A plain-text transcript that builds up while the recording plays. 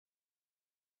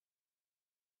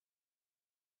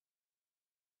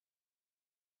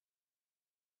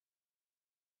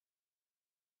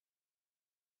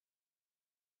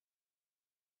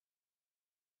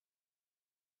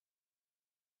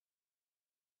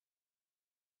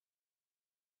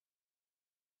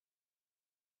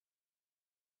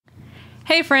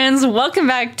Hey friends, welcome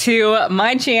back to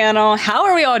my channel. How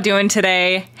are we all doing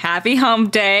today? Happy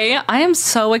hump day. I am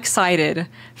so excited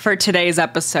for today's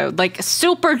episode. Like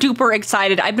super duper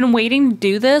excited. I've been waiting to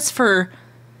do this for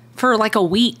like a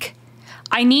week.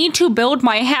 I need to build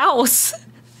my house.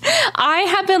 I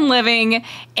have been living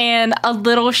in a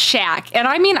little shack, and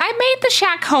I mean, I made the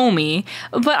shack homey,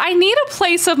 but I need a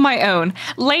place of my own.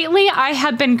 Lately, I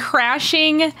have been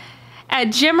crashing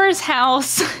at Jimmer's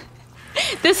house.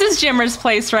 This is Jimmer's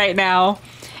place right now,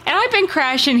 and I've been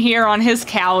crashing here on his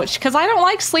couch because I don't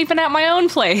like sleeping at my own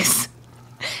place.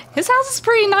 His house is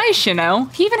pretty nice, you know.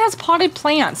 He even has potted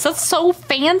plants. That's so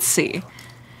fancy.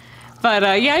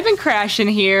 But yeah, I've been crashing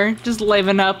here, just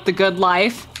living up the good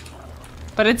life.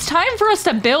 But it's time for us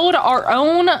to build our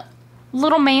own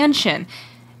little mansion.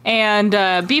 And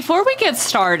before we get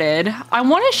started, I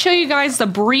want to show you guys the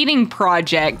breeding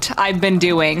project I've been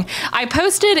doing. I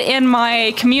posted in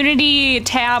my community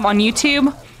tab on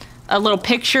YouTube a little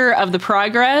picture of the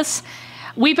progress.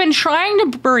 We've been trying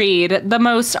to breed the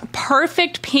most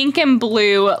perfect pink and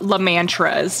blue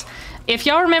Lamantras. If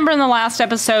y'all remember in the last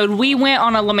episode, we went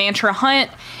on a Lamantra hunt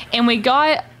and we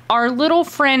got our little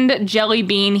friend Jelly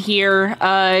Bean here.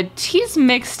 He's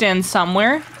mixed in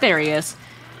somewhere. There he is.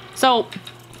 So,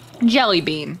 Jelly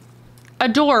Bean.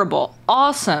 Adorable.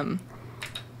 Awesome.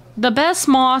 The best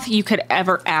moth you could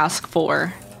ever ask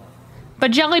for.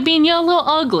 But Jelly Bean, you're a little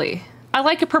ugly. I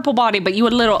like a purple body, but you a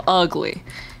little ugly.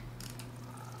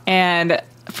 And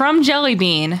from Jelly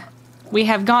Bean, we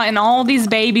have gotten all these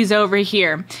babies over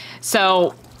here.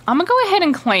 So, I'm gonna go ahead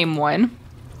and claim one.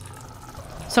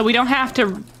 So we don't have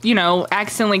to, you know,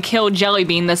 accidentally kill Jelly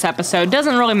Bean this episode.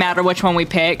 Doesn't really matter which one we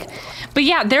pick. But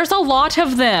yeah, there's a lot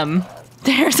of them.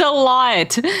 There's a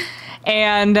lot.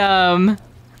 And I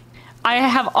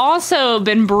have also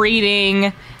been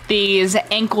breeding these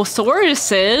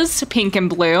Ankylosauruses, pink and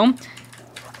blue. And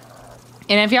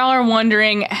if y'all are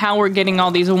wondering how we're getting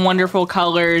all these wonderful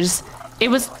colors, it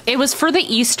was for the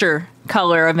Easter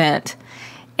color event.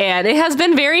 And it has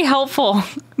been very helpful,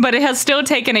 but it has still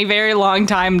taken a very long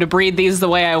time to breed these the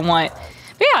way I want.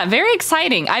 But yeah, very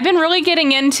exciting. I've been really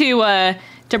getting into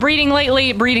to breeding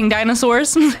lately, breeding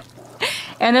dinosaurs.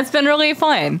 And it's been really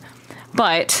fun.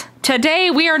 But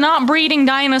today we are not breeding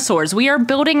dinosaurs. We are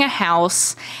building a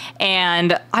house,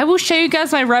 and I will show you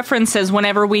guys my references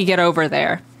whenever we get over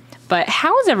there. But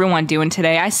how is everyone doing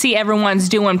today? I see everyone's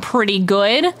doing pretty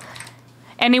good.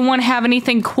 Anyone have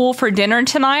anything cool for dinner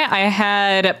tonight? I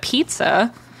had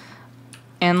pizza.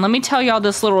 And let me tell y'all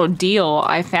this little deal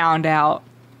I found out.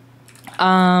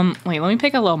 Wait, let me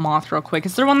pick a little moth real quick.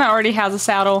 Is there one that already has a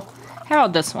saddle? How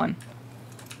about this one?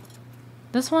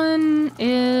 This one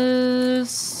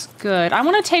is good. I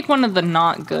want to take one of the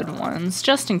not good ones,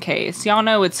 just in case. Y'all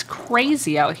know it's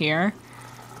crazy out here.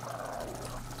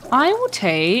 I will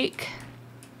take...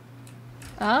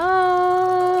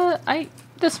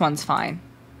 this one's fine.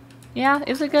 Yeah,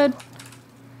 is it good?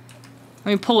 Let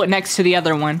me pull it next to the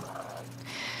other one.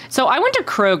 So I went to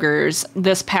Kroger's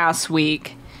this past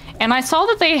week, and I saw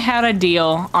that they had a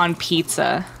deal on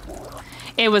pizza.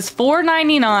 It was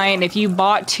 $4.99 if you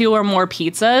bought 2 or more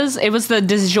pizzas. It was the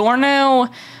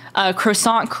DiGiorno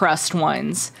croissant crust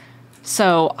ones.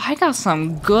 So I got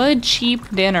some good cheap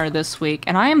dinner this week,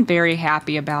 and I am very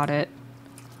happy about it.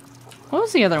 What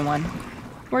was the other one?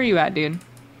 Where are you at, dude?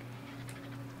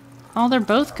 Oh, they're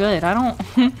both good. I don't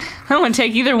want to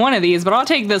take either one of these, but I'll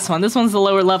take this one. This one's the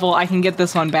lower level. I can get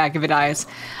this one back if it dies.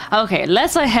 Okay,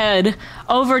 let's head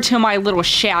over to my little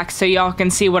shack so y'all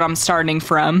can see what I'm starting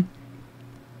from.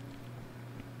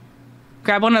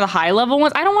 Grab one of the high level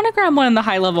ones? I don't want to grab one of the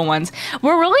high level ones.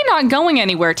 We're really not going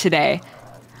anywhere today.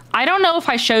 I don't know if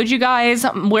I showed you guys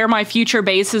where my future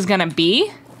base is going to be,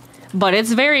 but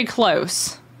it's very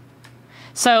close.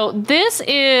 So this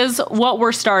is what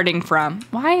we're starting from.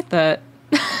 Why the...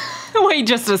 Wait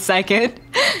just a second.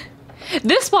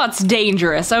 This spot's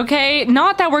dangerous, okay?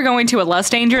 Not that we're going to a less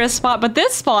dangerous spot, but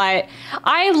this spot,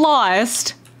 I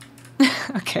lost...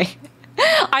 Okay.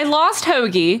 I lost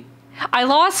Hoagie. I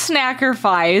lost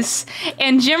Snackerfice,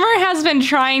 and Jimmer has been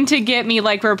trying to get me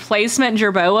like replacement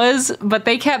Jerboas, but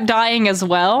they kept dying as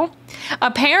well.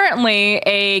 Apparently,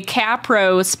 a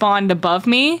Capro spawned above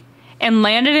me and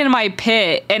landed in my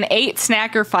pit and ate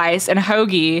Snackerfice and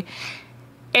Hoagie.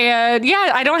 And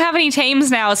yeah, I don't have any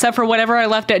tames now except for whatever I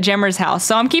left at Jimmer's house.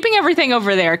 So I'm keeping everything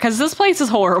over there because this place is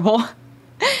horrible.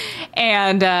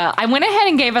 And I went ahead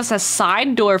and gave us a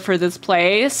side door for this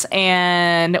place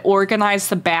and organized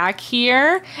the back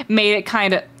here. Made it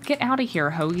kind of... Get out of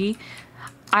here, Hoagie.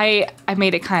 I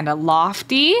made it kind of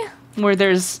lofty where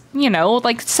there's, you know,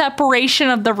 like separation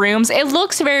of the rooms. It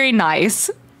looks very nice.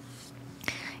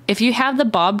 If you have the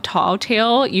bob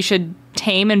tall-tail, you should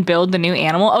tame and build the new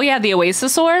animal. Oh yeah, the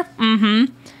oasisaur.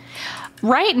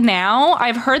 Right now,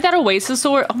 I've heard that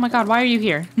oasisaur. Oh my god, why are you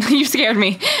here? You scared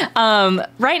me.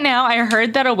 Right now, I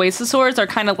heard that oasisaurs are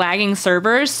kind of lagging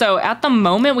servers. So at the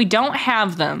moment, we don't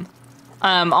have them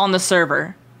on the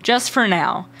server, just for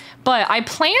now. But I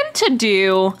plan to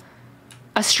do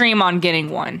a stream on getting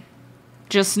one.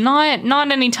 Just not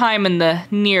any time in the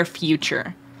near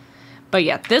future. But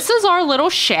yeah, this is our little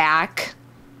shack.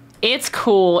 It's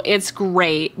cool. It's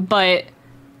great. But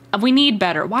we need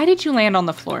better. Why did you land on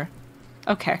the floor?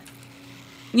 Okay.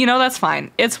 You know, that's fine.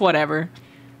 It's whatever.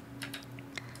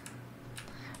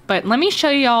 But let me show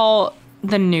y'all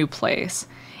the new place.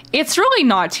 It's really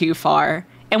not too far.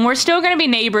 And we're still going to be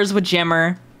neighbors with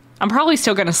Jimmer. I'm probably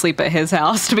still going to sleep at his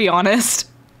house, to be honest.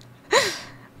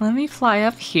 Let me fly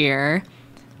up here.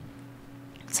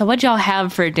 So what'd y'all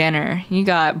have for dinner? You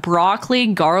got broccoli,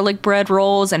 garlic bread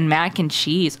rolls, and mac and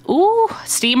cheese. Ooh,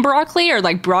 steamed broccoli or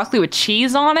like broccoli with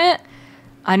cheese on it?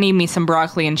 I need me some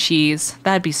broccoli and cheese.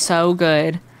 That'd be so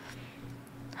good.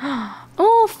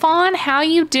 Oh, Fawn, how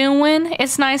you doing?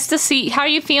 It's nice to see. How are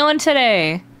you feeling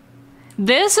today?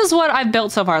 This is what I've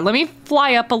built so far. Let me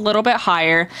fly up a little bit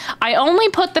higher. I only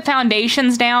put the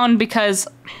foundations down because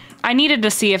I needed to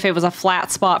see if it was a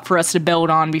flat spot for us to build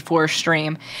on before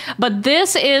stream. But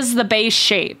this is the base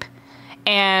shape.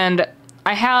 And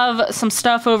I have some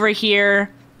stuff over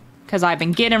here because I've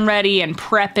been getting ready and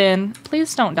prepping.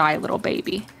 Please don't die, little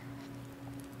baby.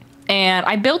 And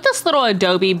I built this little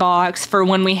adobe box for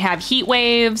when we have heat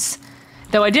waves.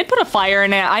 Though I did put a fire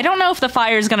in it. I don't know if the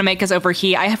fire is going to make us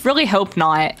overheat. I really hope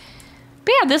not.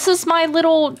 But yeah, this is my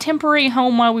little temporary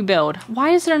home while we build.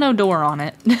 Why is there no door on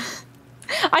it?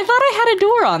 I thought I had a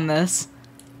door on this.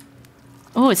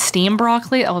 Oh, it's steamed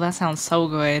broccoli. Oh, that sounds so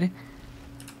good.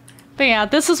 But yeah,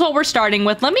 this is what we're starting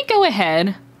with. Let me go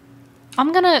ahead.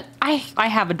 I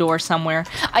have a door somewhere.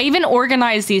 I even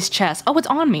organized these chests. Oh, it's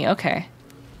on me. Okay.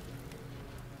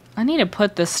 I need to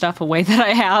put this stuff away that I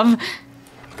have.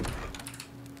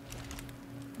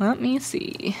 Let me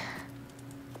see.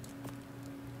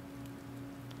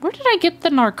 Where did I get the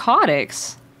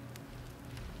narcotics?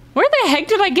 Where the heck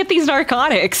did I get these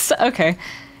narcotics? Okay.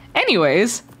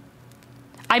 Anyways,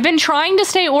 I've been trying to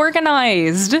stay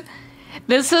organized.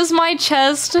 This is my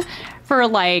chest for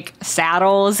like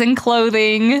saddles and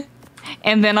clothing.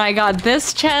 And then I got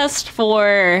this chest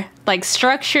for like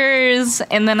structures.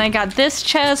 And then I got this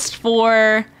chest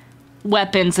for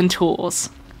weapons and tools.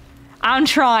 I'm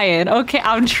trying. Okay,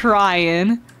 I'm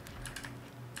trying.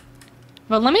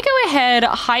 But let me go ahead,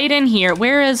 hide in here.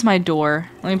 Where is my door?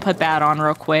 Let me put that on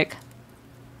real quick.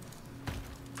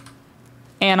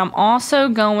 And I'm also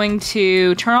going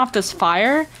to turn off this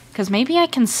fire, because maybe I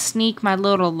can sneak my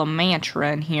little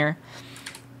Lamantra in here.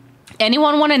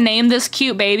 Anyone want to name this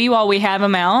cute baby while we have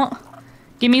him out?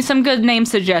 Give me some good name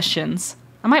suggestions.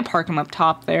 I might park him up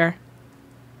top there.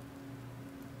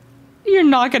 You're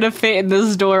not going to fit in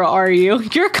this door, are you?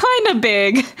 You're kind of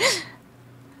big.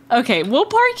 Okay, we'll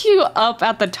park you up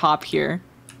at the top here.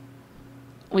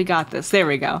 We got this. There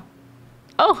we go.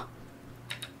 Oh.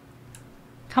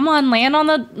 Come on, land on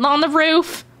the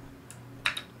roof.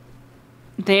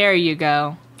 There you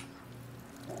go.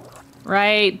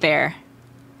 Right there.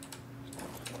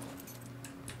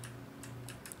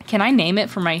 Can I name it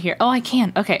from right here? Oh, I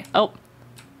can. Okay. Oh.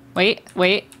 Wait.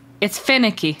 It's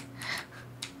finicky.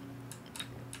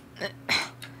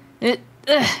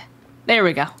 There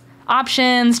we go.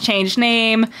 Options, change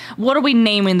name. What are we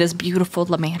naming this beautiful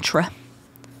Lamantra?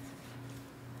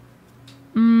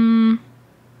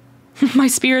 My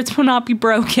spirits will not be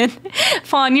broken.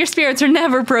 Fawn, your spirits are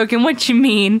never broken. What you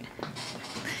mean?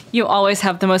 You always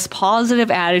have the most positive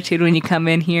attitude when you come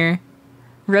in here.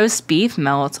 Roast beef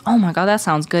melts. Oh my god, that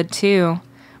sounds good too.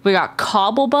 We got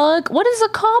cobblebug. What is a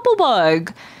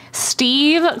cobblebug?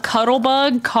 Steve,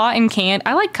 Cuttlebug, Cotton Can.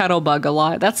 I like Cuttlebug a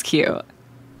lot. That's cute.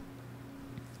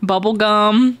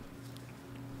 Bubblegum.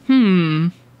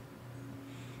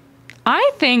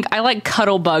 I think I like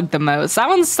Cuttlebug the most. That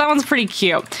one's pretty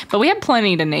cute. But we have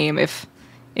plenty to name if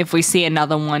we see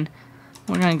another one.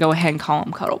 We're gonna go ahead and call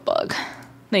him Cuttlebug.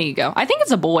 There you go. I think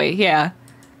it's a boy, yeah.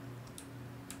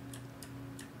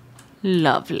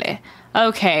 Lovely.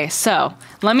 Okay, so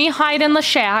let me hide in the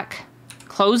shack.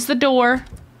 Close the door.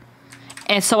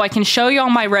 And so I can show you all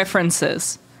my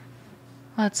references.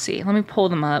 Let's see. Let me pull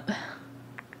them up.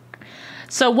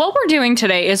 So what we're doing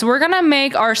today is we're going to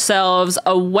make ourselves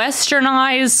a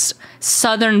westernized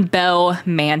Southern Belle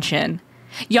mansion.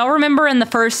 Y'all remember in the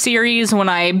first series when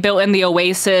I built in the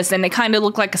oasis and it kind of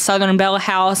looked like a Southern Belle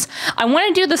house? I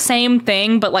want to do the same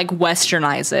thing, but like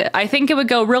westernize it. I think it would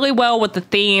go really well with the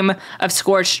theme of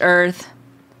Scorched Earth.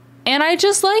 And I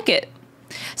just like it.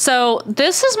 So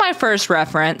this is my first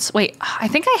reference. Wait, I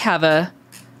think I have a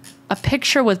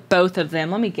picture with both of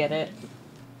them. Let me get it.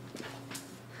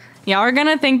 Y'all are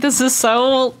gonna think this is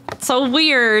so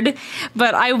weird,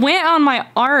 but I went on my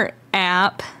art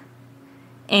app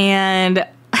and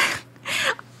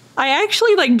I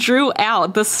actually like drew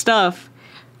out the stuff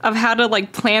of how to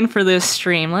like plan for this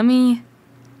stream. Let me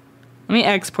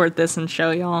export this and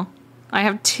show y'all. I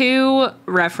have 2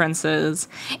 references,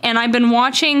 and I've been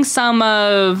watching some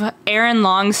of Aaron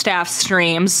Longstaff's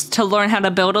streams to learn how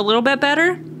to build a little bit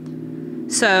better.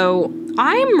 So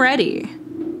I'm ready.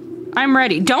 I'm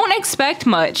ready. Don't expect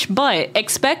much, but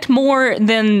expect more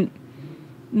than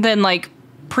like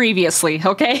previously,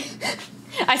 okay?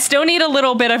 I still need a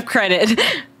little bit of credit.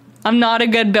 I'm not a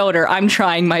good builder. I'm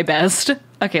trying my best.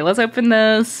 Okay, let's open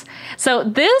this. So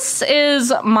this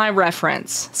is my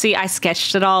reference. See, I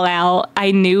sketched it all out.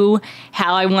 I knew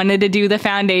how I wanted to do the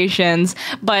foundations,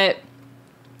 but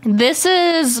this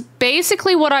is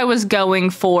basically what I was going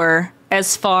for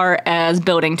as far as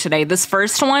building today. This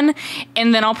first one,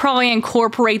 and then I'll probably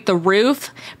incorporate the roof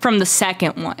from the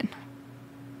second one.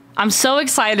 I'm so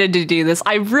excited to do this.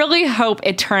 I really hope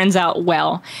it turns out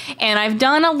well. And I've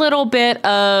done a little bit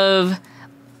of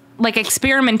like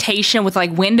experimentation with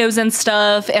like windows and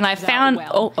stuff, and I found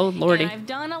oh lordy. And I've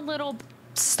done a little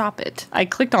stop it. I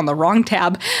clicked on the wrong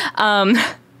tab.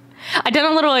 I done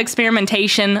a little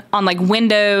experimentation on like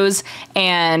windows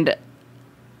and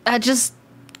just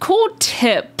cool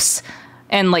tips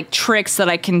and like tricks that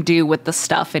I can do with the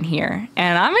stuff in here.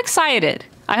 And I'm excited.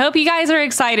 I hope you guys are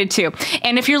excited too.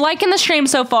 And if you're liking the stream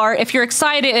so far, if you're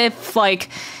excited,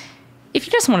 if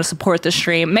you just want to support the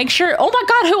stream, make sure, oh my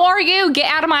God, who are you?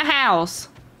 Get out of my house.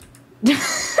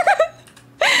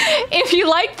 If you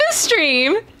like this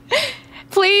stream,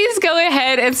 please go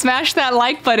ahead and smash that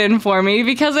like button for me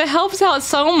because it helps out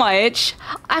so much.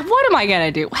 What am I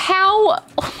gonna do? What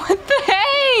the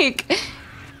heck?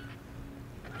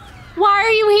 Why are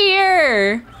you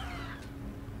here?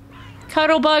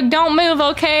 Cuddlebug, don't move,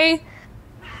 okay?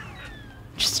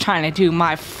 Just trying to do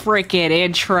my frickin'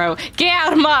 intro. Get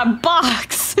out of my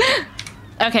box!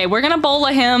 Okay, we're gonna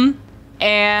bola him,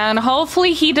 and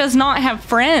hopefully he does not have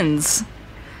friends.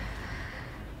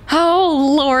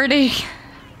 Oh, lordy.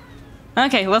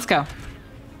 Okay, let's go.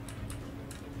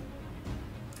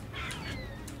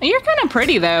 You're kind of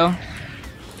pretty, though.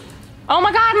 Oh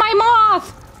my God, my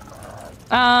moth!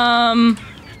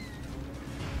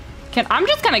 I'm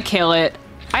just gonna kill it.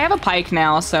 I have a pike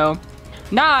now, so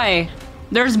die.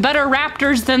 There's better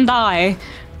raptors than thy.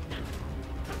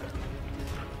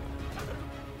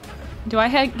 Do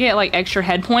I get like extra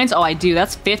head points? Oh, I do.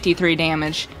 That's 53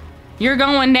 damage. You're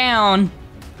going down.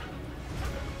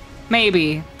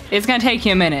 Maybe. It's gonna take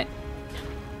you a minute.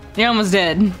 You're almost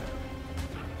dead.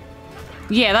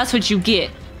 Yeah, that's what you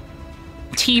get.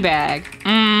 Teabag.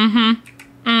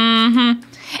 Mm-hmm. Mm-hmm.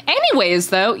 Anyways,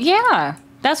 though, yeah.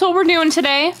 That's what we're doing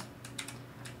today.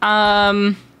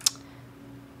 Yeah,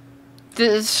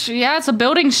 it's a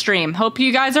building stream. Hope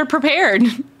you guys are prepared.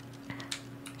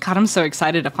 God, I'm so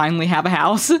excited to finally have a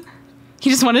house.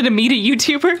 He just wanted to meet a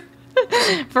YouTuber.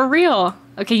 For real.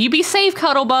 Okay, you be safe,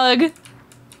 Cuddlebug.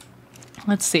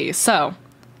 Let's see. So,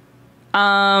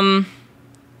 I'm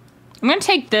gonna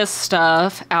take this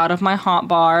stuff out of my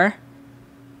hotbar.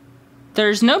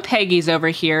 There's no Peggies over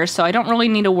here, so I don't really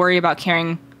need to worry about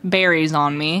carrying berries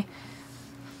on me.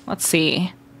 Let's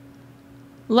see.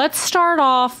 Let's start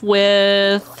off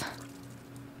with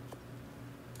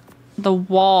the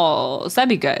walls. That'd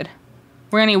be good.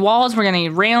 We're gonna need walls, we're gonna need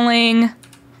railing.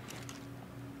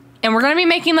 And we're gonna be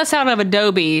making this out of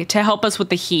adobe to help us with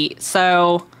the heat.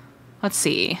 So, let's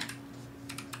see.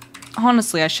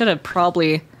 Honestly, I should have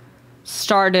probably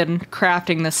started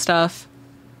crafting this stuff.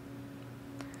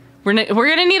 We're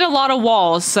gonna need a lot of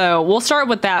walls, so we'll start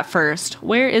with that first.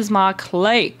 Where is my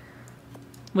clay?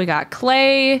 We got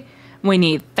clay, we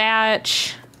need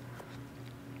thatch,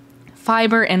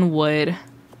 fiber, and wood.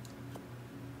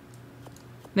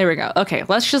 There we go. Okay,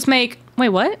 let's just make, wait,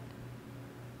 what?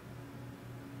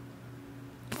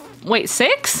 Wait,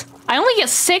 6? I only get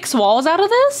 6 walls out of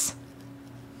this?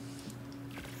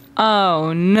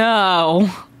 Oh no.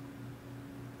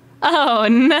 Oh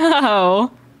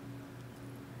no.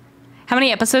 How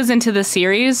many episodes into the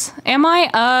series am I?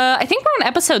 I think we're on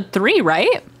episode 3,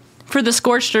 right? For the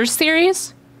Scorched Earth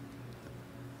series?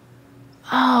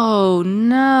 Oh,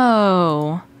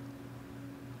 no.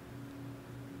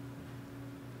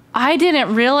 I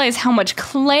didn't realize how much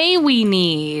clay we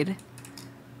need.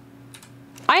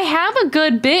 I have a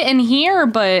good bit in here,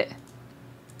 but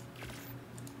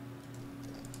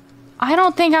I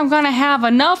don't think I'm gonna have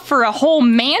enough for a whole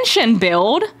mansion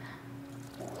build.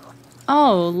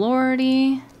 Oh,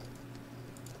 lordy.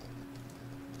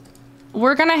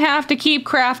 We're gonna have to keep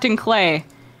crafting clay.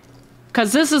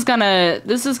 Cause this is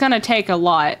gonna take a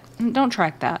lot. Don't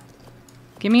track that.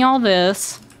 Give me all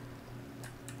this.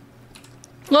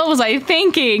 What was I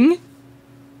thinking?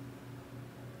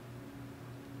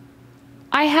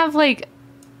 I have like,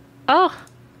 oh,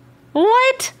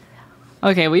 what?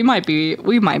 Okay, we might be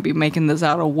making this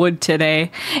out of wood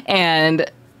today, and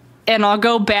I'll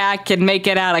go back and make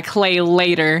it out of clay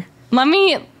later. Let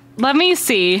me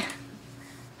see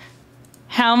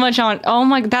how much on. Oh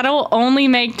my, that'll only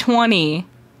make 20.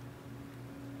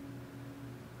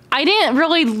 I didn't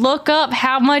really look up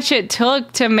how much it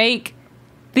took to make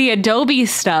the Adobe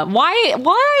stuff. Why?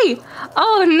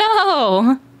 Oh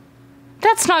no,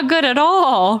 that's not good at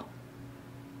all.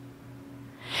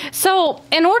 So,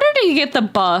 in order to get the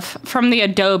buff from the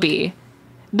Adobe,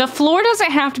 the floor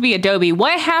doesn't have to be Adobe.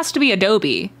 What has to be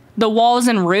Adobe? The walls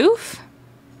and roof?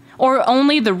 Or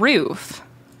only the roof?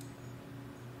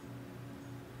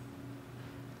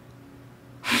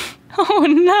 Oh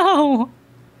no!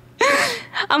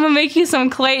 I'm gonna make you some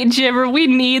clay, Jibber. We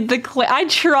need the clay. I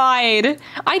tried.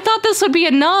 I thought this would be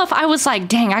enough. I was like,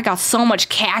 dang, I got so much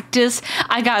cactus.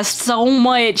 I got so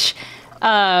much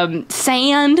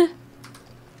sand.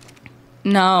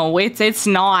 No, it's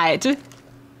not.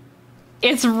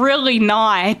 It's really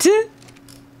not.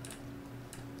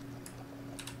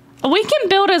 We can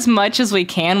build as much as we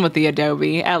can with the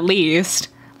Adobe, at least.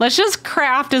 Let's just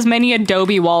craft as many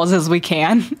Adobe walls as we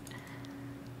can.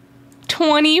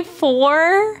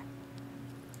 24?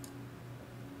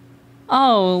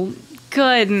 Oh,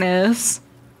 goodness.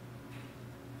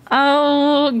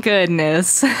 Oh,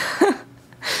 goodness.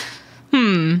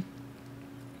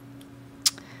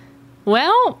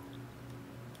 Well,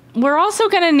 we're also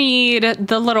gonna need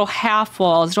the little half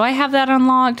walls. Do I have that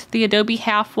unlocked? The Adobe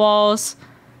half walls?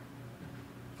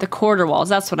 The quarter walls,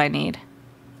 that's what I need.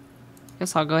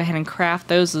 Guess I'll go ahead and craft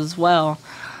those as well.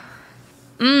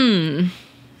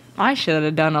 I should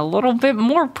have done a little bit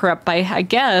more prep, I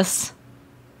guess.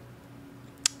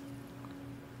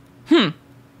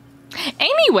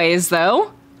 Anyways,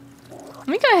 though, let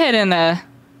me go ahead and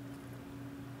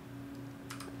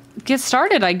get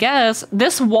started, I guess.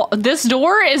 This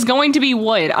door is going to be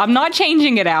wood. I'm not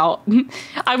changing it out.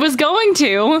 I was going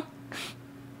to.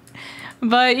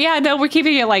 But yeah, no, we're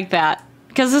keeping it like that.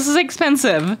 Because this is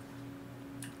expensive.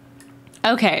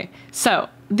 Okay, so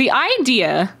the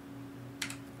idea...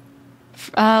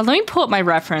 let me pull up my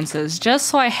references, just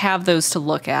so I have those to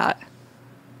look at.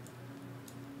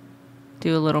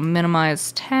 Do a little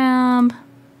minimize tab.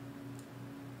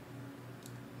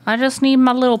 I just need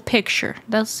my little picture.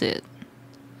 That's it.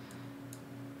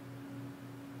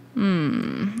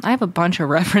 I have a bunch of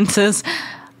references.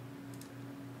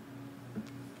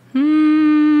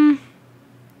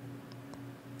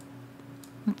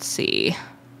 Let's see.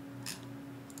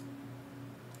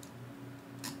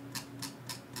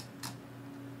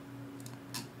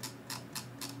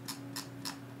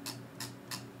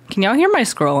 Can y'all hear my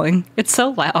scrolling? It's so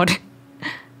loud.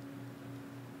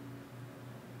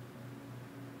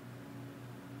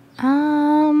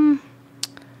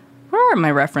 Where are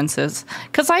my references?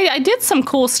 Because I did some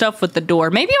cool stuff with the door.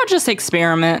 Maybe I'll just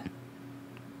experiment.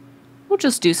 We'll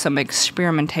just do some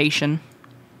experimentation.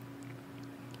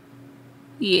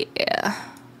 Yeah.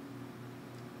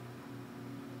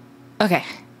 Okay.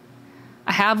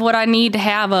 I have what I need to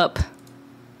have up.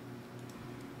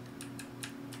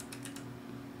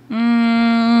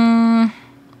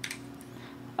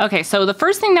 Okay, so the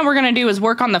first thing that we're gonna do is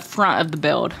work on the front of the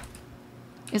build.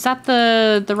 Is that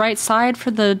the right side for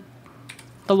the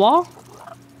wall?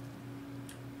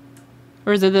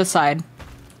 Or is it this side?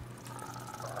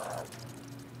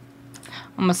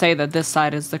 I'm gonna say that this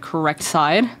side is the correct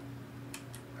side.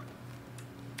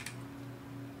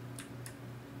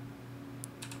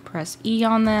 Press E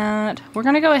on that. We're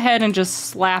gonna go ahead and just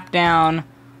slap down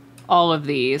all of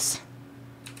these.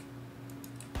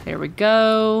 There we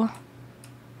go.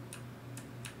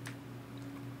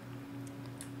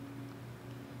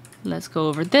 Let's go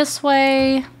over this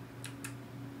way.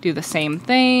 Do the same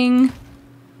thing.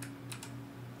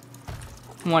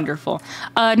 Wonderful.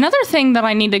 Another thing that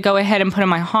I need to go ahead and put in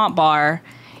my hotbar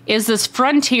is this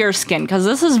frontier skin, because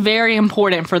this is very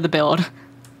important for the build.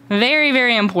 Very,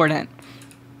 very important.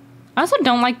 I also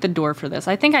don't like the door for this.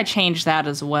 I think I changed that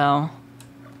as well.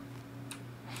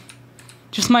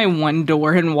 Just my one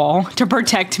door and wall to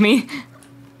protect me.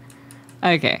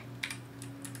 Okay.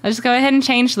 Let's just go ahead and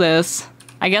change this.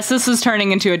 I guess this is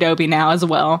turning into Adobe now as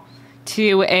well.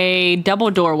 To a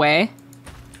double doorway.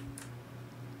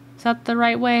 Is that the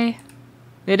right way?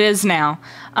 It is now.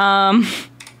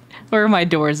 Where are my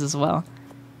doors as well?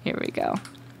 Here we go.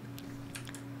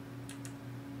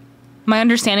 My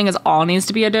understanding is all needs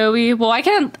to be Adobe. Well, I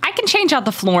can change out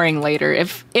the flooring later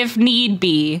if need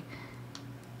be.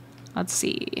 Let's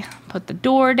see. Put the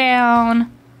door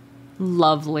down.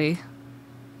 Lovely.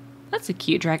 That's a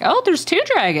cute dragon. Oh, there's 2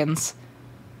 dragons.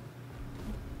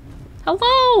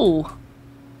 Hello.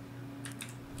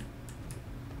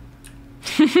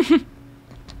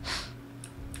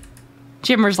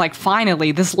 Jimmer's like,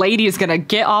 finally, this lady is gonna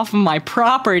get off of my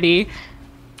property.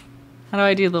 How do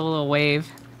I do the little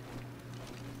wave?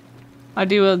 I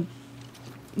do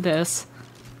this.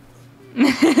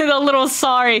 The little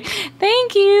sorry.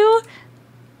 Thank you.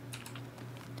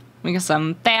 We got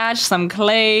some thatch, some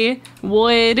clay,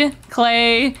 wood,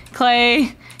 clay.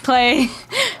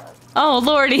 Oh,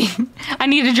 lordy. I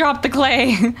need to drop the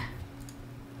clay.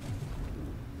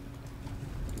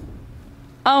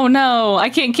 Oh no, I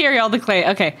can't carry all the clay.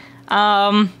 Okay.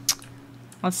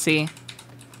 Let's see.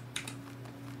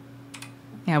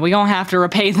 Yeah, we gonna have to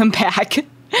repay them back.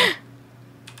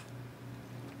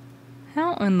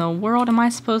 How in the world am I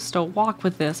supposed to walk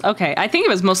with this? Okay, I think it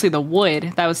was mostly the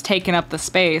wood that was taking up the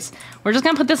space. We're just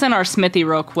gonna put this in our smithy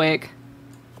real quick.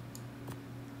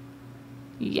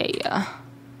 Yeah.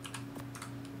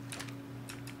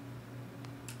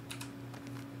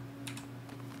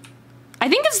 I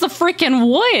think it's the freaking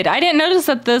wood. I didn't notice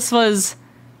that this was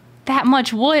that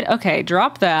much wood. Okay,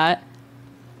 drop that.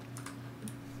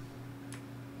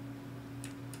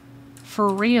 For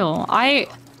real. I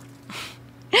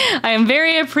am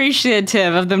very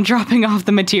appreciative of them dropping off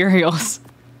the materials.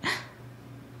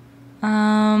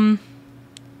 Put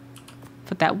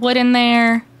that wood in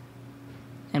there.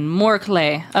 And more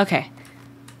clay. Okay.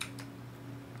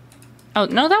 Oh,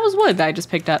 no, that was wood that I just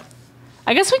picked up.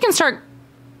 I guess we can start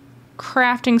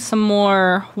crafting some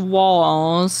more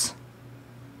walls.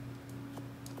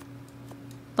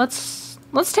 Let's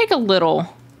take a little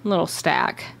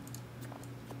stack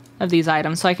of these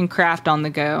items so I can craft on the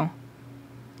go.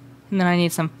 And then I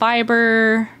need some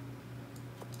fiber.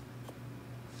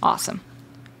 Awesome.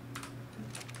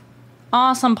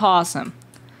 Awesome possum.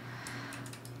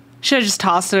 Should have just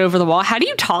tossed it over the wall. How do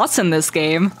you toss in this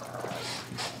game?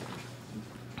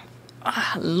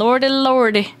 Lordy,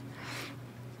 lordy.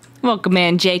 Welcome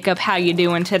in, Jacob. How you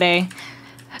doing today?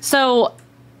 So,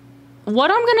 what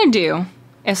I'm gonna do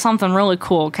is something really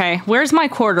cool, okay? Where's my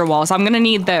quarter walls? I'm gonna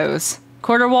need those.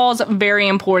 Quarter walls, very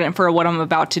important for what I'm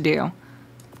about to do.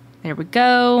 There we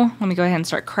go. Let me go ahead and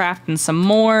start crafting some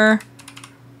more.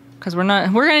 Because we're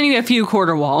gonna need a few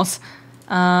quarter walls.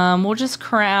 We'll just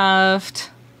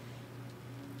craft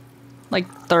like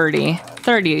 30.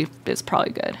 30 is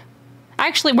probably good.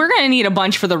 Actually, we're gonna need a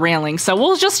bunch for the railing, so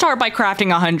we'll just start by crafting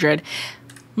 100.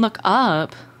 Look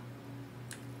up.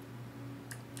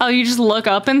 Oh, you just look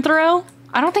up and throw?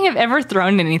 I don't think I've ever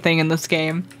thrown anything in this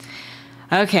game.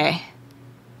 Okay.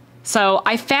 So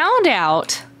I found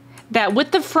out that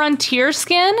with the frontier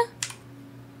skin,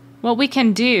 what we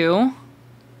can do...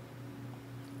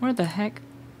 Where the heck?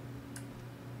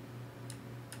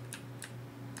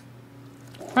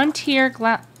 Frontier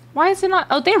glass... Why is it not...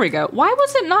 Oh, there we go. Why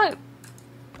was it not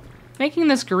making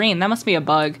this green? That must be a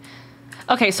bug.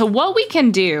 Okay, so what we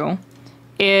can do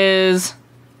is...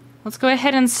 Let's go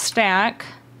ahead and stack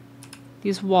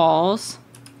these walls.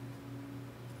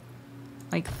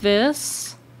 Like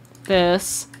this,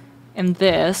 this, and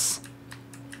this.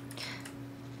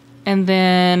 And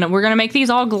then we're gonna make these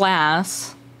all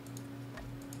glass.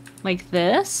 Like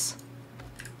this.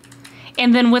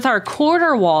 And then with our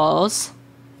quarter walls...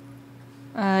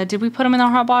 did we put them in the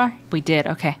hotbar? We did,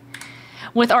 okay.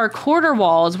 With our quarter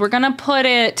walls, we're gonna put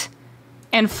it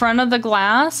in front of the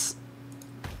glass.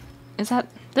 Is that...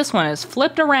 This one is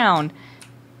flipped around.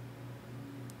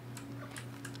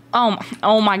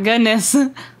 Oh my goodness.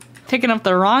 Picking up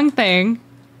the wrong thing.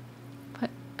 But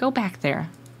go back there,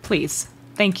 please.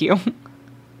 Thank you.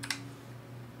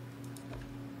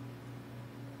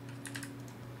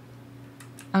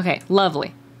 Okay,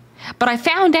 lovely. But I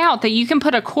found out that you can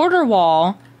put a quarter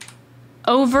wall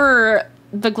over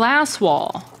the glass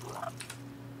wall.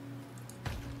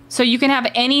 So you can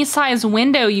have any size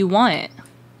window you want.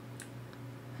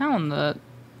 How in the...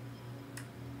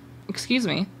 Excuse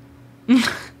me.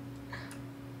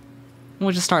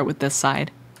 We'll just start with this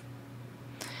side.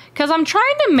 Because I'm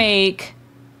trying to make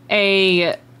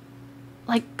a...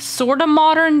 like sort of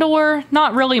modern door,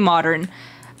 not really modern.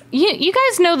 You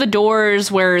guys know the doors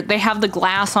where they have the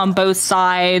glass on both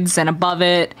sides and above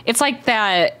it. It's like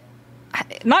that,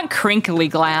 not crinkly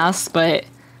glass, but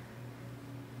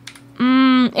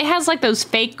it has like those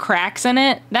fake cracks in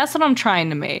it. That's what I'm trying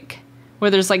to make,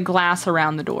 where there's like glass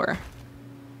around the door.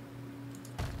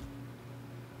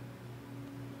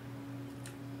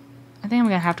 I think I'm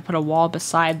gonna have to put a wall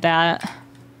beside that.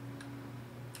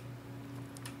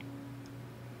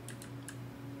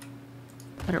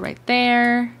 Put it right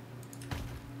there.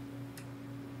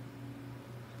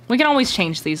 We can always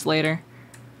change these later.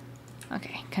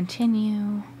 Okay,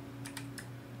 continue.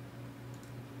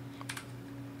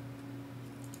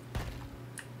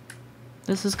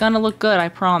 This is gonna look good, I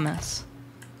promise.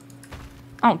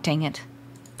 Oh, dang it.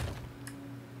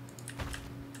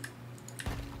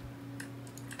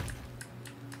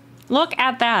 Look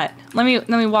at that. Let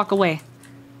me walk away.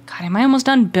 God, am I almost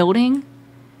done building?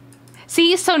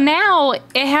 See, so now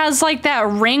it has like that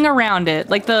ring around it,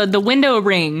 like the window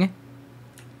ring.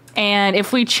 And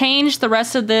if we change the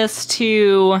rest of this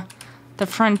to the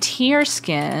frontier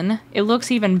skin, it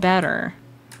looks even better.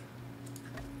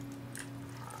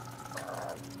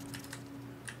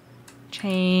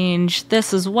 Change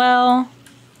this as well.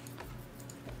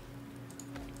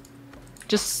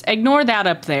 Just ignore that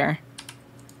up there.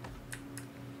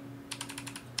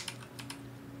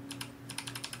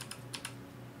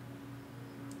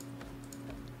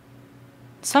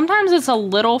 Sometimes it's a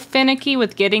little finicky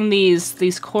with getting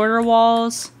these quarter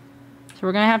walls. So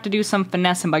we're gonna have to do some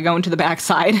finessing by going to the back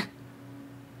side.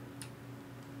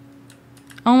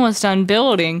 Almost done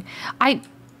building. I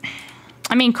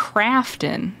mean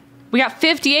crafting. We got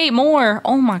 58 more.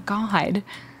 Oh my god.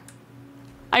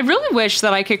 I really wish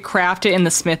that I could craft it in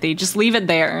the smithy. Just leave it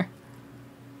there.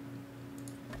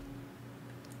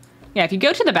 Yeah, if you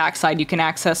go to the back side, you can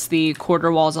access the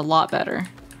quarter walls a lot better.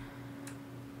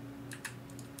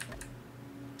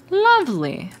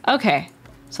 Lovely. Okay,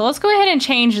 so let's go ahead and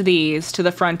change these to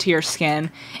the frontier skin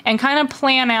and kind of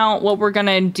plan out what we're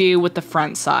gonna do with the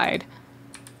front side.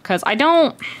 Because I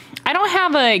don't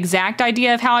have an exact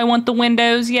idea of how I want the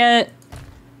windows yet.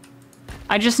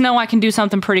 I just know I can do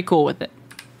something pretty cool with it.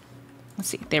 Let's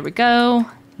see, there we go.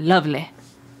 Lovely.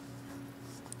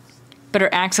 Better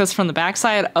access from the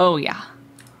backside. Oh yeah.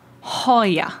 Oh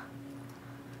yeah.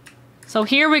 So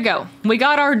here we go. We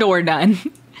got our door done.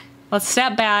 Let's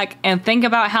step back and think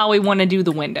about how we want to do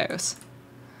the windows.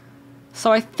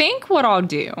 So I think what I'll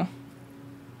do...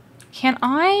 Can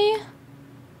I...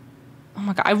 Oh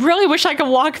my god, I really wish I could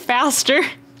walk faster.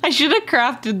 I should have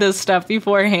crafted this stuff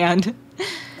beforehand.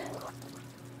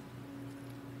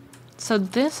 So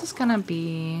this is gonna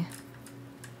be...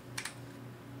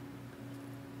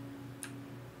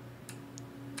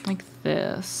 like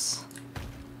this.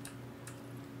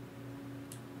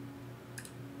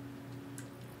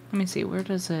 Let me see, where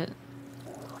does it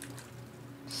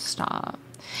stop?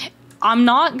 I'm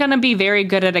not gonna be very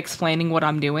good at explaining what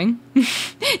I'm doing.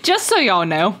 Just so y'all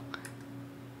know.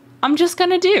 I'm just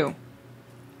gonna do.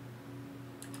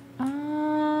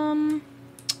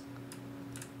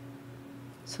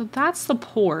 So that's the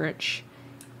porch.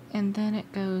 And then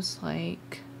it goes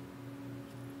like...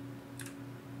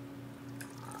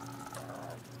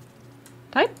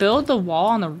 Did I build the wall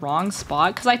on the wrong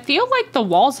spot? Because I feel like the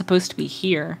wall's supposed to be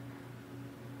here.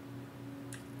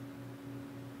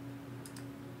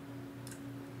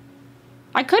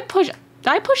 I could push... Did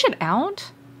I push it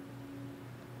out?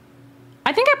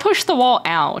 I think I pushed the wall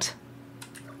out.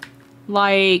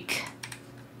 Like...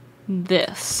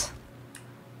 this.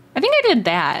 I think I did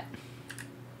that.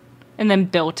 And then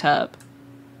built up.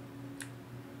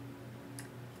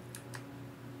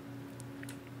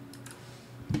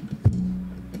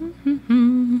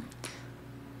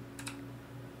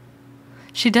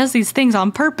 She does these things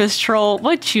on purpose, troll.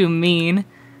 What you mean?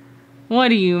 What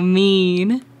do you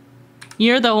mean?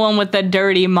 You're the one with the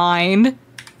dirty mind.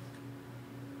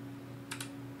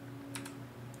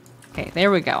 Okay,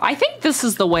 there we go. I think this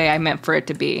is the way I meant for it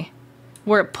to be.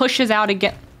 Where it pushes out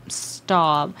against...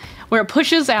 Stop. Where it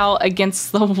pushes out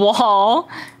against the wall.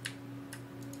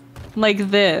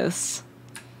 Like this.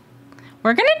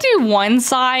 We're gonna do one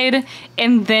side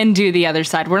and then do the other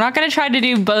side. We're not gonna try to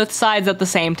do both sides at the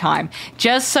same time.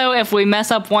 Just so if we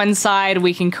mess up one side,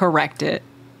 we can correct it.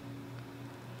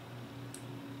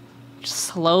 Just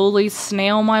slowly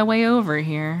snail my way over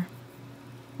here.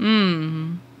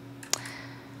 I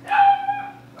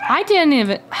didn't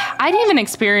even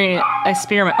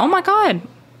experiment. Oh my god.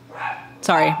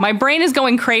 Sorry, my brain is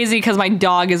going crazy because my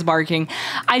dog is barking.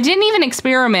 I didn't even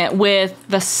experiment with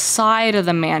the side of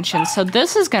the mansion, so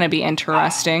this is going to be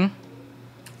interesting.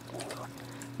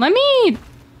 Let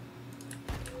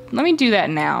me do that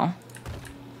now.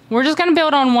 We're just gonna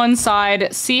build on one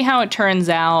side, see how it turns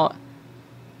out.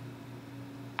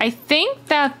 I think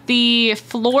that the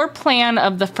floor plan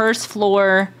of the first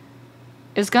floor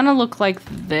is gonna look like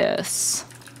this.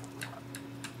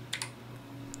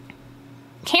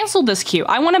 Cancel this queue.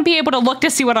 I want to be able to look to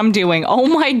see what I'm doing. Oh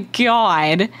my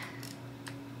god.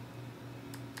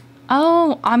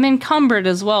 Oh, I'm encumbered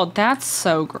as well. That's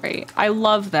so great. I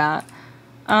love that.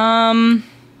 I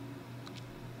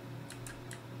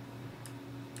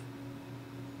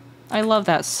love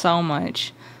that so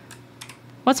much.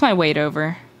 What's my weight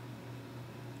over?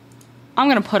 I'm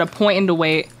gonna put a point into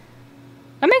weight.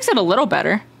 That makes it a little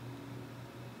better.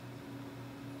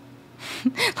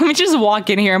 Let me just walk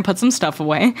in here and put some stuff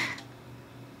away.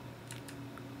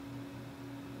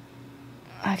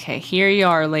 Okay, here you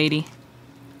are, lady.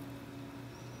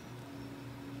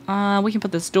 We can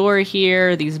put this door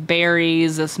here, these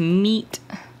berries, this meat.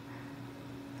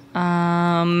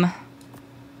 Put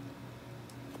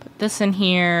this in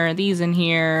here, these in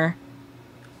here.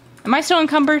 Am I still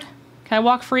encumbered? Can I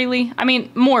walk freely? I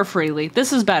mean, more freely.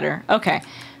 This is better. Okay.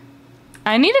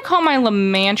 I need to calm my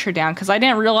Lamantra down because I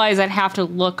didn't realize I'd have to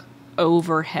look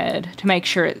overhead to make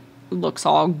sure it looks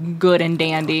all good and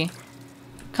dandy.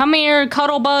 Come here,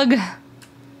 Cuddlebug.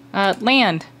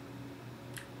 Land.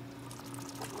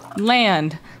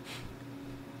 Land.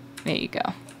 There you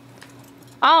go.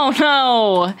 Oh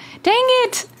no! Dang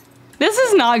it! This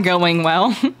is not going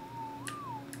well.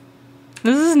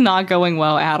 This is not going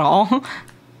well at all.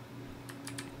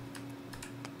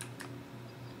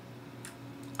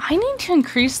 I need to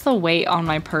increase the weight on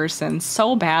my person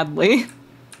so badly.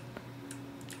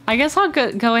 I guess I'll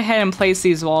go ahead and place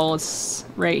these walls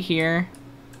right here.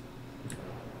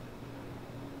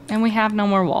 And we have no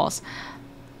more walls.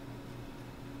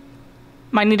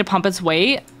 Might need to pump its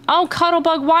weight. Oh,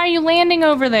 Cuddlebug, why are you landing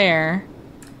over there?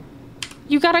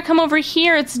 You gotta come over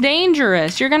here. It's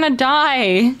dangerous. You're gonna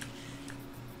die.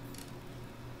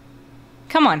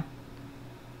 Come on.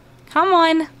 Come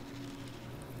on.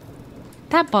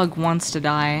 That bug wants to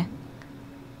die.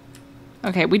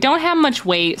 Okay, we don't have much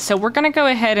weight, so we're gonna go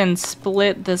ahead and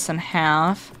split this in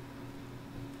half.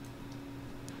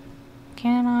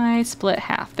 Can I split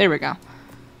half? There we go.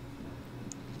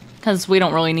 Because we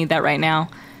don't really need that right now.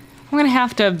 I'm gonna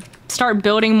have to start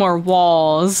building more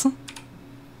walls.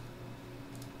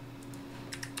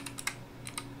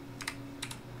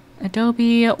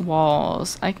 Adobe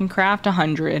walls. I can craft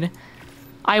 100.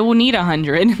 I will need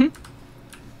 100.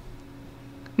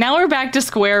 Now we're back to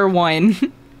square one.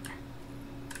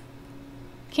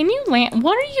 Can you land?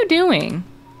 What are you doing?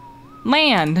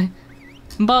 Land.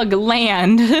 Bug,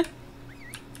 land.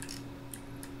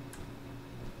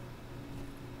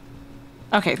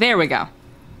 Okay, there we go.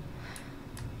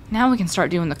 Now we can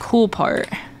start doing the cool part.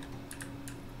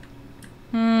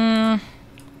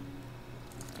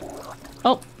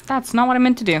 Oh, that's not what I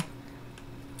meant to do.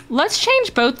 Let's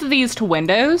change both of these to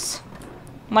windows.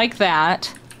 Like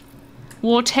that.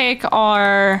 We'll take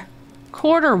our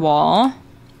quarter wall.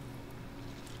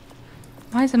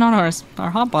 Why is it not our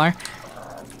hotbar?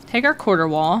 Take our quarter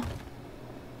wall.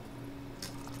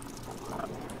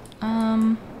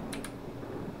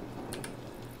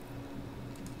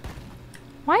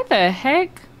 Why the heck?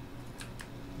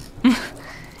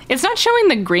 It's not showing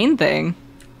the green thing.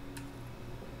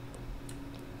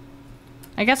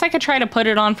 I guess I could try to put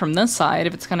it on from this side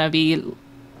if it's gonna be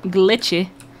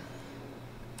glitchy.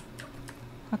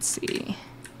 Let's see.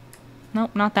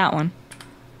 Nope, not that one.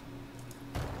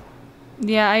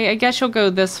 Yeah, I guess you'll go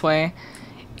this way.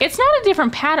 It's not a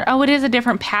different pattern. Oh, it is a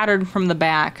different pattern from the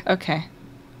back. Okay.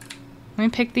 Let me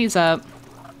pick these up.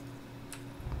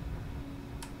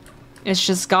 It's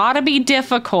just gotta be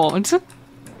difficult. I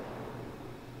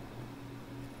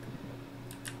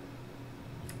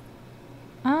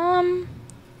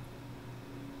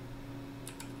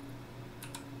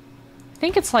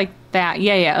think it's like that.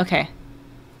 Yeah, okay.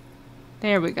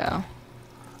 There we go.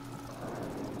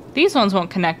 These ones won't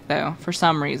connect though, for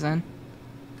some reason.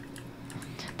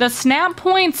 The snap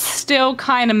points still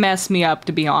kind of mess me up,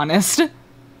 to be honest.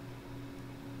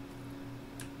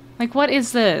 Like, what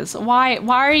is this? Why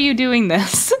are you doing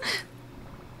this?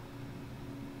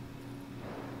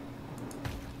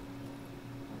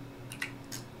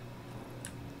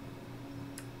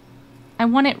 I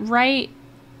want it right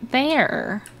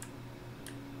there.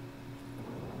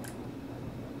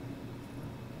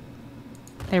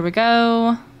 There we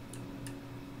go.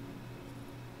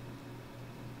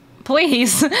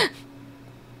 Please.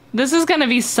 This is gonna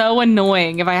be so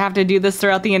annoying if I have to do this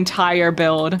throughout the entire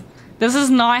build. This is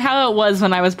not how it was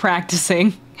when I was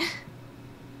practicing.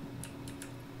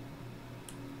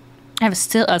 I have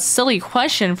a silly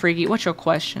question for you. What's your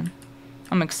question?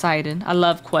 I'm excited. I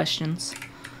love questions.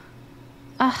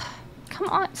 Come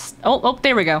on. Oh,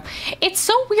 there we go. It's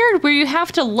so weird where you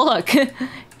have to look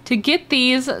to get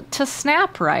these to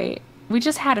snap right. We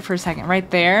just had it for a second. Right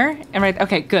there and right.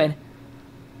 Okay, good.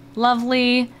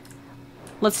 Lovely.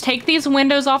 Let's take these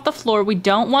windows off the floor. We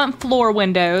don't want floor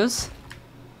windows.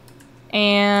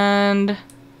 And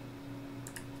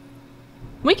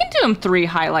we can do them 3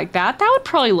 high like that. That would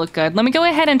probably look good. Let me go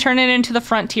ahead and turn it into the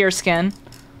frontier skin.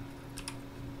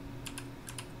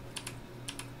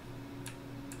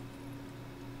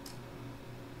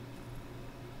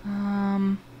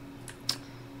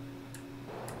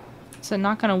 Is it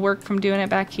not gonna work from doing it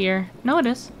back here? No, it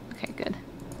is. Okay, good.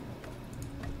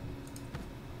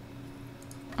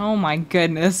 Oh my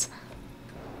goodness.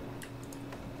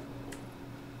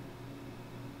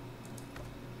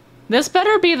 This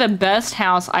better be the best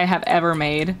house I have ever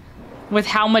made with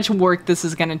how much work this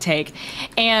is gonna take.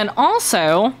 And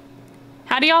also,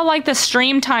 how do y'all like the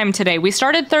stream time today? We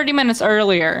started 30 minutes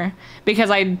earlier because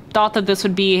I thought that this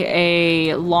would be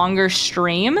a longer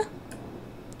stream.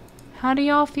 How do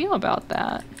y'all feel about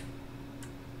that?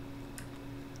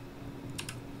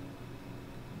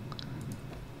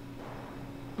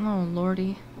 Oh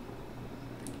lordy.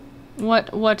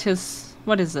 What is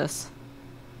this?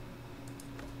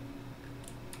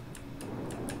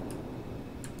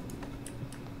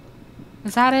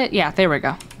 Is that it? Yeah, there we go.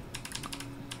 I'm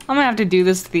gonna have to do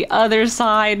this to the other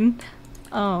side.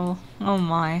 Oh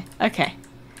my. Okay.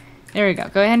 There we go.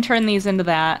 Go ahead and turn these into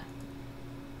that.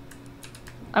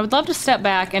 I would love to step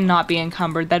back and not be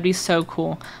encumbered. That'd be so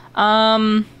cool.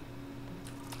 That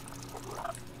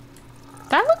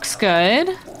looks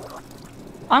good.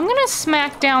 I'm gonna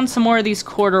smack down some more of these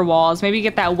quarter walls. Maybe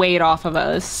get that weight off of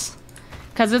us.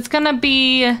 Because it's gonna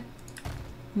be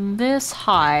this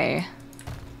high.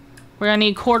 We're gonna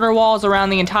need quarter walls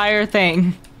around the entire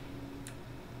thing.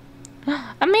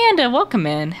 Amanda, welcome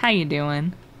in. How you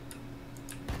doing?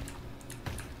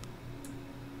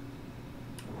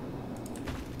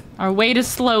 Our weight is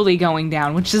slowly going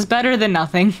down, which is better than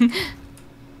nothing.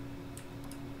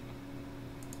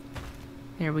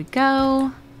 There we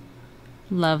go.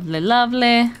 Lovely,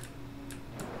 lovely.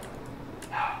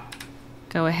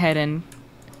 Go ahead and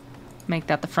make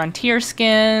that the frontier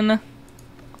skin.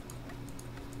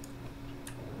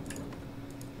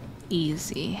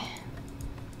 Easy.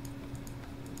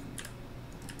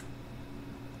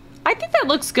 I think that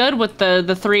looks good with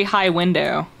the 3 high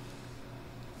window.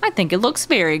 I think it looks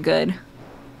very good.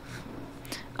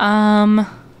 I've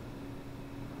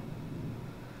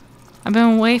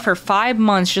been away for 5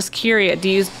 months, just curious.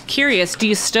 Do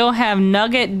you still have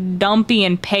Nugget, Dumpy,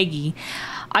 and Peggy?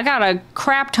 I got a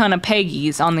crap ton of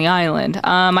Peggies on the island.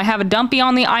 I have a Dumpy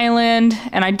on the island,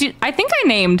 and I think I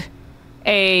named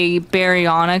a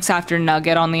Baryonyx after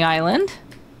Nugget on the island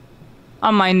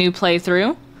on my new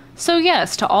playthrough. So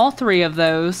yes, to all 3 of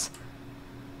those.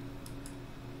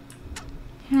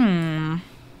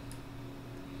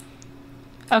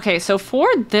 Okay, so for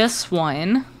this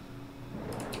one,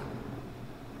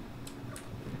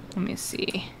 let me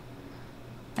see.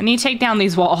 I need to take down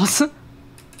these walls.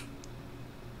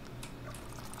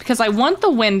 Because I want the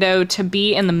window to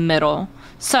be in the middle.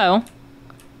 So,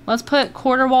 let's put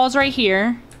quarter walls right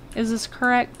here. Is this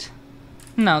correct?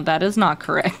 No, that is not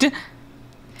correct.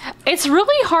 It's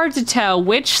really hard to tell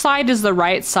which side is the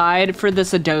right side for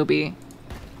this adobe.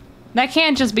 That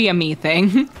can't just be a me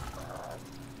thing.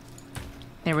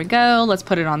 There we go. Let's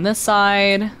put it on this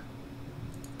side.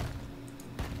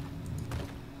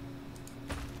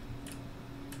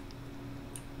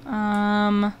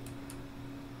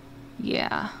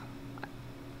 Yeah.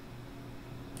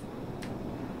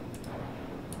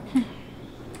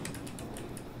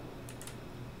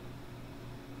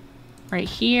 Right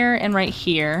here and right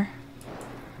here.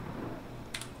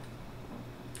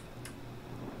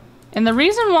 And the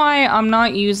reason why I'm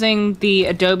not using the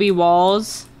adobe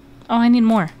walls... Oh, I need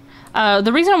more.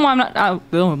 The reason why I'm not...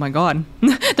 oh my god.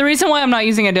 The reason why I'm not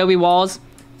using adobe walls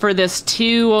for this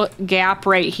 2 gap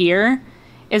right here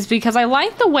is because I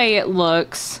like the way it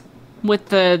looks with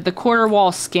the quarter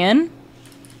wall skin.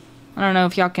 I don't know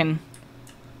if y'all can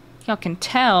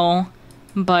tell,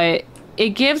 but it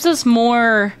gives us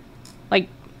more like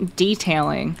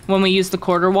detailing when we use the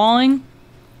quarter walling,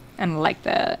 and I like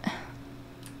that.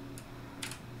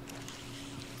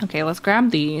 Okay, let's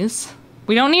grab these.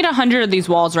 We don't need 100 of these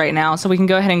walls right now, so we can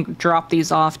go ahead and drop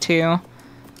these off too.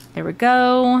 There we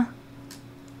go.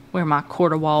 Where are my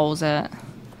quarter walls at?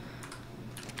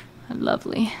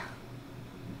 Lovely.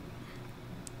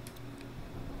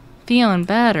 Feeling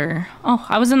better. Oh,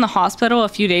 I was in the hospital a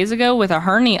few days ago with a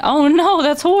hernia. Oh no,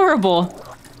 that's horrible.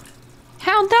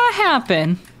 How'd that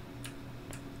happen?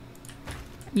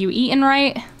 You eating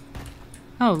right?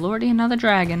 Oh lordy, another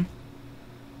dragon.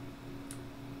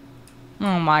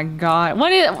 Oh my god.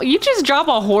 What is, you just drop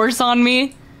a horse on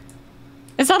me?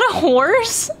 Is that a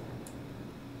horse?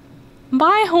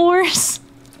 Bye, horse.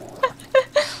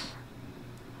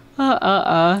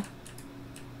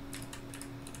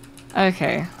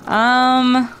 Okay.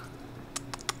 Let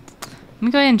me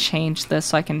go ahead and change this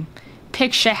so I can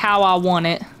picture how I want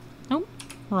it. Nope,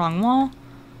 wrong wall.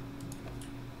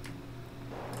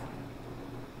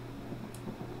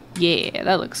 Yeah,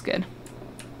 that looks good.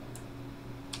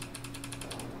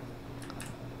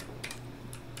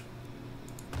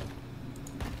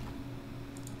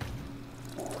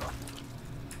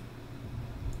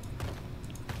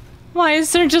 Why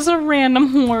is there just a random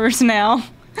horse now?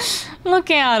 Look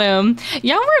at him.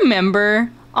 Y'all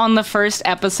remember on the first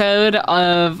episode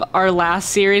of our last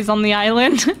series on the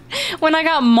island when I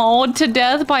got mauled to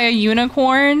death by a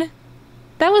unicorn?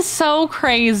 That was so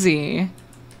crazy.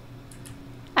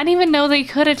 I didn't even know they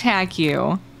could attack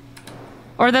you.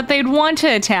 Or that they'd want to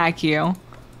attack you.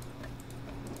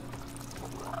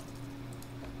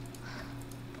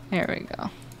 There we go.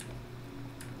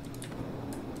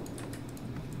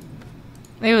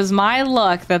 It was my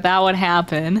luck that that would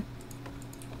happen.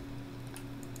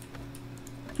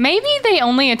 Maybe they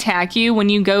only attack you when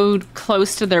you go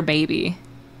close to their baby.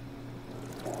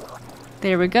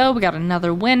 There we go, we got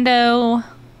another window.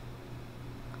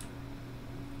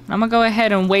 I'm gonna go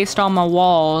ahead and waste all my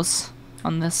walls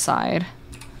on this side.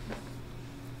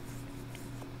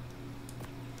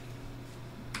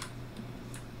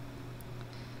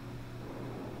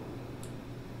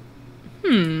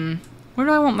 Where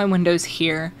do I want my windows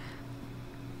here?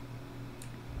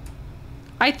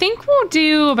 I think we'll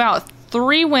do about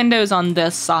 3 windows on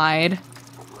this side.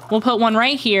 We'll put one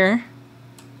right here.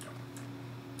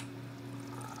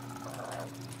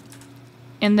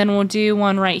 And then we'll do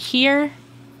one right here.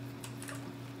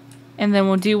 And then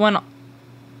we'll do one...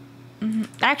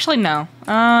 Actually, no.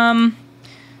 I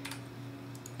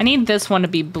need this one to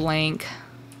be blank.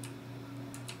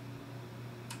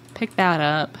 Pick that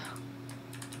up.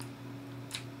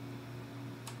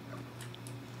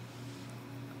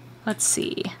 Let's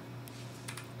see.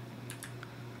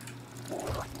 I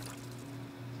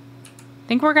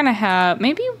think we're gonna have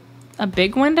maybe a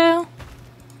big window.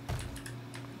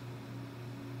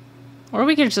 Or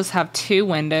we could just have 2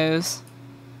 windows.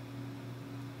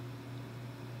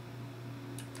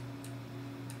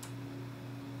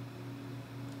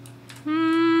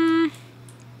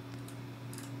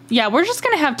 Yeah, we're just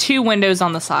gonna have 2 windows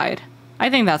on the side.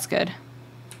 I think that's good.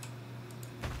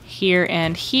 Here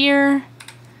and here.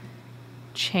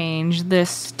 Change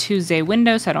this to a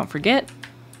window so I don't forget.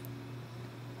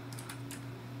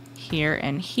 Here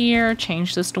and here,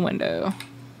 change this to window.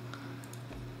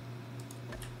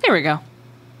 There we go.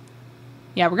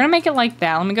 Yeah, we're gonna make it like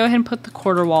that. Let me go ahead and put the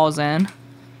quarter walls in.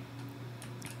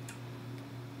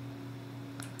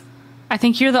 I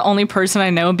think you're the only person I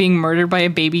know being murdered by a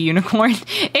baby unicorn.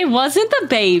 It wasn't the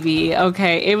baby,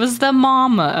 okay? It was the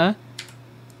mama.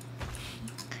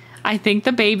 I think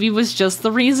the baby was just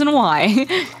the reason why.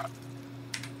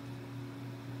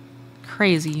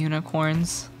 Crazy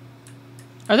unicorns.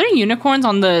 Are there unicorns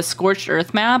on the Scorched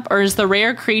Earth map? Or is the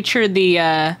rare creature the,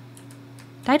 Did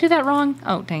I do that wrong?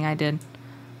 Oh, dang, I did.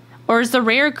 Or is the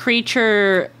rare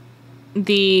creature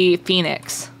the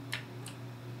phoenix?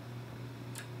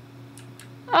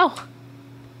 Oh.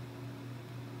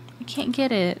 I can't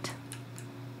get it.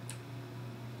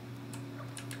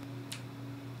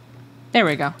 There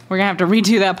we go. We're gonna have to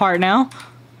redo that part now.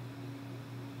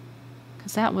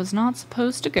 Because that was not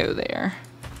supposed to go there.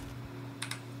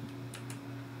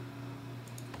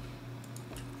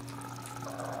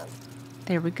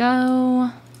 There we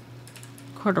go.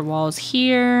 Quarter walls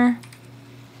here.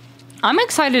 I'm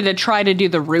excited to try to do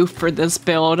the roof for this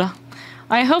build.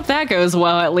 I hope that goes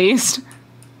well at least.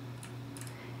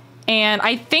 And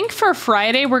I think for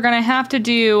Friday we're gonna have to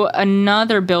do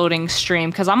another building stream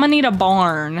because I'm gonna need a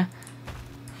barn.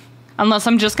 Unless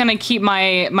I'm just gonna keep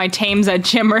my tames at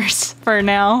Jimmers for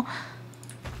now.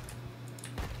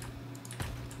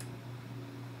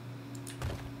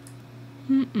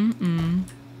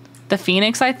 The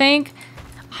phoenix, I think.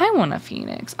 I want a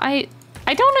phoenix. I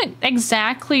don't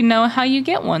exactly know how you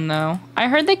get one though. I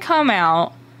heard they come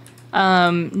out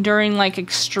during like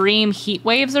extreme heat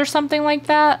waves or something like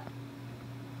that.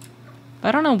 But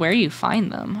I don't know where you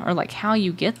find them or like how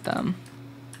you get them.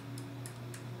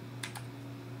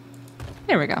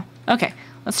 There we go. Okay,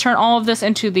 Let's turn all of this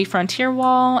into the frontier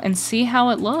wall and see how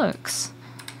it looks.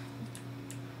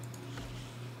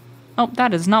 Oh,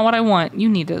 that is not what I want. You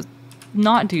need to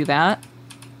not do that.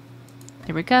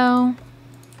 There we go.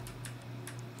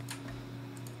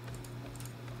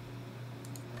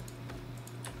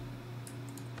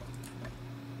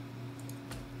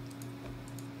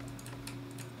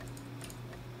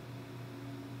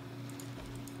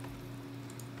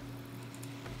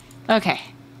 Okay.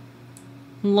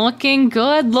 Looking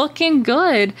good, looking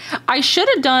good. I should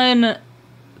have done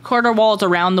quarter walls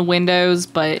around the windows,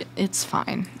 but it's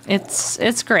fine.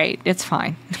 It's great. It's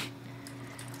fine.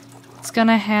 It's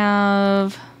gonna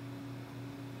have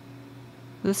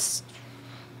this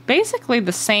basically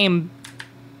the same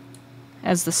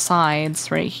as the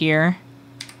sides right here.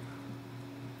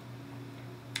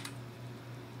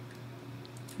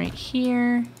 Right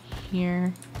here,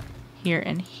 here, here,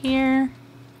 and here.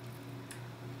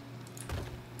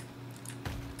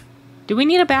 Do we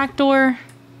need a back door?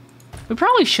 We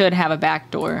probably should have a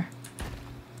back door.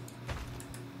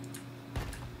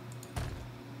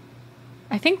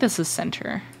 I think this is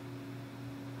center.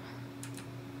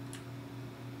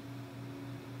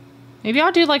 Maybe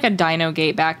I'll do like a dino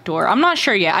gate back door. I'm not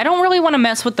sure yet. I don't really want to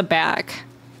mess with the back.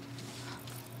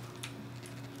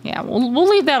 Yeah, we'll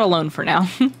leave that alone for now.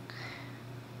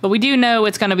 But we do know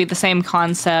it's going to be the same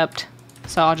concept.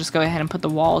 So I'll just go ahead and put the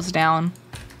walls down.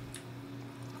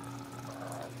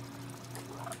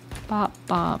 Bop,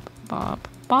 bop, bop,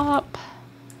 bop.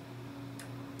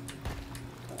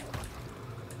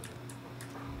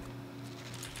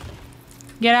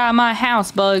 Get out of my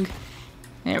house, bug.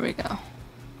 There we go.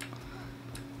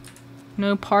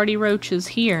 No party roaches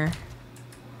here.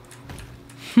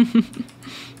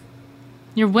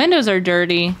 Your windows are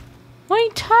dirty. What are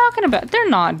you talking about? They're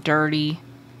not dirty.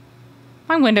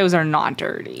 My windows are not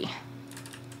dirty.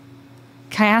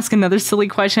 Can I ask another silly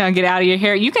question? I'll get out of your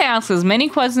hair. You can ask as many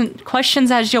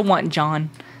questions as you want, John.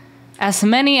 As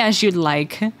many as you'd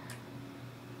like.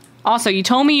 Also, you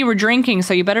told me you were drinking,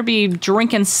 so you better be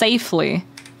drinking safely,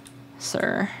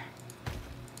 sir.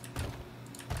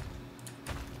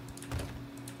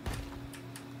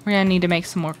 We're gonna need to make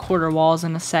some more quarter walls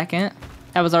in a second.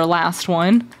 That was our last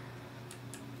one.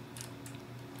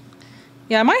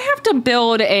 Yeah, I might have to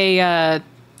build a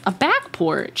back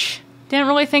porch. Didn't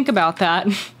really think about that.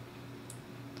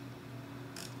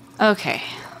 Okay.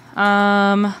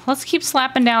 Let's keep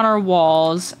slapping down our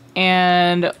walls,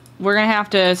 and we're gonna have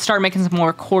to start making some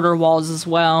more quarter walls as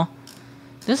well.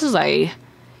 This is a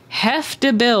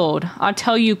hefty build, I'll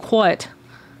tell you what.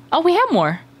 Oh, we have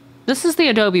more. This is the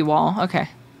adobe wall. Okay.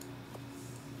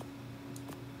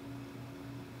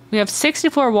 We have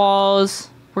 64 walls.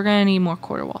 We're gonna need more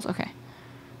quarter walls. Okay.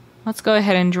 Let's go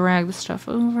ahead and drag the stuff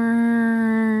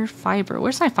over. Fiber.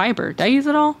 Where's my fiber? Did I use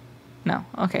it all? No.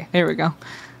 Okay, there we go.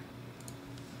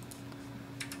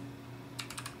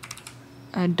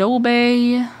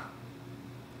 Adobe.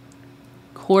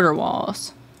 Quarter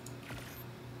walls.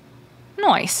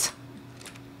 Nice.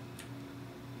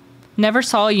 Never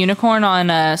saw a unicorn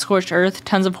on Scorched Earth.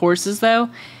 Tons of horses, though.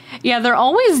 Yeah, they're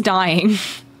always dying.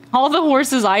 All the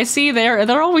horses I see,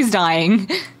 they're always dying.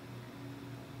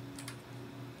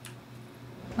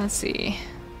 Let's see.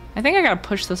 I think I gotta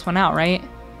push this one out, right?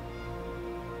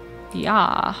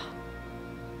 Yeah.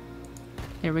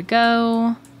 There we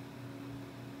go.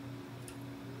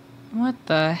 What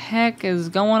the heck is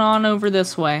going on over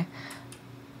this way?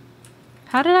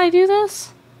 How did I do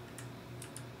this?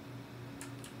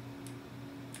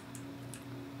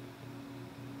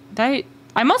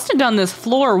 I must have done this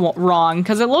floor wrong,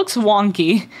 because it looks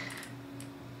wonky.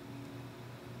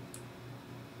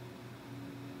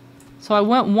 So I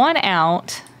went one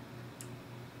out.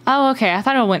 Oh, okay. I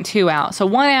thought I went two out. So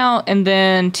one out and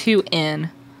then two in.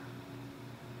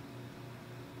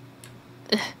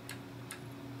 Ugh.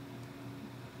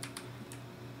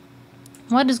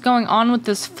 What is going on with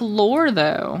this floor,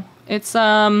 though? It's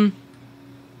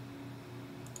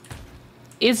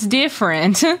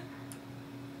different.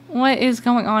 What is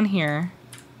going on here?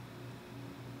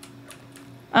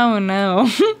 Oh, no.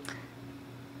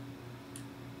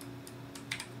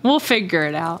 We'll figure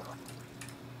it out.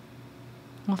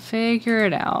 We'll figure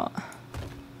it out.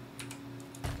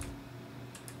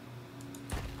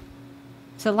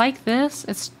 Is it like this?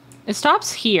 It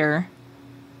stops here.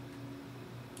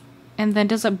 And then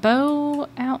does it bow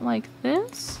out like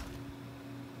this?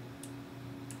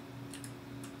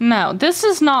 No, this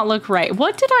does not look right.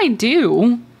 What did I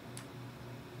do?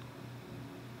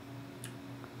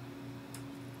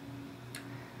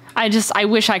 I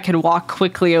wish I could walk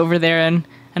quickly over there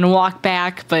and walk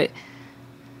back, but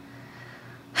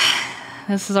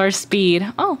this is our speed.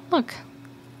 Oh, look.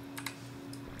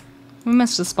 We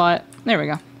missed a spot. There we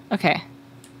go. Okay.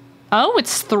 Oh,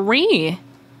 it's 3.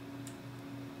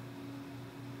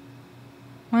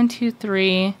 1, 2,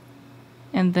 3.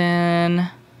 And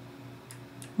then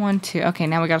 1, 2. Okay,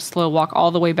 now we gotta slow walk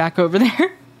all the way back over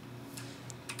there.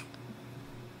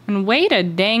 And wait a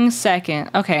dang second.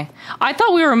 Okay. I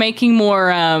thought we were making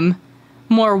more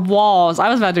walls. I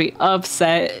was about to be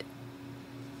upset.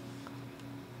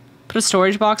 Put a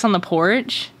storage box on the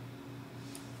porch.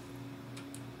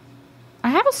 I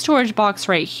have a storage box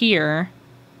right here.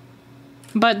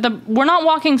 But we're not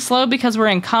walking slow because we're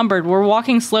encumbered. We're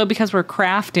walking slow because we're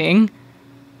crafting.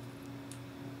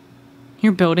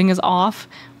 Your building is off?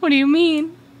 What do you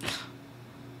mean?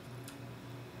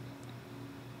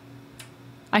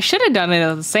 I should have done it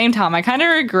at the same time. I kind of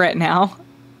regret now.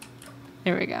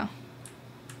 There we go.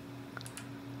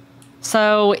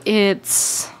 So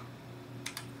it's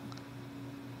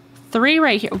 3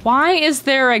 right here. Why is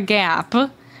there a gap?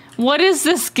 What is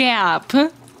this gap?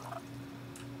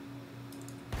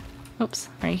 Oops,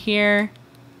 right here.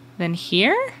 Then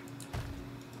here?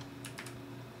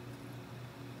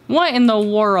 What in the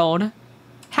world?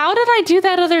 How did I do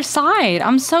that other side?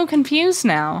 I'm so confused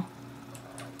now.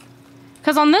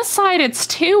 Because on this side, it's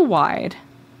 2 wide.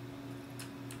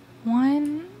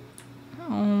 1.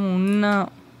 Oh, no.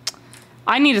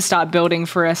 I need to stop building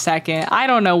for a second. I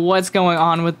don't know what's going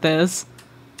on with this.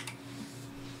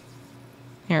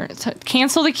 Here,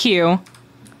 cancel the queue.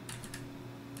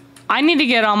 I need to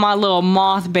get on my little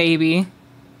moth baby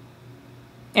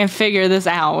and figure this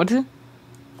out.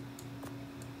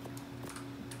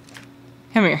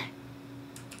 Come here.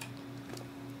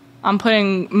 I'm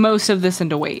putting most of this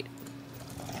into weight.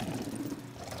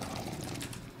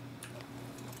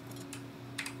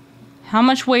 How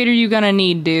much weight are you gonna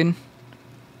need, dude?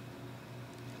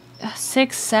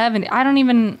 670. I don't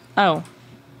even... Oh.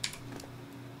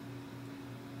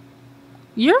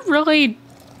 You're really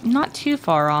not too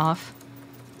far off.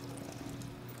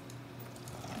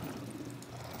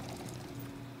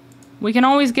 We can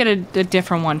always get a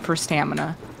different one for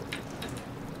stamina.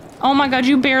 Oh my god,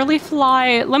 you barely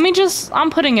fly. Let me just... I'm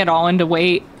putting it all into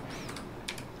weight.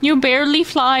 You barely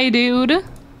fly, dude.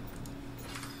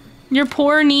 Your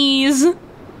poor knees.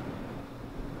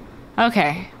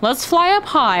 Okay, let's fly up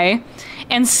high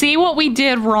and see what we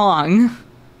did wrong.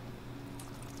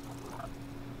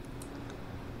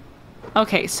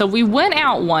 Okay, so we went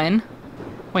out 1.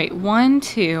 Wait, 1,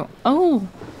 2. Oh,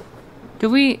 do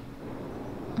we...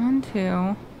 1,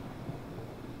 2.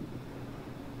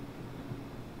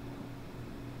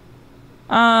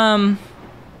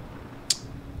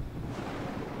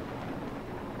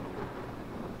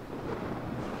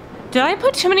 Did I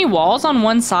put too many walls on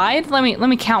one side? Let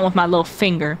me count with my little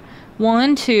finger.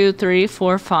 1, 2, 3,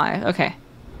 4, 5. Okay.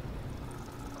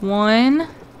 1,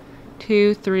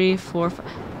 2, 3, 4, 5.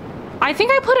 I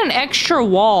think I put an extra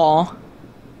wall.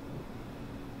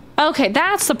 Okay,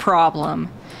 that's the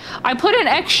problem. I put an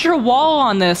extra wall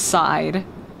on this side.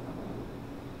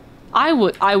 I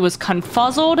was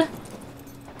confuzzled.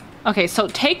 Okay, so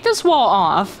take this wall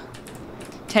off.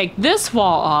 Take this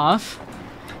wall off.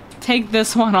 Take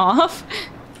this one off.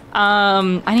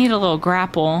 I need a little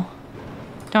grapple.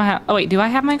 Don't have... Oh, wait. Do I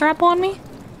have my grapple on me?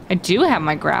 I do have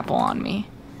my grapple on me.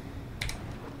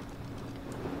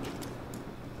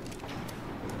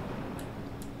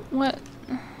 What?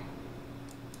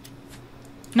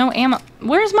 No ammo.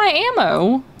 Where's my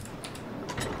ammo?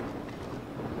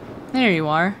 There you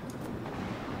are.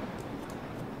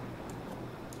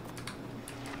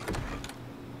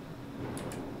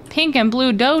 Pink and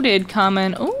blue dotted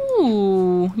coming.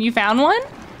 Ooh, you found one?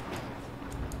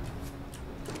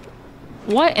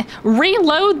 What?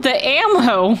 Reload the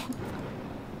ammo.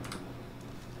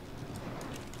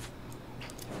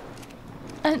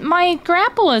 My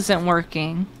grapple isn't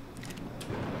working.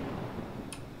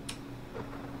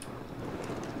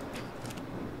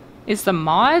 Is the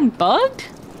mod bugged?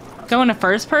 Go into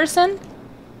first person?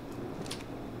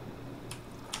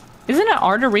 Isn't it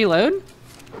R to reload?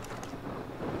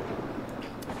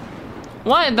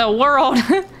 What in the world?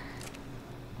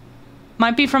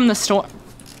 Might be from the store.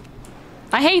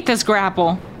 I hate this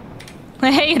grapple.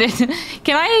 I hate it.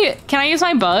 Can I use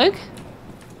my bug?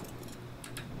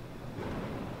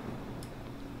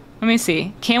 Let me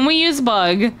see. Can we use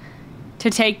bug to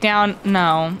take down?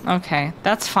 No. Okay,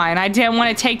 that's fine. I didn't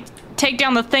want to take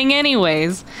down the thing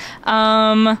anyways.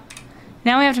 Now we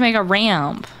have to make a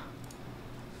ramp.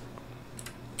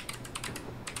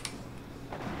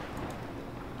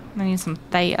 I need some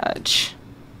thatch.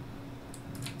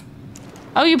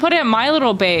 Oh, you put it in my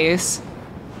little base.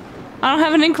 I don't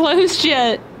have it enclosed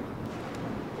yet.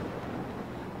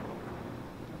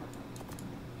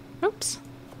 Oops.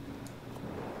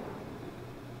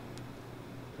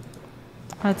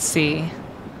 Let's see.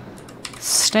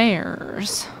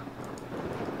 Stairs.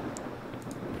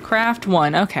 Craft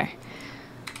 1, okay.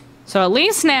 So at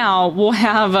least now we'll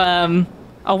have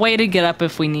a way to get up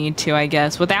if we need to, I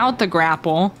guess, without the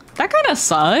grapple. That kind of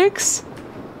sucks.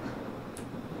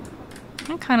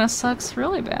 That kind of sucks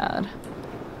really bad.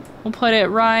 We'll put it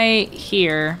right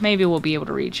here. Maybe we'll be able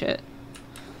to reach it.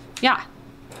 Yeah.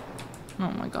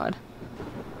 Oh my god.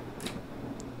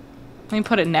 Let me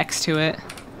put it next to it.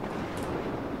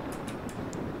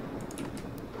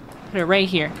 Put it right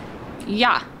here.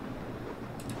 Yeah.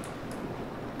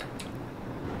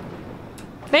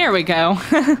 There we go.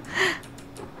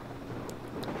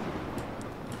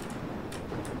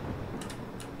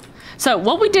 So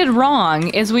what we did wrong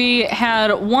is we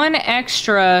had one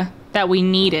extra that we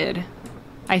needed,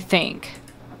 I think.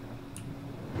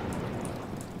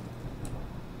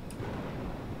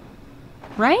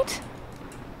 Right?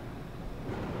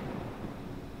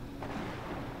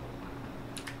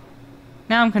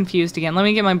 Now I'm confused again. Let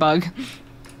me get my bug.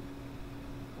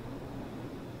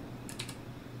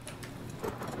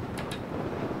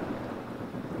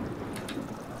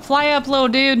 Fly up, little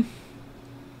dude.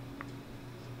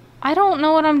 I don't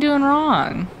know what I'm doing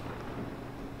wrong.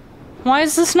 Why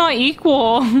is this not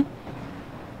equal?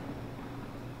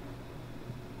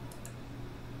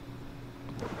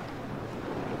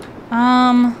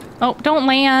 Oh, don't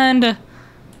land.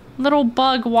 Little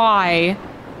bug, why?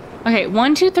 Okay,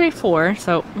 1, 2, 3, 4.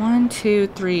 So 1, 2,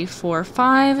 3, 4,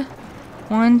 5.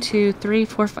 1, 2, 3,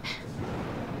 4, 5.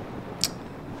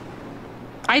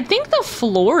 I think the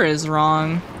floor is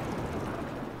wrong.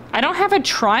 I don't have a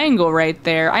triangle right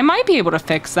there. I might be able to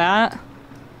fix that.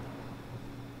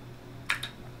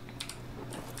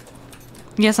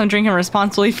 Yes, I'm drinking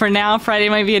responsibly for now. Friday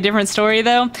might be a different story,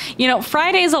 though. You know,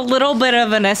 Friday's a little bit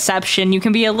of an exception. You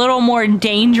can be a little more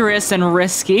dangerous and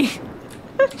risky.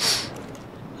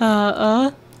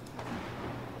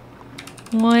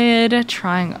 Wood,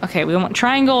 triangle. Okay, we want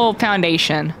triangle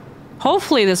foundation.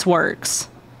 Hopefully this works.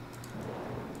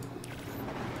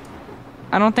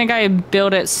 I don't think I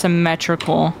built it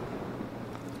symmetrical.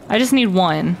 I just need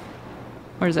one.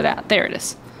 Where's it at? There it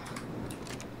is.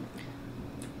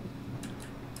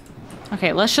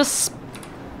 Okay, let's just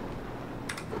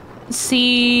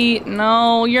see.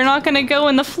 No, you're not gonna go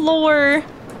in the floor.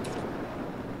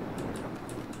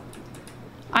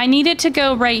 I need it to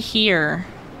go right here.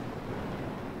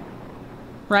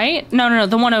 Right? No, no, no,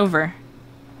 the one over.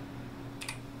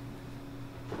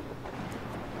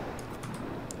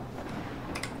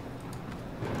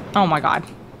 Oh my god.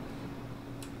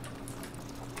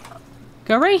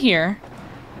 Go right here.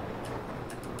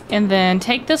 And then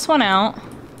take this one out.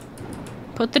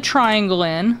 Put the triangle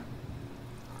in.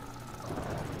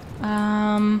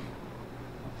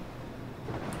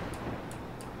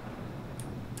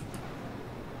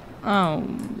 Oh,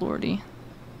 lordy.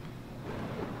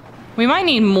 We might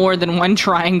need more than one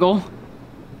triangle.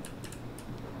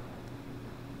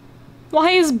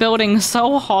 Why is building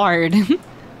so hard?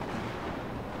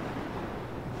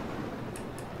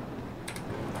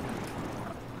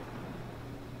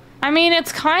 I mean,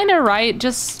 it's kind of right,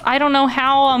 just I don't know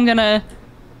how I'm gonna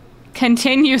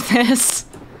continue this.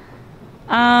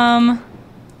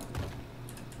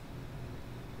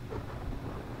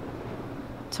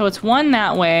 So it's one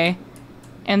that way,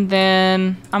 and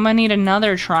then I'm gonna need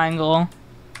another triangle.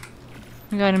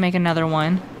 I'm going to make another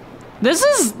one. This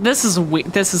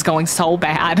is going so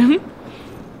bad.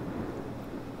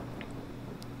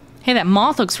 Hey, that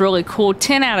moth looks really cool.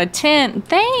 10 out of 10.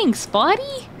 Thanks,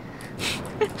 buddy.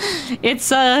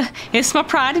 It's my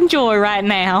pride and joy right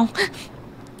now.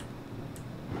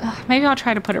 Maybe I'll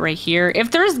try to put it right here.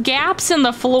 If there's gaps in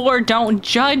the floor, don't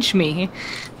judge me.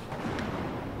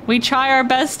 We try our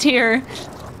best here.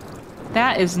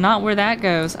 That is not where that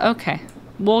goes. Okay,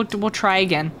 we'll try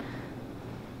again.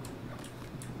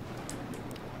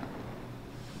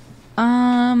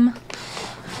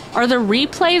 Are the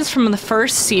replays from the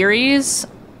first series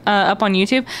up on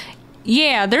YouTube?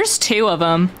 Yeah, there's 2 of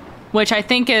them, which I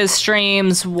think is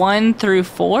streams 1 through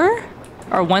 4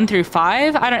 or 1 through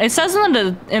 5. I don't. It says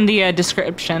in the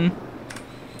description.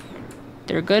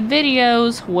 They're good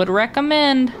videos. Would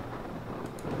recommend.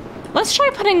 Let's try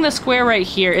putting the square right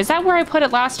here. Is that where I put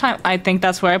it last time? I think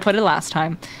that's where I put it last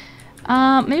time.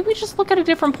 Maybe we just look at a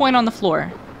different point on the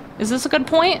floor. Is this a good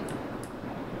point?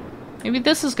 Maybe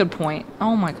this is a good point.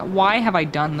 Oh my god, why have I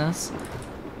done this?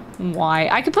 Why?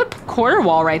 I could put quarter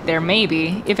wall right there,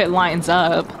 maybe, if it lines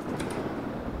up.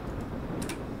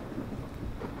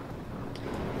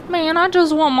 Man, I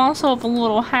just want myself a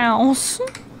little house.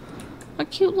 A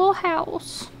cute little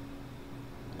house.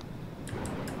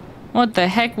 What the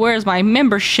heck? Where's my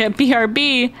membership?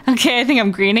 BRB. Okay, I think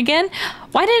I'm green again.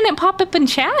 Why didn't it pop up in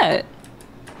chat?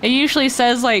 It usually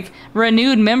says like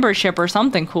renewed membership or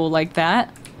something cool like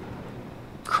that.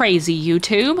 Crazy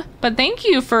YouTube. But thank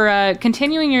you for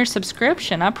continuing your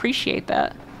subscription. I appreciate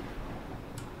that.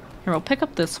 Here, we'll pick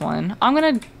up this one. I'm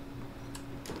gonna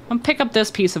pick up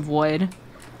this piece of wood.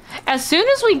 As soon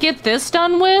as we get this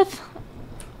done with,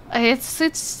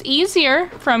 it's easier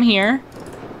from here.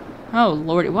 Oh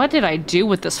lordy, what did I do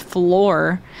with this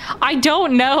floor? I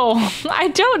don't know. I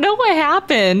don't know what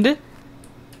happened.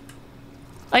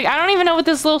 Like, I don't even know what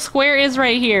this little square is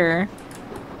right here.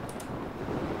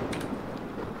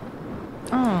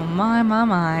 Oh my, my,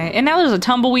 my. And now there's a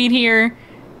tumbleweed here.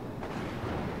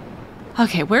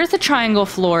 Okay, where's the triangle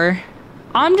floor?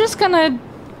 I'm just gonna...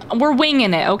 We're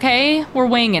winging it, okay? We're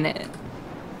winging it.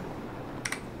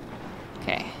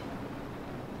 Okay.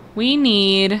 We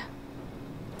need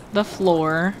the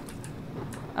floor.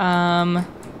 Can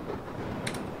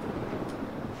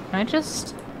I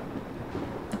just...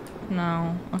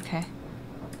 No, okay.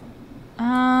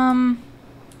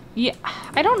 Yeah,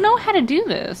 I don't know how to do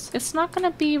this. It's not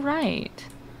gonna be right.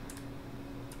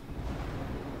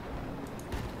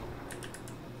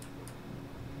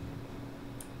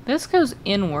 This goes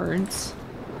inwards.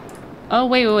 Oh,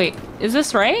 wait, wait, wait. Is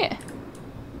this right?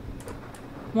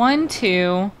 1,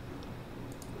 2.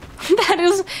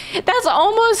 That's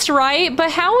almost right,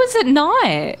 but how is it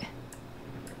not?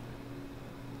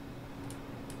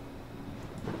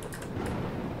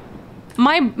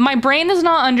 My brain is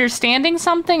not understanding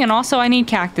something, and also I need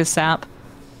cactus sap.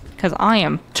 Because I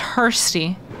am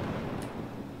thirsty.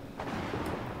 I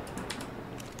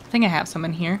think I have some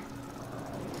in here.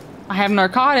 I have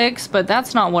narcotics, but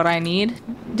that's not what I need.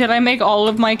 Did I make all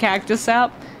of my cactus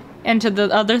sap into the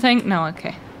other thing? No,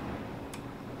 okay.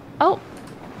 Oh.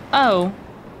 Oh.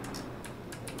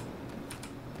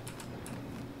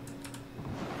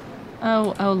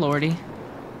 Oh, oh lordy.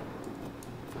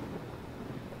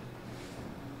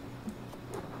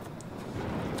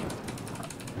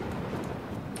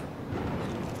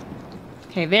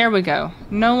 Okay, there we go.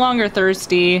 No longer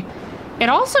thirsty. It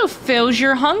also fills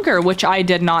your hunger, which I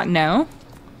did not know.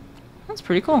 That's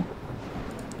pretty cool.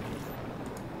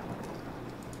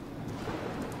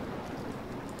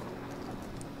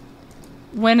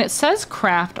 When it says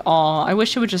craft all, I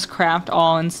wish it would just craft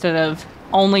all instead of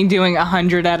only doing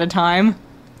 100 at a time.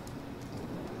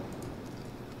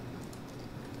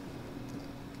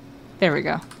 There we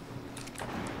go.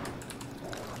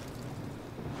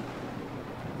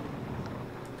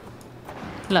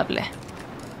 Lovely.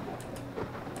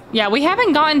 Yeah, we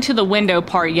haven't gotten to the window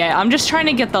part yet. I'm just trying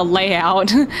to get the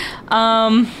layout.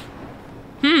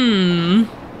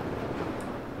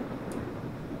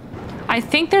 I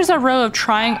think there's a row of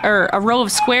a row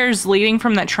of squares leading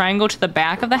from that triangle to the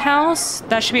back of the house.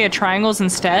 That should be at triangles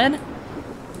instead.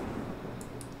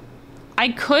 I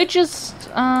could just,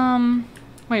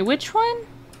 wait, which one?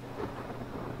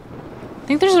 I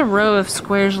think there's a row of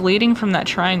squares leading from that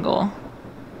triangle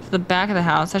to the back of the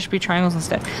house. That should be triangles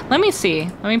instead. Let me see.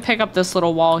 Let me pick up this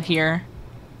little wall here.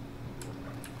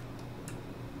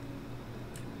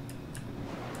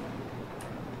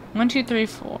 One, two, three,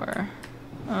 four.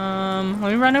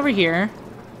 Let me run over here.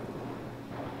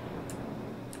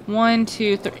 1,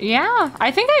 2, 3. Yeah,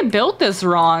 I think I built this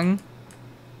wrong.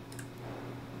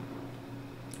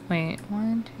 Wait,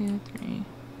 1, 2, 3,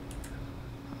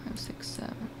 5, 6,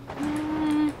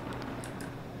 7.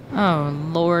 Oh,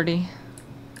 lordy.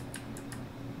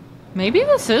 Maybe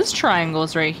this is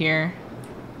triangles right here.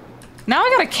 Now I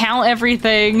gotta count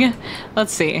everything.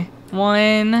 Let's see.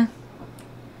 1,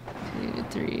 2,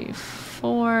 3,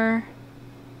 4.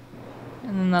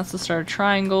 And then that's the start of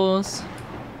triangles.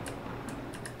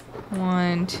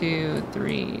 1, 2,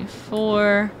 3,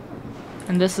 4.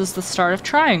 And this is the start of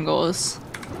triangles.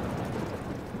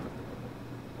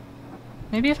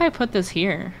 Maybe if I put this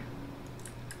here.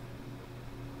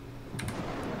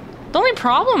 The only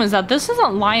problem is that this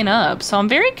doesn't line up, so I'm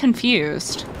very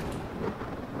confused.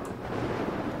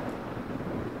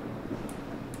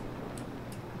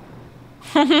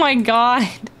 Oh my god.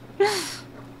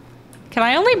 Can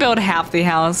I only build half the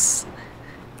house?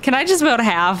 Can I just build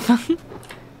half?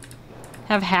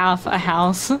 Have half a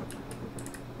house? I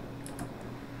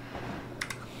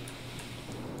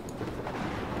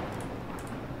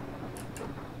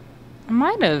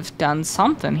might have done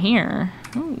something here.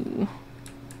 Ooh.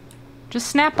 Just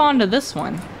snap onto this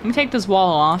one. Let me take this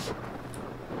wall off.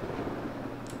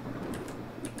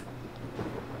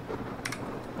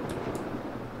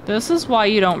 This is why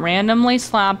you don't randomly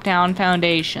slap down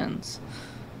foundations.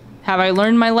 Have I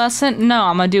learned my lesson? No,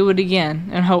 I'm gonna do it again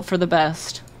and hope for the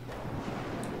best.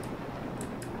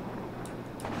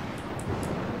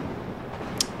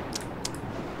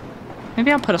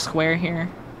 Maybe I'll put a square here.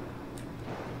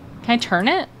 Can I turn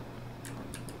it?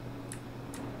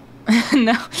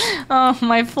 No. Oh,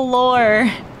 my floor.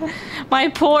 My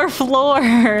poor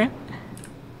floor.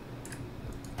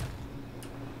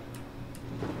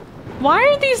 Why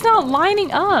are these not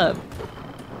lining up?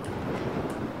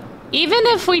 Even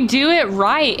if we do it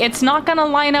right, it's not gonna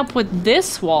line up with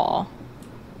this wall.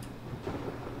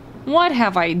 What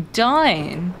have I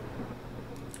done?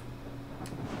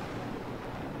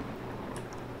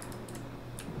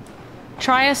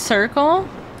 Try a circle?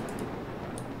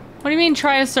 What do you mean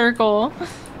try a circle?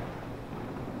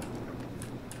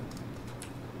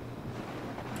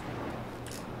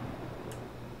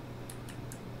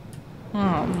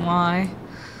 Oh my.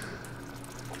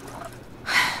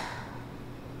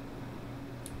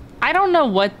 I don't know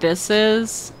what this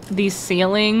is. These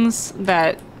ceilings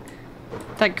that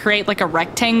create like a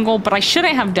rectangle, but I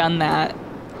shouldn't have done that.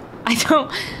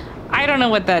 I don't know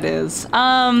what that is.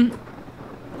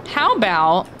 How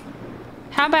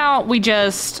about we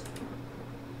just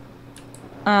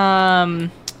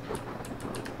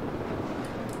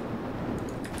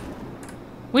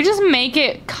we just make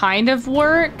it kind of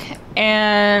work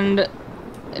and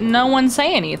no one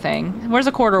say anything. Where's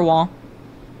a quarter wall?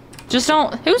 Just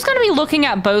don't. Who's gonna be looking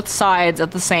at both sides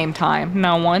at the same time?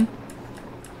 No one.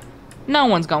 No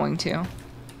one's going to.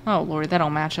 Oh Lord, that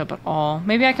don't match up at all.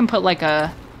 Maybe I can put like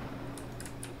a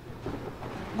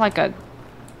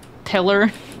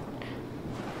pillar.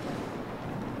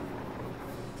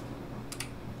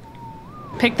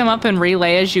 Pick them up and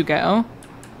relay as you go.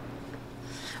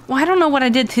 Well, I don't know what I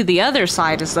did to the other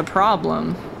side is the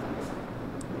problem.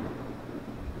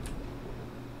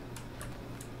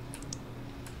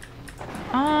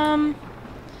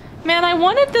 Man, I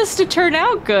wanted this to turn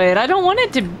out good. I don't want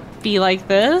it to be like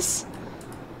this.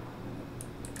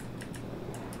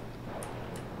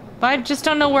 But I just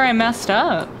don't know where I messed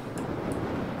up.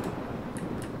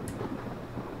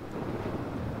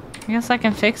 I guess I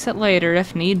can fix it later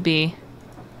if need be.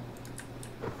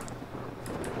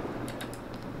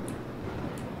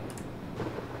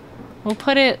 We'll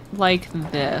put it like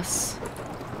this.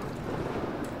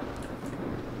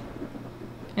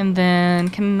 And then,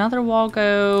 can another wall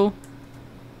go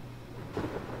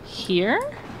here?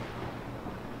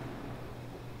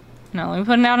 No, let me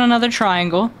put out another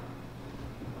triangle.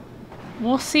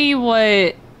 We'll see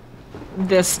what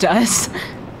this does.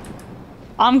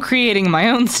 I'm creating my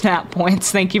own snap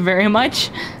points, thank you very much.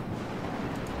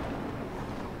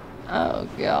 Oh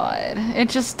God, it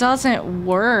just doesn't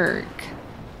work.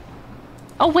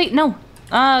 Oh wait, no.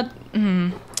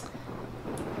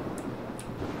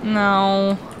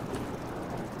 No.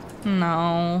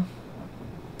 No.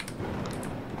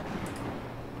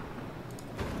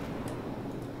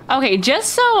 Okay,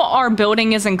 just so our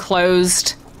building is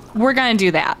enclosed, we're gonna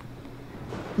do that.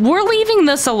 We're leaving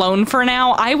this alone for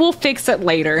now. I will fix it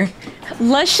later.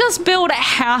 Let's just build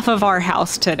half of our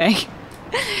house today.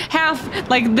 Half,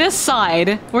 like this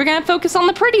side. We're gonna focus on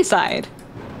the pretty side.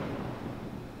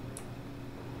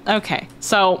 Okay,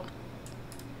 so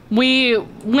we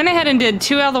went ahead and did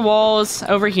 2 other walls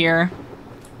over here.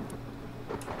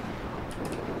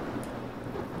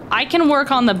 I can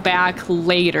work on the back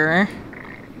later,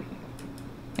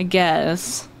 I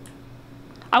guess.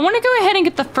 I want to go ahead and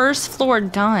get the first floor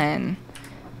done.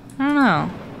 I don't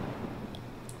know.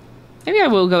 Maybe I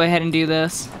will go ahead and do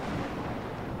this.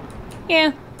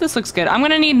 Yeah, this looks good. I'm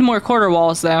gonna need more quarter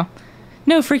walls though.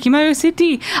 No, freaky my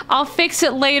OCD. I'll fix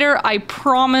it later, I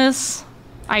promise.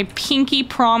 I pinky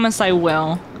promise I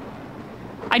will.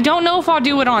 I don't know if I'll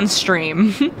do it on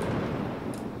stream.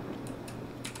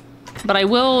 But I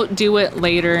will do it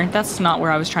later. That's not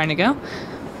where I was trying to go.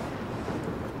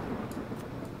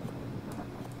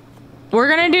 We're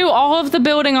gonna do all of the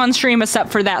building on stream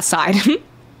except for that side.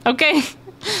 Okay?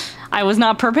 I was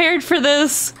not prepared for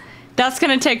this. That's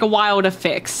gonna take a while to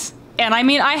fix. And I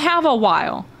mean, I have a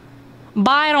while.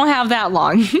 But I don't have that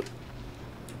long.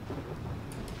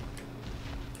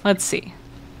 Let's see.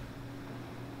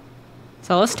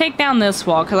 So let's take down this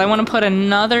wall because I want to put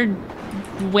another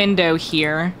window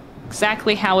here.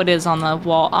 Exactly how it is on the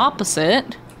wall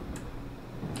opposite.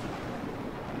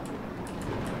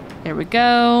 There we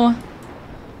go.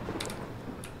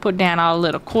 Put down our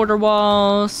little quarter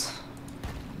walls.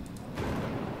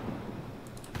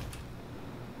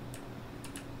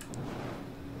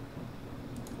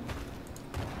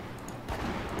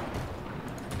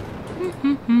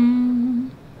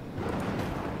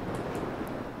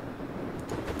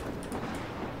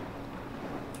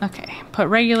 Okay, put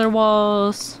regular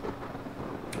walls.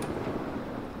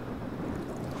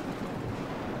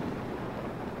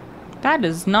 That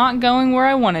is not going where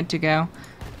I want it to go.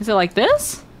 Is it like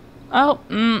this? Oh,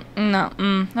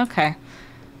 no, okay.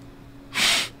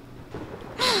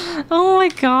 Oh my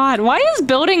god, why is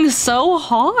building so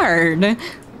hard?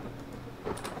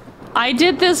 I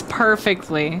did this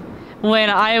perfectly when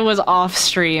I was off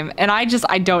stream, and I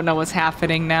don't know what's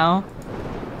happening now.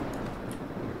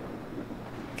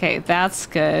 Okay, that's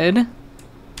good.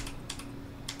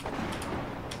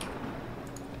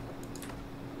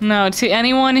 No, to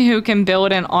anyone who can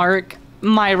build an ARK,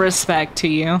 my respect to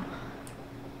you.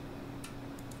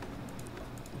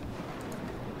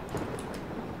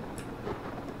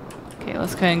 Okay,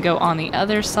 let's go ahead and go on the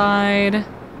other side.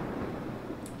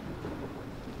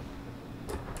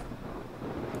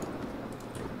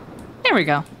 There we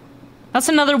go. That's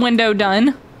another window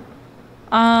done.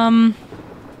 I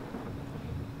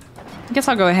guess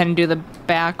I'll go ahead and do the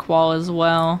back wall as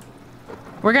well.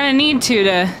 We're gonna need to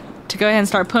go ahead and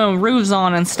start putting roofs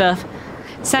on and stuff.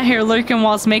 Sat here lurking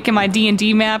whilst making my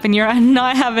D&D map, and you're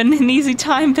not having an easy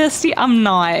time, bestie. I'm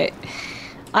not.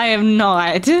 I am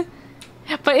not.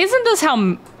 But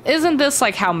isn't this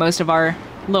like how most of our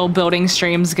little building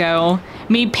streams go?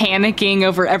 Me panicking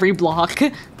over every block.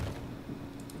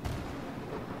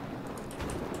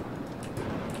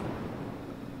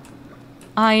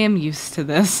 I am used to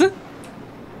this.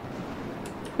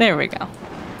 There we go.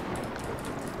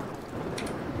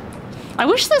 I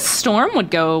wish this storm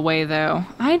would go away, though.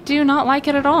 I do not like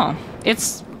it at all.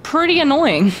 It's pretty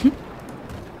annoying.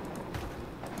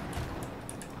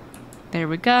 There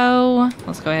we go.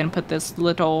 Let's go ahead and put this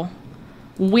little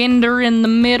winder in the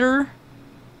middle.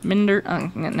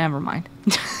 Oh, never mind.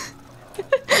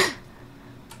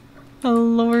 Oh,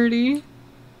 lordy.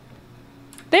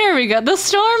 There we go. The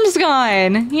storm's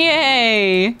gone.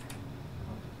 Yay.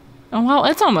 Oh, well,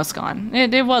 it's almost gone.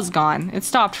 It was gone. It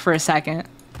stopped for a second.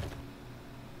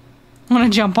 I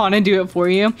want to jump on and do it for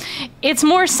you. It's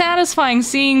more satisfying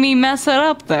seeing me mess it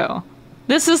up, though.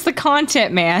 This is the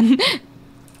content, man.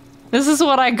 This is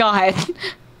what I got.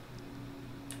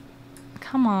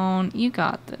 Come on, you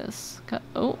got this.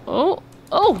 Oh,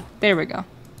 there we go.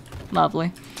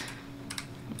 Lovely.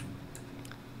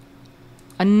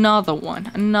 Another one,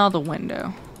 another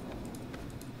window.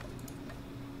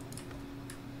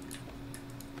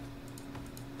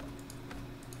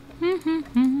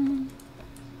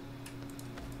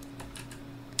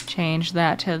 Change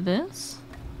that to this.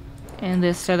 And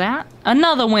this to that.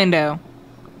 Another window.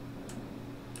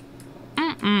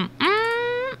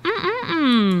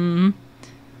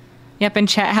 Yep, in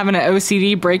chat having an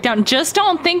OCD breakdown. Just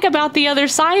don't think about the other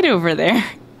side over there.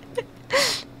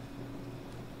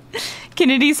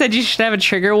 Kennedy said you should have a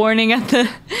trigger warning at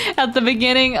the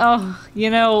beginning. Oh, you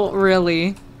know,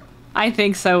 really. I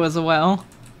think so as well.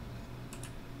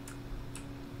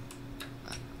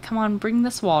 Come on, bring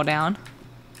this wall down.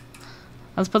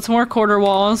 Let's put some more quarter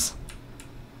walls.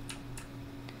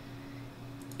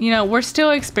 You know, we're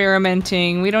still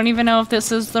experimenting. We don't even know if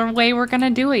this is the way we're gonna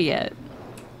do it yet.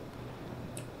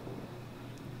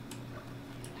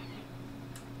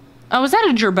 Oh, is that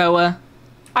a jerboa?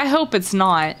 I hope it's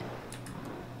not.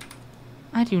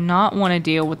 I do not want to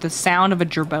deal with the sound of a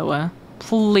jerboa.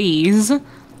 Please.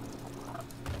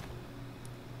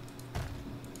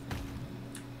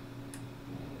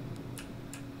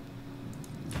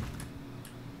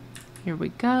 Here we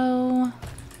go.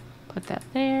 Put that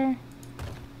there.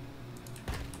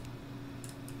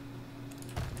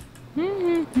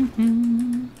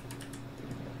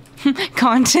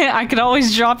 Content, I could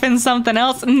always drop in something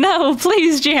else. No,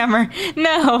 please, Jammer.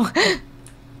 No.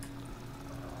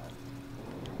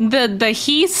 The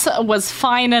heath was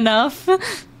fine enough. Where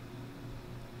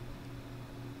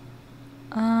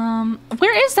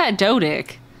is that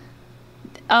Dodic?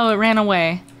 Oh, it ran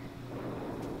away.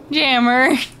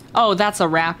 Jammer. Oh, that's a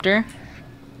raptor.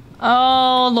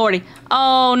 Oh, lordy.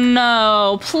 Oh,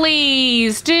 no.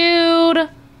 Please, dude.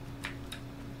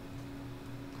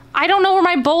 I don't know where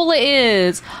my bola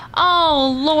is.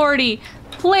 Oh, lordy.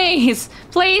 Please.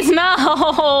 Please,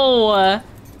 no.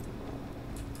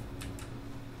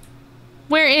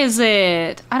 Where is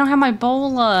it? I don't have my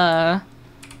bola.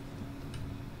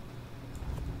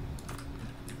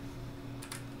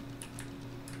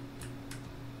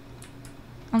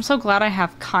 I'm so glad I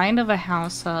have kind of a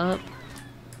house up.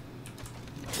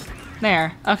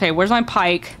 There. Okay, where's my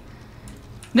pike?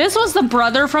 This was the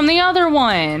brother from the other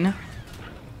one.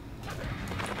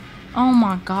 Oh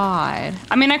my god.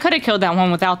 I mean, I could have killed that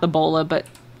one without the bola, but...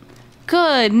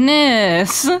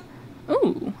 Goodness.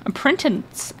 Ooh, a printed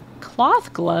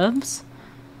cloth gloves.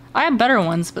 I have better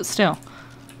ones, but still.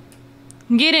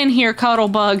 Get in here,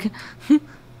 Cuddlebug.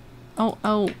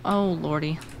 Oh,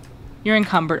 lordy. You're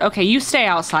encumbered. Okay, you stay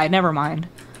outside. Never mind.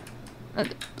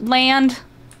 Land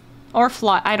or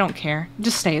fly. I don't care.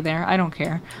 Just stay there. I don't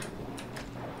care.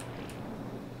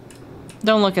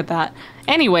 Don't look at that.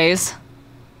 Anyways,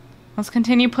 let's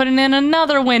continue putting in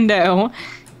another window.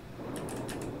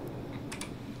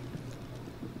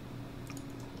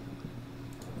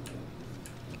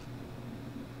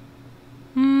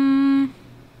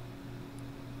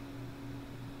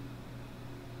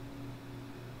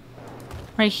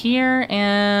 Right here,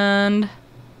 and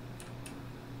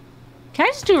can I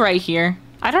just do right here?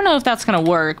 I don't know if that's gonna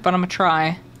work, but I'm gonna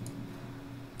try.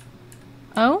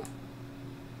 Oh?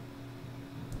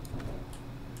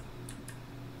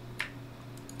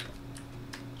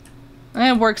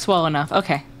 It works well enough.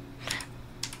 Okay.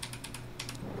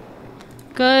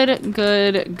 Good,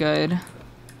 good, good.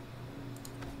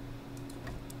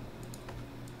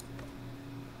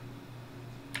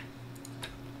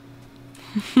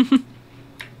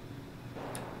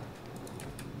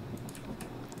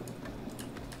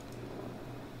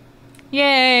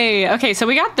 Yay! Okay, so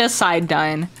we got this side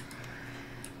done.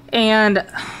 And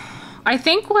I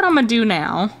think what I'm gonna do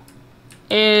now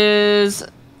is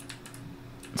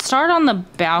start on the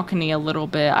balcony a little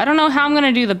bit. I don't know how I'm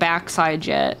gonna do the back side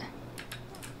yet.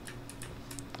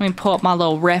 Let me pull up my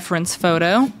little reference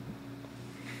photo.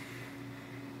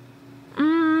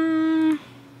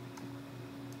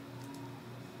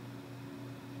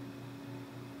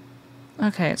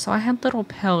 Okay, so I had little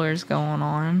pillars going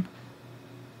on.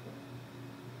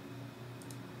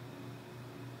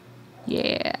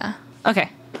 Yeah. Okay.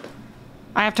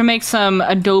 I have to make some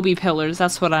adobe pillars.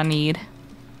 That's what I need.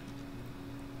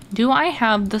 Do I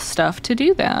have the stuff to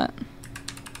do that?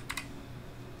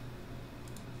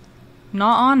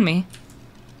 Not on me.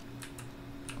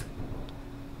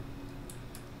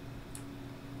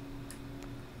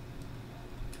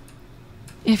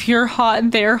 If you're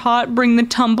hot, they're hot. Bring the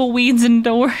tumbleweeds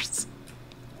indoors.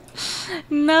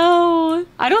 No.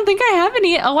 I don't think I have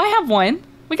any. Oh, I have one.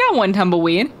 We got one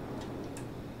tumbleweed.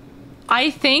 I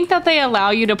think that they allow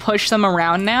you to push them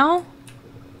around now.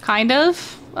 Kind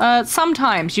of.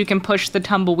 Sometimes you can push the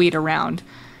tumbleweed around.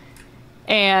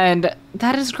 And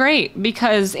that is great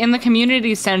because in the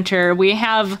community center, we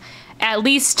have at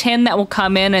least 10 that will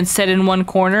come in and sit in one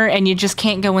corner and you just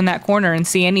can't go in that corner and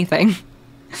see anything.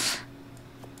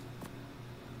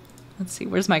 Let's see,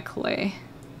 where's my clay?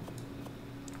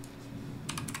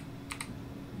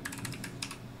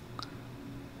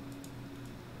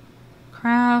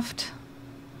 Craft.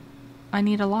 I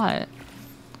need a lot.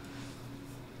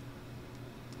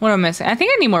 What am I missing? I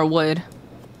think I need more wood.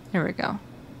 There we go.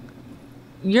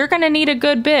 You're gonna need a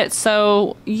good bit,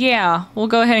 so yeah, we'll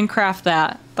go ahead and craft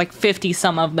that. Like 50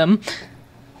 some of them.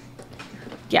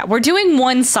 Yeah, we're doing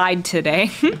one side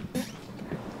today.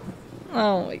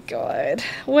 Oh my god.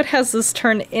 What has this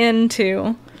turned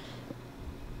into?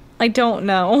 I don't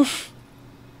know.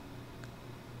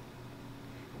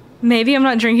 Maybe I'm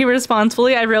not drinking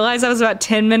responsibly. I realized I was about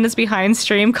 10 minutes behind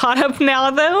stream. Caught up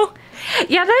now, though.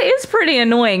 Yeah, that is pretty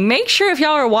annoying. Make sure if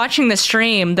y'all are watching the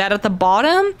stream that at the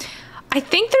bottom, I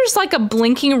think there's like a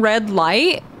blinking red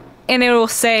light and it will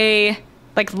say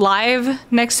like live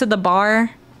next to the bar.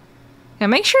 Yeah,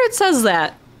 make sure it says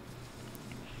that.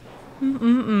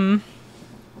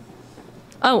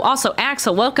 Oh, also,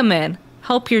 Axel, welcome in.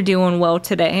 Hope you're doing well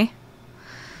today.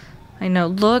 I know,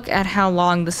 look at how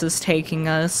long this is taking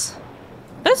us.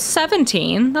 That's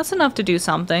 17. That's enough to do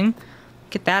something.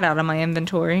 Get that out of my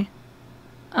inventory.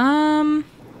 I'm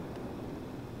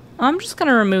just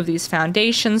gonna remove these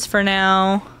foundations for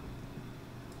now.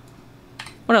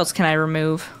 What else can I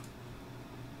remove?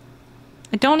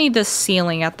 I don't need this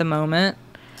ceiling at the moment.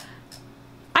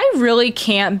 I really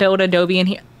can't build adobe in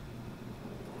here.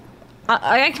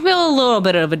 I can build a little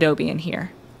bit of adobe in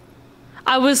here.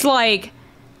 I was like,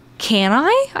 can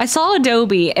I? I saw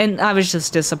adobe and I was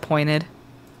just disappointed.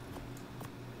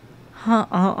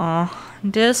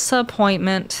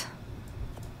 Disappointment.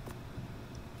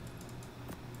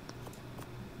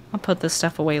 I'll put this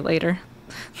stuff away later.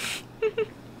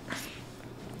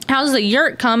 How's the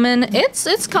yurt coming?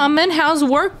 It's coming. How's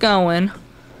work going?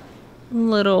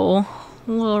 Little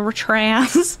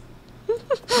retras.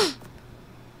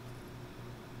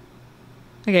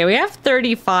 Okay, we have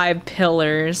 35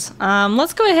 pillars.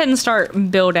 Let's go ahead and start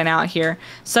building out here.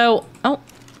 So, oh,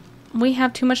 we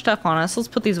have too much stuff on us. Let's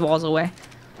put these walls away.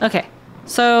 Okay,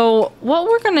 so what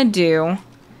we're gonna do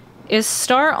is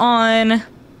start on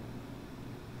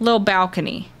little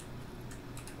balcony.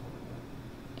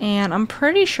 And I'm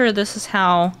pretty sure this is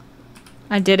how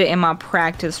I did it in my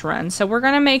practice run. So we're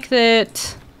gonna make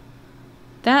it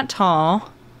that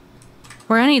tall.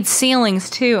 We're gonna need ceilings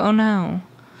too. Oh no.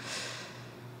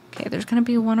 Okay, there's gonna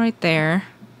be one right there.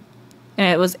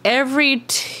 And it was every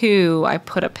 2 I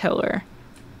put a pillar.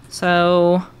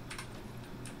 So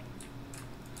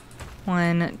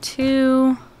 1,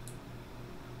 2,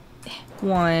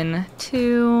 1,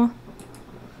 2.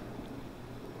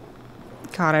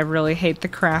 God, I really hate the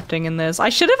crafting in this. I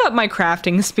should have upped my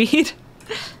crafting speed.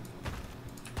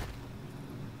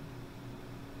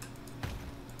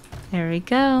 There we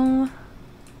go.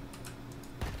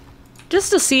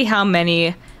 Just to see how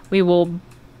many we will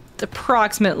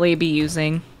approximately be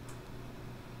using.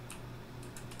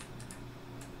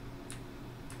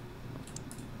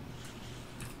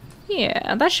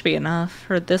 Yeah, that should be enough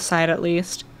for this side at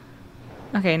least.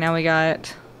 Okay, now we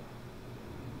got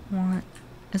 1.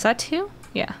 Is that 2?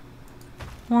 Yeah.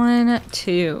 1,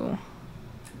 2.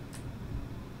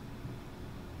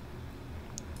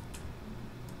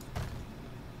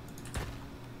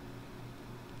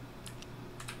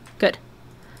 Good.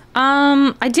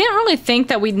 I didn't really think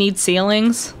that we'd need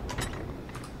ceilings.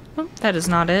 Oh, that is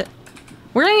not it.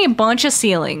 We're gonna need a bunch of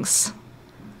ceilings.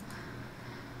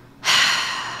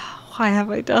 Why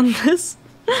have I done this?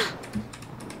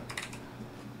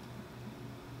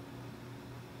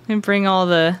 And bring all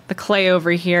the clay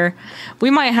over here.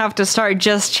 We might have to start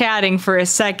just chatting for a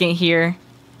second here.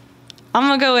 I'm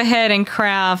gonna go ahead and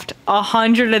craft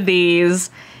 100 of these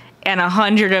and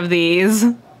 100 of these.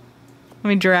 Let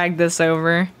me drag this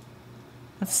over.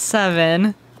 That's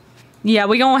 7. Yeah,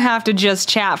 we gonna have to just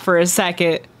chat for a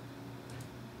second.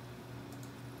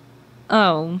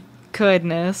 Oh,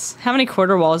 goodness. How many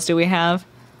quarter walls do we have?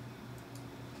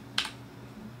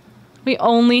 We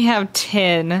only have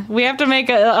 10. We have to make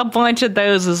a bunch of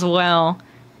those as well.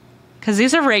 Because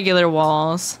these are regular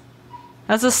walls.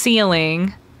 That's a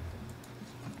ceiling.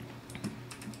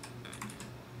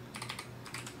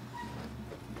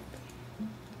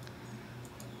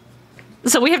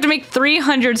 So we have to make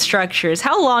 300 structures.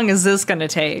 How long is this gonna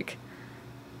take?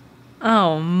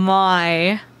 Oh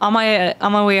my. On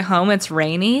my way home, it's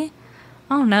rainy?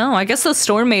 Oh no, I guess the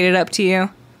storm made it up to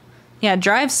you. Yeah,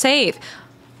 drive safe.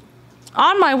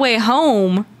 On my way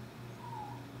home?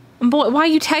 Boy, why are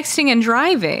you texting and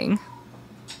driving?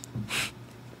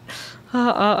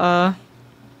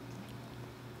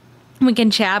 We can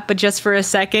chat, but just for a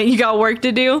second. You got work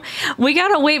to do? We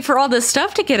gotta wait for all this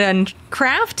stuff to get done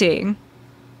crafting.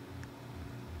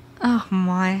 Oh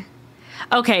my.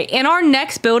 Okay, in our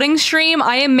next building stream,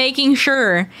 I am making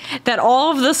sure that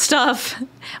all of the stuff,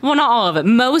 well, not all of it,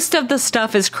 most of the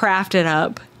stuff is crafted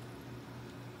up.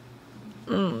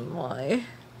 Why?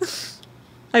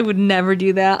 I would never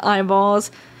do that,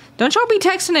 eyeballs. Don't y'all be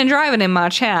texting and driving in my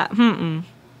chat.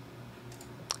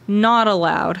 Not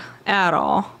allowed at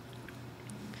all.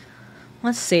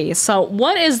 Let's see. So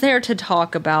what is there to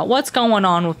talk about? What's going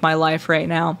on with my life right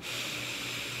now?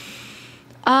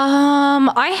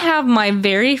 I have my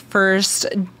very first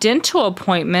dental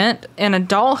appointment in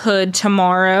adulthood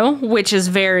tomorrow, which is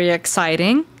very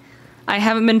exciting. I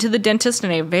haven't been to the dentist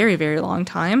in a very, very long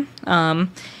time. And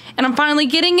I'm finally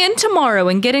getting in tomorrow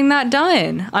and getting that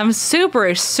done. I'm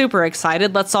super, super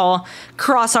excited. Let's all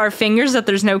cross our fingers that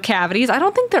there's no cavities. I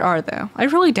don't think there are, though. I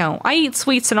really don't. I eat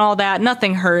sweets and all that.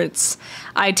 Nothing hurts.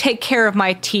 I take care of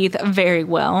my teeth very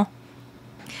well.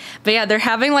 But yeah, they're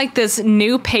having like this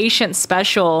new patient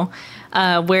special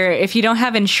where if you don't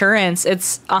have insurance,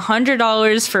 it's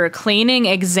 $100 for a cleaning,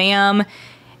 exam,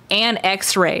 and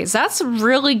x-rays. That's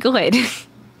really good.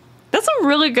 That's a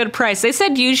really good price. They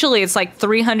said usually it's like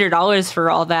 $300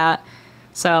 for all that.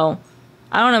 So,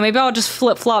 I don't know. Maybe I'll just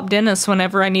flip-flop dentist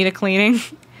whenever I need a cleaning.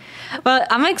 But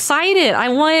I'm excited. I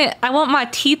want my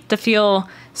teeth to feel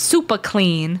super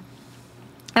clean.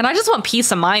 And I just want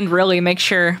peace of mind, really. Make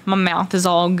sure my mouth is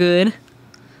all good.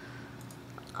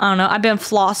 I don't know. I've been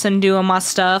flossing, doing my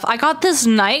stuff. I got this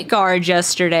night guard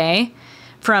yesterday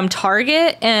from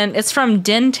Target, and it's from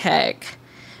Dentech.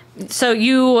 So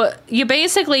you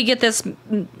basically get this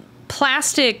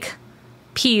plastic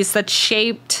piece that's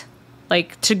shaped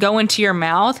like to go into your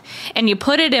mouth, and you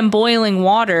put it in boiling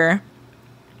water,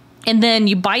 and then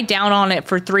you bite down on it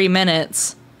for 3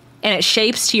 minutes. And it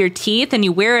shapes to your teeth, and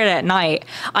you wear it at night.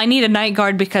 I need a night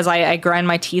guard because I grind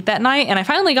my teeth at night, and I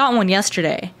finally got one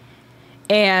yesterday.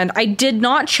 And I did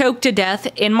not choke to death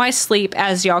in my sleep,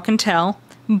 as y'all can tell.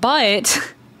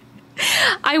 But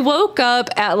I woke up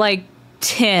at like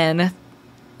 10,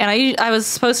 and I was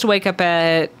supposed to wake up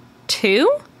at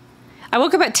 2? I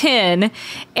woke up at 10,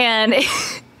 and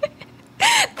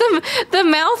the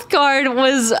mouth guard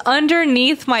was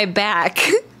underneath my back.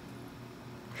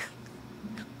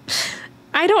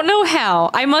 I don't know how.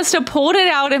 I must have pulled it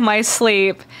out in my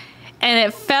sleep, and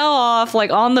it fell off like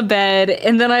on the bed,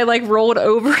 and then I like rolled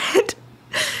over it.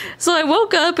 So I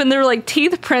woke up and there were like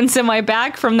teeth prints in my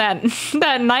back from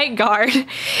that night guard.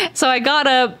 So I got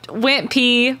up, went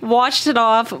pee, washed it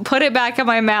off, put it back in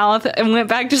my mouth, and went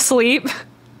back to sleep.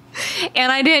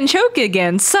 And I didn't choke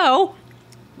again. So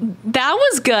that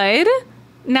was good.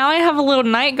 Now I have a little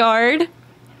night guard.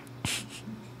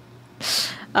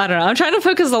 I don't know. I'm trying to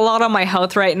focus a lot on my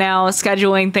health right now,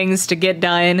 scheduling things to get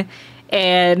done.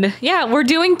 And yeah, we're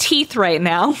doing teeth right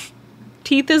now.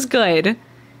 Teeth is good.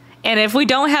 And if we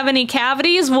don't have any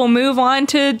cavities, we'll move on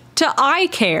to eye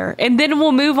care. And then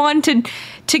we'll move on to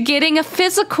getting a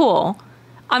physical.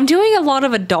 I'm doing a lot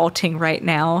of adulting right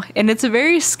now, and it's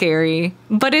very scary,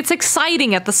 but it's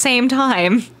exciting at the same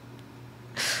time.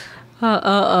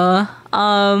 Now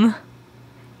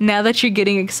that you're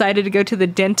getting excited to go to the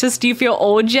dentist, do you feel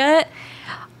old yet?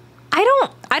 I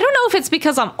don't know if it's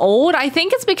because I'm old. I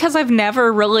think it's because I've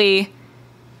never really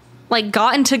like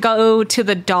gotten to go to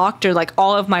the doctor like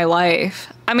all of my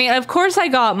life. I mean, of course I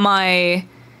got my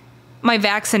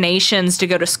vaccinations to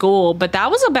go to school, but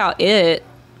that was about it.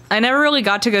 I never really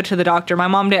got to go to the doctor. My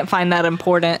mom didn't find that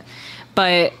important,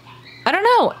 but I don't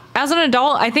know. As an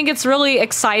adult, I think it's really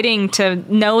exciting to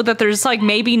know that there's like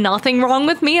maybe nothing wrong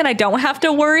with me and I don't have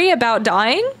to worry about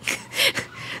dying.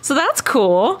 So that's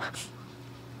cool.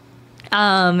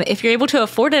 If you're able to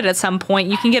afford it at some point,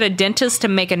 you can get a dentist to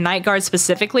make a night guard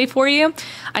specifically for you.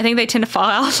 I think they tend to fall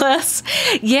out less.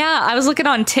 Yeah, I was looking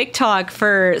on TikTok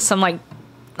for some like,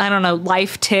 I don't know,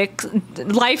 life tips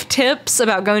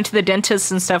about going to the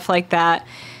dentist and stuff like that.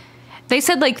 They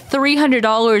said like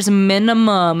 $300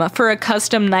 minimum for a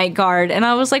custom night guard. And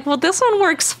I was like, well, this one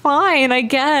works fine, I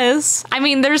guess. I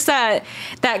mean, there's that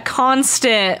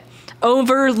constant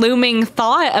over looming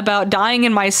thought about dying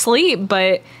in my sleep,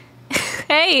 but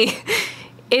hey,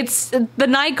 the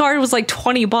night guard was like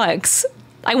 20 bucks.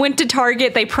 I went to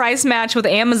Target, they price matched with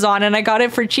Amazon, and I got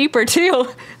it for cheaper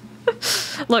too.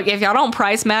 Look, if y'all don't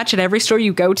price match at every store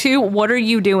you go to, what are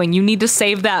you doing? You need to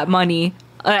save that money.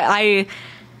 I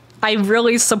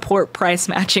really support price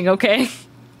matching, okay?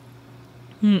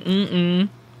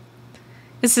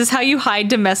 This is how you hide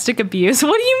domestic abuse.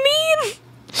 What do you mean?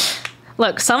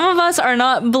 Look, some of us are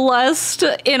not blessed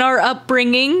in our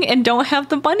upbringing and don't have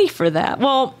the money for that.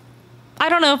 Well, I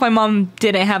don't know if my mom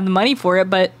didn't have the money for it,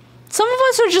 but some of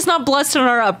us are just not blessed in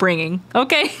our upbringing,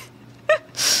 okay?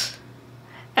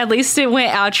 At least it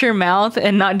went out your mouth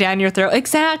and not down your throat.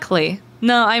 Exactly.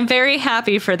 No, I'm very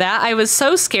happy for that. I was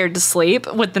so scared to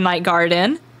sleep with the night guard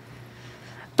in.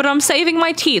 But I'm saving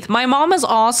my teeth. My mom is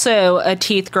also a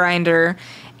teeth grinder,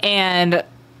 and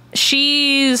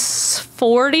she's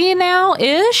 40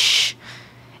 now-ish,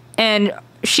 and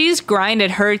she's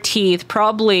grinded her teeth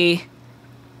probably,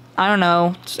 I don't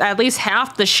know, at least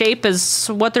half the shape is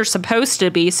what they're supposed to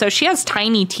be, so she has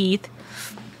tiny teeth.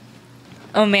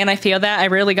 Oh man, I feel that. I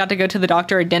really got to go to the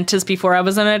doctor or dentist before I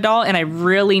was an adult, and I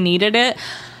really needed it.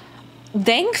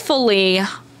 Thankfully,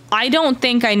 I don't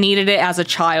think I needed it as a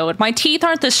child. My teeth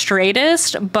aren't the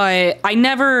straightest, but I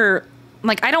never,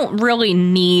 like, I don't really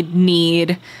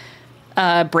need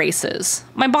braces.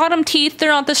 My bottom teeth,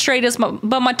 they're not the straightest,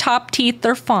 but my top teeth,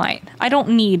 they're fine. I don't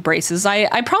need braces.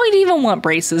 I probably didn't even want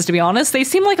braces, to be honest. They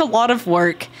seem like a lot of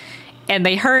work, and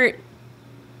they hurt.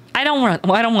 I don't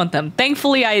want them.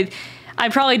 Thankfully, I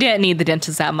probably didn't need the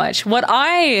dentist that much. What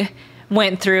I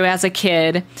went through as a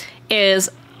kid is,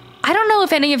 I don't know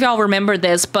if any of y'all remember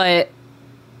this, but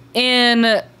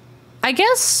in, I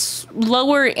guess,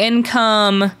 lower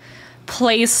income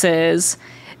places,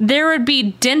 there would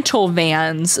be dental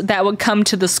vans that would come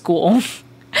to the school.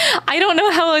 I don't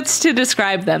know how else to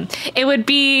describe them. It would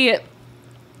be,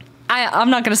 I'm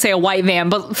not going to say a white van,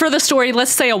 but for the story,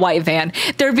 let's say a white van.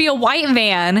 There'd be a white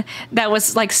van that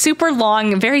was like super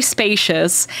long and very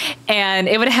spacious, and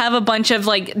it would have a bunch of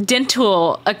like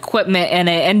dental equipment in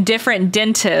it and different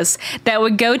dentists that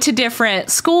would go to different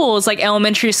schools, like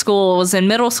elementary schools and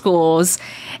middle schools.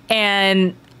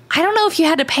 And I don't know if you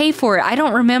had to pay for it. I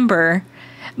don't remember,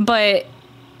 but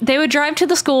they would drive to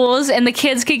the schools and the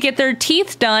kids could get their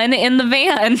teeth done in the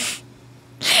van.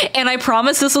 And I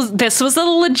promise this was a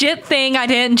legit thing. I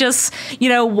didn't just,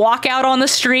 walk out on the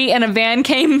street and a van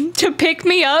came to pick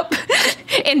me up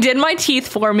and did my teeth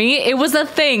for me. It was a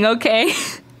thing, okay?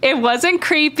 It wasn't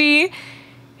creepy.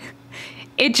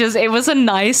 It was a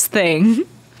nice thing.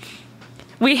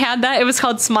 We had that. It was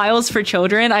called Smiles for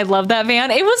Children. I love that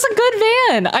van. It was a good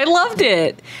van. I loved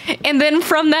it. And then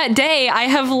from that day, I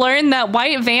have learned that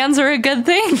white vans are a good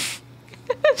thing.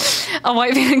 A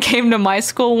white van came to my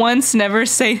school once. Never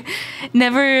saw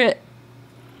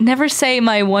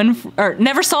my one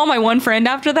friend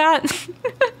after that.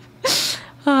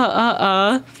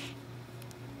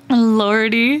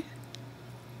 Lordy.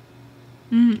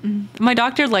 My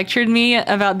doctor lectured me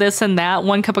about this and that.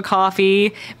 1 cup of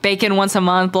coffee, bacon once a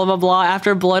month, blah, blah, blah.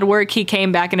 After blood work, he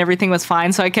came back and everything was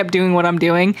fine. So I kept doing what I'm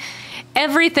doing.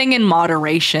 Everything in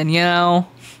moderation, you know?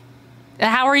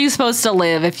 How are you supposed to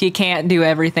live if you can't do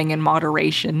everything in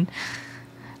moderation?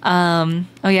 Oh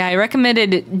yeah, I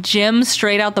recommended Jim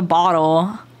straight out the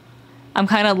bottle. I'm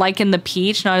kind of liking the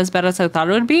peach, not as bad as I thought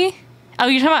it would be. Oh,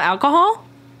 you're talking about alcohol?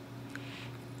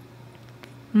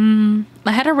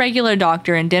 I had a regular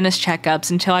doctor and dentist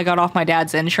checkups until I got off my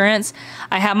dad's insurance.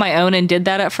 I had my own and did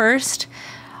that at first.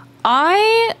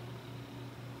 I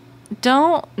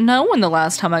don't know when the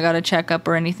last time I got a checkup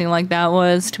or anything like that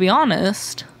was, to be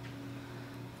honest.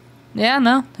 Yeah,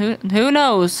 no, who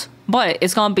knows? But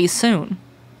it's gonna be soon.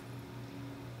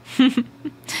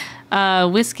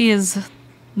 Whiskey is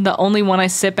the only one I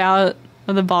sip out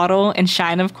of the bottle, and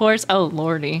Shine, of course. Oh,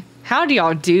 lordy. How do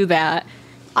y'all do that?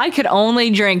 I could only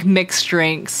drink mixed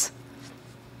drinks.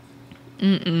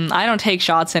 I don't take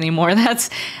shots anymore.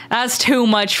 That's too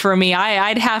much for me.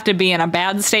 I'd have to be in a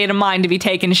bad state of mind to be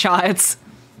taking shots.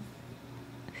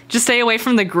 Just stay away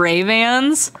from the gray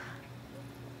vans.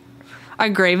 Are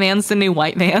gray vans the new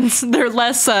white vans? They're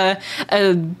less,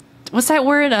 what's that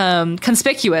word?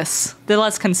 Conspicuous. They're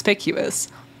less conspicuous.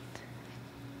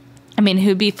 I mean,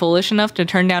 who'd be foolish enough to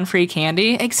turn down free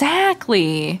candy?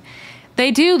 Exactly.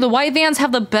 They do. The white vans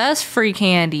have the best free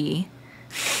candy.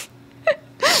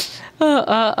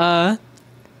 Another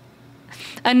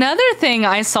thing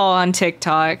I saw on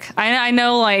TikTok, I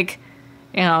know, like,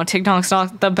 you know, TikTok's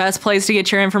not the best place to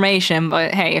get your information,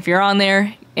 but hey, if you're on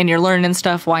there and you're learning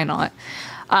stuff, why not?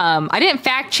 I didn't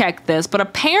fact check this, but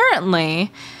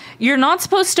apparently you're not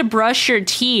supposed to brush your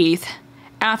teeth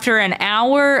after an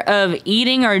hour of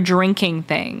eating or drinking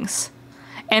things.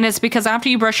 And it's because after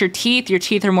you brush your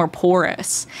teeth are more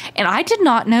porous. And I did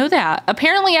not know that.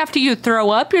 Apparently after you throw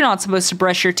up, you're not supposed to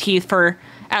brush your teeth for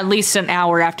at least an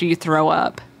hour after you throw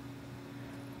up.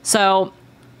 So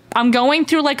I'm going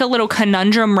through like a little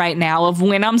conundrum right now of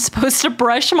when I'm supposed to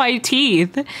brush my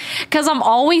teeth, because I'm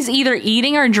always either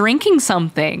eating or drinking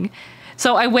something.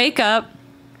 So I wake up,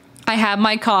 I have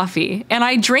my coffee, and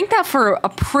I drink that for a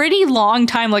pretty long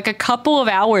time, like a couple of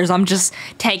hours. I'm just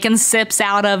taking sips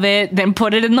out of it, then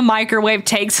put it in the microwave,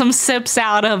 take some sips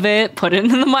out of it, put it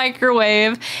in the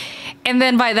microwave. And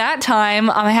then by that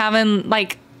time, I'm having,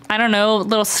 like, I don't know, a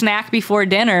little snack before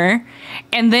dinner.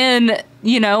 And then,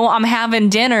 you know, I'm having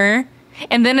dinner,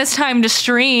 and then it's time to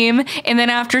stream. And then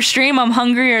after stream, I'm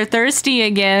hungry or thirsty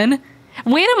again.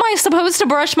 When am I supposed to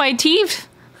brush my teeth?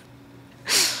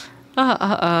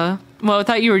 Well, I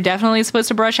thought you were definitely supposed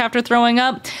to brush after throwing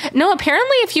up. No,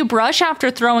 apparently if you brush after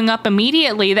throwing up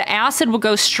immediately, the acid will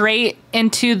go straight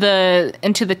into the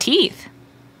teeth.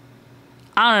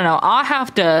 I don't know. I'll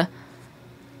have to...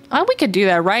 Oh, we could do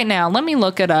that right now. Let me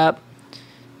look it up.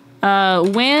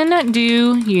 When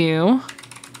do you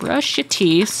brush your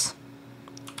teeth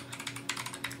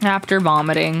after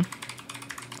vomiting?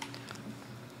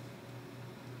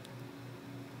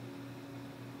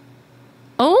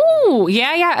 Oh,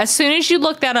 yeah. As soon as you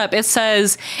look that up, it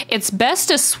says it's best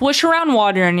to swoosh around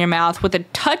water in your mouth with a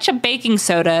touch of baking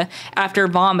soda after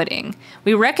vomiting.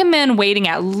 We recommend waiting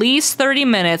at least 30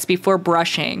 minutes before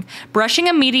brushing. Brushing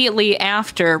immediately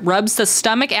after rubs the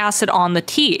stomach acid on the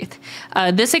teeth.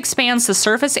 This expands the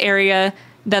surface area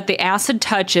that the acid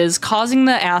touches, causing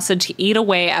the acid to eat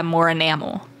away at more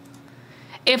enamel.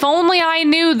 If only I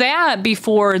knew that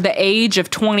before the age of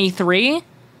 23.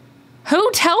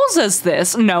 Who tells us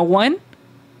this? No one.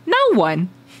 No one.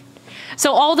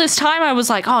 So all this time I was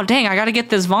like, oh, dang, I got to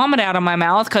get this vomit out of my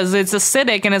mouth because it's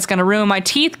acidic and it's going to ruin my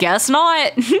teeth. Guess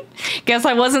not. Guess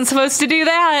I wasn't supposed to do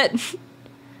that.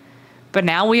 But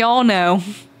now we all know.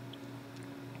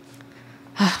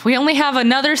 We only have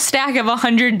another stack of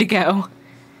 100 to go.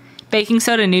 Baking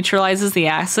soda neutralizes the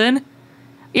acid.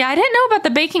 Yeah, I didn't know about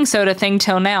the baking soda thing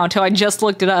till now, till I just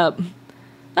looked it up.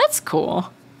 That's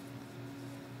cool.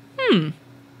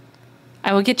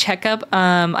 I will get checkup.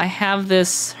 I have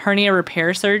this hernia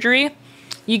repair surgery.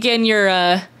 You get in your,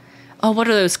 oh, what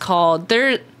are those called?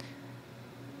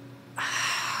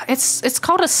 It's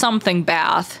called a something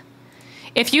bath.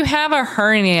 If you have a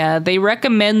hernia, they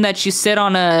recommend that you sit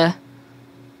on I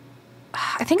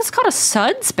think it's called a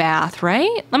suds bath,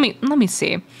 right? Let me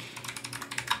see.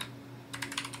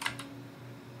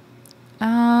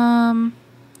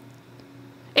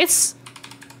 It's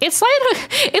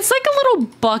like a little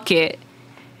bucket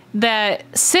that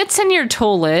sits in your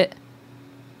toilet,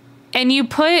 and you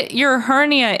put your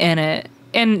hernia in it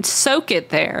and soak it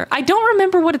there. I don't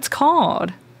remember what it's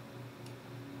called.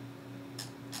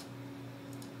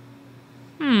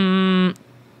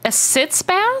 A sitz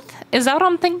bath? Is that what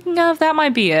I'm thinking of? That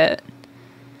might be it.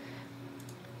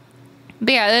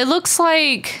 But yeah, it looks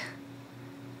like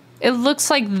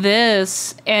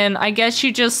this, and I guess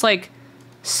you just like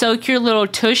soak your little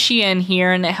tushy in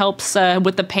here, and it helps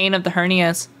with the pain of the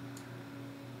hernias.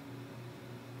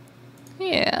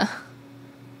 Yeah.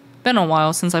 Been a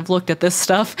while since I've looked at this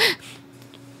stuff.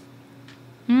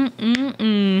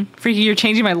 Freaky, you're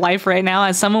changing my life right now.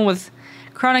 As someone with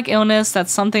chronic illness,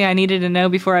 that's something I needed to know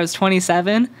before I was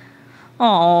 27.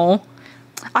 Oh,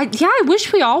 yeah, I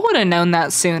wish we all would have known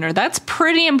that sooner. That's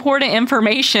pretty important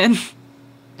information.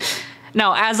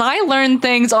 Now, as I learn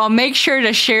things, I'll make sure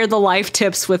to share the life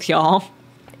tips with y'all.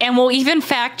 And we'll even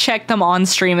fact check them on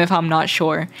stream if I'm not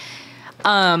sure.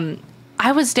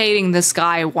 I was dating this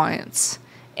guy once,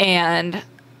 and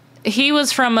he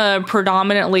was from a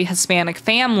predominantly Hispanic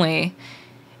family,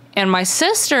 and my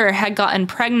sister had gotten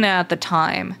pregnant at the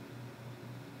time,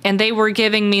 and they were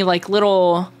giving me like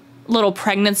little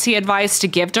pregnancy advice to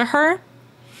give to her.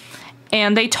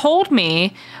 And they told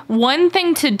me one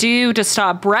thing to do to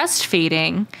stop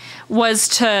breastfeeding was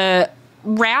to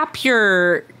wrap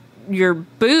your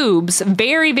boobs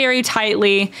very, very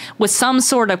tightly with some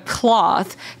sort of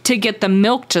cloth to get the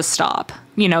milk to stop,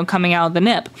 you know, coming out of the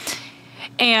nip.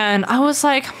 And I was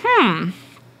like,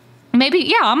 maybe,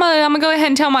 yeah, I'm gonna go ahead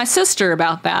and tell my sister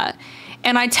about that.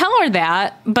 And I tell her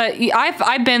that, but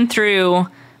I've been through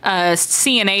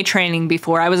CNA training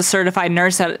before. I was a certified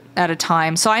nurse at a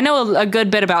time, so I know a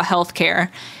good bit about healthcare.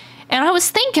 And I was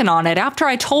thinking on it after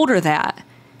I told her that.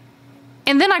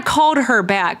 And then I called her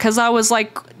back because I was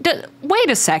like, wait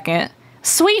a second,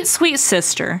 sweet, sweet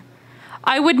sister.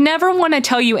 I would never want to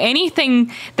tell you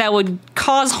anything that would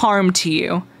cause harm to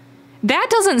you. That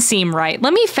doesn't seem right.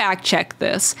 Let me fact check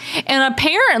this. And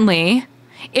apparently,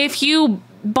 if you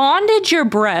bondage your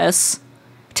breasts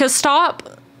to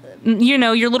stop, you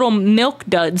know, your little milk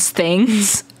duds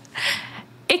things,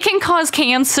 it can cause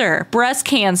cancer, breast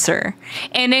cancer.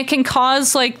 And it can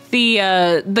cause like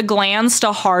the glands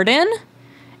to harden.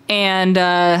 And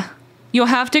you'll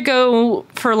have to go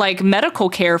for like medical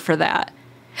care for that.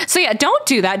 So yeah, don't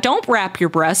do that. Don't wrap your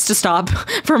breasts to stop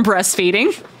from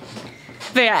breastfeeding.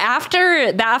 But yeah,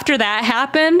 after that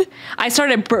happened, I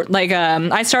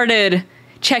started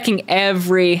checking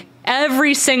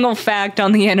every single fact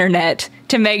on the internet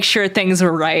to make sure things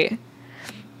were right.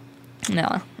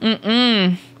 No,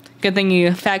 good thing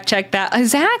you fact checked that.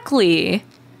 Exactly.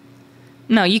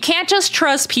 No, you can't just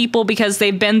trust people because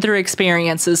they've been through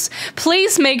experiences.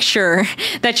 Please make sure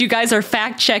that you guys are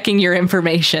fact checking your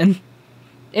information.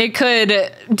 It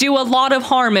could do a lot of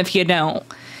harm if you don't.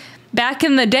 Back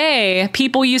in the day,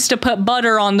 people used to put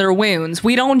butter on their wounds.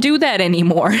 We don't do that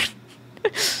anymore.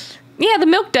 Yeah, the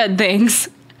milk dud things.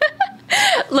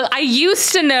 Look, I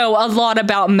used to know a lot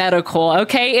about medical,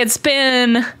 okay? It's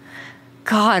been...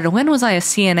 God, when was I a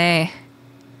CNA?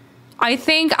 I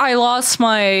think I lost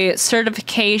my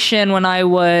certification when I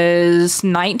was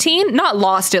 19. Not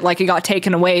lost it like it got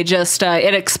taken away, just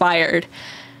it expired.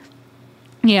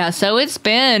 Yeah, so it's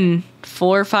been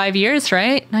 4 or 5 years,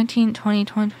 right? 19, 20,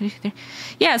 20, 23.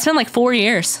 Yeah, it's been like 4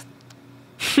 years.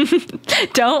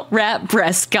 Don't wrap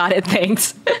breasts. Got it,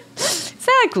 thanks.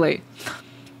 Exactly.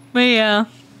 But yeah,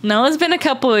 no, it's been a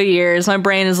couple of years. My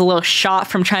brain is a little shot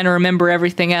from trying to remember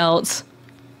everything else.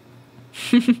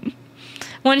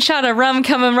 One shot of rum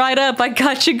coming right up. I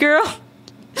got you, girl.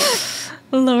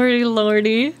 Lordy,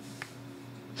 lordy.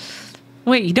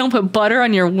 Wait, you don't put butter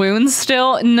on your wounds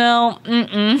still? No.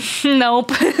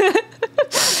 Nope.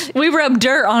 We rub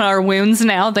dirt on our wounds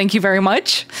now. Thank you very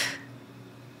much.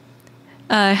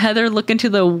 Heather, look into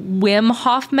the Wim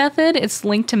Hof method. It's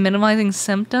linked to minimizing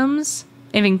symptoms,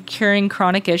 even curing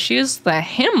chronic issues. The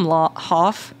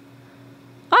Hof.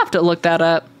 I'll have to look that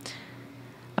up.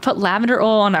 I put lavender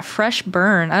oil on a fresh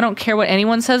burn. I don't care what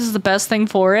anyone says is the best thing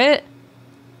for it.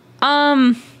 I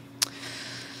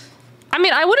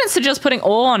mean, I wouldn't suggest putting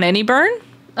oil on any burn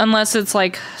unless it's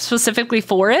like specifically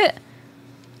for it.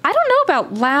 I don't know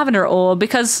about lavender oil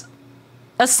because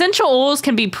essential oils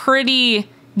can be pretty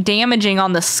damaging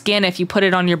on the skin if you put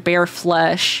it on your bare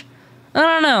flesh. I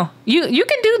don't know. You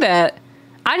can do that.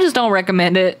 I just don't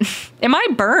recommend it. It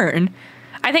might burn.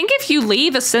 I think if you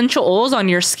leave essential oils on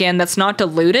your skin that's not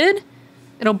diluted,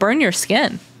 it'll burn your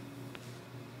skin.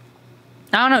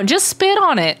 I don't know. Just spit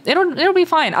on it. It'll be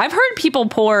fine. I've heard people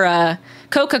pour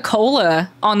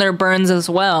Coca-Cola on their burns as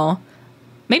well.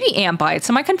 Maybe ant bites.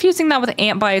 Am I confusing that with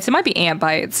ant bites? It might be ant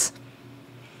bites.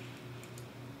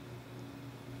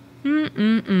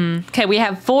 Okay, we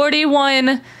have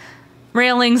 41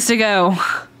 railings to go.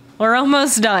 We're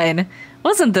almost done.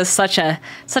 Wasn't this such a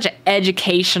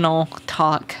educational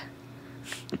talk?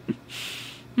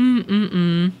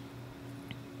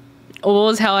 Oil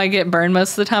is how I get burned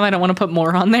most of the time. I don't want to put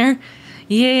more on there.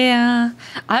 Yeah,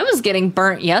 I was getting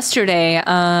burnt yesterday.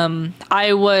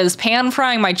 I was pan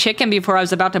frying my chicken before I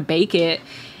was about to bake it.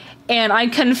 And I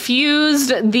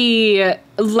confused the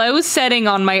low setting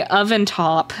on my oven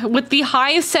top with the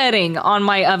high setting on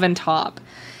my oven top.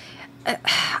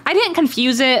 I didn't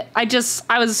confuse it.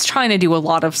 I was trying to do a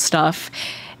lot of stuff.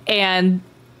 And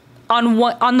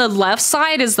on the left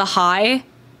side is the high,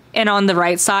 and on the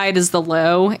right side is the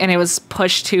low, and it was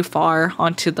pushed too far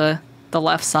onto the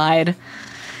left side.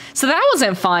 So that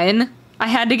wasn't fun. I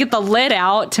had to get the lid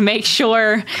out to make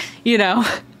sure, you know,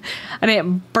 I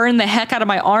didn't burn the heck out of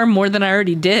my arm more than I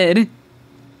already did.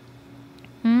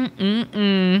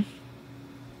 It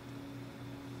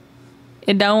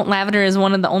don't. Lavender is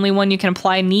one of the only one you can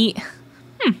apply neat.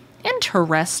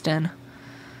 Interesting.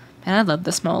 Man, I love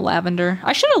the smell of lavender.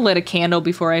 I should have lit a candle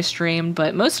before I streamed,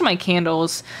 but most of my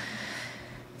candles,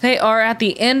 they are at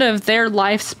the end of their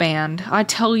lifespan. I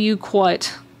tell you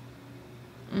what.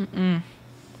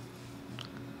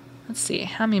 Let's see,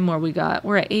 how many more we got?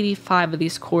 We're at 85 of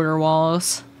these quarter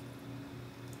walls.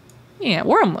 Yeah,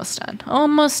 we're almost done.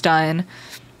 Almost done.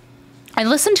 I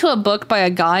listened to a book by a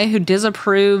guy who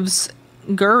disapproves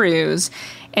gurus,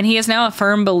 and he is now a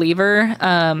firm believer.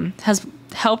 Has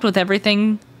helped with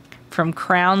everything from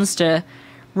crowns to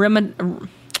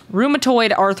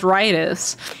rheumatoid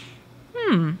arthritis.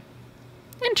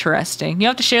 Interesting. You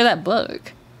have to share that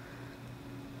book.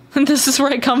 This is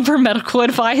where I come for medical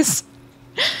advice.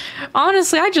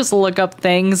 Honestly, I just look up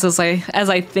things as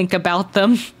I think about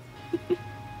them.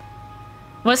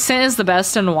 What scent is the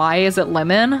best and why? Is it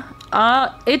lemon?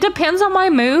 It depends on my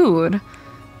mood.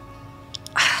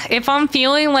 If I'm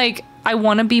feeling like I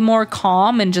want to be more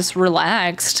calm and just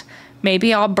relaxed,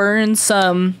 maybe I'll burn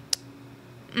some...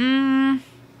 I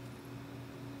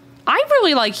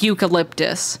really like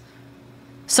eucalyptus.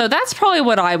 So that's probably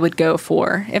what I would go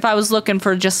for if I was looking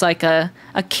for just like a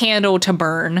candle to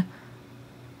burn.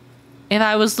 If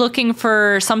I was looking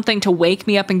for something to wake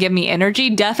me up and give me energy,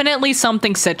 definitely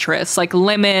something citrus, like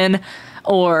lemon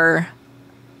or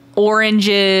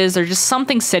oranges or just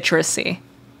something citrusy.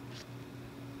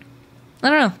 I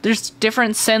don't know. There's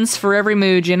different scents for every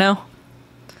mood, you know?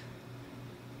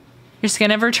 Your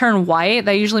skin ever turn white?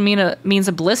 That usually means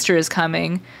a blister is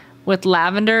coming. With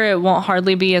lavender, it won't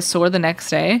hardly be as sore the next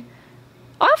day.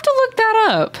 I'll have to look that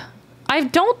up. I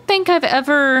don't think I've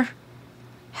ever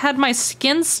had my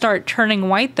skin start turning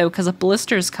white, though, because a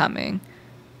blister's coming.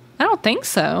 I don't think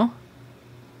so.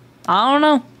 I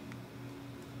don't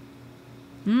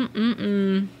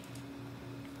know.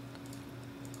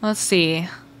 Let's see.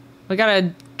 We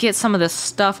gotta get some of this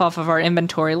stuff off of our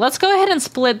inventory. Let's go ahead and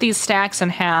split these stacks in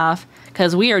half,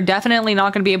 because we are definitely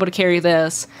not going to be able to carry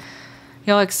this.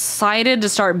 Y'all excited to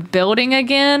start building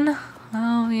again?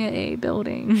 Oh, yay,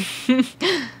 building.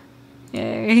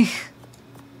 Yay.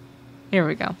 Here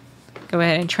we go. Go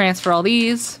ahead and transfer all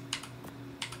these.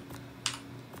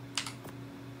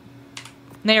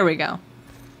 There we go.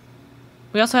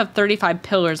 We also have 35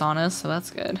 pillars on us, so that's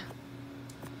good.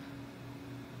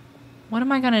 What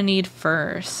am I gonna need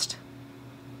first?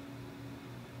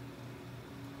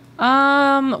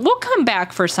 We'll come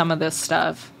back for some of this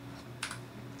stuff.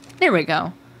 There we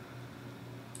go.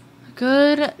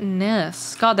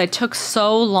 Goodness. God, that took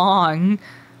so long.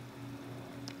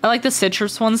 I like the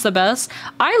citrus ones the best.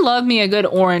 I love me a good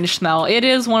orange smell. It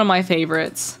is one of my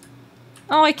favorites.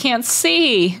 Oh, I can't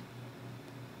see.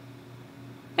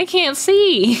 I can't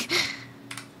see.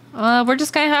 We're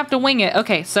just gonna have to wing it.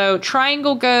 Okay, so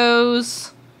triangle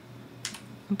goes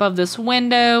above this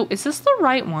window. Is this the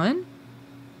right one?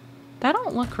 That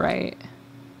don't look right.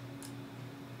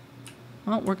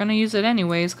 Well, we're gonna use it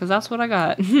anyways, because that's what I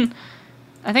got.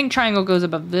 I think triangle goes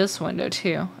above this window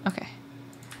too. Okay.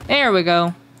 There we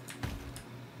go.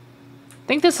 I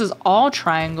think this is all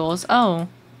triangles. Oh.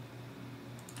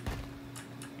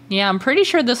 Yeah, I'm pretty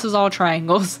sure this is all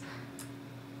triangles.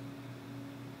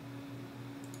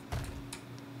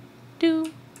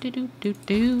 Do, do, do, do,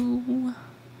 do.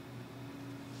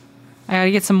 I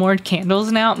gotta get some more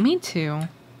candles now. Me too.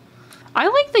 I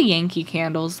like the Yankee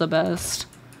candles the best.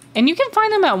 And you can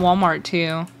find them at Walmart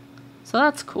too. So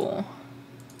that's cool.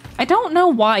 I don't know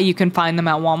why you can find them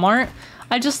at Walmart.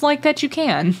 I just like that you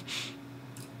can.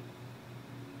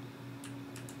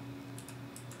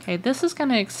 Okay, this is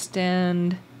gonna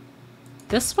extend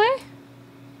this way?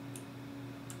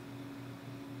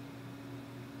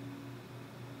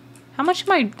 How much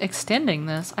am I extending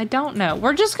this? I don't know.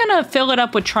 We're just gonna fill it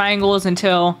up with triangles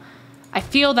until I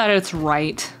feel that it's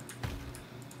right.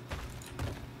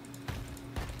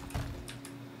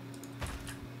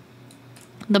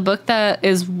 The book that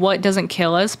is What Doesn't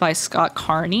Kill Us by Scott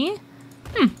Carney.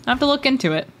 I have to look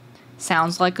into it.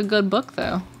 Sounds like a good book,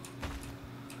 though.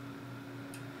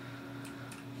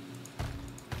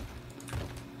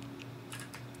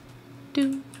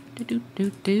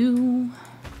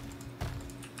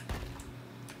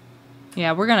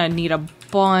 Yeah, we're gonna need a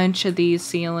bunch of these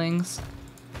ceilings.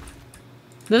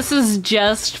 This is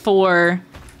just for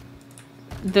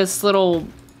this little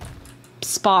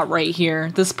spot right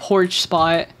here, this porch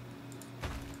spot.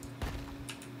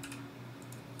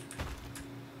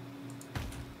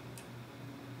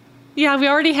 Yeah, we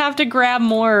already have to grab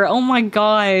more. Oh my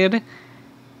god.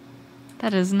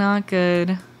 That is not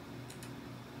good.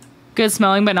 Good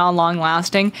smelling, but not long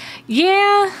lasting.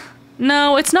 Yeah,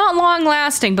 no, it's not long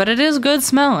lasting, but it is good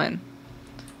smelling.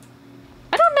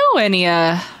 I don't know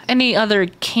any other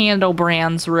candle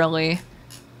brands really.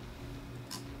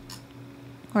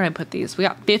 Where did I put these? We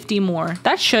got 50 more.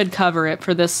 That should cover it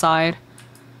for this side.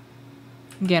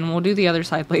 Again, we'll do the other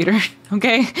side later,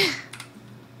 okay?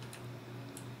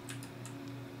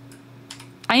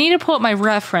 I need to pull up my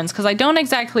reference because I don't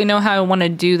exactly know how I want to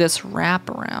do this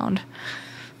wraparound.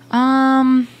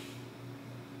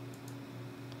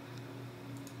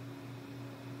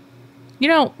 You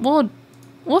know, we'll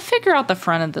figure out the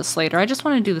front of this later. I just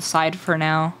want to do the side for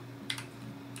now.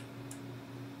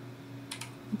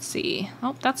 Let's see.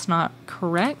 Oh, that's not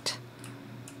correct.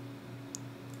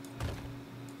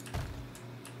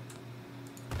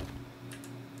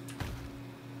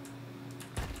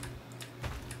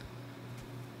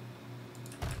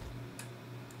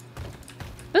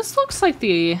 This looks like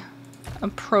the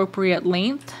appropriate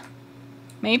length.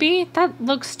 Maybe? That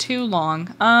looks too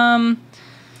long.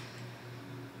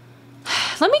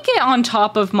 Let me get on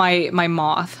top of my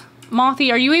moth.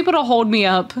 Mothy, are you able to hold me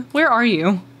up? Where are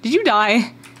you? Did you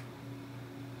die?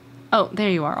 Oh, there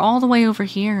you are. All the way over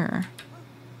here.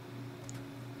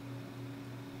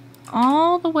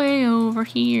 All the way over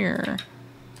here.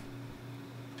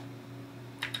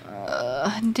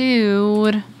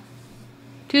 Dude.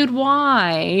 Dude,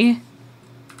 why?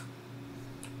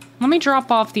 Let me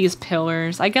drop off these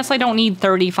pillars. I guess I don't need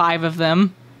 35 of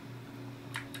them.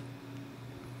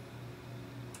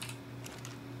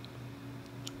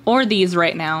 Or these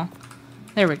right now.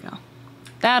 There we go.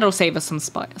 That'll save us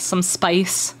some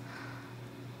spice.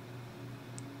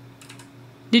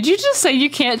 Did you just say you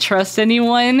can't trust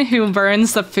anyone who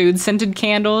burns the food-scented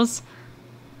candles?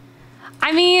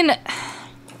 I mean,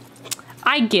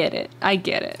 I get it. I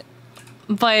get it.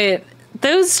 But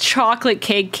those chocolate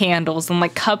cake candles and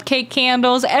like cupcake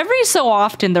candles, every so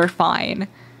often they're fine.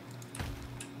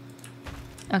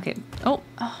 Okay. Oh,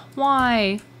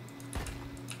 why?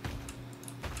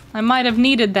 I might have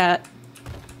needed that.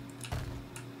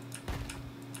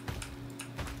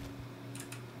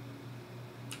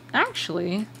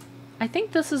 Actually, I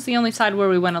think this is the only side where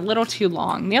we went a little too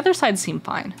long. The other side seemed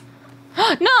fine.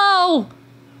 No!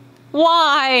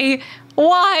 Why?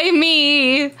 Why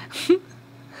me?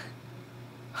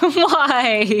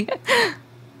 Why?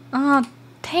 Oh,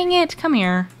 dang it. Come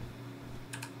here.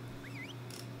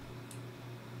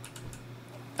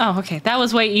 Oh, okay. That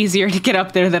was way easier to get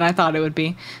up there than I thought it would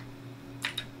be.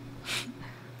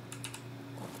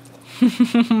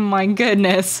 My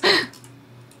goodness.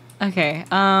 Okay,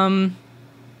 I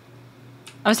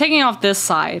was taking off this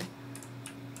side.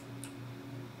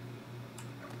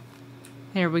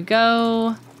 There we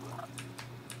go.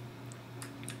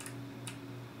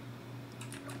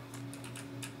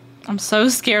 I'm so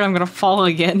scared I'm gonna fall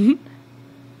again.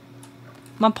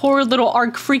 My poor little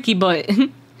ARK freaky butt.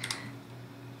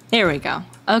 There we go.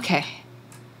 Okay.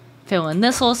 Fill in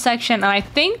this little section, and I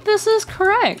think this is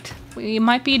correct. We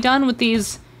might be done with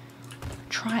these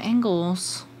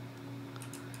triangles.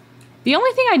 The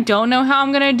only thing I don't know how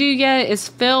I'm gonna do yet is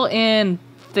fill in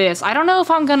this. I don't know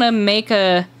if I'm gonna make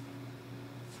a...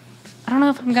 I don't know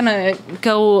if I'm gonna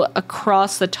go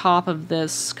across the top of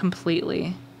this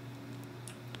completely.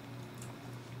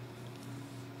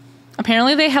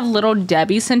 Apparently they have little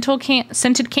Debbie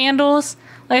scented candles.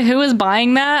 Like, who is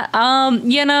buying that?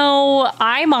 You know,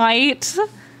 I might.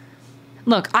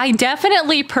 Look, I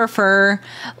definitely prefer,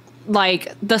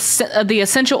 like, the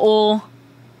essential oil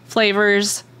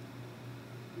flavors.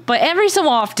 But every so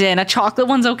often, a chocolate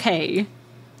one's okay.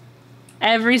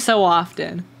 Every so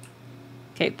often.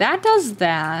 Okay, that does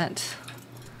that.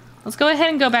 Let's go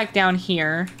ahead and go back down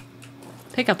here.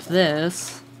 Pick up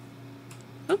this.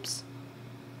 Oops.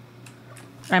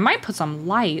 I might put some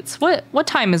lights. What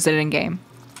time is it in game?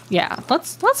 Yeah,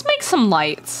 let's make some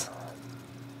lights.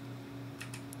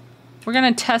 We're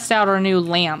gonna test out our new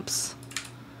lamps.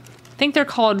 I think they're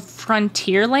called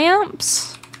Frontier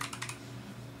lamps.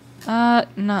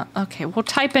 No. Okay, we'll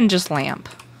type in just lamp.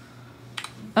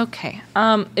 Okay,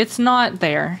 it's not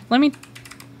there. Let me...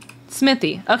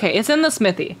 Smithy. Okay, it's in the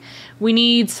smithy. We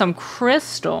need some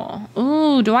crystal.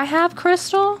 Ooh, do I have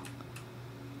crystal?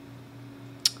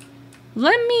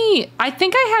 I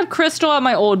think I have crystal at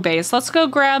my old base. Let's go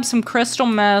grab some crystal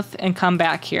meth and come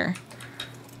back here.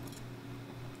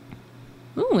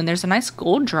 Ooh, and there's a nice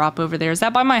gold drop over there. Is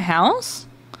that by my house?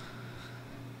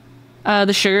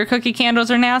 The sugar cookie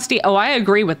candles are nasty. Oh, I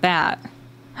agree with that.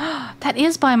 That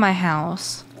is by my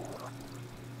house.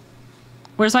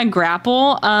 Where's my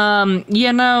grapple?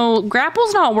 You know,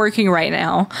 grapple's not working right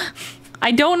now.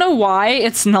 I don't know why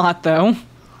it's not, though.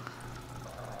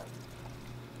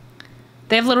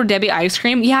 They have Little Debbie ice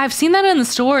cream. Yeah, I've seen that in the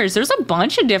stores. There's a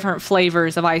bunch of different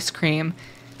flavors of ice cream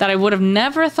that I would have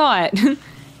never thought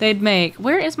they'd make.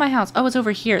 Where is my house? Oh, it's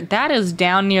over here. That is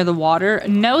down near the water.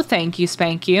 No, thank you,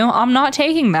 spank you. I'm not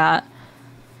taking that.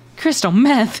 Crystal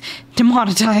meth.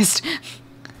 Demonetized.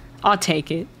 I'll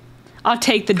take it. I'll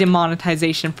take the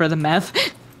demonetization for the meth.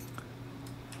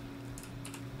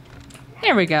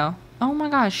 There we go. Oh my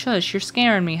gosh, shush. You're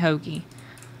scaring me, Hoagie.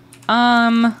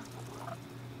 I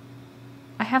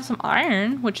have some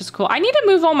iron, which is cool. I need to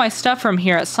move all my stuff from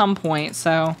here at some point,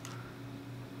 so...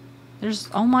 There's...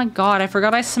 Oh my god, I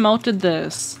forgot I smelted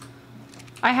this.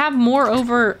 I have more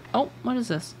over... Oh, what is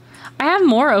this? I have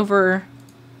more over...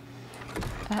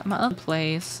 at my other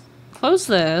place. Close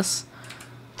this.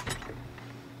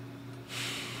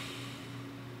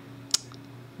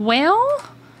 Well,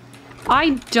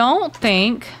 I don't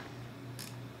think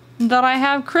that I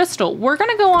have crystal. We're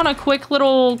gonna go on a quick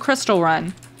little crystal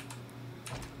run.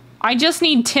 I just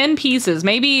need 10 pieces.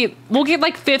 Maybe we'll get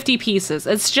like 50 pieces.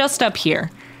 It's just up here.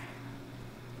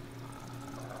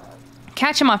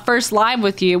 Catching my first live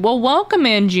with you. Well, welcome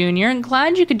in, Junior. I'm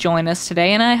glad you could join us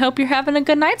today, and I hope you're having a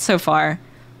good night so far.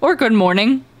 Or good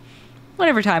morning.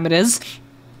 Whatever time it is.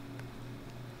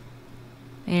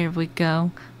 There we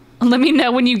go. Let me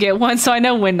know when you get one so I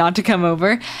know when not to come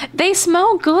over. They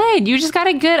smell good. You just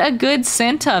gotta get a good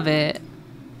scent of it.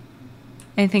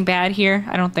 Anything bad here?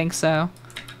 I don't think so.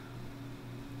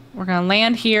 We're gonna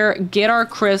land here, get our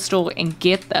crystal, and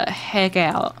get the heck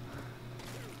out.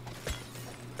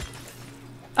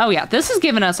 Oh yeah, this is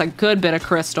giving us a good bit of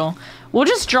crystal. We'll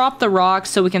just drop the rocks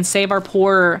so we can save our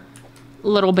poor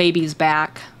little babies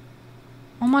back.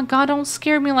 Oh my god, don't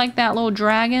scare me like that, little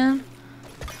dragon.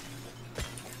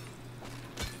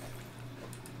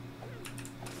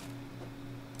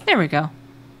 There we go.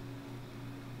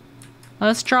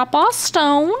 Let's drop our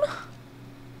stone.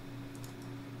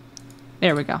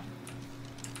 There we go.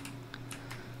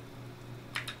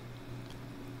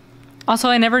 Also,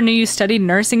 I never knew you studied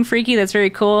nursing, Freaky. That's very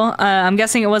cool. I'm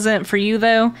guessing it wasn't for you,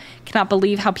 though. Cannot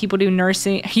believe how people do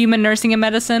nursing, human nursing and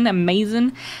medicine.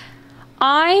 Amazing.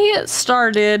 I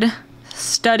started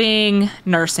studying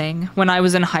nursing when I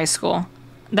was in high school.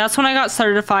 That's when I got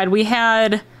certified. We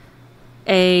had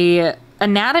a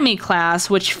anatomy class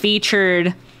which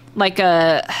featured like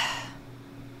a...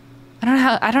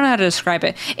 I don't know how to describe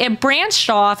it. It branched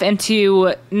off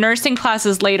into nursing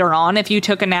classes later on if you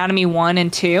took anatomy 1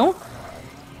 and 2.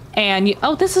 And you,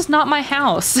 oh, this is not my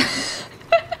house.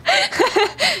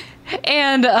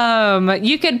 And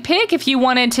you could pick if you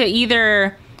wanted to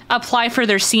either apply for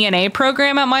their CNA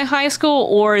program at my high school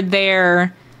or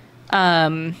their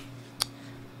the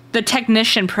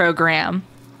technician program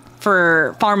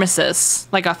for pharmacists,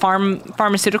 like a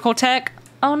pharmaceutical tech.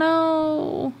 Oh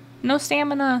no, no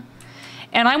stamina.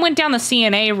 And I went down the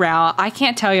CNA route. I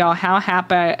can't tell y'all how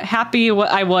happy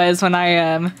I was when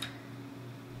I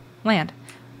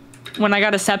when I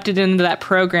got accepted into that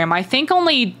program. I think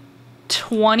only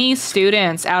 20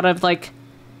 students out of like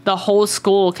the whole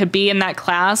school could be in that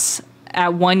class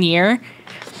at 1 year.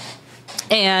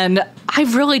 And I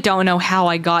really don't know how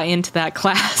I got into that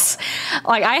class.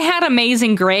 Like, I had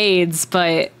amazing grades,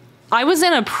 but I was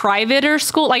in a private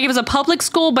school. Like, it was a public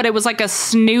school, but it was like a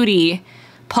snooty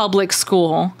public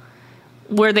school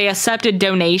where they accepted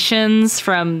donations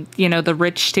from, you know, the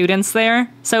rich students there.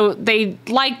 So they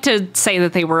like to say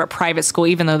that they were a private school,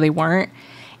 even though they weren't.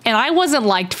 And I wasn't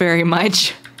liked very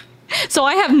much. So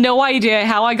I have no idea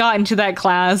how I got into that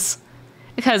class,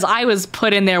 because I was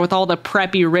put in there with all the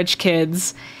preppy rich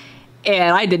kids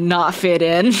and I did not fit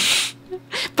in.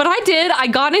 But I did. I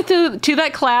got into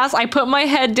that class. I put my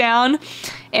head down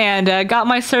and got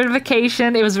my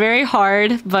certification. It was very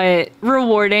hard, but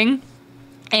rewarding.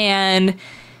 And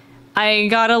I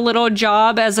got a little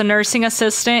job as a nursing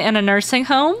assistant in a nursing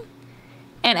home.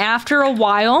 And after a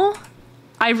while,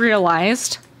 I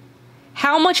realized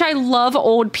how much I love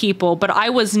old people, but I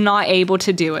was not able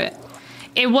to do it.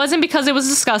 It wasn't because it was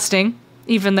disgusting,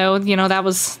 even though, you know, that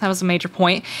was a major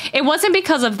point. It wasn't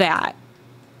because of that.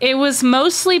 It was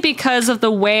mostly because of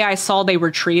the way I saw they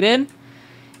were treated.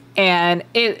 And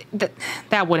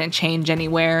that wouldn't change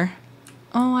anywhere.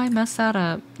 Oh, I messed that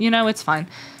up. You know, it's fine.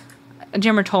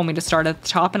 Jimmer told me to start at the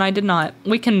top, and I did not.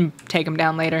 We can take them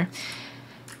down later.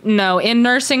 No, in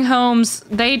nursing homes,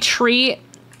 they treat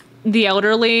the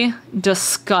elderly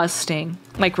disgusting.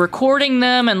 Like recording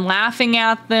them and laughing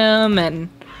at them and...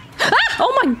 Ah!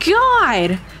 Oh my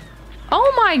god!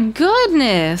 Oh my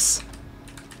goodness!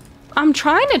 I'm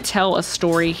trying to tell a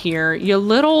story here, you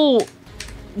little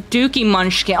dookie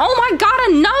munchkin. Oh my god,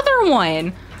 another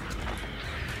one!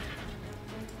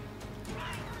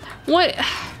 What?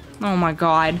 Oh my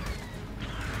god.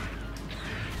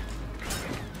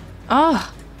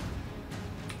 Oh.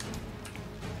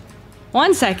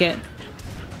 1 second.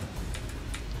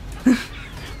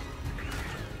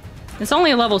 It's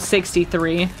only a level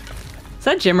 63. Is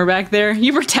that Jimmer back there?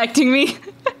 You protecting me?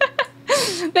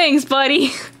 Thanks,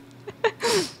 buddy.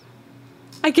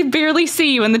 I can barely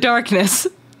see you in the darkness.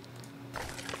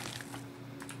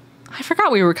 I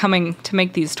forgot we were coming to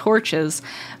make these torches.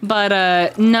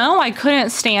 But, no, I couldn't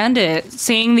stand it.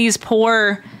 Seeing these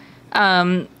poor,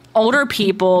 older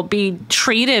people be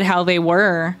treated how they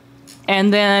were.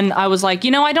 And then I was like, you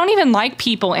know, I don't even like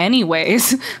people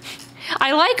anyways.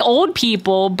 I like old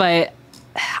people, but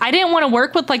I didn't want to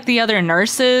work with, like, the other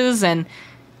nurses and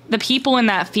the people in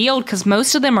that field because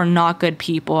most of them are not good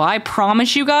people. I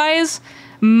promise you guys,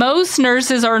 most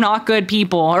nurses are not good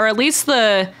people, or at least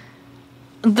the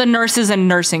nurses in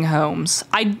nursing homes.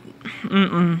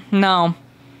 No.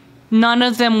 None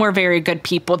of them were very good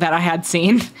people that I had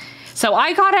seen. So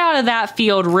I got out of that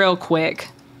field real quick.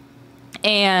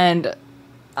 And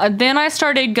then I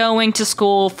started going to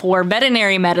school for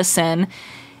veterinary medicine,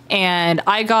 and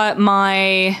I got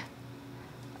my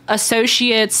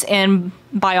associates in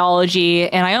biology,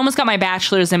 and I almost got my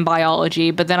bachelor's in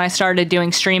biology, but then I started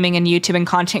doing streaming and YouTube and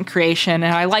content creation,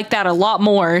 and I liked that a lot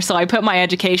more, so I put my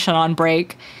education on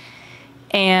break.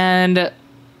 And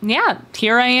yeah,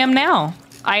 here I am now.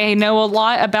 I know a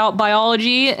lot about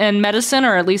biology and medicine,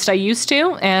 or at least I used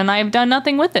to, and I've done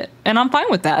nothing with it, and I'm fine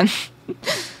with that.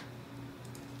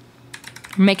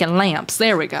 Making lamps.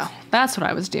 There we go. That's what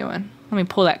I was doing. Let me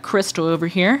pull that crystal over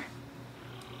here.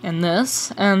 And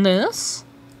this, and this,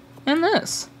 and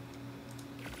this.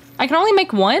 I can only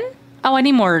make one? Oh, I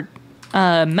need more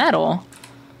metal.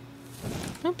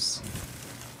 Oops.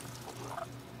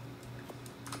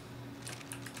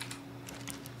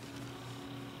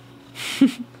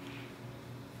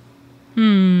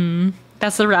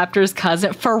 That's the raptor's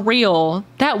cousin. For real.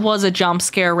 That was a jump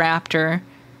scare raptor.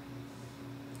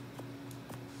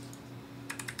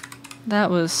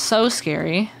 That was so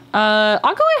scary. I'll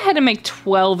go ahead and make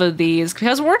 12 of these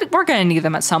because we're gonna need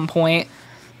them at some point.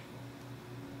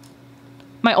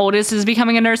 My oldest is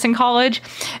becoming a nurse in college.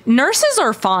 Nurses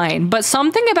are fine, but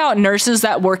something about nurses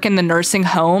that work in the nursing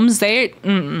homes,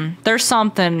 there's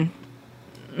something,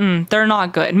 they're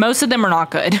not good. Most of them are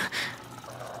not good.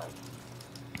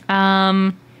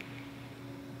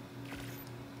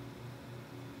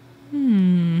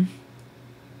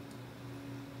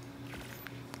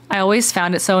 I always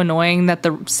found it so annoying that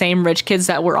the same rich kids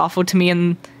that were awful to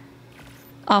me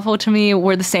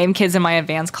were the same kids in my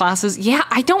advanced classes. Yeah,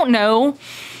 I don't know.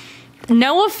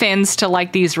 No offense to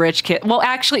like these rich kids. Well,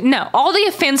 actually, no. All the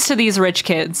offense to these rich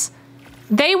kids.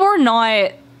 They were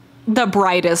not the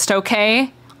brightest,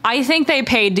 okay? I think they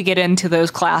paid to get into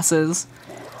those classes.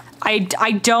 I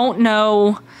don't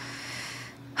know.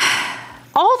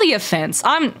 All the offense.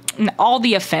 All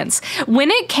the offense. When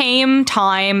it came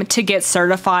time to get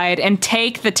certified and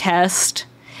take the test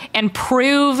and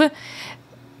prove,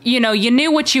 you know, you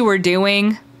knew what you were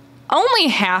doing, only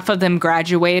half of them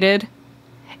graduated.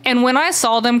 And when I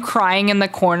saw them crying in the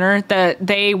corner that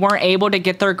they weren't able to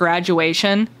get their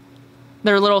graduation,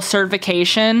 their little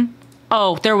certification,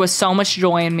 oh, there was so much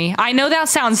joy in me. I know that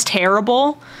sounds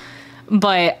terrible,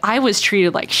 but I was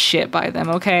treated like shit by them,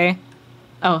 okay?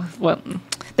 Oh, well,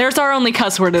 there's our only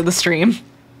cuss word of the stream.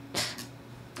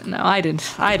 No, I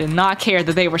did not care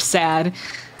that they were sad.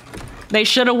 They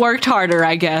should have worked harder,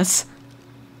 I guess.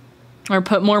 Or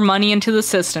put more money into the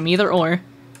system, either or.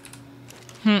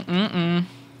 No.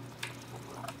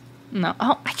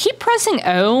 Oh, I keep pressing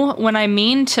O when I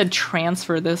mean to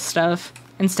transfer this stuff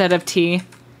instead of T.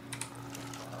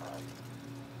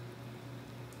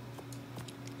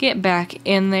 Get back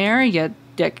in there, you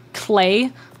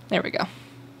clay. There we go.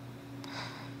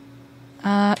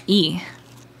 E.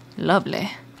 Lovely.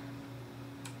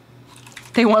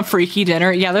 They want freaky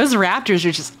dinner. Yeah, those raptors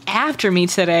are just after me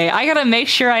today. I gotta make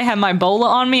sure I have my bola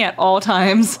on me at all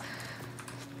times.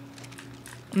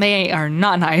 They are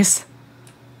not nice.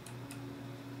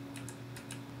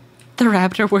 The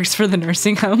raptor works for the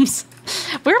nursing homes.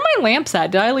 Where are my lamps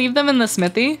at? Did I leave them in the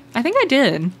smithy? I think I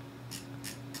did.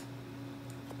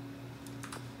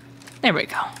 There we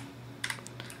go.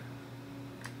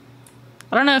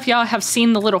 I don't know if y'all have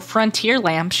seen the little frontier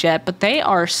lamps yet, but they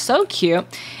are so cute.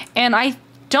 And I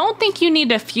don't think you need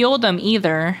to fuel them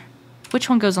either. Which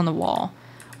one goes on the wall?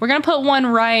 We're gonna put one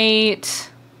right...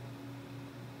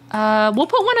 we'll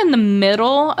put one in the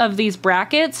middle of these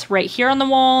brackets right here on the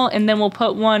wall, and then we'll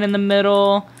put one in the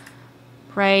middle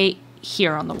right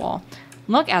here on the wall.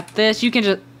 Look at this. You can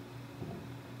just...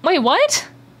 Wait, what?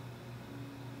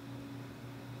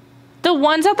 The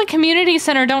ones at the community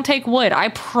center don't take wood, I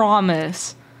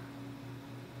promise.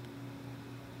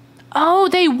 Oh,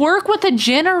 they work with a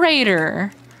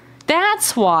generator.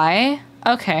 That's why.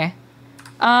 Okay.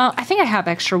 I think I have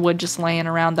extra wood just laying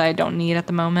around that I don't need at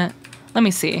the moment. Let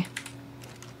me see.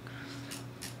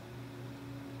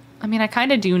 I mean, I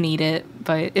kind of do need it,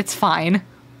 but it's fine.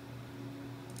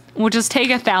 We'll just take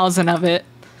 1,000 of it.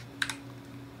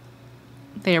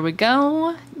 There we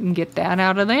go. Get that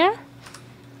out of there.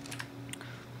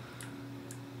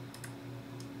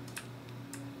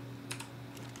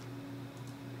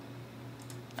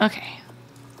 Okay.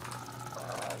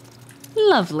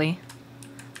 Lovely.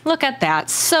 Look at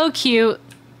that. So cute.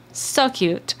 So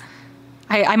cute.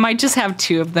 I might just have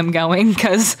 2 of them going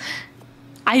because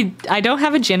I don't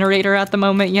have a generator at the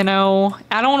moment, you know.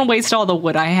 I don't want to waste all the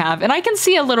wood I have. And I can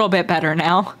see a little bit better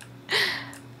now.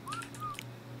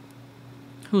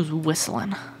 Who's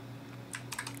whistling?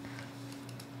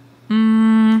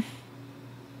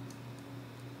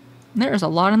 There's a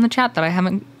lot in the chat that I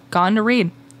haven't gone to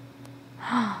read.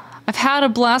 I've had a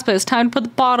blast, but it's time to put the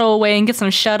bottle away and get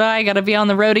some shut-eye. I gotta be on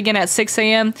the road again at 6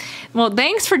 a.m. Well,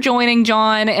 thanks for joining,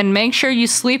 John, and make sure you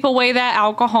sleep away that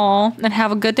alcohol and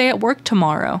have a good day at work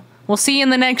tomorrow. We'll see you in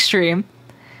the next stream.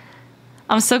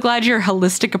 I'm so glad your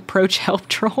holistic approach helped,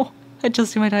 Troll.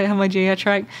 Adjusting my diet, have my GI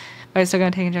track, but I still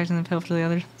gotta take injections and pill for the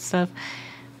other stuff.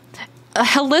 A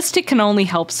holistic can only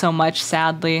help so much,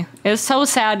 sadly. It's so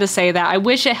sad to say that. I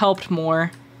wish it helped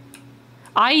more.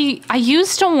 I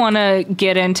used to want to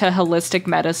get into holistic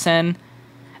medicine.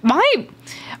 My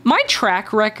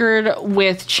track record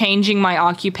with changing my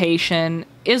occupation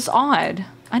is odd.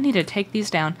 I need to take these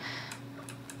down.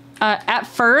 At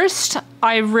first,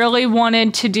 I really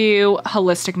wanted to do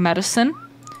holistic medicine.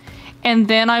 And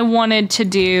then I wanted to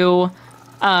do,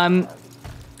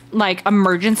 like,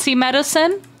 emergency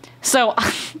medicine. So,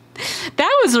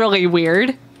 that was really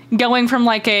weird. Going from,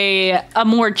 like, a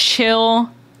more chill...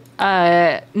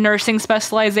 nursing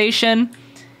specialization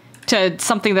to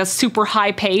something that's super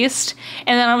high paced.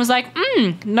 And then I was like,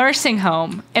 nursing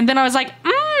home. And then I was like,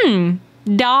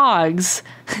 dogs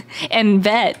and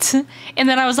vet. And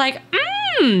then I was like,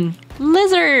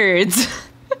 lizards.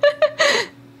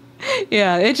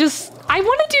 Yeah, I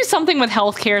want to do something with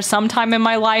healthcare sometime in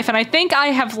my life. And I think I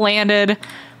have landed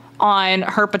on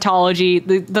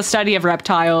herpetology, the study of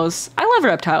reptiles. I love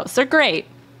reptiles. They're great.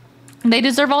 They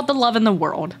deserve all the love in the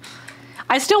world.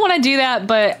 I still want to do that,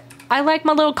 but I like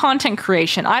my little content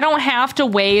creation. I don't have to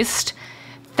waste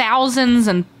thousands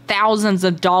and thousands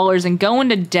of dollars and go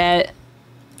into debt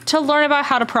to learn about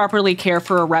how to properly care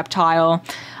for a reptile.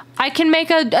 I can make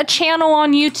a channel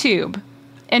on YouTube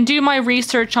and do my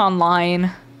research online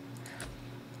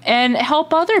and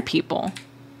help other people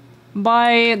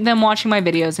by them watching my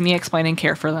videos and me explaining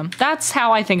care for them. That's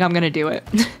how I think I'm going to do it.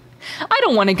 I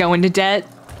don't want to go into debt.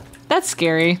 That's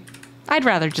scary. I'd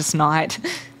rather just not.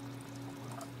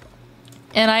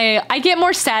 And I get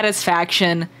more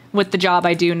satisfaction with the job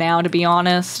I do now, to be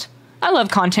honest. I love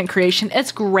content creation.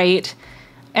 It's great.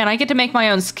 And I get to make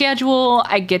my own schedule.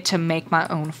 I get to make my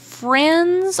own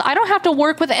friends. I don't have to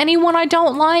work with anyone I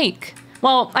don't like.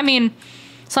 Well, I mean,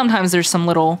 sometimes there's some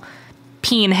little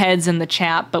peen heads in the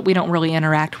chat, but we don't really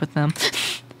interact with them.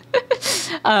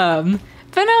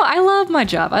 But no, I love my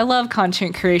job. I love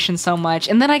content creation so much.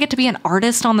 And then I get to be an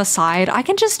artist on the side. I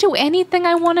can just do anything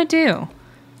I want to do.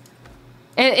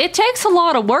 It takes a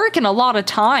lot of work and a lot of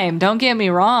time, don't get me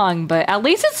wrong, but at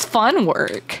least it's fun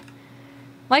work.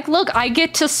 Like, look, I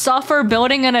get to suffer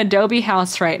building an Adobe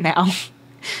house right now.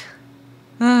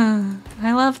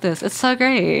 I love this. It's so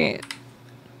great.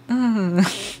 No,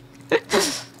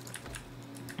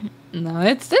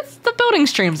 it's the building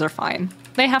streams are fine.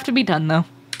 They have to be done, though.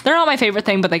 They're not my favorite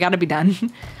thing, but they gotta be done.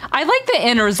 I like the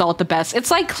end result the best. It's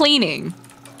like cleaning.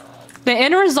 The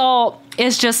end result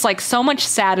is just like so much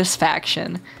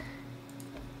satisfaction.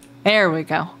 There we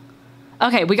go.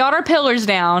 Okay, we got our pillars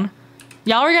down.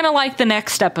 Y'all are gonna like the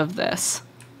next step of this.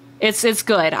 It's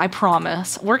good, I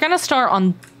promise. We're gonna start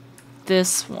on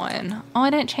this one. Oh, I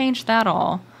didn't change that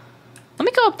all. Let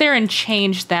me go up there and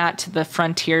change that to the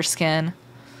frontier skin.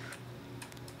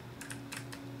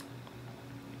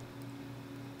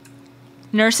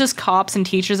 Nurses, cops, and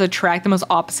teachers attract the most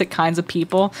opposite kinds of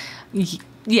people.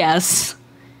 Yes.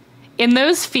 In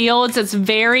those fields, it's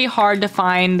very hard to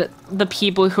find the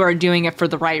people who are doing it for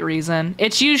the right reason.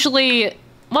 It's usually,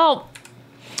 well,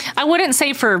 I wouldn't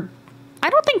say for, I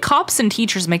don't think cops and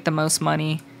teachers make the most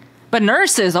money. But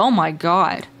nurses, oh my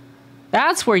God.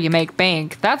 That's where you make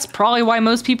bank. That's probably why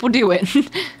most people do it.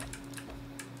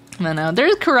 I know,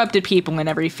 there's corrupted people in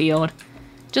every field.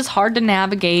 Just hard to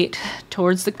navigate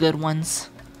towards the good ones.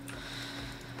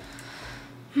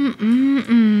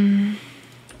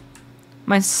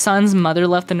 My son's mother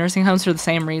left the nursing homes for the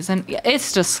same reason.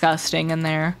 It's disgusting in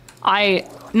there.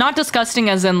 Not disgusting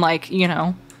as in like, you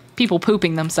know, people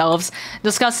pooping themselves.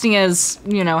 Disgusting as,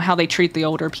 you know, how they treat the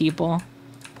older people.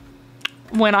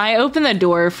 When I open the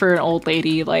door for an old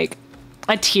lady, like,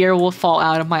 a tear will fall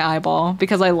out of my eyeball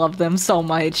because I love them so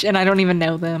much and I don't even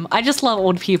know them. I just love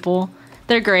old people.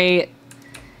 They're great.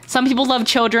 Some people love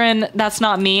children. That's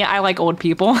not me. I like old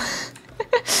people.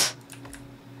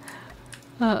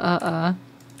 The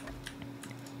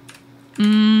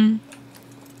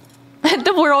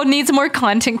world needs more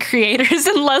content creators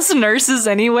and less nurses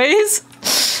anyways.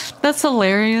 That's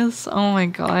hilarious. Oh my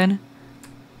God.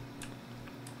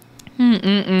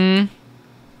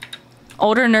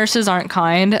 Older nurses aren't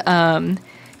kind.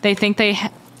 They think they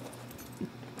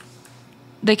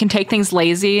can take things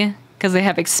lazy because they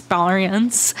have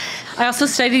experience. I also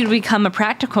studied to become a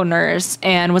practical nurse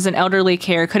and was in elderly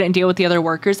care, couldn't deal with the other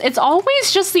workers. It's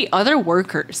always just the other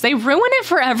workers. They ruin it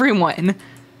for everyone.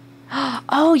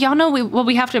 Oh, y'all know what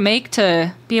we have to make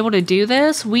to be able to do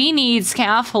this? We need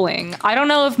scaffolding. I don't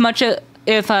know if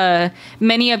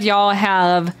many of y'all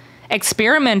have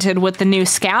experimented with the new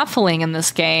scaffolding in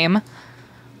this game,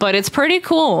 but it's pretty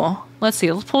cool. Let's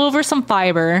see, let's pull over some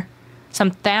fiber, some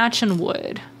thatch and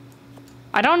wood.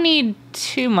 I don't need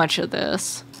too much of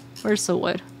this. Where's the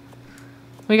wood?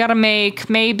 We gotta make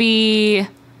maybe,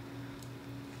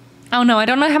 oh no, I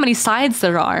don't know how many sides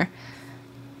there are.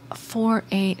 4,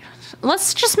 8,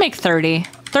 let's just make 30.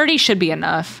 30 should be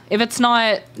enough. If it's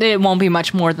not, it won't be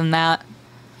much more than that.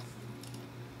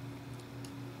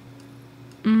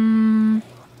 Oh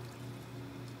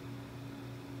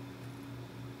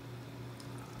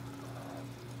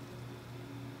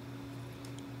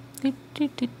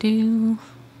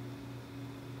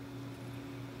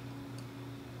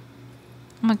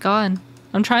my God.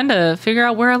 I'm trying to figure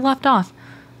out where I left off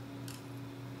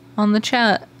on the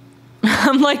chat.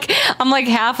 I'm like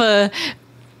half a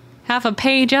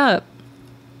page up.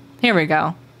 Here we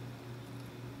go.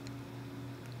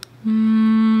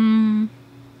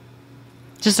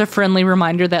 Just a friendly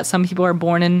reminder that some people are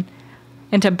born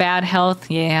into bad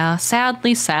health. Yeah,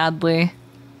 sadly.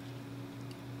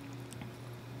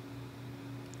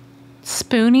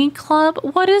 Spoonie Club?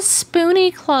 What is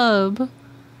Spoonie Club?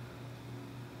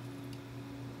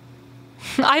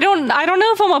 I don't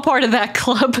know if I'm a part of that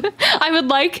club. I would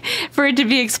like for it to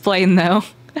be explained though.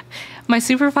 My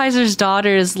supervisor's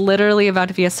daughter is literally about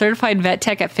to be a certified vet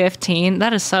tech at 15.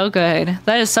 That is so good.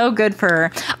 That is so good for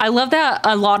her. I love that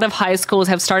a lot of high schools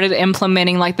have started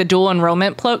implementing like the dual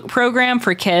enrollment program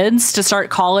for kids to start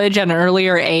college at an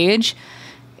earlier age.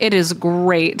 It is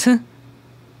great.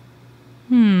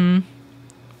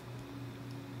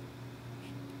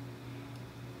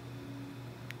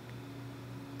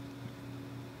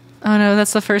 Oh no,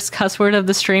 that's the first cuss word of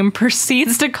the stream.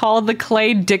 Proceeds to call the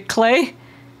clay Dick Clay.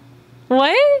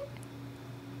 What?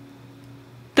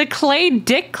 The clay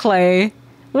Dick Clay?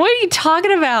 What are you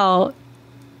talking about?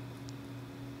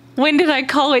 When did I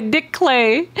call it Dick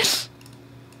Clay?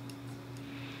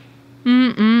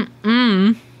 Well,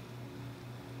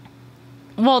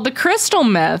 the crystal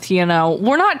meth, you know,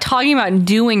 we're not talking about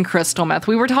doing crystal meth.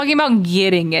 We were talking about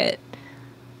getting it.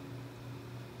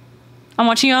 I'm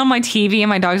watching you on my TV and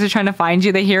my dogs are trying to find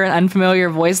you. They hear an unfamiliar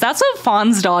voice. That's what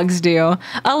Fawn's dogs do.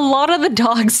 A lot of the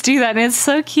dogs do that and it's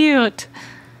so cute.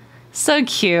 So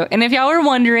cute. And if y'all were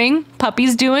wondering,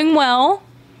 Puppy's doing well.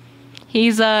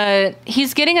 He's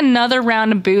getting another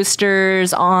round of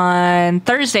boosters on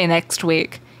Thursday next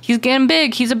week. He's getting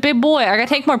big. He's a big boy. I gotta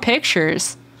take more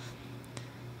pictures.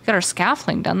 Got our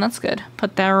scaffolding done. That's good.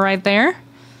 Put that right there.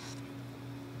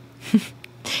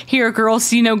 Here, girl,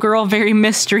 see no girl, very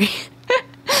mystery.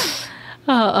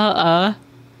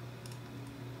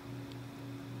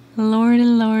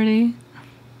 Lordy.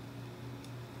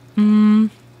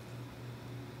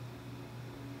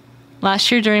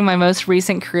 Last year, during my most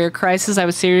recent career crisis, I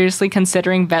was seriously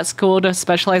considering vet school to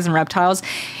specialize in reptiles.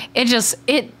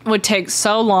 It would take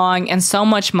so long and so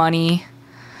much money.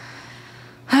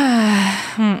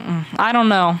 I don't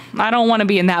know. I don't want to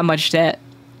be in that much debt.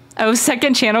 Oh,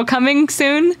 second channel coming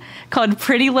soon called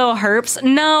Pretty Little Herps.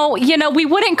 No, you know, we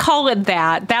wouldn't call it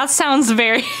that. That sounds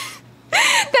very...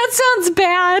 that sounds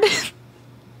bad.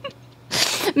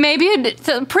 Maybe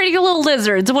Pretty Little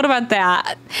Lizards. What about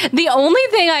that? The only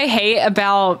thing I hate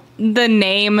about the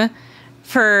name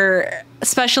for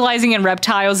specializing in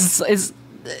reptiles is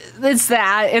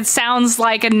that it sounds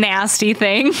like a nasty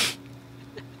thing.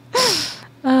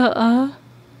 There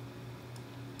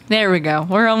we go.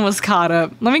 We're almost caught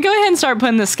up. Let me go ahead and start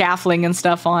putting the scaffolding and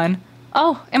stuff on.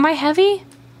 Oh, am I heavy?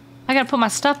 I gotta put my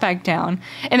stuff back down.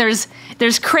 And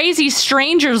there's crazy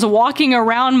strangers walking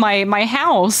around my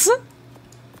house.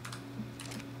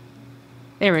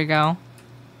 There we go.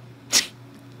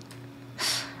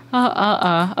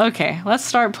 Okay, let's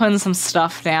start putting some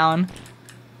stuff down.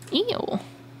 Ew.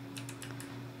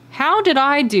 How did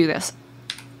I do this?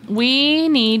 We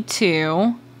need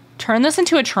to turn this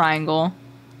into a triangle.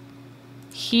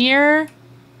 Here,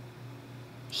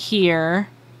 here,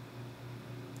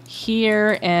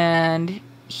 here, and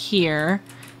here.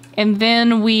 And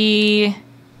then we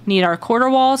need our quarter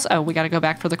walls. Oh, we gotta go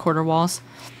back for the quarter walls.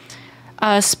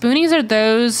 Spoonies are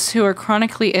those who are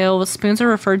chronically ill. Spoons are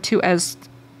referred to as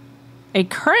a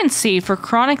currency for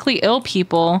chronically ill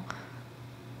people.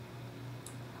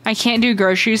 I can't do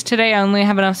groceries today. I only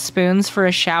have enough spoons for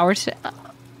a shower today.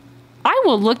 I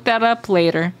will look that up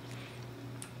later.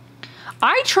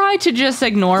 I tried to just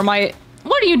ignore my...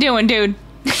 What are you doing, dude?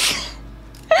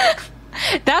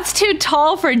 That's too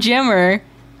tall for Jimmer.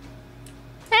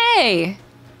 Hey!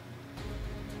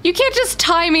 You can't just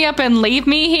tie me up and leave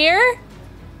me here.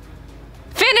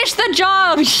 Finish the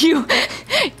job, you...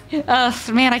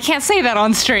 man, I can't say that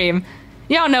on stream.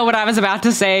 Y'all know what I was about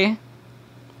to say.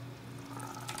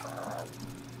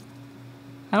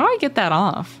 How do I get that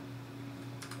off?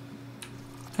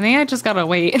 I think I just gotta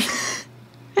wait.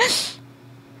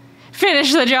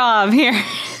 Finish the job here.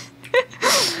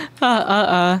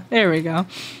 There we go.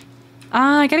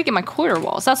 I gotta get my quarter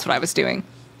walls. That's what I was doing.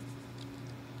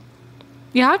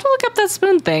 Yeah, I have to look up that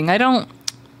spoon thing. I don't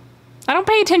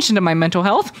pay attention to my mental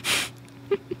health.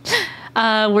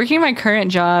 Working my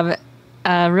current job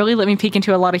really let me peek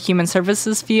into a lot of human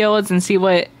services fields and see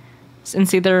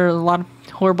there are a lot of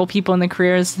horrible people in the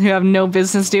careers who have no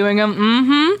business doing them.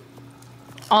 Mm-hmm.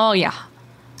 Oh, yeah.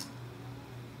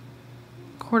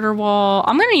 Quarter wall.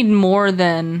 I'm gonna need more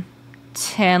than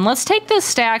 10. Let's take this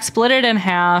stack, split it in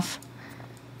half.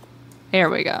 There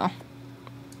we go.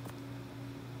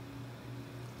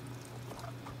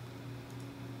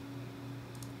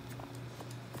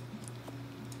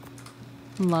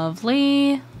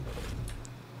 Lovely.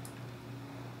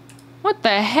 What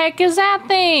the heck is that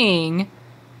thing?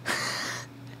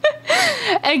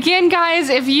 Again, guys,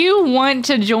 if you want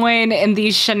to join in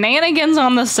these shenanigans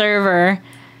on the server,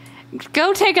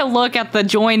 go take a look at the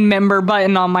join member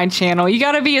button on my channel. You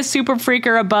gotta be a super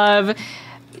freaker above.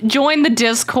 Join the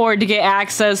Discord to get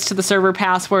access to the server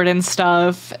password and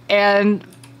stuff. And,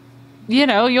 you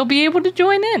know, you'll be able to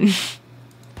join in.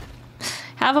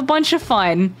 Have a bunch of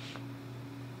fun.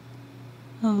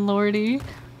 Oh, lordy.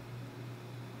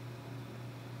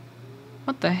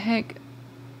 What the heck?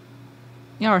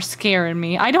 Y'all are scaring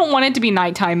me. I don't want it to be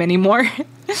nighttime anymore.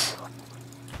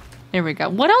 There we go.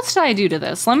 What else did I do to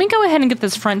this? Let me go ahead and get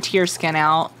this frontier skin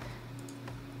out.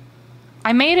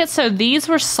 I made it so these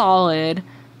were solid.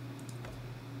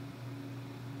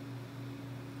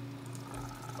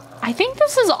 I think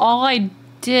this is all I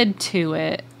did to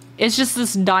it. It's just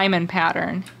this diamond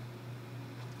pattern.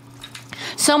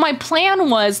 So my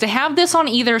plan was to have this on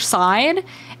either side,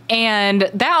 and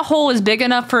that hole is big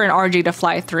enough for an RG to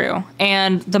fly through,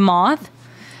 and the moth.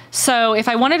 So if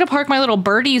I wanted to park my little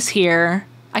birdies here,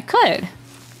 I could.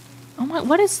 Oh my,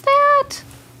 what is that?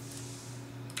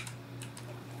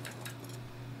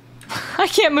 I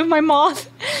can't move my moth.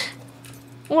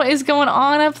 What is going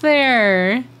on up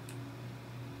there?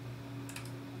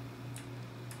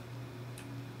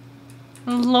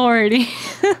 Lordy.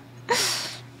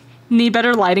 Need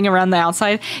better lighting around the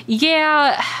outside.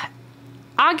 Yeah,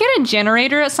 I'll get a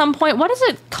generator at some point. What does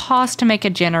it cost to make a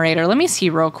generator? Let me see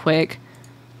real quick.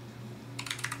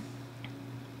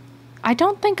 I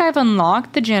don't think I've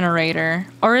unlocked the generator.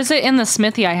 Or is it in the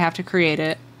smithy I have to create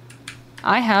it?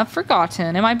 I have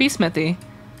forgotten. It might be smithy.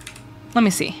 Let me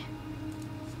see.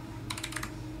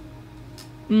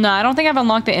 No, I don't think I've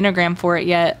unlocked the enneagram for it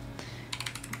yet.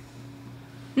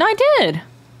 No, I did.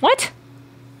 What?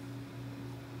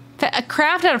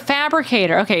 craft at a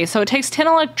fabricator. Okay, so it takes 10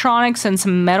 electronics and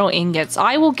some metal ingots.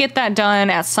 I will get that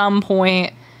done at some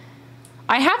point.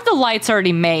 I have the lights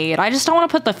already made. I just don't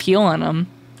want to put the fuel in them.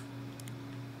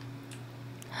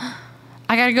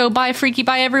 I gotta go. Bye, Freaky.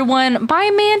 Bye, everyone. Bye,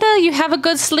 Amanda. You have a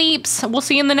good sleeps. We'll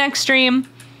see you in the next stream.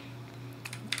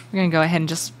 We're gonna go ahead and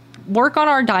just work on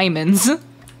our diamonds.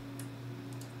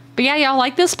 But yeah, y'all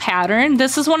like this pattern?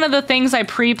 This is one of the things I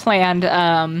pre-planned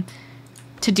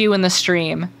to do in the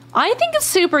stream. I think it's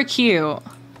super cute.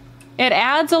 It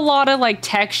adds a lot of like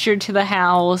texture to the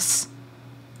house.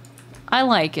 I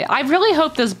like it. I really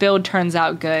hope this build turns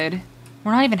out good.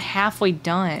 We're not even halfway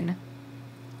done.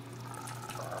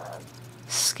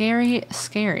 Scary,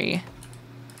 scary.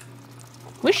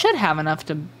 We should have enough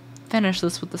to finish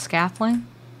this with the scaffolding.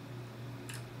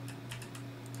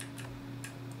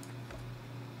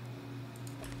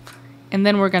 And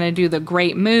then we're gonna do the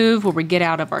great move where we get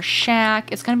out of our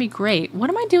shack. It's gonna be great. What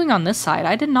am I doing on this side?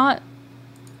 I did not...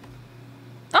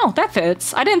 Oh, that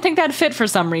fits. I didn't think that'd fit for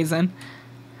some reason.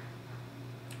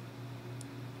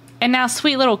 And now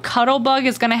sweet little Cuddlebug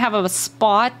is gonna have a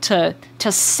spot to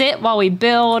sit while we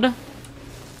build. Oh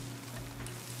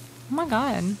my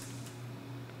god.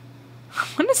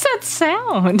 What is that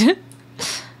sound?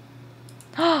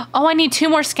 Oh, I need 2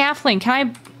 more scaffolding. Can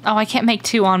I... Oh, I can't make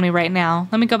 2 on me right now.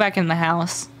 Let me go back in the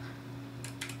house.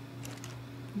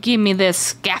 Give me this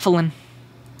scaffolding.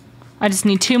 I just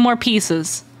need 2 more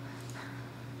pieces.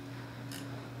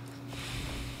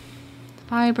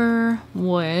 Fiber,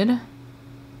 wood,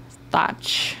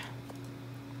 thatch.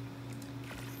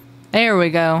 There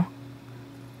we go.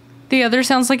 The other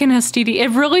sounds like an STD. It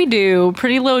really do.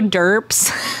 Pretty Little Derps.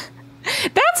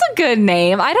 That's a good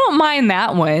name. I don't mind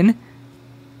that one.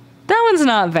 That one's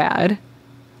not bad.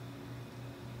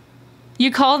 You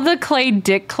called the clay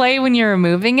Dick Clay when you're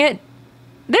removing it?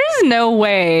 There's no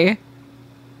way.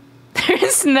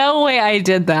 There's no way I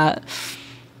did that.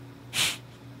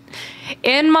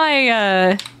 In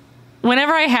my,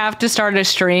 whenever I have to start a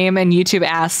stream and YouTube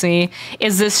asks me,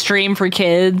 is this stream for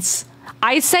kids?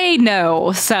 I say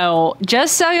no. So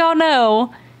just so y'all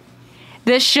know,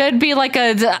 this should be like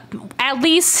a at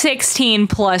least 16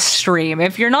 plus stream.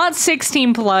 If you're not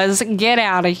 16 plus, get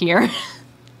out of here.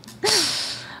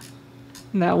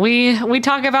 No, we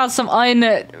talk about some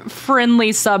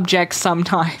unfriendly subjects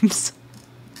sometimes.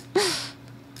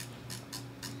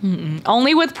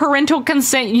 Only with parental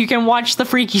consent you can watch the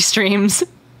freaky streams.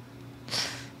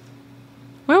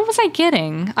 Where was I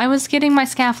getting? I was getting my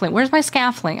scaffolding. Where's my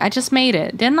scaffolding? I just made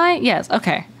it, didn't I? Yes,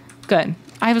 okay, good.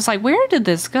 I was like, where did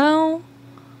this go?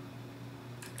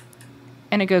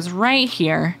 And it goes right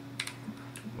here.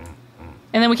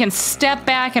 And then we can step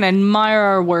back and admire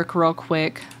our work real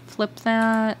quick. Flip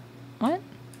that. What?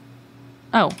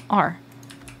 Oh, R.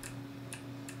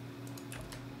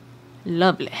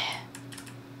 Lovely.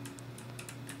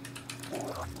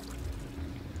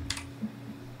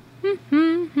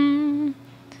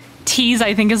 Tease,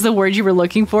 I think, is the word you were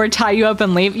looking for. Tie you up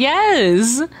and leave.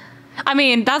 Yes. I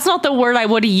mean, that's not the word I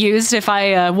would have used if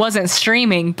I wasn't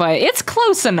streaming, but it's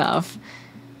close enough.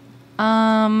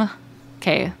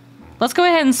 Okay. Let's go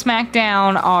ahead and smack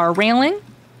down our railing.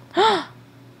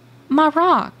 My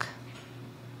rock.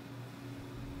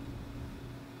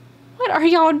 What are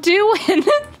y'all doing?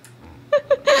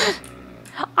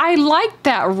 I like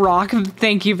that rock.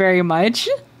 Thank you very much.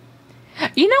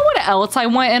 You know what else I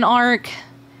want in ARK?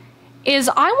 Is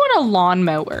I want a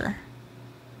lawnmower.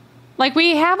 Like,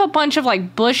 we have a bunch of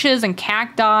like bushes and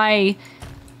cacti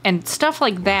and stuff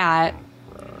like that.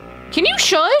 Can you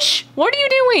shush? What are you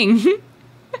doing?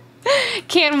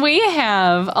 Can we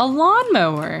have a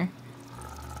lawnmower?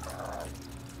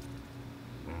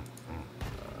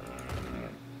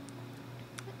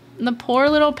 The poor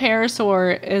little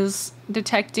parasaur is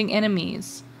detecting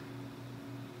enemies.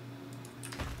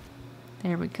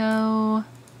 There we go.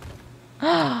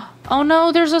 Oh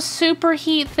no, there's a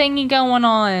superheat thingy going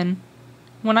on.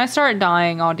 When I start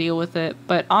dying, I'll deal with it,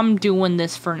 but I'm doing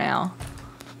this for now.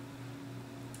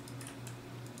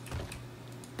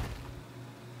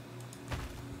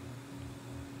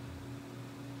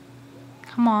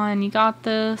 Come on, you got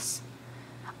this.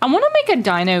 I want to make a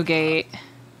dino gate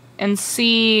and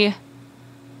see...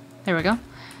 There we go.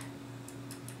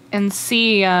 And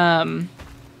see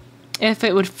if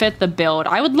it would fit the build.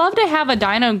 I would love to have a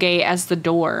dino gate as the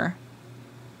door.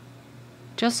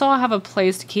 Just so I'll have a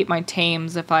place to keep my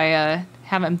tames if I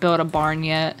haven't built a barn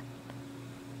yet.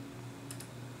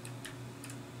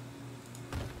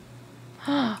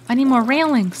 I need more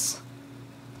railings.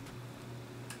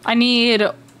 I need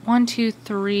 1, 2,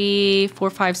 3, 4,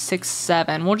 5, 6,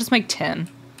 7. We'll just make 10.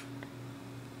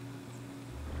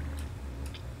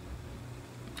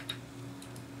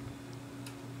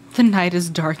 The night is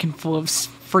dark and full of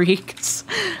freaks.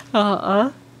 We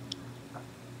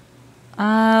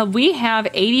have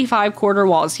 85 quarter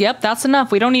walls. Yep, that's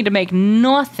enough. We don't need to make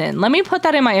nothing. Let me put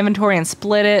that in my inventory and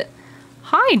split it.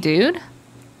 Hi, dude.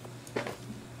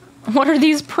 What are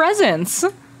these presents?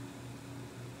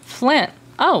 Flint.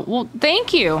 Oh, well,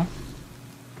 thank you.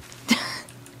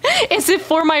 Is it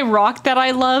for my rock that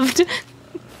I loved?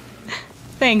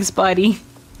 Thanks, buddy.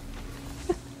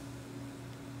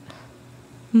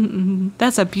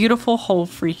 That's a beautiful hole,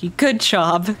 Freaky. Good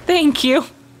job. Thank you.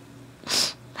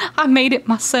 I made it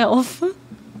myself.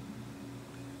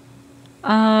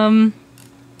 I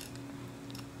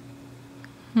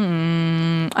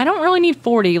don't really need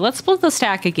 40. Let's split the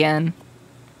stack again.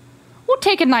 We'll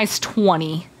take a nice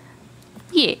 20.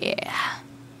 Yeah.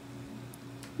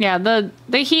 Yeah, the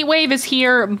heat wave is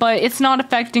here, but it's not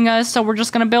affecting us, so we're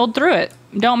just gonna build through it.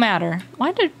 Don't matter.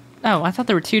 Why did... Oh, I thought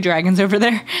there were 2 dragons over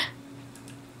there.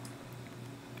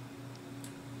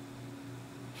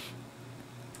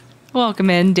 Welcome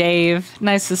in, Dave.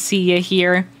 Nice to see you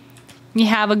here. You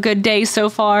have a good day so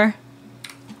far?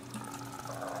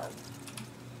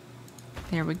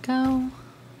 There we go.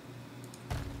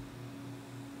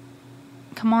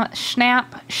 Come on,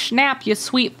 snap. Snap, you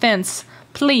sweet fence.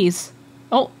 Please.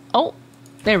 Oh,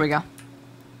 there we go.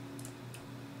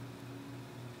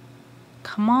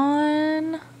 Come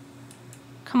on.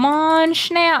 Come on,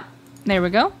 snap. There we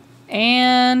go.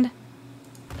 And...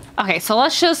 Okay, so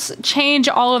let's just change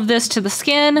all of this to the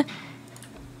skin,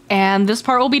 and this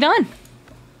part will be done.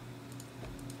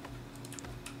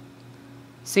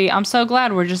 See, I'm so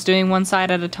glad we're just doing one side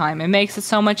at a time. It makes it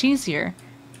so much easier.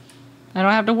 I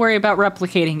don't have to worry about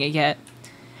replicating it yet.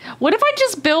 What if I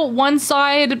just built one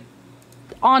side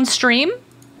on stream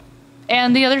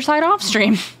and the other side off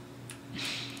stream?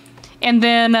 And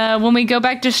then when we go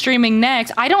back to streaming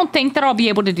next, I don't think that I'll be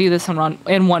able to do this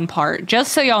in one part.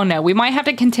 Just so y'all know, we might have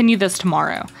to continue this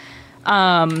tomorrow.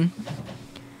 I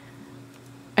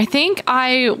think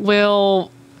I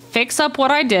will fix up what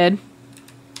I did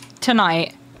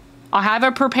tonight. I'll have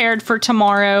it prepared for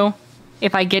tomorrow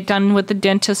if I get done with the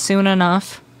dentist soon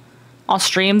enough. I'll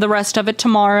stream the rest of it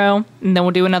tomorrow, and then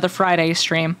we'll do another Friday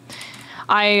stream.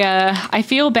 I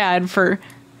feel bad for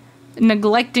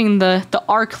neglecting the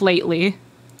ARK lately.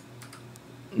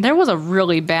 There was a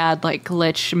really bad like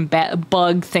glitch and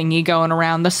bug thingy going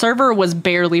around. The server was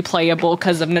barely playable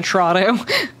because of Nitrado.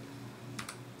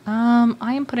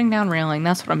 I am putting down railing.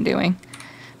 That's what I'm doing.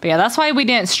 But yeah, that's why we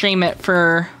didn't stream it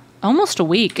for almost a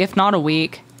week, if not a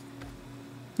week.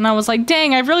 And I was like,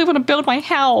 dang, I really want to build my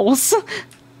house.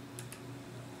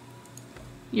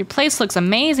 Your place looks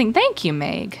amazing. Thank you,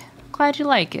 Meg. Glad you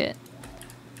like it.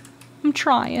 I'm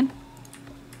trying.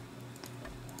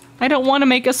 I don't want to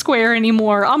make a square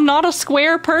anymore. I'm not a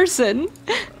square person.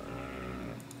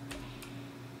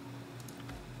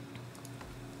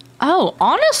 Oh,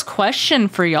 honest question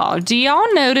for y'all. Do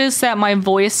y'all notice that my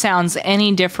voice sounds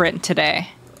any different today?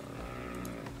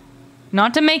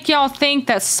 Not to make y'all think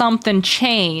that something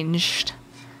changed.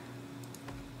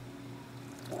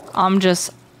 I'm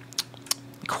just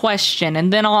question,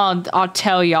 and then I'll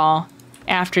tell y'all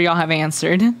after y'all have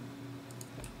answered.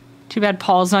 Too bad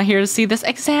Paul's not here to see this.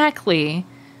 Exactly.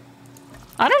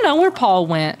 I don't know where Paul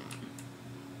went.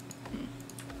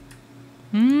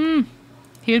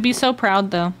 He would be so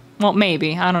proud, though. Well,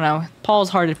 maybe. I don't know. Paul's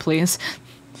hard to please.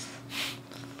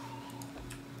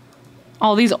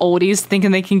 All these oldies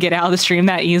thinking they can get out of the stream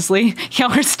that easily.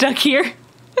 Y'all are stuck here.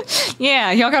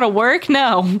 Yeah, y'all gotta work?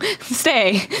 No.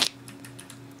 Stay.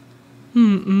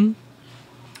 I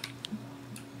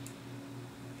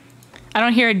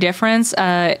don't hear a difference.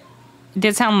 It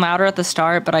did sound louder at the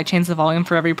start, but I changed the volume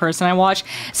for every person I watch.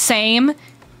 Same.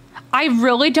 I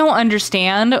really don't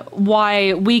understand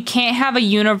why we can't have a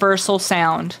universal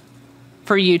sound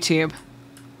for YouTube.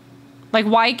 Like,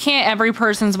 why can't every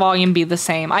person's volume be the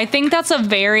same? I think that's a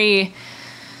very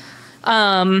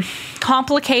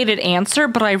complicated answer,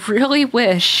 but I really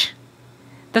wish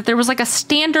that there was like a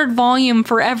standard volume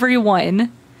for everyone.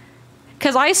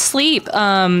 Because I sleep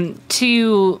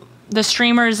to the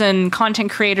streamers and content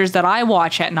creators that I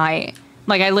watch at night.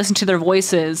 Like, I listen to their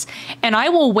voices, and I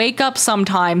will wake up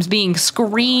sometimes being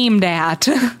screamed at.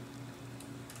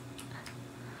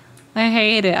 I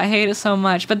hate it. I hate it so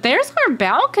much. But there's our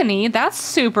balcony. That's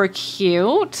super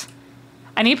cute.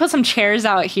 I need to put some chairs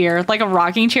out here, like a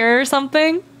rocking chair or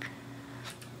something.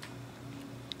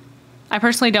 I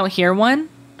personally don't hear one.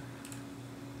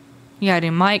 You got a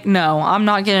new mic? No, I'm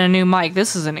not getting a new mic.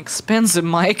 This is an expensive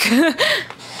mic.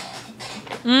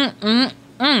 I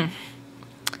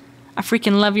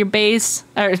freaking love your bass.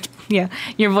 Yeah,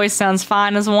 your voice sounds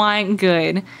fine as wine.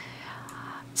 Good.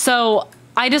 So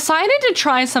I decided to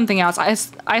try something else.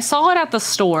 I saw it at the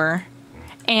store.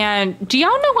 And do y'all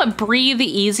know what Breathe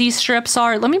Easy strips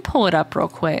are? Let me pull it up real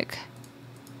quick.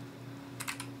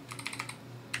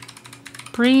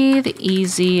 Breathe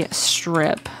Easy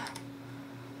strip.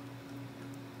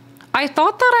 I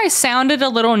thought that I sounded a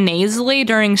little nasally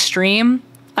during stream.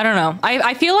 I don't know.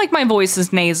 I feel like my voice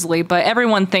is nasally, but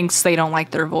everyone thinks they don't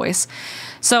like their voice.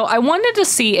 So I wanted to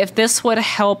see if this would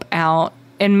help out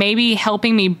and maybe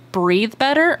helping me breathe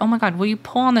better. Oh my God, will you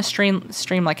pull on the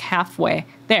stream like halfway?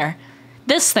 There.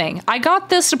 This thing. I got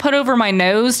this to put over my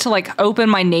nose to like open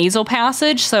my nasal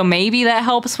passage, so maybe that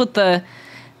helps with the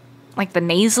like the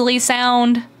nasally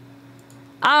sound.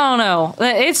 I don't know.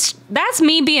 That's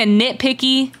me being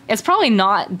nitpicky. It's probably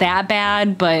not that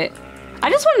bad, but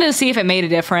I just wanted to see if it made a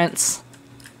difference.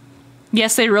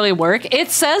 Yes, they really work.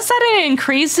 It says that it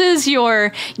increases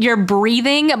your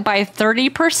breathing by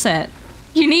 30%.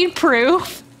 You need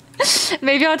proof?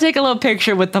 Maybe I'll take a little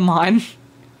picture with them on.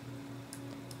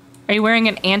 Are you wearing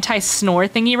an anti-snore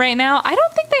thingy right now? I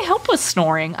don't think they help with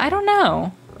snoring. I don't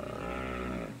know.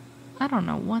 I don't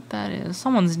know what that is.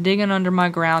 Someone's digging under my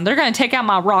ground. They're gonna take out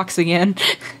my rocks again.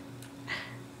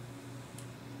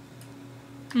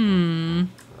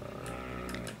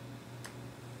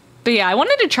 But yeah, I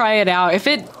wanted to try it out. If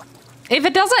it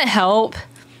doesn't help,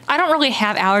 I don't really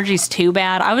have allergies too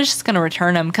bad. I was just gonna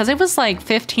return them because it was like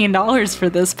 $15 for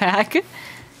this pack.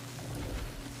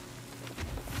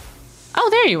 Oh,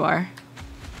 there you are.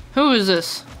 Who is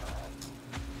this?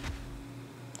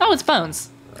 Oh, it's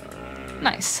Bones.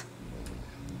 Nice.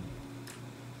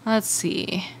 Let's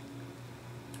see.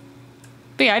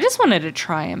 But yeah, I just wanted to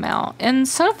try them out. And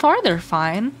so far, they're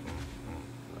fine.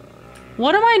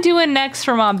 What am I doing next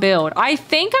for my build? I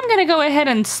think I'm going to go ahead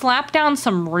and slap down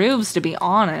some roofs, to be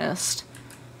honest.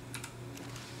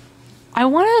 I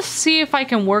want to see if I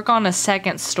can work on a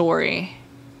second story.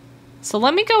 So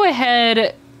let me go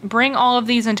ahead, bring all of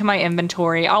these into my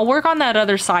inventory. I'll work on that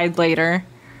other side later.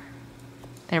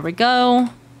 There we go.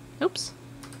 Oops.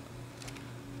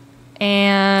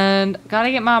 And gotta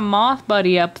get my moth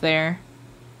buddy up there.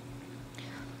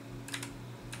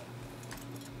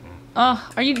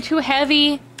 Oh, are you too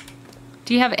heavy?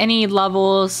 Do you have any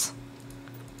levels?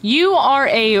 You are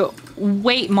a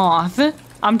weight moth.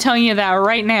 I'm telling you that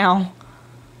right now.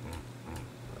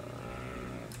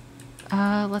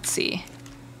 Let's see.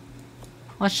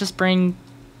 Let's just bring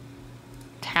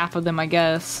half of them, I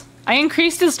guess. I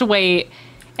increased his weight,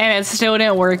 and it still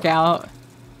didn't work out.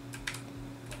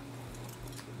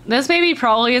 This baby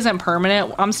probably isn't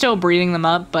permanent. I'm still breeding them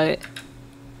up, but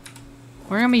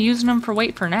we're gonna be using them for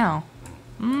weight for now.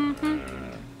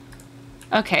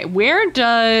 Okay, where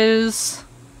does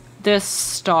this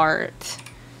start?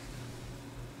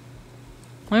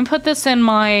 Let me put this in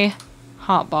my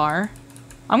hotbar.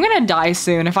 I'm gonna die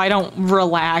soon if I don't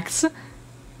relax.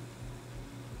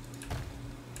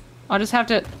 I'll just have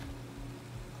to...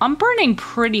 I'm burning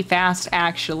pretty fast,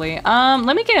 actually.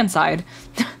 Let me get inside.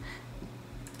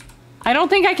 I don't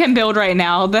think I can build right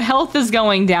now. The health is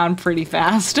going down pretty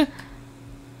fast.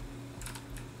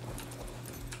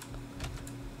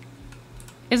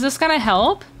 Is this gonna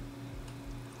help?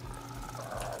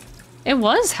 It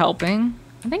was helping.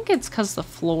 I think it's because the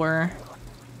floor.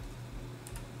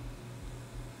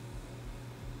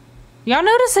 Y'all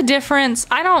notice a difference?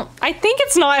 I think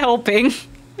it's not helping.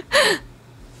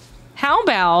 How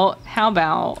about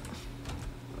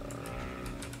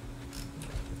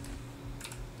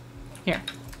here.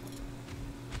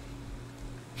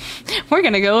 We're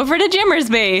gonna go over to Jimmer's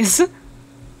base.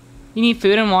 You need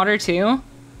food and water too?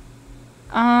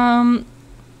 My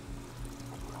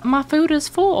food is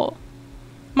full.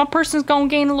 My person's gonna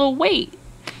gain a little weight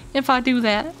if I do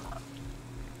that.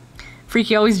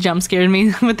 Freaky always jump scared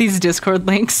me with these Discord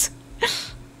links.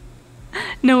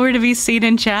 Nowhere to be seen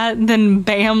in chat, then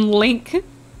bam, link.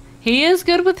 He is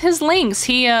good with his links.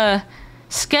 He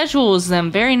schedules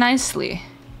them very nicely.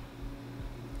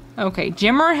 Okay,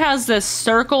 Jimmer has this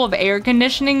circle of air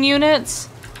conditioning units.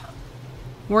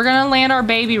 We're gonna land our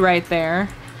baby right there.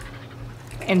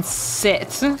 And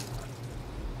sit.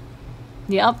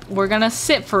 Yep, we're gonna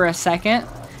sit for a second.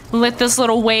 Let this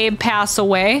little wave pass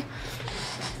away.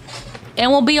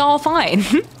 And we'll be all fine.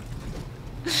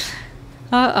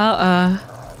 I'm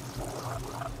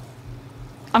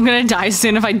gonna die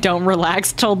soon if I don't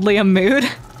relax. Totally a mood.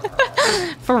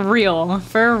 For real,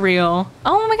 for real.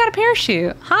 Oh, I got a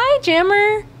parachute. Hi,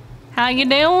 Jimmer. How you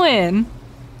doing?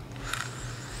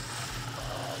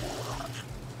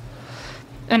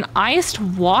 An iced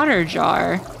water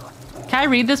jar. Can I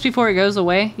read this before it goes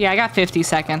away? Yeah, I got 50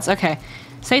 seconds. Okay.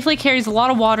 Safely carries a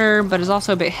lot of water, but is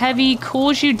also a bit heavy.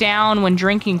 Cools you down when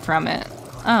drinking from it.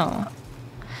 Oh.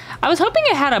 I was hoping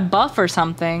it had a buff or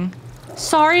something.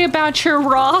 Sorry about your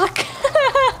rock.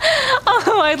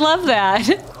 Oh, I love that.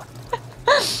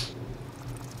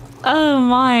 Oh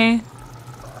my.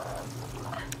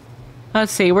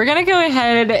 Let's see. We're gonna go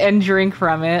ahead and drink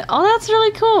from it. Oh, that's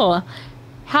really cool.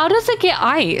 How does it get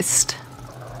iced?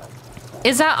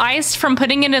 Is that iced from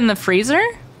putting it in the freezer?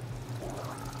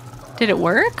 Did it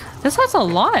work? This has a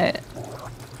lot.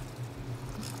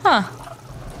 Huh.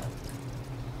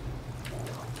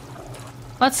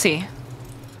 Let's see.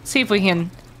 See if we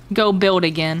can go build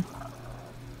again.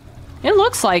 It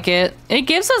looks like it. It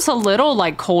gives us a little,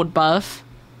 like, cold buff.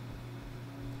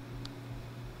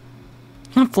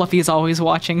 Fluffy's always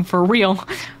watching, for real.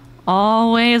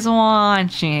 Always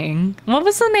watching. What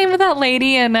was the name of that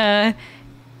lady in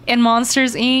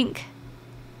Monsters, Inc.?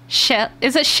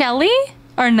 Is it Shelly?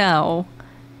 Or no?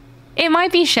 It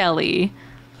might be Shelly.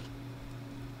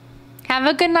 Have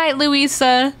a good night,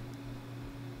 Louisa.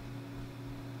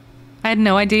 I had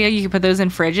no idea you could put those in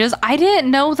fridges. I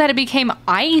didn't know that it became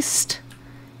iced.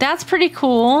 That's pretty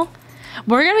cool.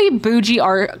 We're gonna be bougie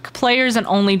ARK players and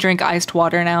only drink iced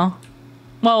water now.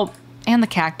 Well, and the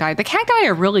cacti. The cacti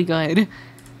are really good.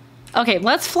 Okay,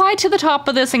 let's fly to the top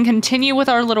of this and continue with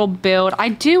our little build. I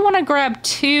do want to grab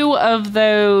 2 of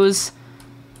those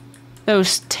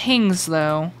tings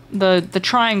though. The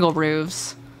triangle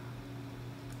roofs.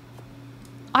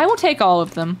 I will take all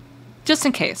of them, just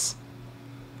in case.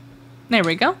 There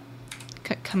we go.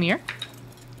 Come here.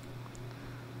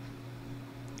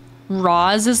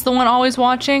 Roz is the one always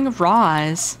watching.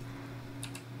 Roz.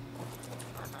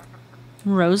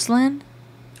 Rosalind?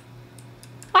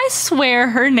 I swear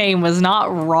her name was not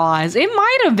Roz. It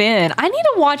might have been. I need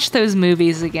to watch those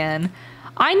movies again.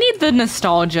 I need the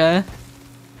nostalgia.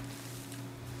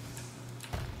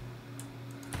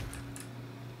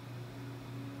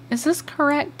 Is this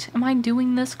correct? Am I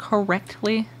doing this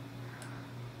correctly?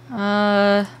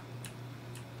 I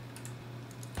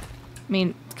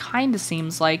mean, kind of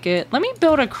seems like it. Let me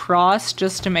build a cross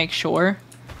just to make sure.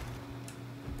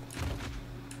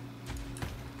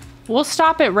 We'll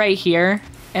stop it right here,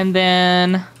 and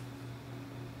then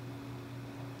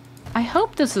I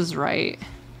hope this is right.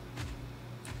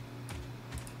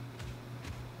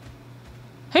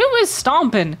 Who is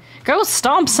stomping? Go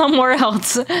stomp somewhere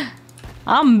else.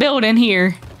 I'm building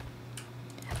here.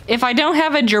 If I don't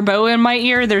have a gerbo in my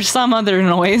ear, there's some other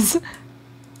noise.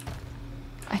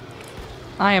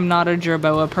 I am not a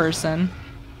gerboa person.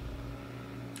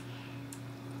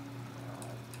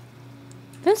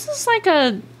 This is like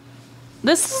a...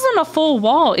 This isn't a full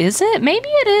wall, is it? Maybe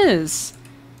it is.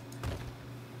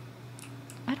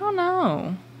 I don't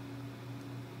know.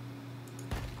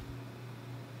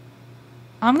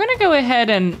 I'm gonna go ahead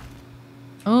and...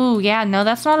 Oh, yeah, no,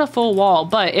 that's not a full wall,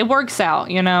 but it works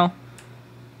out, you know?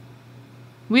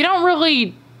 We don't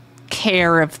really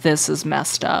care if this is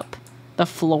messed up, the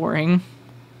flooring.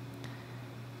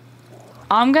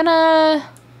 I'm gonna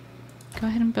go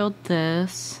ahead and build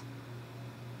this.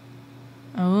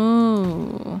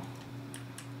 Oh.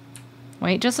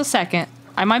 Wait just a second.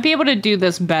 I might be able to do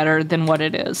this better than what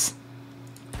it is.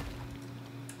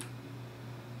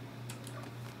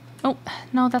 Oh,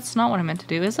 no, that's not what I meant to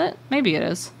do, is it? Maybe it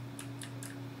is.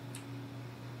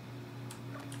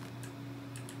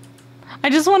 I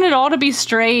just want it all to be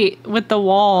straight with the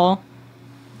wall.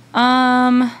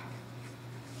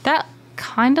 That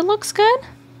kind of looks good.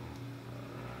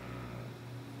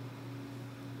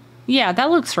 Yeah, that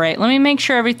looks right. Let me make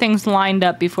sure everything's lined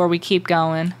up before we keep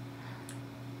going.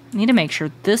 I need to make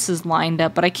sure this is lined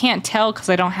up, but I can't tell because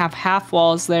I don't have half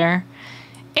walls there.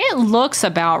 It looks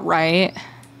about right.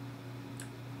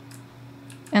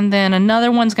 And then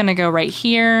another one's gonna go right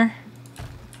here.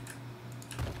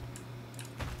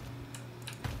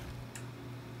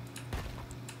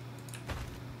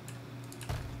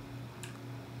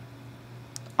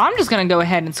 I'm just gonna go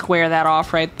ahead and square that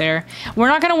off right there. We're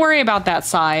not gonna worry about that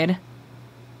side.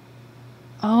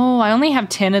 Oh, I only have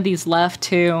 10 of these left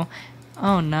too.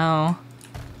 Oh no.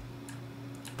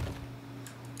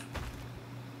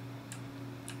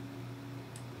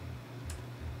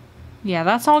 Yeah,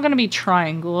 that's all gonna be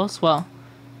triangles. Well,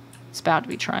 it's about to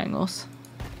be triangles.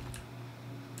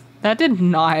 That did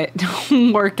not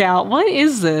work out. What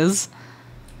is this?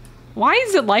 Why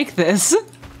is it like this?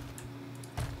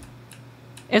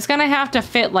 It's gonna have to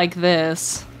fit like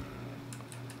this.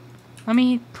 Let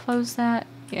me close that.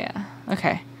 Yeah,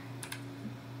 okay.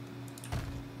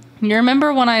 You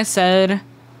remember when I said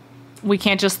we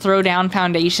can't just throw down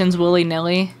foundations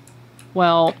willy-nilly?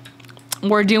 Well,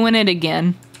 we're doing it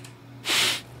again.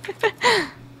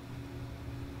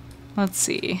 Let's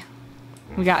see.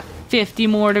 We got 50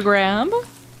 more to grab.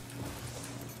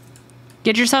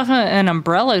 Get yourself an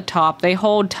umbrella top. They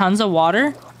hold tons of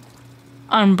water.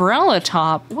 Umbrella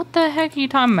top? What the heck are you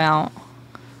talking about?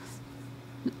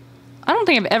 I don't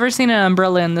think I've ever seen an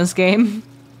umbrella in this game.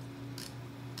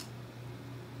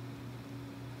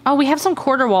 Oh, we have some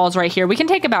quarter walls right here. We can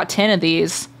take about 10 of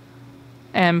these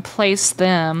and place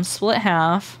them. Split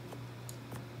half.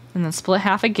 And then split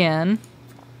half again.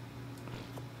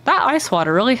 That ice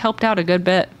water really helped out a good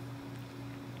bit.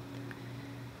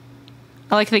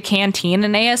 I like the canteen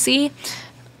in ASE.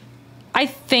 I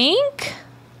think...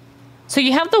 So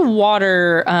you have the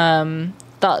water,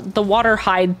 the water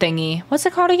hide thingy. What's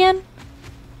it called again?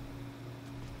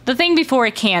 The thing before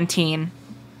a canteen.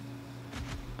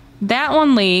 That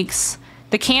one leaks.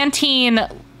 The canteen...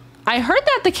 I heard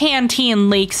that the canteen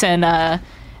leaks in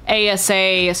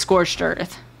ASA Scorched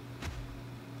Earth.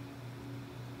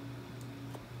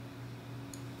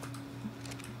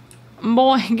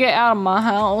 Boy, get out of my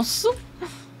house.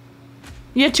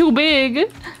 You're too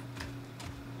big.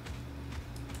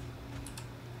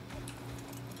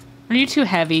 Are you too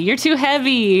heavy? You're too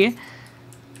heavy.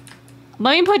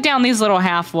 Let me put down these little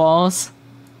half walls.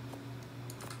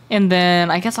 And then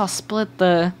I guess I'll split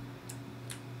the...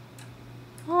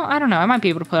 Well, I don't know. I might be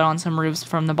able to put on some roofs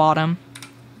from the bottom.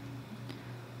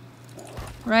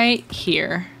 Right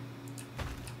here.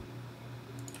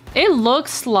 It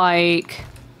looks like...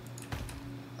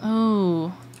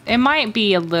 Oh, it might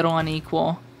be a little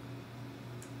unequal.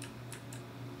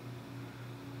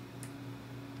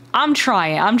 I'm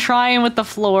trying with the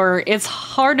floor. It's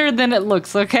harder than it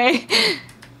looks, okay?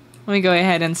 Let me go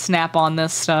ahead and snap on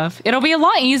this stuff. It'll be a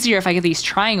lot easier if I get these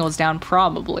triangles down,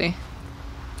 probably.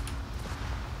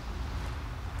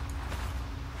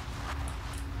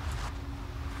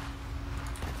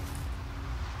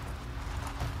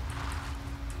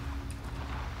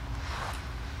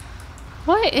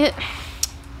 What?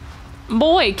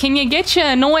 Boy, can you get your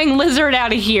annoying lizard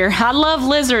out of here? I love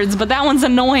lizards, but that one's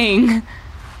annoying.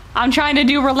 I'm trying to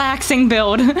do relaxing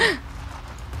build.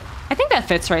 I think that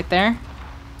fits right there.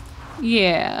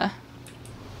 Yeah.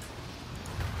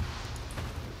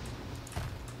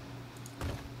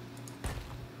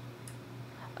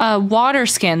 Water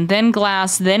skin, then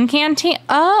glass, then canteen.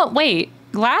 Oh, wait.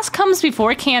 Glass comes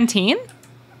before canteen?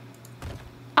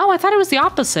 Oh, I thought it was the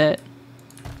opposite.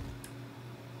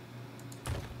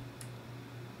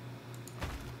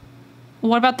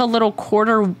 What about the little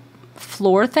quarter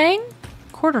floor thing?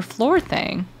 Quarter floor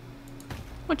thing?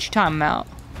 What you talking about?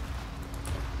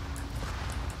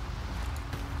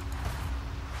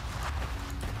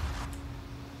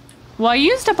 Well, I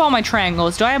used up all my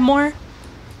triangles. Do I have more?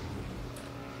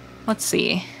 Let's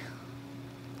see.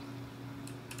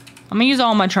 I'm gonna use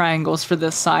all my triangles for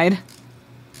this side.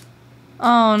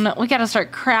 Oh no, we gotta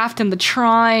start crafting the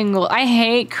triangle. I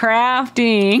hate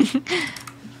crafting.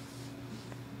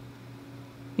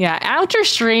 Yeah, after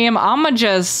stream, I'ma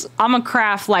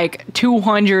craft like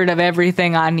 200 of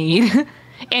everything I need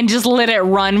and just let it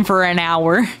run for an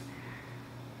hour.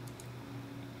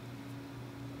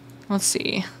 Let's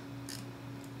see.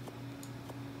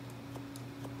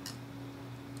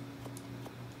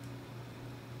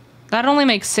 That only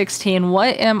makes 16.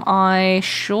 What am I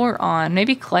short on?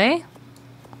 Maybe clay?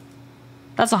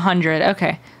 That's 100.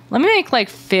 Okay. Let me make like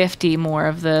 50 more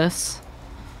of this.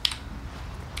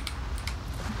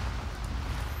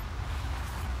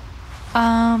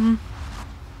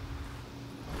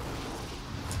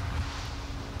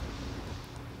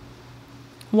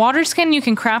 Water skin you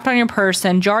can craft on your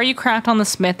person, jar you craft on the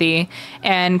smithy,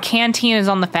 and canteen is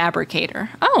on the fabricator.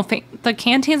 Oh, the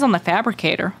canteen's on the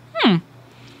fabricator.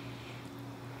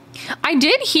 I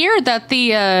did hear that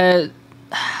the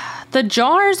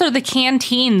jars or the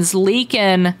canteens leak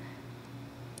in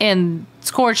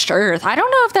Scorched Earth. I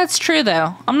don't know if that's true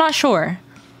though. I'm not sure.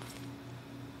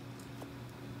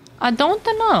 I don't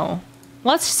know.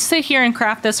 Let's sit here and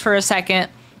craft this for a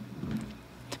second.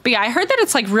 But yeah, I heard that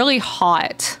it's like really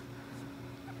hot.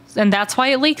 And that's why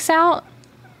it leaks out.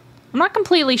 I'm not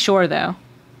completely sure though.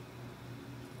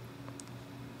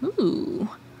 Ooh.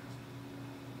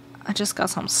 I just got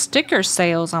some sticker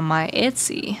sales on my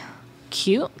Etsy.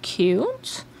 Cute,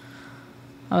 cute.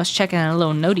 I was checking a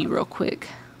little notey real quick.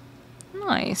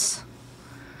 Nice.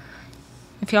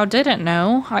 If y'all didn't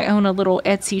know, I own a little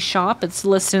Etsy shop. It's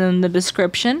listed in the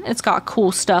description. It's got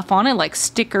cool stuff on it, like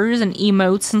stickers and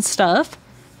emotes and stuff.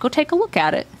 Go take a look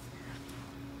at it.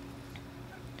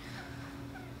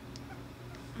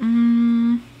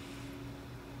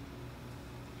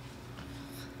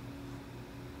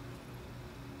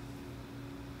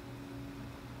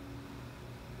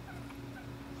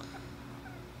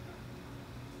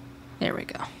 There we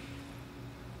go.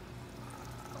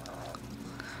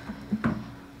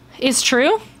 Is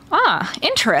true? Ah,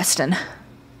 interesting.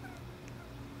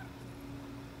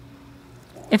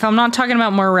 If I'm not talking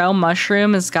about morel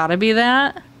mushroom, it's gotta be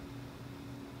that.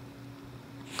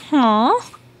 Huh.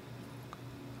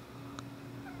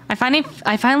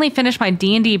 I finally finished my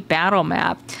D&D battle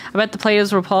map. I bet the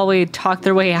players will probably talk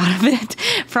their way out of it.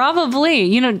 Probably.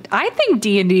 You know, I think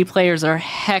D&D players are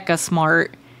hecka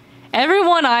smart.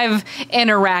 Everyone I've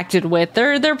interacted with,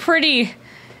 they're pretty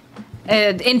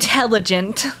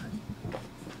intelligent.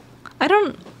 I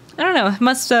don't know. It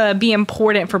must be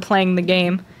important for playing the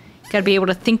game. You gotta be able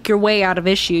to think your way out of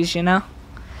issues, you know?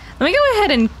 Let me go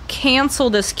ahead and cancel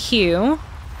this queue.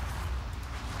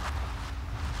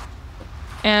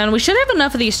 And we should have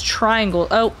enough of these triangles.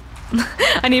 Oh,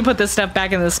 I need to put this stuff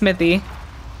back in the smithy.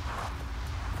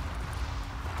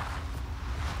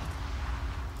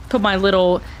 Put my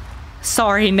little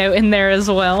sorry note in there as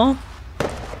well.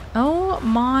 Oh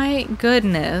my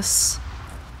goodness.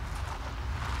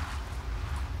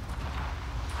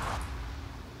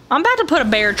 I'm about to put a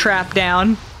bear trap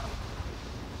down.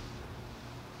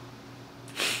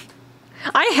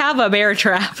 I have a bear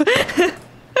trap.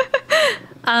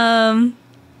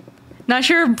 Not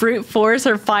sure if brute force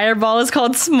or fireball is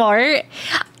called smart.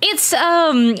 It's,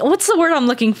 what's the word I'm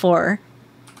looking for?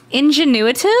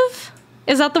 Ingenuitive?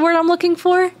 Is that the word I'm looking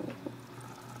for?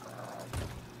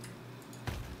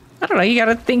 I don't know, you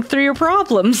gotta think through your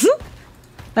problems.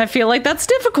 I feel like that's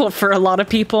difficult for a lot of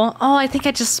people. Oh, I think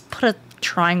I just put a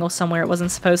triangle somewhere it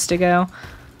wasn't supposed to go.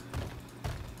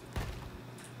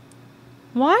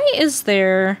 Why is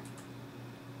there...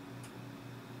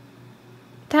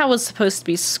 That was supposed to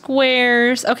be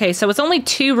squares. Okay, so it's only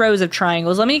 2 rows of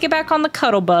triangles. Let me get back on the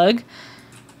cuddle bug.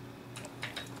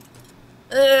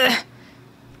 Ugh.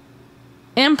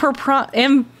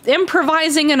 Improvising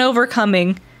and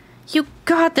overcoming. You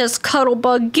got this, cuddle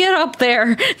bug. Get up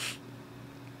there.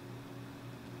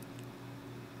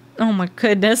 Oh my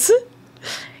goodness.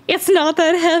 It's not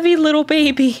that heavy, little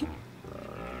baby.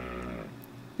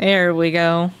 There we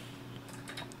go.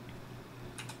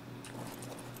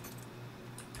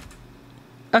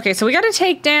 Okay, so we gotta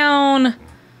take down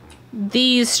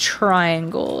these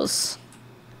triangles.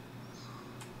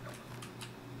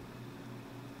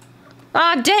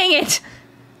 Ah, dang it!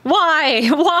 Why?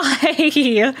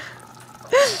 Why?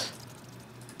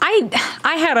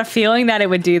 I had a feeling that it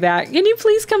would do that. Can you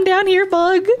please come down here,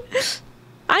 bug?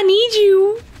 I need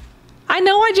you. I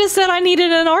know I just said I needed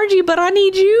an RG, but I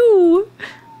need you.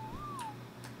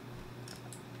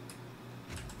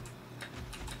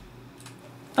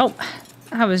 Oh.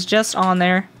 I was just on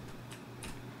there.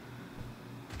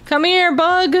 Come here,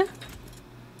 bug.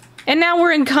 And now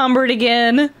we're encumbered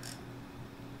again.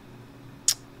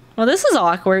 Well, this is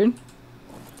awkward.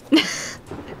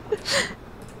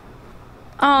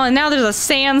 Oh, and now there's a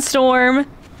sandstorm.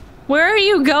 Where are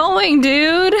you going,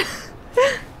 dude?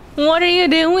 What are you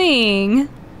doing?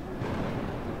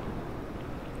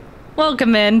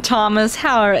 Welcome in, Thomas.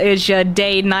 How is your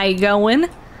day night going?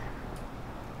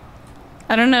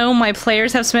 I don't know, my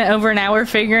players have spent over an hour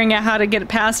figuring out how to get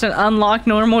past an unlocked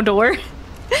normal door.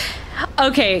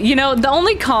 Okay, you know, the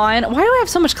only con... Why do I have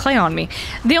so much clay on me?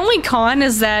 The only con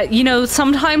is that, you know,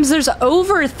 sometimes there's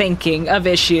overthinking of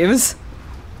issues.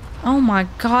 Oh my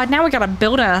god, now we gotta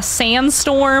build a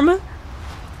sandstorm.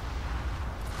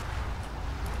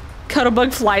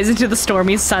 Cuttlebug flies into the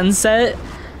stormy sunset.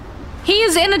 He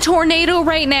is in a tornado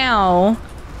right now.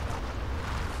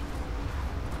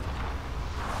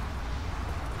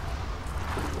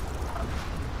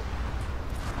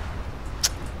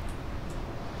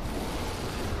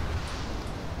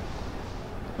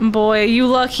 Boy, you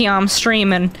lucky I'm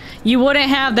streaming. You wouldn't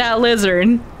have that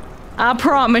lizard. I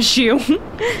promise you.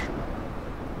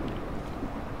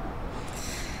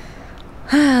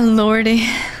 Lordy.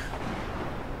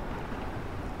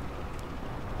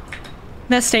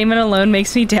 That statement alone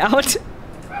makes me doubt.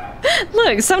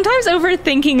 Look, sometimes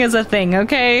overthinking is a thing,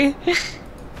 okay?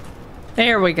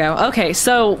 There we go. Okay,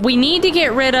 so we need to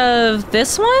get rid of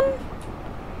this one?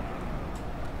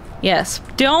 Yes.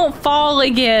 Don't fall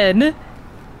again.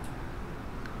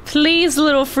 Please,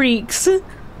 little freaks.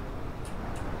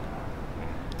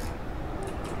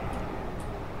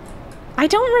 I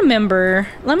don't remember.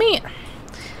 Let me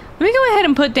go ahead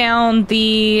and put down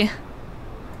the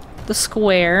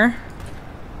square.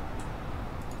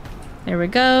 There we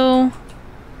go.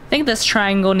 I think this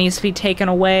triangle needs to be taken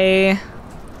away.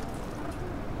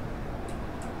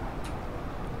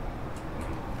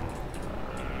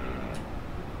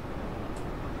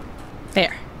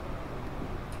 There.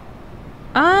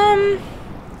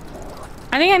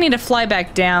 I think I need to fly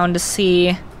back down to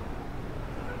see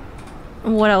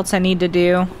what else I need to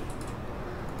do.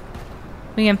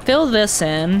 We can fill this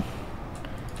in.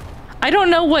 I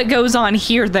don't know what goes on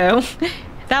here though.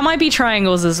 That might be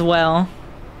triangles as well.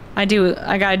 I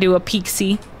gotta do a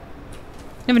peek-see. We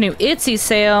have a new Etsy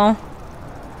sale.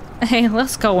 Hey,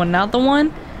 let's go another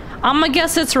one. I'm gonna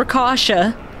guess it's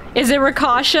Rakasha. Is it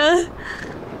Rakasha?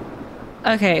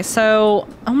 Okay, so...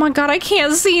 Oh my god, I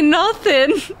can't see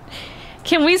nothing!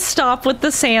 Can we stop with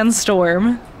the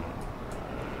sandstorm?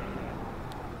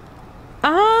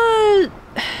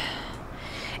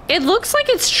 It looks like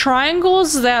it's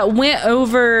triangles that went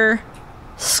over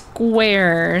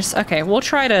squares. Okay, we'll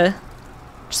try to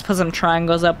just put some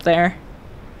triangles up there.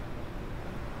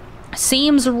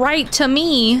 Seems right to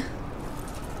me.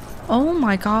 Oh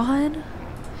my god.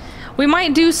 We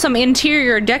might do some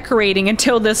interior decorating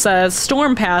until this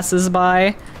storm passes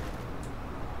by.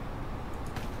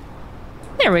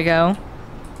 There we go.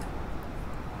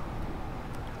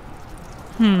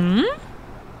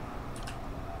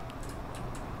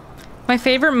 My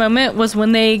favorite moment was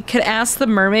when they could ask the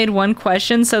mermaid one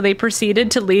question, so they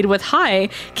proceeded to lead with, "Hi,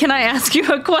 can I ask you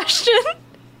a question?"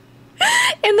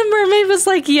 And the mermaid was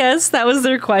like, yes, that was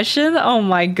their question. Oh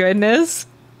my goodness.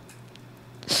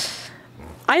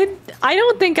 I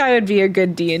don't think I would be a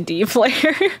good D&D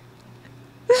player.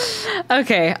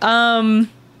 Okay,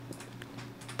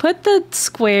 put the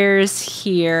squares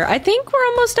here. I think we're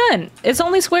almost done. It's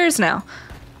only squares now.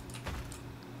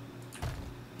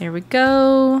 There we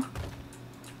go.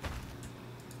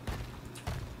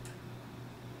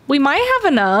 We might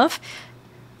have enough.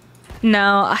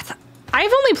 No,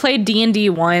 I've only played D&D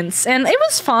once, and it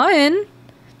was fun.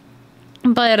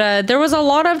 But there was a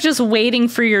lot of just waiting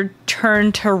for your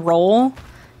turn to roll,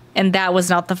 and that was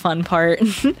not the fun part.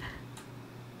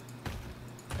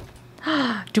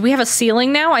 Do we have a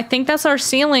ceiling now? I think that's our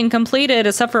ceiling completed,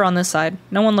 except for on this side.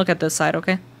 No one look at this side,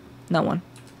 okay? No one.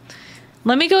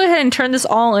 Let me go ahead and turn this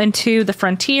all into the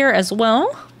frontier as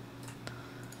well.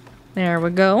 There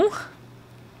we go.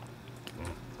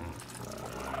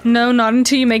 No, not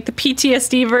until you make the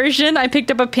PTSD version. I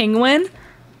picked up a penguin.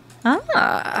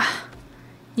 Ah.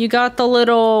 You got the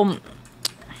little...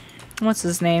 What's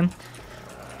his name?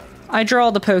 I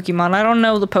draw the Pokemon. I don't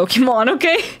know the Pokemon,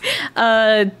 okay?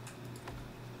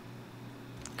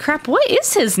 Crap, what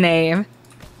is his name?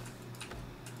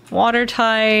 Water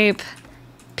type...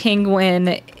 Penguin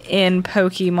in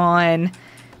Pokemon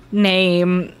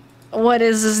name. What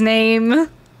is his name?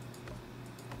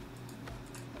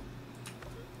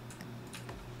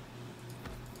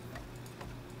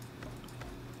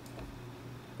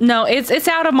 No, it's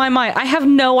out of my mind. I have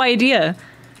no idea.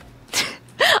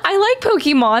 I like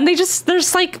Pokemon.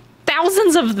 There's like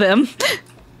thousands of them.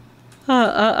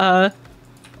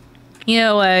 You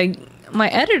know, my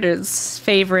editor's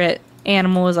favorite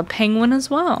animal is a penguin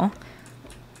as well.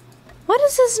 What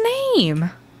is his name?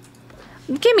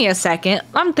 Give me a second.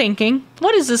 I'm thinking.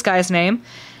 What is this guy's name?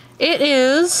 It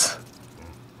is...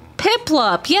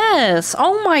 Piplup, yes!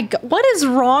 Oh my god, what is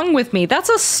wrong with me? That's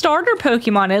a starter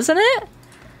Pokemon, isn't it?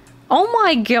 Oh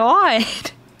my god.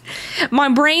 My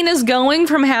brain is going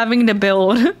from having to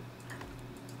build.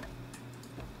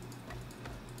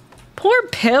 Poor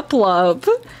Piplup.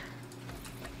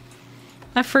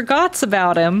 I forgot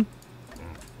about him.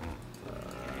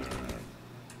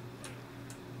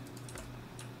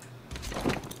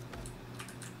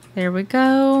 There we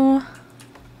go.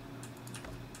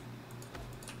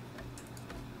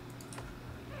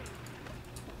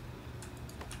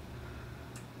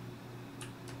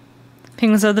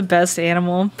 Penguins are the best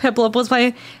animal. Piplup was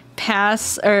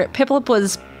Piplup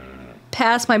was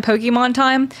past my Pokemon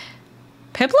time.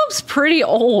 Piplup's pretty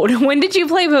old. When did you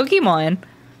play Pokemon?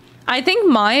 I think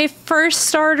my first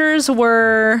starters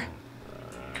were...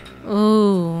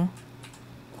 Ooh.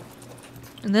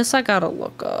 This I gotta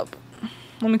look up.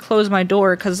 Let me close my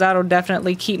door, because that'll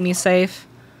definitely keep me safe.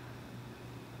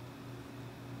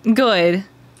 Good.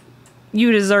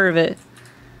 You deserve it.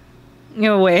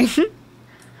 Go away.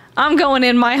 I'm going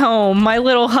in my home, my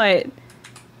little hut.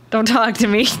 Don't talk to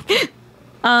me.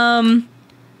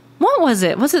 What was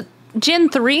it? Was it Gen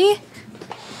 3?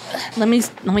 Let me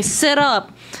sit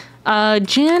up.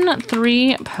 Gen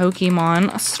 3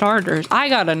 Pokemon starters. I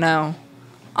gotta know.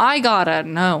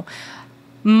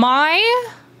 My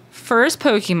first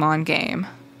Pokemon game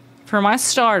for my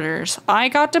starters, I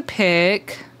got to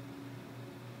pick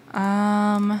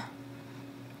I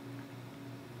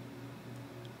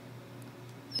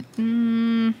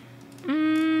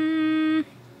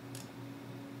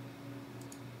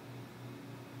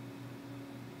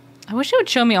wish it would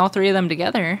show me all three of them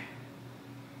together.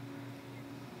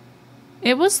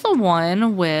 It was the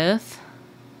one with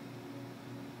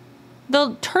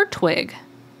the Turtwig.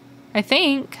 I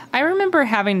think. I remember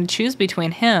having to choose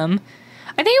between him.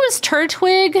 I think it was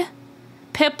Turtwig,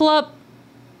 Piplup,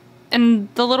 and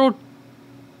the little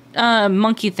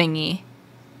monkey thingy.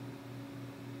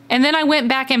 And then I went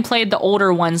back and played the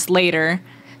older ones later.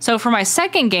 So for my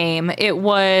second game, it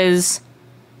was...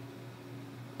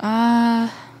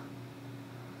 I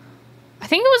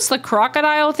think it was the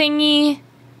crocodile thingy,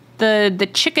 the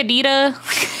chickadita,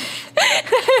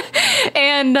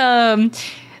 and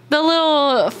the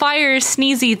little fire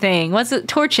sneezy thing. What's it?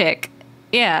 Torchic.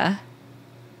 Yeah.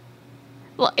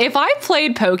 Well, if I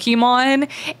played Pokemon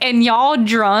and y'all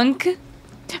drunk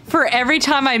for every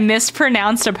time I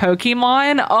mispronounced a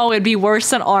Pokemon, oh, it'd be worse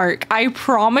than ARK. I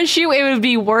promise you it would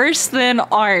be worse than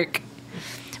ARK.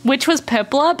 Which was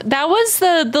Piplup? That was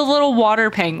the little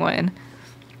water penguin.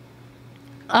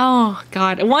 Oh,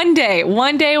 God. One day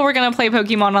we're going to play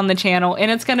Pokemon on the channel, and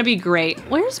it's going to be great.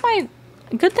 Where's my...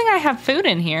 Good thing I have food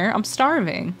in here. I'm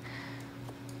starving.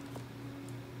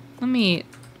 Let me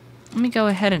go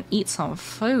ahead and eat some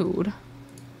food.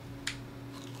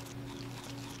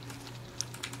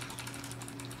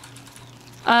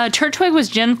 Turtwig was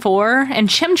Gen 4, and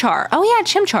Chimchar. Oh, yeah,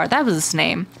 Chimchar. That was his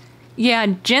name. Yeah,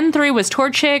 Gen 3 was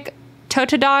Torchic,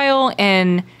 Totodile,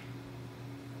 and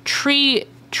Trico?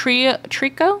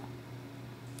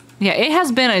 Yeah, it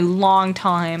has been a long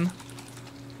time.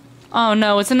 Oh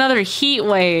no, it's another heat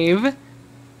wave.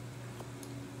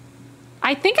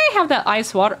 I think I have that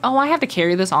ice water. Oh, I have to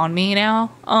carry this on me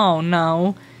now? Oh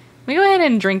no. Let me go ahead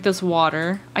and drink this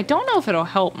water. I don't know if it'll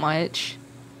help much.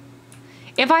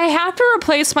 If I have to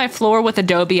replace my floor with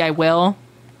Adobe, I will.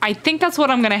 I think that's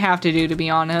what I'm gonna have to do, to be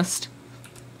honest.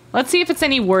 Let's see if it's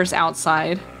any worse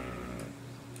outside.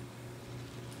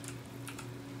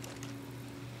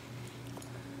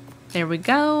 There we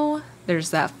go.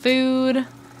 There's that food.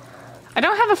 I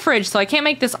don't have a fridge, so I can't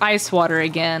make this ice water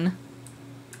again.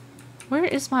 Where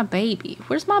is my baby?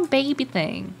 Where's my baby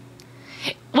thing?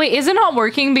 Wait, is it not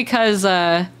working because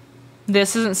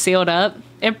this isn't sealed up?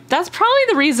 That's probably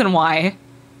the reason why.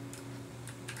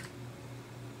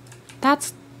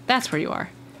 That's where you are.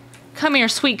 Come here,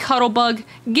 sweet cuddle bug.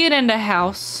 Get into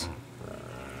house.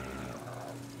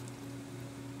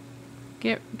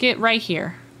 Get right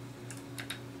here.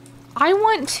 I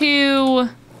want to...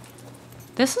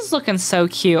 This is looking so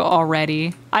cute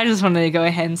already. I just wanted to go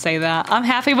ahead and say that. I'm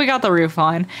happy we got the roof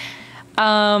on.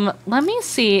 Let me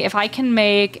see if I can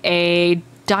make a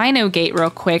dino gate real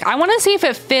quick. I want to see if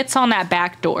it fits on that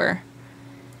back door.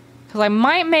 Because I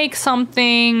might make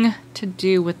something to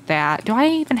do with that. Do I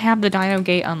even have the dino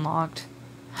gate unlocked?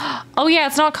 Oh yeah,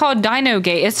 it's not called dino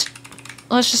gate.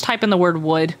 Let's just type in the word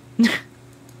wood.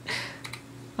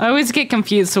 I always get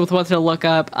confused with what to look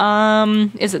up.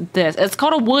 Is it this? It's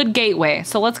called a wood gateway.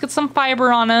 So let's get some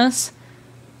fiber on us.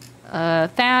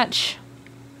 Thatch.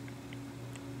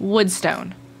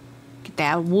 Woodstone. Get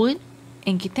that wood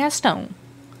and get that stone.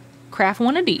 Craft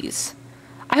one of these.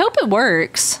 I hope it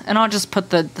works. And I'll just put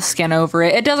the skin over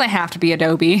it. It doesn't have to be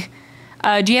Adobe.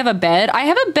 Do you have a bed? I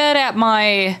have a bed at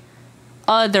my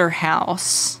other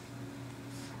house.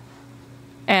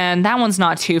 And that one's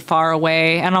not too far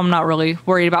away, and I'm not really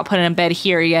worried about putting a bed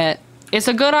here yet. It's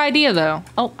a good idea, though.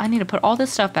 Oh, I need to put all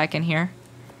this stuff back in here.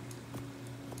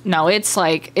 No, it's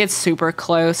super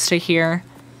close to here.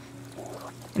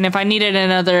 And if I needed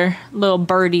another little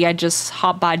birdie, I'd just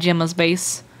hop by Gemma's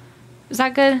base. Is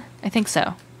that good? I think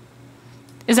so.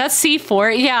 Is that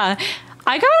C4? Yeah.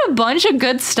 I got a bunch of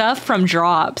good stuff from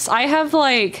drops. I have,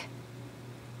 I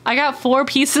got 4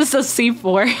 pieces of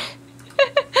C4.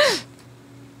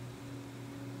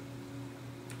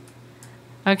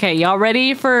 Okay, y'all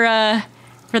ready for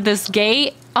this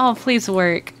gate? Oh, please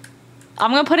work. I'm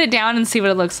gonna put it down and see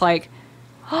what it looks like.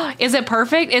 Is it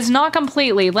perfect? It's not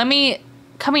completely. Let me...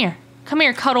 Come here. Come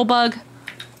here, cuddle bug.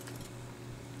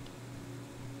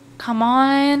 Come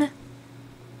on.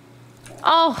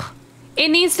 Oh, it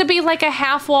needs to be like a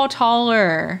half wall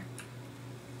taller.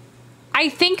 I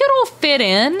think it'll fit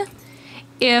in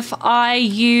if I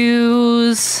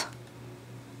use...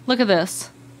 Look at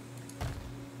this.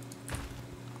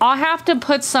 I'll have to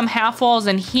put some half walls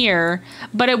in here,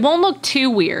 but it won't look too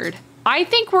weird. I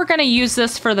think we're gonna use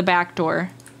this for the back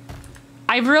door.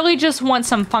 I really just want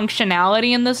some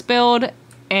functionality in this build,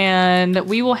 and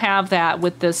we will have that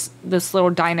with this little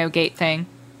dino gate thing.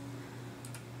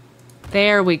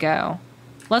 There we go.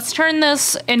 Let's turn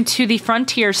this into the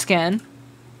frontier skin.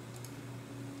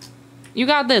 You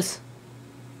got this.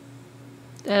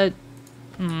 I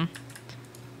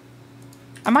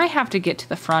might have to get to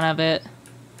the front of it.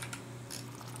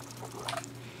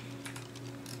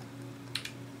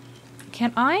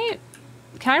 Can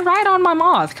I ride on my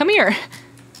moth? Come here.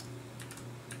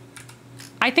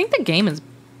 I think the game is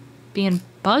being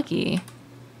buggy.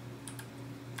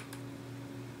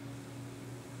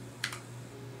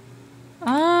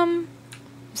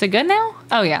 Is it good now?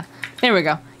 Oh yeah, there we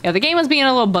go. Yeah, the game was being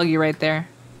a little buggy right there.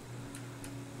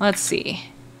 Let's see.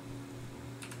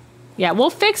 Yeah, we'll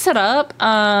fix it up.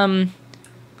 Let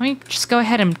me just go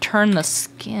ahead and turn the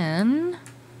skin.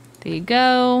 There you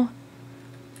go.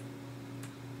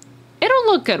 It'll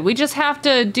look good. We just have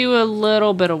to do a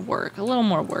little bit of work, a little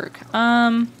more work.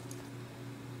 How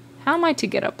am I to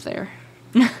get up there?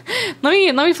 let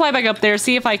me fly back up there,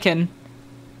 see if I can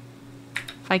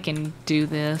do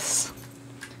this.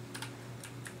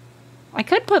 I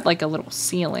could put like a little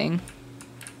ceiling,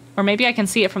 or maybe I can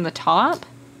see it from the top.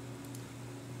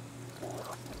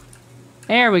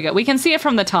 There we go. We can see it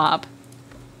from the top.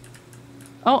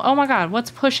 Oh my God,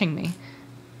 what's pushing me?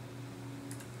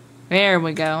 There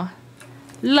we go.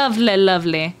 Lovely,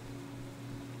 lovely.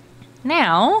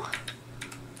 Now,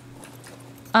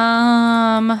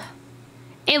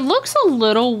 it looks a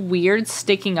little weird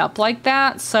sticking up like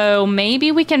that, so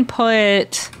maybe we can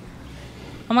put,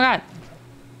 oh my God.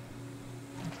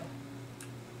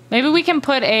 Maybe we can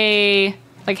put a,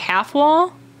 like, half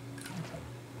wall.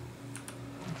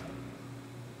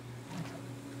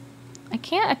 I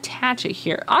can't attach it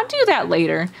here. I'll do that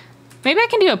later. Maybe I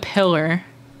can do a pillar.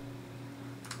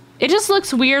 It just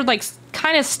looks weird, like,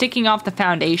 kind of sticking off the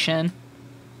foundation.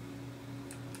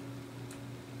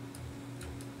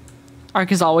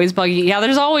 ARK is always buggy. Yeah,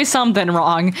 there's always something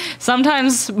wrong.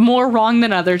 Sometimes more wrong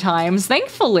than other times.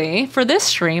 Thankfully, for this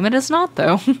stream, it is not,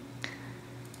 though.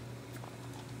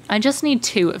 I just need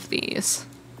 2 of these.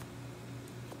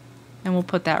 And we'll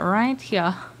put that right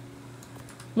here.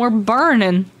 We're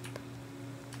burning.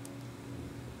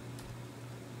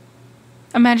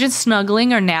 Imagine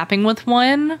snuggling or napping with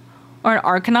one. Or an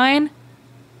Arcanine.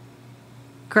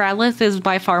 Growlithe is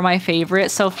by far my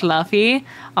favorite. So fluffy.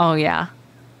 Oh, yeah.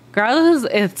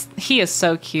 Growlithe he is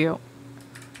so cute.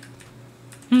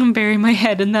 I'm gonna bury my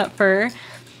head in that fur.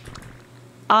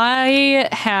 I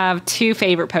have 2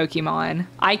 favorite Pokemon.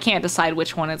 I can't decide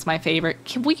which one is my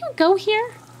favorite. Will you go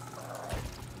here?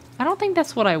 I don't think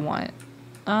that's what I want.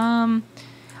 I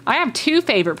have 2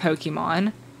 favorite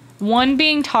Pokemon. One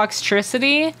being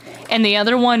Toxtricity, and the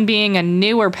other one being a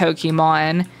newer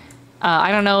Pokemon.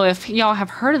 I don't know if y'all have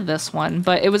heard of this one,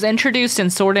 but it was introduced in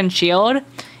Sword and Shield,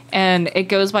 and it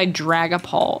goes by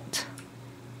Dragapult.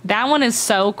 That one is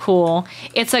so cool.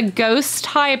 It's a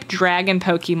ghost-type dragon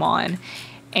Pokemon,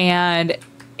 and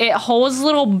it holds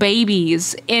little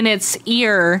babies in its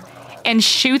ear and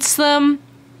shoots them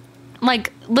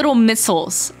like little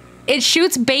missiles. It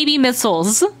shoots baby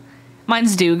missiles.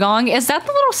 Mine's Dugong. Is that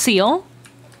the little seal?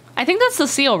 I think that's the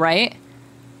seal, right?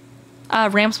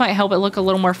 Ramps might help it look a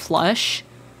little more flush.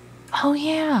 Oh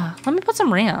yeah, let me put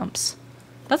some ramps.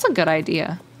 That's a good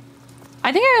idea.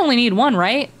 I think I only need 1,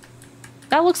 right?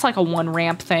 That looks like a 1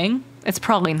 ramp thing. It's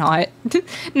probably not.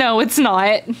 No, it's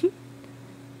not.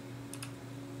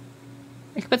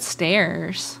 I could put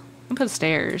stairs. I can put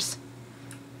stairs.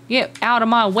 Get out of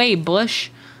my way, bush.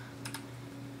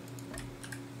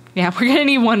 Yeah, we're gonna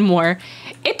need 1 more.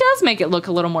 It does make it look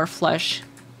a little more flush.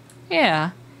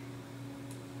 Yeah.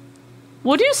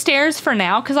 We'll do stairs for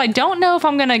now, because I don't know if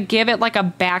I'm gonna give it like a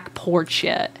back porch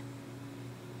yet.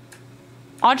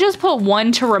 I'll just put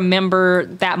 1 to remember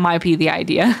that might be the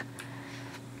idea.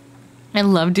 I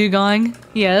love Dugong.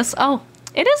 Yes. Oh,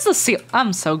 it is the seal.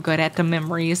 I'm so good at the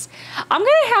memories. I'm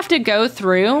gonna have to go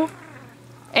through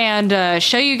and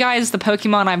show you guys the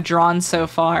Pokemon I've drawn so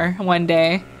far one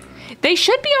day. They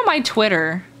should be on my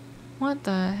Twitter. What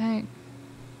the heck?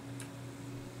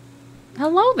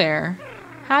 Hello there.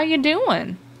 How you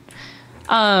doing?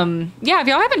 Yeah, if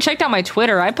y'all haven't checked out my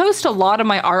Twitter, I post a lot of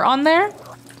my art on there.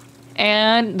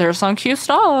 And there's some cute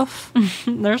stuff.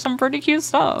 There's some pretty cute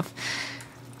stuff.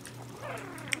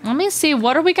 Let me see,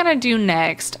 what are we gonna do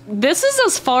next? This is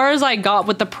as far as I got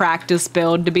with the practice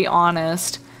build, to be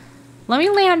honest. Let me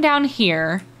land down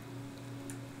here.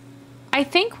 I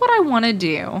think what I want to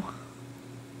do...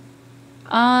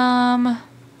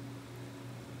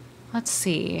 let's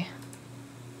see.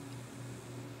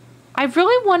 I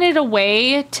really wanted a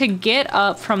way to get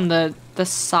up from the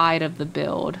side of the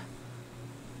build.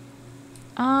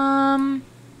 I'm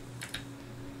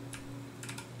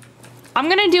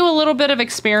gonna do a little bit of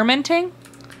experimenting.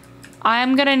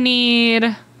 I'm gonna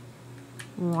need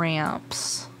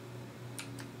ramps.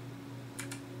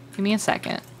 Give me a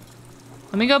second.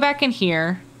 Let me go back in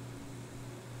here.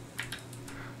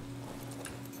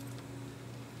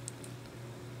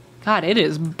 God, it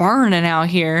is burning out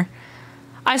here.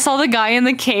 I saw the guy in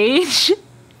the cage.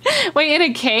 Wait, in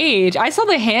a cage? I saw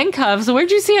the handcuffs.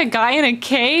 Where'd you see a guy in a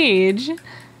cage?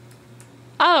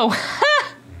 Oh.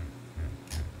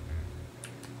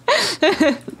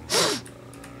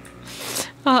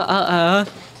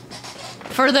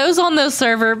 For those on the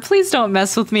server, please don't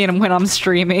mess with me when I'm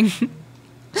streaming.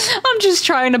 I'm just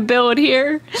trying to build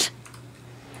here.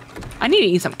 I need to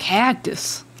eat some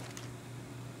cactus.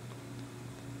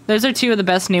 Those are two of the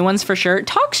best new ones for sure.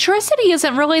 Toxtricity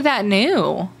isn't really that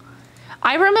new.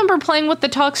 I remember playing with the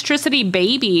Toxtricity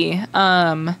baby,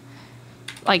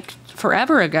 like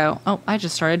forever ago. Oh, I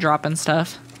just started dropping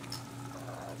stuff.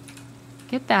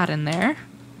 Get that in there.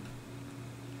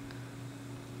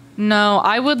 No,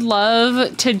 I would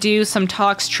love to do some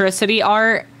Toxtricity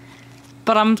art,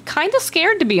 but I'm kind of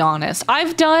scared, to be honest.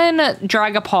 I've done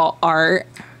Dragapult art.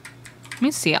 Let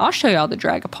me see. I'll show y'all the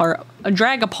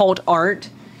Dragapult art,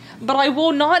 but I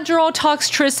will not draw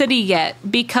Toxtricity yet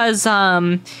because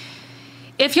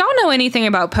if y'all know anything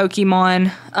about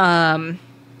Pokemon,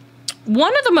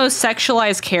 one of the most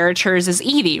sexualized characters is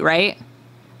Eevee, right?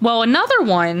 Well, another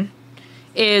one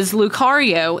is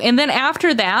Lucario, and then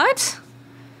after that,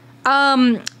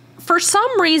 for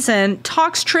some reason,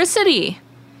 Toxtricity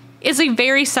is a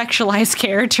very sexualized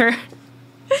character.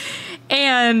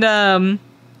 And,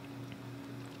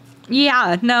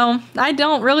 yeah, no, I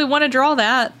don't really want to draw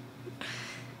that.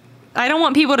 I don't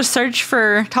want people to search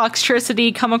for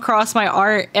Toxtricity, come across my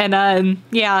art, and,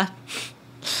 yeah,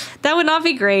 that would not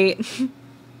be great.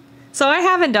 So I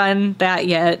haven't done that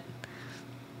yet.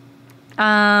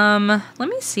 Let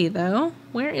me see, though.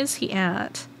 Where is he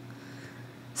at?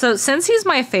 So since he's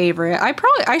my favorite,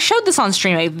 I showed this on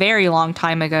stream a very long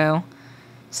time ago.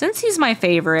 Since he's my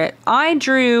favorite, I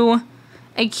drew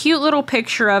a cute little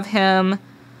picture of him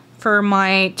for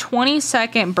my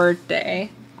 22nd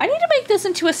birthday. I need to make this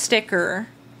into a sticker.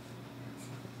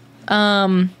 Let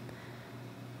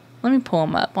me pull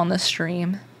him up on the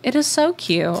stream. It is so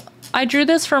cute. I drew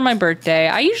this for my birthday.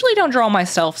 I usually don't draw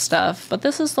myself stuff, but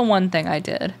this is the one thing I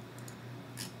did.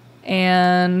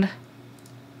 And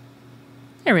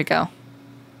there we go.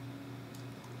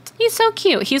 He's so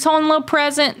cute. He's holding a little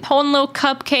present, holding a little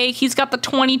cupcake. He's got the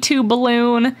 22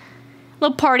 balloon,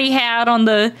 little party hat on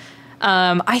the,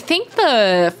 I think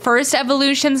the first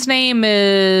evolution's name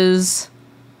is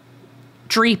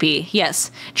Dreepy.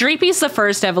 Yes, Dreepy's the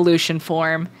first evolution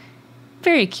form.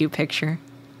 Very cute picture.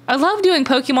 I love doing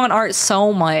Pokemon art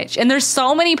so much, and there's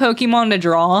so many Pokemon to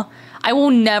draw. I will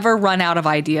never run out of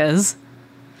ideas.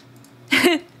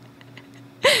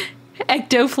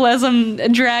 Ectoplasm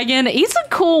Dragon. He's a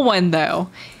cool one, though.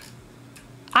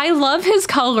 I love his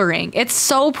coloring. It's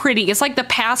so pretty. It's like the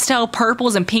pastel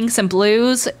purples and pinks and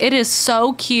blues. It is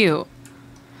so cute.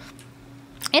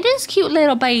 It is cute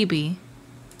little baby.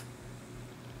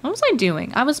 What was I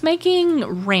doing? I was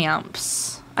making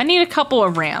ramps. I need a couple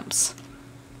of ramps.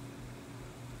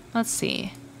 Let's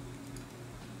see.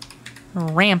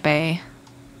 Ramp A.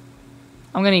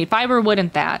 I'm gonna need fiber, wood,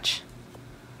 and thatch.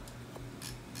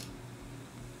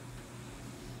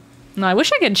 No, I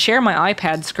wish I could share my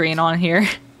iPad screen on here.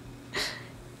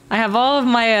 I have all of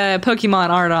my Pokemon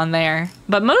art on there,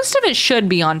 but most of it should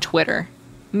be on Twitter.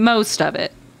 Most of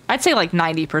it. I'd say like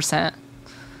 90%.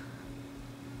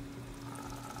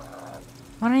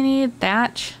 What do I need?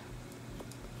 Thatch?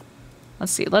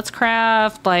 Let's see. Let's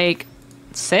craft like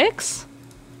 6?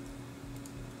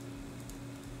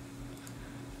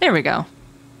 There we go.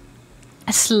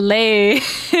 Slay.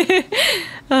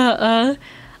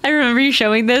 I remember you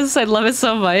showing this. I love it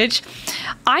so much.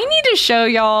 I need to show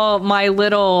y'all my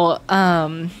little,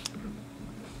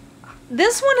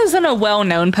 this one isn't a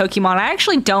well-known Pokemon. I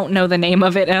actually don't know the name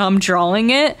of it, and I'm drawing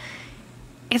it.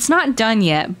 It's not done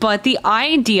yet, but the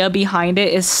idea behind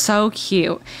it is so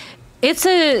cute. It's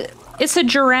a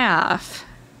giraffe.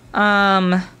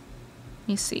 Let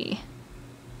me see.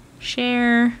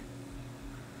 Share.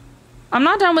 I'm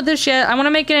not done with this yet. I want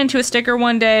to make it into a sticker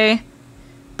one day.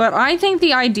 But I think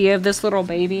the idea of this little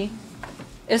baby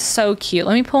is so cute.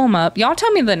 Let me pull him up. Y'all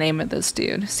tell me the name of this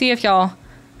dude. See if y'all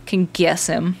can guess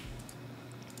him.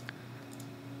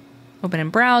 Open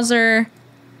in browser.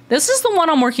 This is the one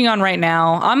I'm working on right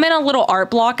now. I'm in a little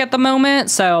art block at the moment,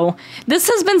 so this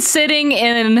has been sitting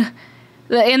in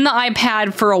the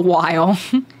iPad for a while.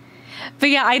 But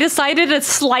yeah, I decided to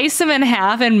slice him in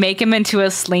half and make him into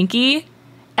a Slinky.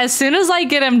 As soon as I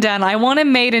get him done, I want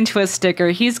him made into a sticker.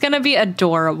 He's gonna be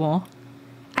adorable.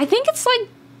 I think it's like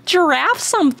giraffe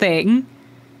something.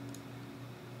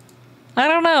 I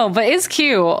don't know, but it's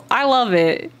cute. I love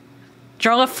it.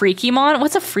 Draw a Freakymon?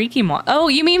 What's a Freakymon? Oh,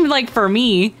 you mean like for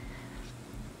me?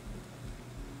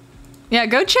 Yeah,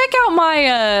 go check out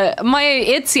my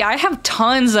Etsy. I have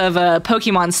tons of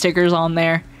Pokemon stickers on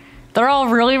there. They're all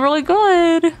really, really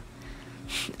good.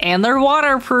 And they're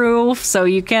waterproof, so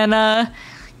you can,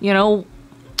 you know,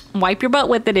 wipe your butt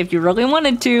with it if you really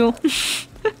wanted to.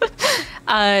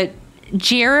 How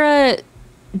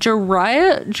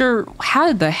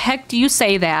the heck do you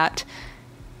say that?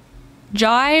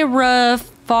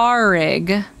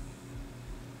 Gyrofarig.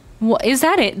 What is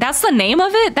that? That's the name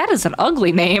of it? That is an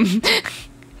ugly name.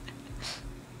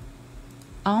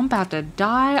 Oh, I'm about to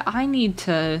die. I need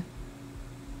to...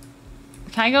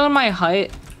 Can I go in my hut?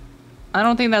 I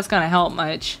don't think that's gonna help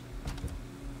much.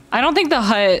 I don't think the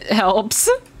hut helps.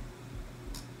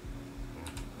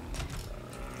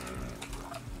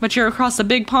 But you're across the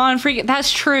big pond, freaking.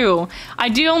 That's true. I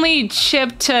do only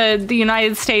ship to the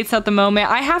United States at the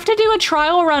moment. I have to do a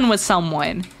trial run with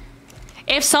someone.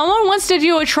 If someone wants to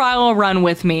do a trial run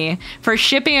with me for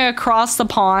shipping across the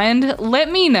pond,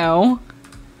 let me know.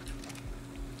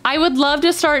 I would love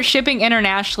to start shipping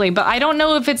internationally, but I don't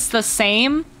know if it's the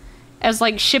same as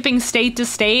like shipping state to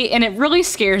state, and it really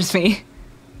scares me.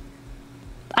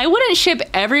 I wouldn't ship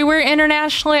everywhere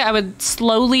internationally. I would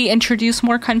slowly introduce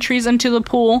more countries into the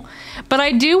pool, but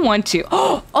I do want to.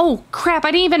 Oh crap,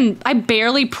 I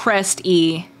barely pressed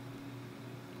E.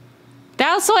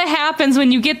 That's what happens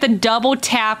when you get the double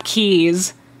tap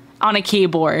keys on a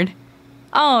keyboard.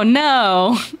 Oh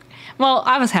no. Well,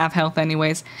 I was half health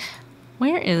anyways.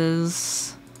 Where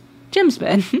is Jim's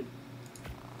bed?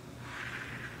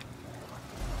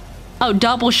 Oh,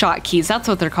 double shot keys. That's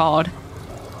what they're called.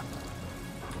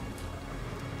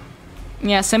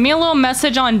 Yeah, send me a little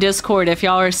message on Discord if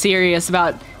y'all are serious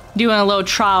about doing a little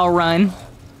trial run.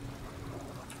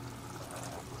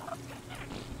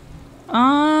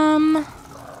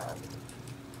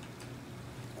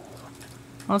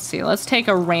 Let's see. Let's take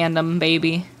a random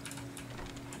baby.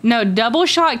 No, double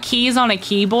shot keys on a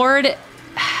keyboard.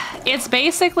 It's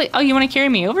basically... Oh, you want to carry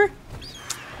me over?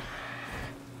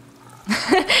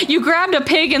 You grabbed a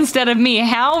pig instead of me.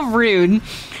 How rude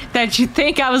that you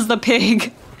think I was the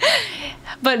pig.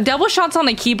 But double shots on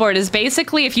the keyboard is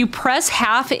basically if you press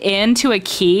half into a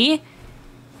key,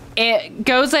 it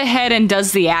goes ahead and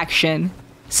does the action.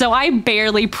 So I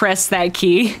barely pressed that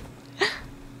key.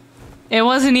 It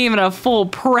wasn't even a full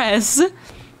press.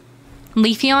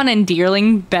 Leafeon and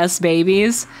Deerling, best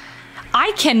babies.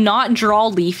 I cannot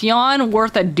draw Leafeon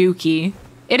worth a dookie.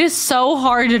 It is so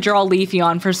hard to draw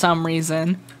Leafeon for some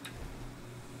reason.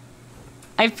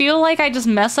 I feel like I just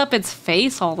mess up its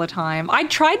face all the time. I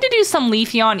tried to do some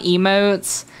Leafeon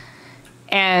emotes,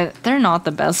 and they're not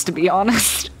the best, to be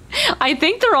honest. I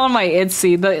think they're on my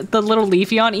Etsy, the little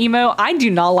Leafeon emote. I do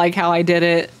not like how I did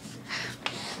it.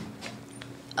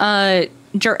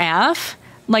 Giraffe,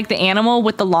 like the animal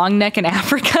with the long neck in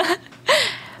Africa.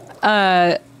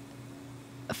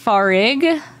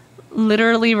 Farig,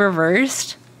 literally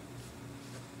reversed.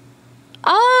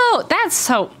 Oh, that's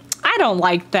so... I don't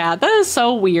like that. That is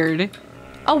so weird.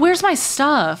 Oh, where's my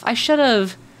stuff? I should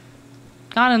have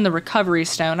gotten the recovery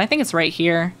stone. I think it's right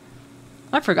here.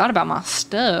 I forgot about my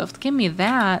stuff. Give me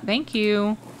that. Thank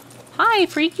you. Hi,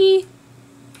 freaky.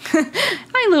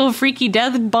 Hi, little freaky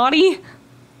death body.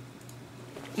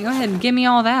 Go ahead and give me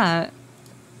all that.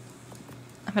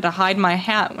 I'm gonna hide my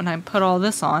hat when I put all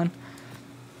this on.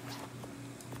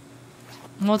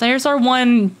 Well, there's our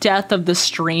one death of the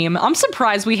stream. I'm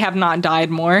surprised we have not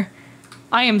died more.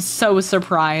 I am so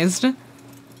surprised.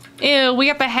 Ew, we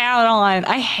got the hat on.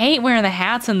 I hate wearing the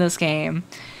hats in this game.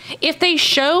 If they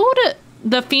showed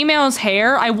the female's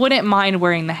hair, I wouldn't mind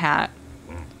wearing the hat.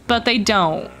 But they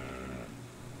don't.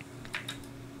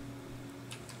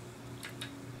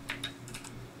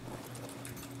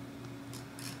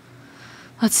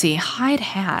 Let's see, hide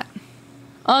hat.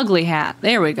 Ugly hat,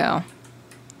 there we go.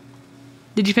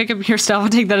 Did you pick up your stuff? I'll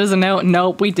take that as a note.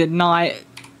 Nope, we did not.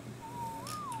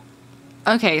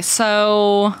 Okay,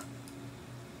 so... Oh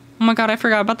my god, I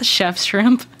forgot about the chef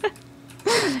shrimp.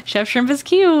 Chef shrimp is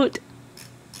cute.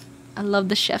 I love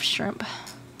the chef shrimp.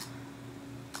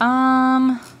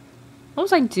 What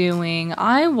was I doing?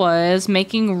 I was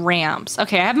making ramps.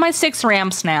 Okay, I have my 6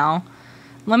 ramps now.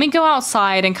 Let me go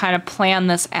outside and kind of plan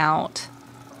this out.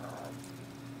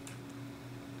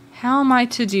 How am I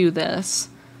to do this?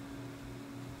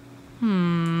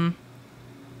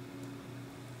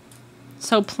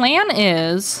 So plan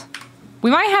is, we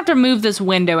might have to move this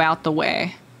window out the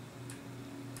way.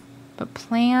 But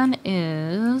plan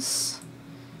is,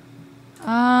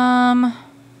 I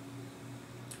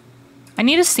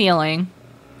need a ceiling.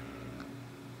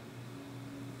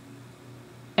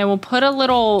 And we'll put a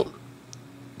little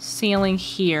ceiling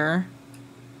here.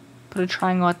 Put a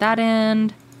triangle at that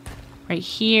end. right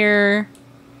here.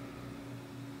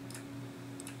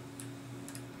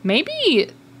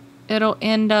 Maybe it'll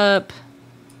end up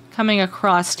coming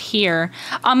across here.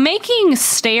 I'm making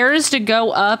stairs to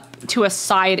go up to a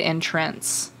side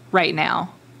entrance right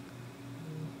now.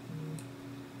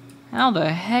 How the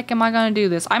heck am I gonna do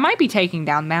this? I might be taking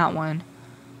down that one.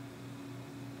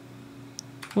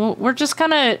 Well, we're just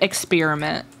gonna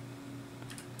experiment.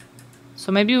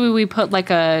 So maybe we put like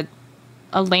a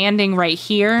landing right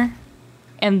here,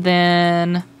 and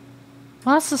then,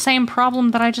 well, that's the same problem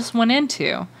that I just went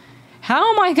into.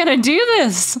 How am I gonna do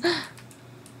this?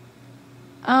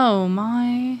 Oh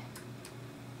my.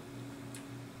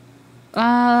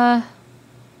 Let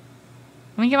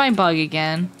me get my bug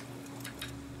again.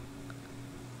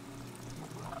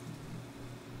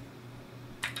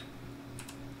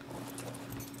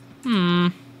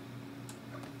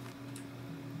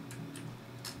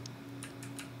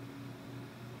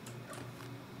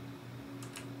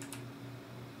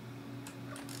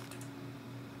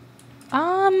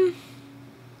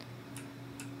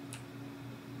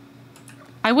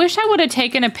 I wish I would have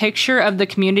taken a picture of the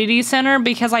community center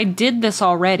because I did this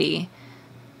already.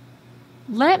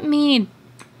 Let me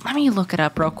look it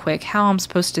up real quick how I'm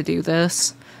supposed to do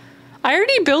this. I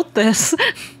already built this.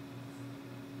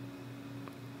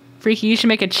 Freaky, you should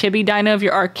make a chibi dino of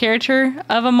your ARK character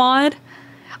of a mod.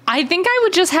 I think I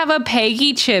would just have a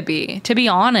Peggy chibi, to be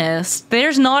honest.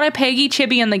 There's not a Peggy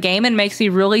chibi in the game and makes me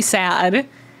really sad.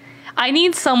 I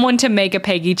need someone to make a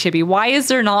Peggy chibi. Why is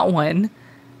there not one?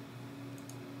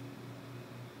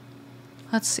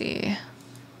 Let's see.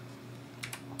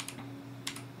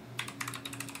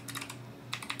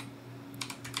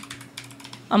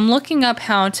 I'm looking up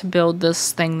how to build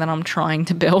this thing that I'm trying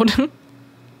to build.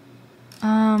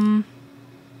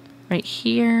 Right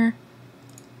here.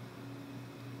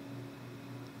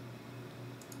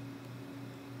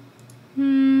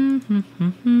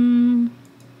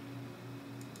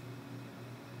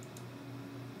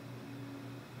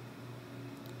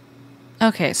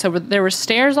 Okay, so there were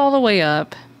stairs all the way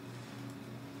up.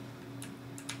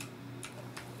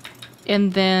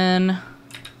 And then...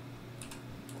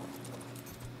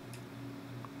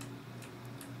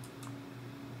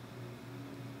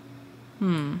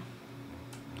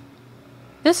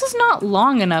 This is not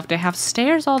long enough to have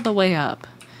stairs all the way up.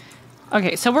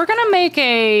 Okay, so we're gonna make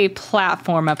a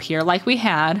platform up here like we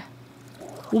had.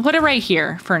 We'll put it right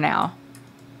here for now.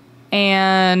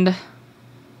 And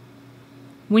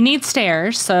we need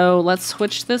stairs, so let's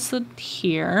switch this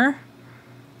here.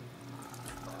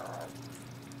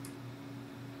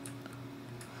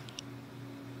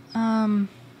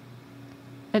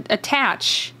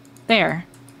 Attach. There.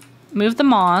 Move the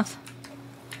moth.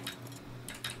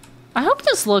 I hope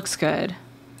this looks good.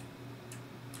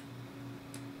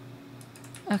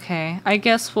 Okay, I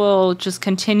guess we'll just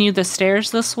continue the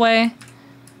stairs this way.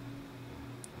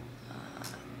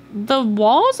 The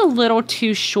wall's a little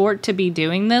too short to be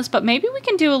doing this, but maybe we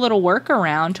can do a little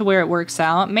workaround to where it works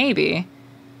out. Maybe.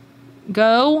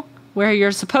 Go where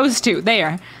you're supposed to.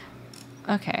 There.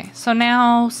 Okay, so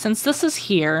now, since this is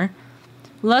here,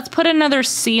 let's put another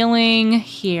ceiling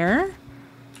here.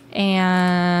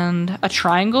 And a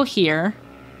triangle here.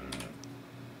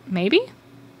 Maybe?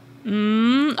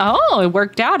 Oh, it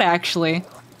worked out, actually.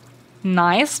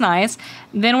 Nice, nice.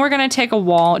 Then we're going to take a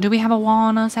wall. Do we have a wall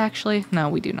on us, actually? No,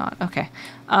 we do not. Okay.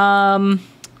 I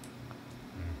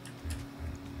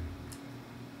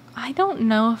don't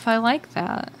know if I like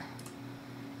that.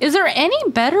 Is there any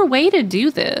better way to do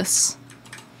this?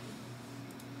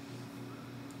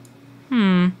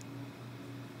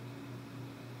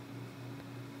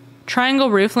 Triangle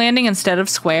roof landing instead of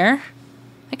square?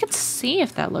 I could see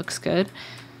if that looks good.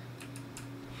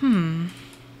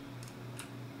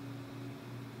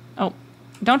 Oh,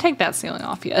 don't take that ceiling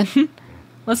off yet.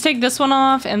 Let's take this one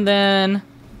off and then...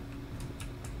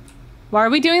 Why are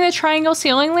we doing the triangle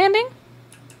ceiling landing?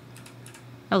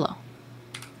 Hello.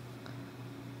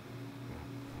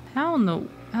 How in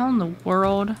the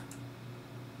world?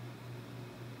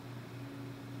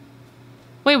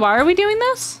 Wait, why are we doing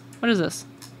this? What is this?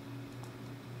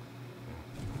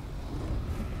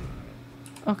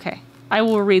 Okay, I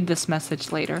will read this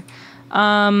message later.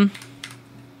 I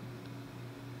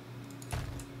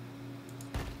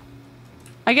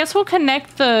guess we'll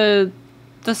connect the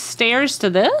stairs to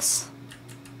this?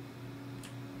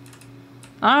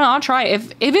 I don't know, I'll try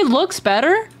it. If it looks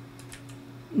better,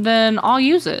 then I'll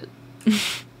use it.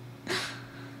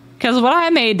 Because what I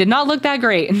made did not look that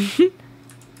great.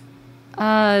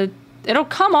 It'll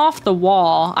come off the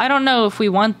wall. I don't know if we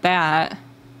want that.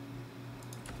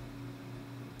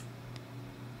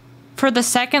 For the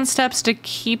second steps to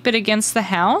keep it against the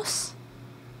house?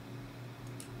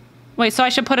 Wait, so I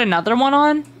should put another one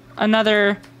on?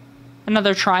 Another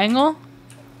triangle?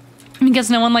 Because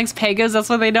no one likes Pegos, that's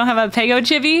why they don't have a Pego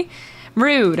chibi?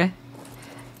 Rude.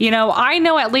 You know, I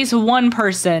know at least one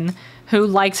person who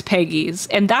likes Peggies,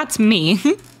 and that's me.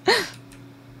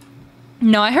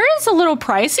 No, I heard it's a little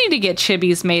pricey to get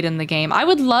chibis made in the game. I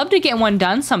would love to get one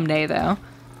done someday, though.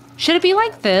 Should it be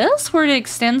like this, where it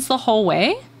extends the whole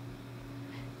way?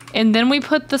 And then we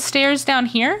put the stairs down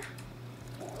here?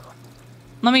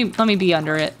 Let me be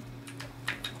under it.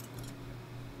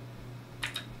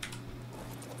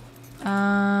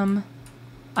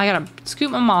 I gotta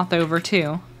scoot my moth over,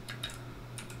 too.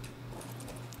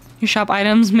 Your shop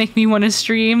items make me want to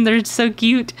stream. They're so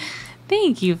cute.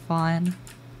 Thank you, Fawn.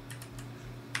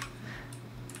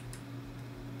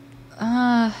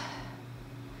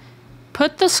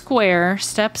 Put the square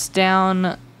steps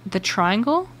down the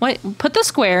triangle. Wait, put the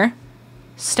square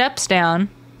steps down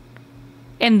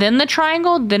and then the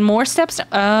triangle, then more steps down.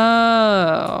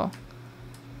 Oh.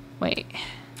 Wait.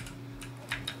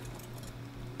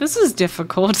 This is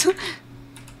difficult.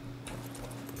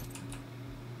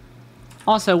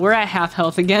 Also, we're at half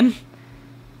health again.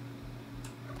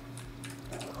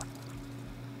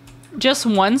 Just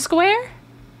one square?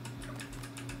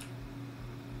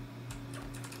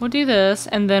 We'll do this,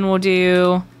 and then we'll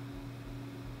do...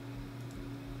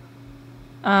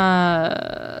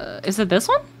 is it this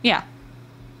one? Yeah.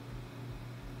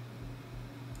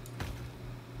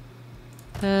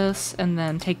 This, and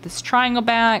then take this triangle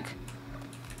back.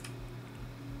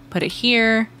 Put it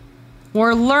here.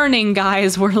 We're learning,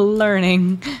 guys. We're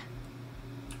learning.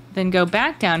 Then go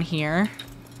back down here.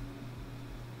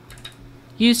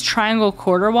 Use triangle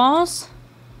quarter walls.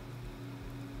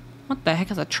 What the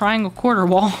heck is a triangle quarter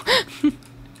wall?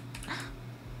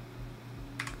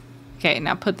 Okay,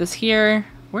 now put this here.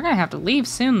 We're gonna have to leave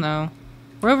soon, though.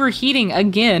 We're overheating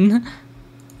again.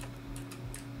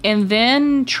 And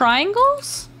then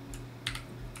triangles?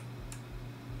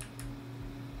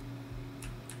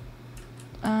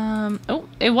 Oh,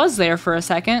 it was there for a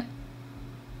second.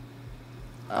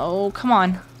 Oh, come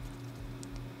on.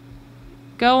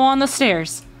 Go on the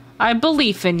stairs. I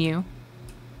believe in you.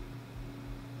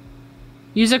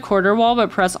 Use a quarter wall, but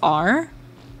press R.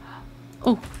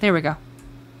 Oh, there we go.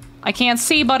 I can't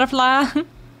see, butterfly.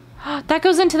 That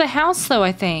goes into the house, though,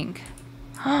 I think.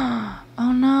 Oh,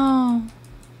 no.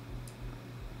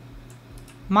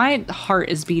 My heart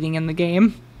is beating in the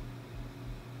game.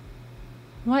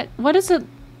 What is it?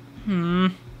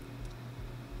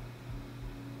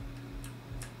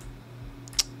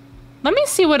 Let me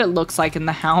see what it looks like in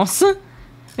the house.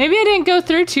 Maybe I didn't go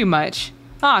through too much.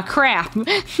 Ah, crap.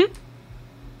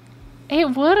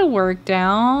 It would have worked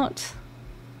out.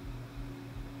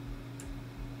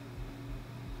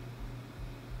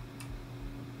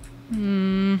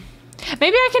 Maybe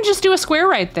I can just do a square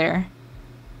right there.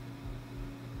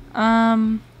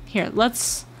 Here,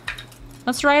 let's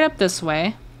ride up this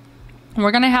way.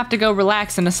 We're gonna have to go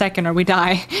relax in a second or we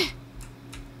die.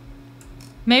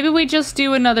 Maybe we just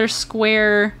do another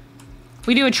square.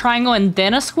 We do a triangle and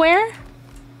then a square?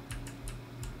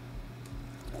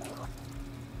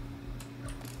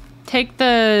 Take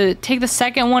the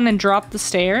second one and drop the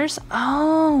stairs?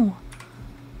 Oh.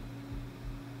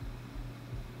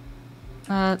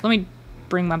 Let me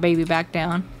bring my baby back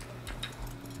down.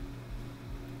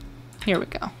 Here we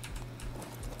go.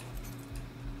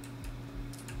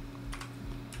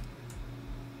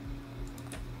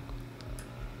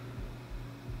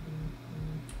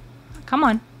 Come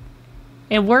on.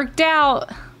 It worked out.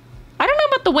 I don't know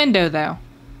about the window, though.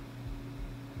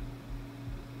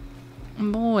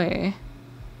 Boy.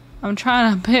 I'm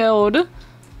trying to build.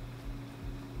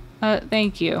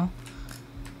 Thank you.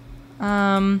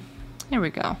 Here we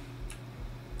go.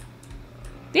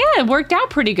 Yeah, it worked out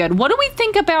pretty good. What do we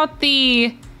think about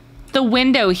the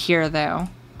window here, though?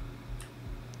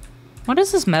 What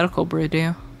does this medical brew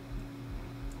do?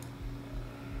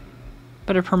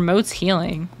 But it promotes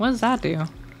healing. What does that do?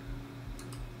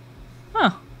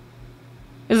 Huh.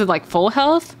 Is it like full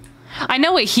health? I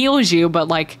know it heals you, but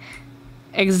like,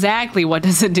 exactly what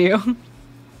does it do?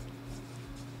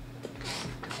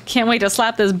 Can't wait to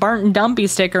slap this burnt and dumpy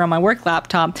sticker on my work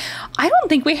laptop. I don't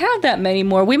think we have that many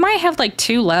more. We might have like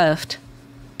 2 left.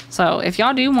 So if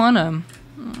y'all do want them,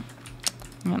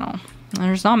 you know,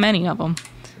 there's not many of them.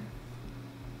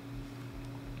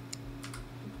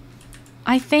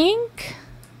 I think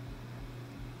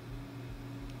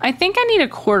I need a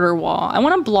quarter wall. I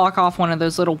want to block off one of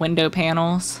those little window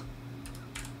panels.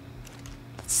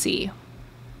 Let's see.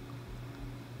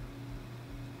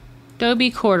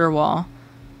 Adobe quarter wall.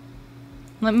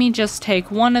 Let me just take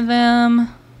one of them.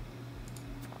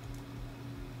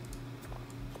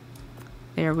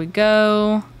 There we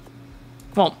go.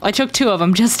 Well, I took 2 of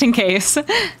them just in case.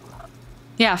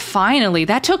 Yeah, finally.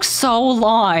 That took so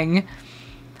long.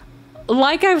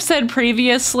 Like I've said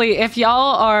previously, if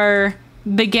y'all are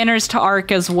beginners to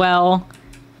ARK as well,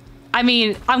 I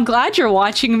mean, I'm glad you're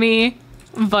watching me,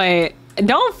 but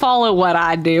don't follow what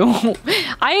I do.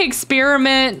 I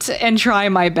experiment and try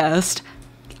my best.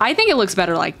 I think it looks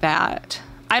better like that.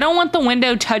 I don't want the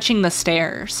window touching the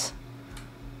stairs.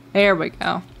 There we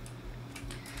go.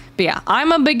 But yeah,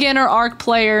 I'm a beginner ARK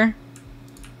player.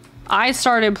 I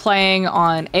started playing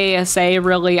on ASA,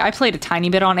 really. I played a tiny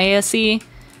bit on ASE,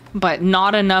 but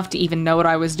not enough to even know what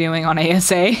I was doing on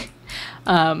ASA.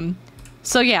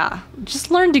 So yeah,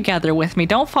 just learn together with me.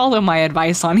 Don't follow my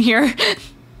advice on here.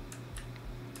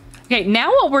 Okay, now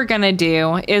what we're gonna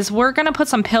do is we're gonna put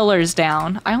some pillars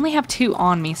down. I only have 2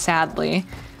 on me, sadly.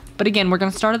 But again, we're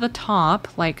gonna start at the top,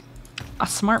 like a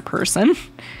smart person.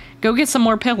 Go get some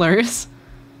more pillars.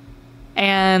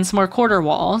 And some more quarter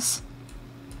walls.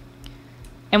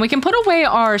 And we can put away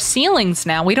our ceilings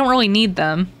now. We don't really need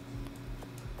them.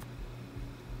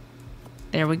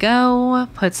 There we go.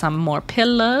 Put some more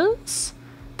pillars.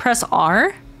 Press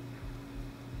R.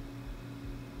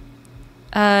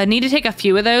 Need to take a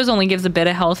few of those. Only gives a bit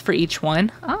of health for each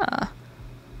one. Ah.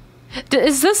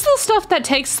 Is this the stuff that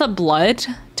takes the blood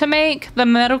to make the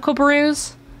medical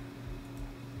brews?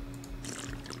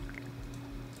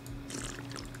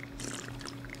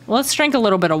 Let's drink a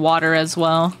little bit of water as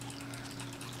well.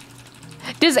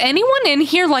 Does anyone in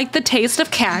here like the taste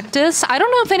of cactus? I don't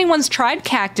know if anyone's tried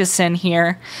cactus in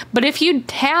here, but if you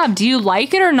have, do you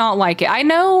like it or not like it? I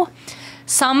know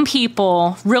some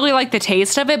people really like the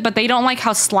taste of it, but they don't like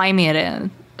how slimy it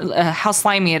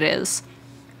is.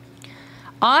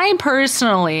 I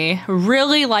personally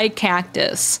really like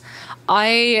cactus.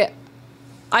 I've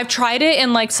tried it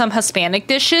in like some Hispanic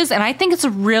dishes, and I think it's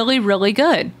really, really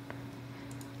good.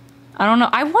 I don't know.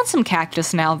 I want some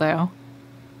cactus now, though.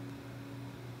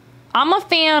 I'm a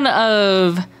fan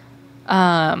of,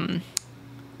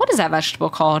 what is that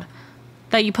vegetable called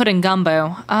that you put in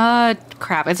gumbo?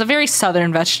 Crap. It's a very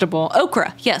southern vegetable.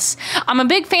 Okra. Yes. I'm a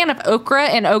big fan of okra,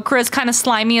 and okra is kind of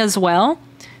slimy as well.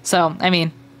 So, I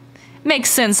mean, makes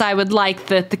sense I would like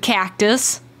the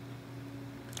cactus.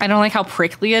 I don't like how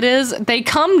prickly it is. They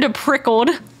come to prickled.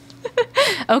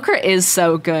 Okra is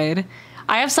so good.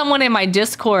 I have someone in my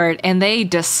Discord, and they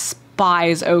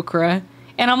despise okra.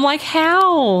 And I'm like,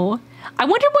 how? I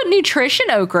wonder what nutrition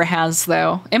okra has,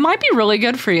 though. It might be really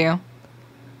good for you.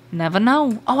 Never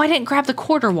know. Oh, I didn't grab the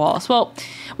quarter walls. Well,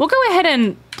 we'll go ahead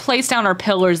and place down our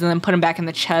pillars and then put them back in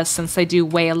the chest since they do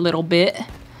weigh a little bit.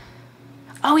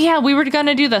 Oh, yeah, we were going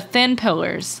to do the thin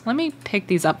pillars. Let me pick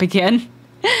these up again.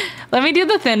 Let me do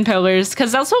the thin pillars,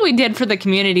 because that's what we did for the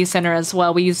community center as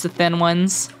well. We used the thin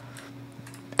ones.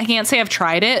 I can't say I've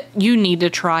tried it. You need to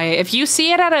try it. If you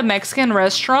see it at a Mexican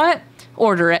restaurant,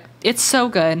 order it. It's so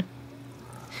good.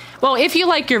 Well, if you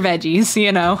like your veggies,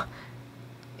 you know.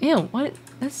 Ew, what?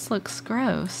 This looks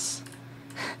gross.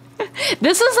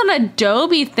 This is an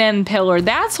Adobe thin pillar.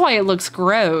 That's why it looks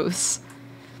gross.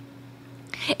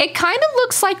 It kind of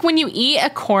looks like when you eat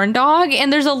a corn dog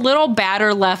and there's a little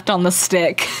batter left on the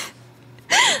stick.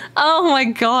 Oh my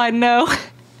god, no.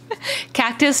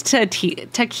 Cactus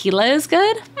tequila is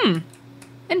good?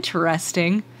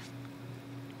 Interesting.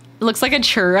 It looks like a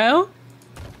churro.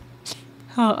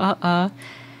 Gotta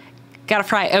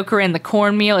fry okra in the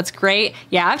cornmeal. It's great.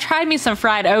 Yeah, I've tried me some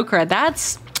fried okra.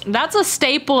 That's a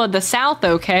staple of the South,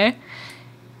 okay?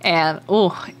 And,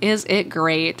 oh, is it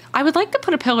great. I would like to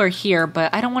put a pillar here,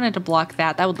 but I don't want it to block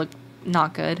that. That would look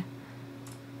not good.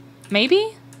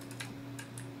 Maybe?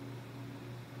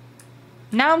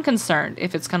 Now I'm concerned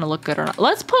if it's gonna look good or not.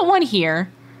 Let's put one here.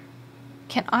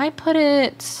 Can I put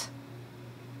it...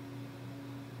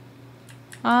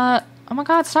 oh my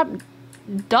god, stop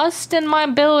dusting my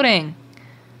building.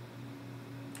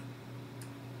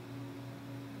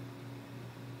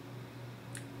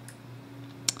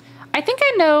 I think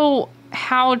I know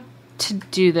how to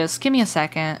do this. Give me a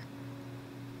second.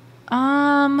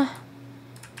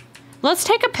 Let's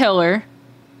take a pillar.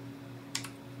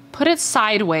 Put it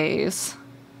sideways.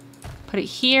 Put it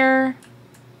here.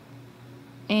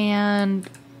 And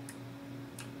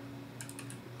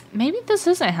maybe this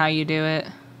isn't how you do it.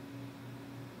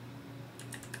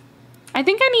 I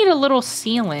think I need a little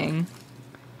ceiling.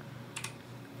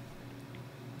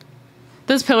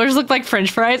 Those pillars look like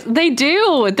French fries. They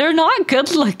do. They're not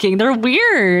good looking. They're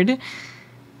weird.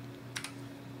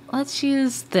 Let's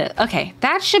use this. Okay,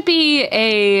 that should be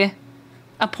a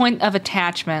point of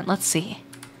attachment. Let's see.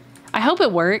 I hope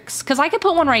it works, because I could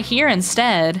put one right here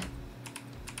instead.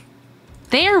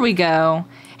 There we go.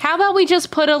 How about we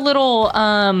just put a little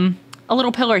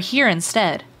pillar here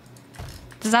instead?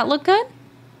 Does that look good?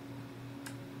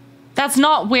 That's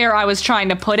not where I was trying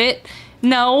to put it.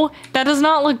 No, that does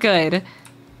not look good.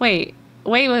 Wait.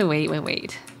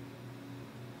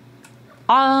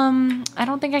 I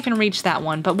don't think I can reach that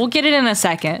one, but we'll get it in a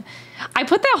second. I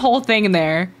put that whole thing in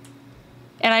there,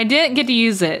 and I didn't get to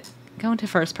use it. Go into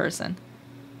first person.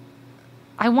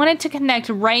 I want it to connect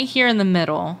right here in the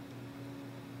middle.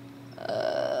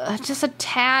 Just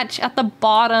attach at the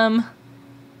bottom.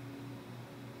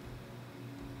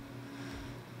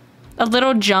 A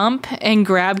little jump and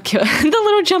grab killed the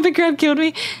little jump and grab killed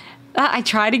me. I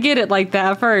tried to get it like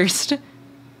that first.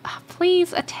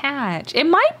 Please attach. It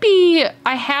might be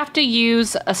I have to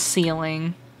use a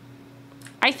ceiling.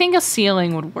 I think a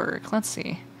ceiling would work. Let's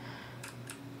see.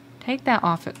 Take that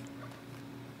off it.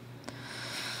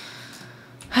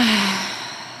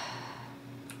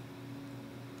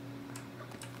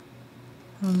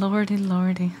 Lordy,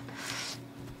 lordy.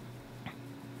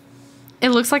 It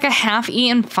looks like a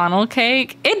half-eaten funnel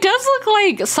cake. It does look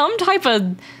like some type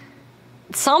of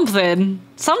something.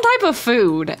 Some type of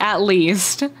food, at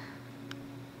least.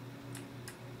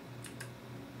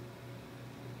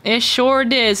 It sure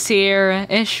did, Sierra.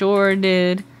 It sure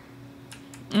did.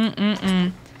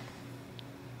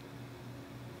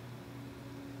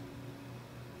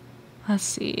 Let's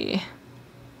see.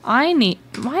 Why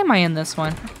am I in this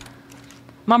one?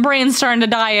 My brain's starting to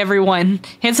die, everyone.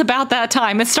 It's about that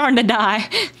time. It's starting to die.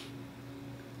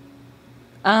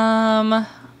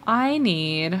 I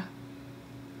need a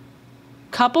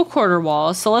couple quarter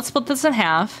walls. So let's split this in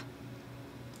half.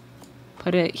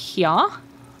 Put it here.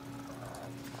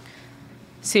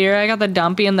 See here, I got the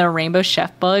Dumpy and the Rainbow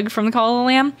Chef Bug from the Call of the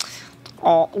Lamb.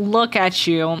 Oh, look at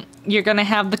you. You're gonna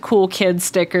have the cool kid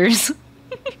stickers.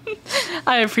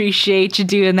 I appreciate you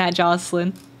doing that,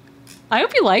 Jocelyn. I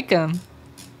hope you like them.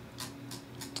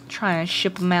 Trying to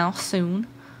ship them out soon.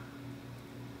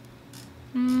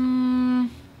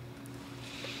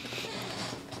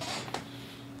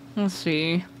 Let's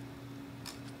see.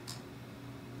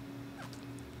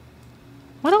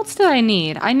 What else did I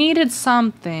need? I needed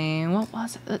something. What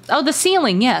was it? Oh, the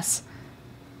ceiling, yes.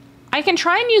 I can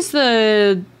try and use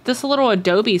this little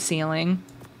Adobe ceiling.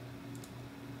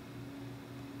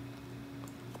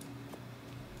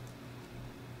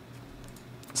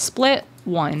 Split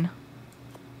one.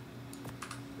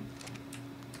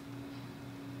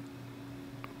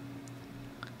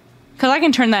 Because I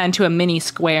can turn that into a mini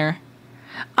square.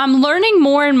 I'm learning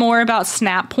more and more about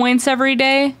snap points every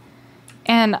day.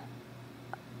 And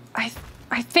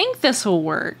I think this will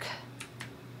work.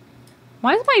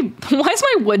 Why is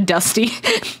my wood dusty?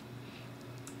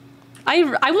 I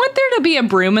want there to be a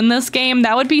broom in this game.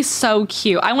 That would be so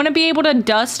cute. I want to be able to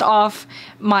dust off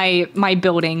my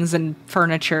buildings and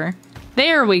furniture.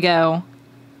 There we go.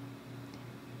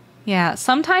 Yeah,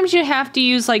 sometimes you have to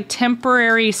use like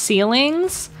temporary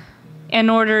ceilings in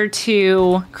order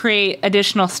to create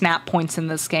additional snap points in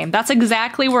this game. That's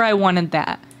exactly where I wanted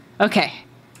that. Okay.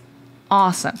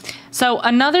 Awesome. So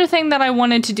another thing that I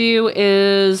wanted to do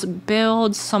is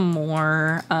build some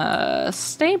more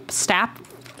what's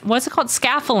it called?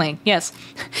 Scaffolding. Yes.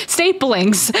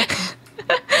 Staplings.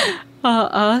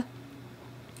 I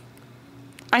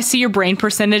see your brain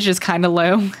percentage is kind of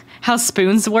low. How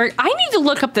spoons work. I need to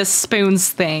look up this spoons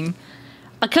thing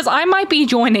because I might be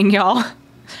joining y'all.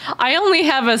 I only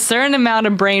have a certain amount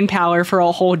of brain power for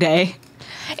a whole day,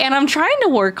 and I'm trying to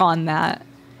work on that.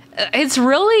 It's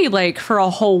really like for a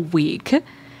whole week.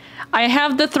 I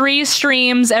have the 3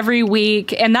 streams every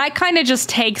week, and that kind of just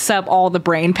takes up all the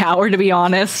brain power, to be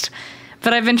honest.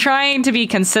 But I've been trying to be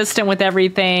consistent with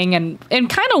everything and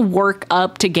kind of work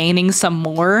up to gaining some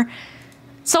more.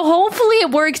 So hopefully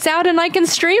it works out and I can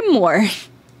stream more.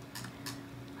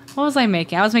 What was I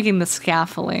making? I was making the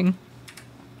scaffolding.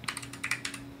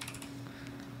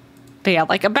 But yeah,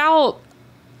 like about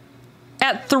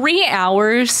at 3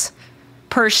 hours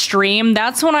per stream,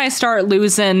 that's when I start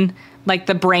losing like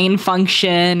the brain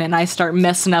function and I start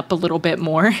messing up a little bit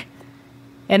more.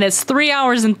 And it's 3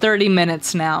 hours and 30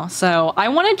 minutes now. So I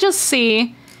want to just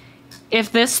see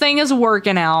if this thing is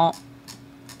working out,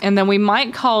 and then we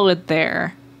might call it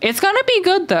there. It's going to be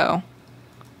good though.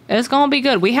 It's going to be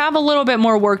good. We have a little bit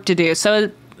more work to do. So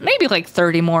maybe like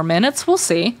 30 more minutes. We'll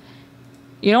see.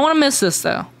 You don't want to miss this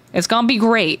though. It's going to be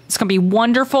great. It's going to be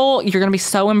wonderful. You're going to be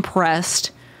so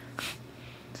impressed.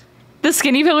 The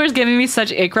skinny pillar is giving me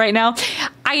such ick right now.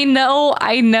 I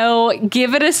know.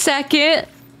 Give it a second.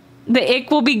 The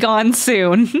ick will be gone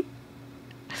soon.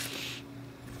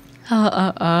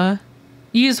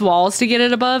 Use walls to get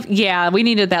it above? Yeah, we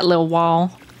needed that little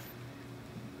wall.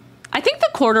 I think the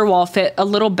quarter wall fit a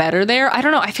little better there. I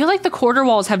don't know. I feel like the quarter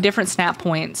walls have different snap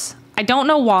points. I don't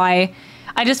know why.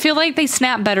 I just feel like they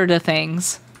snap better to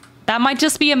things. That might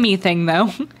just be a me thing,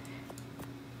 though.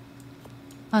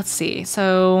 Let's see.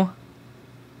 So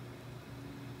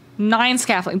 9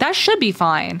 scaffolding. That should be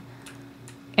fine.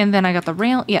 And then I got the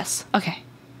rail. Yes. Okay.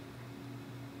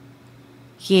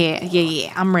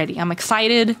 Yeah. I'm ready. I'm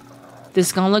excited. This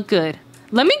is gonna look good.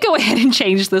 Let me go ahead and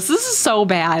change this. This is so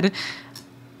bad.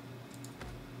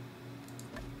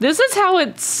 This is how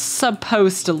it's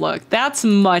supposed to look. That's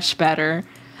much better.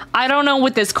 I don't know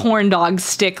what this corn dog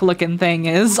stick looking thing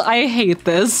is. I hate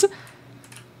this.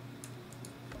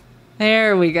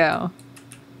 There we go.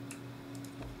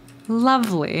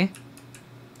 Lovely.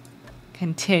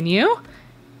 Continue.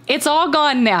 It's all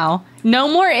gone now. No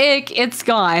more ick. It's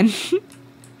gone.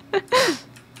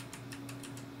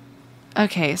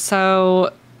 Okay,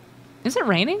 so is it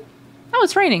raining? Oh,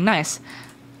 it's raining. Nice.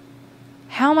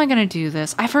 How am I gonna do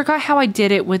this? I forgot how I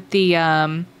did it with the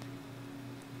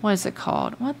what is it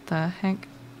called? What the heck?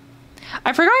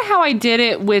 I forgot how I did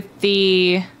it with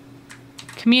the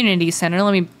community center.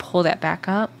 Let me pull that back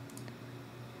up.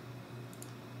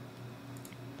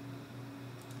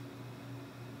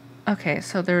 Okay,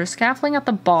 so there's scaffolding at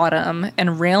the bottom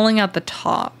and railing at the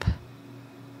top.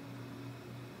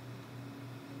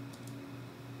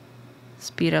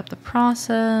 Speed up the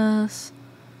process.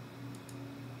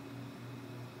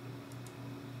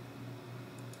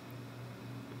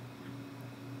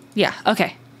 Yeah,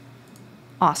 okay.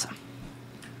 Awesome.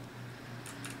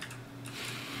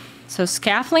 So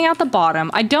scaffolding at the bottom.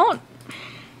 I don't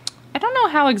know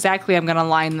how exactly I'm gonna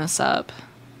line this up.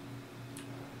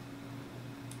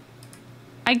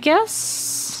 I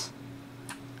guess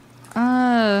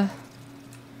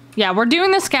yeah, we're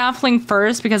doing the scaffolding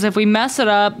first because if we mess it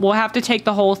up, we'll have to take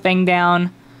the whole thing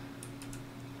down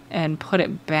and put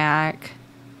it back.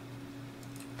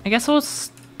 I guess we'll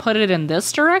put it in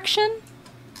this direction.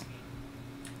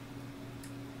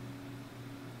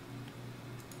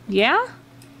 Yeah?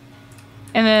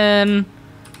 And then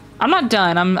I'm not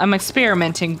done. I'm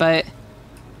experimenting, but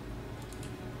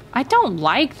I don't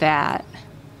like that.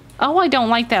 Oh, I don't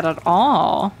like that at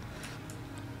all.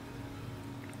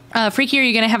 Freaky, are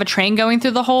you going to have a train going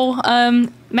through the whole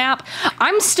map?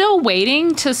 I'm still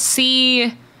waiting to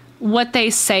see what they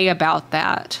say about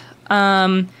that.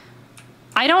 I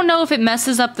don't know if it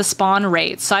messes up the spawn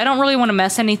rate, so I don't really want to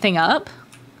mess anything up.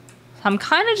 I'm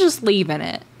kind of just leaving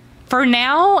it. For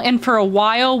now and for a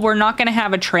while, we're not going to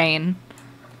have a train.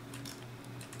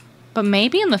 But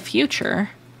maybe in the future.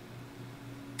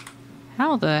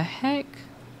 How the heck?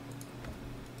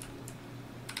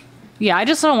 Yeah, I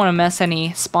just don't want to mess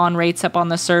any spawn rates up on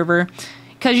the server.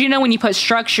 Because, you know, when you put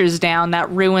structures down, that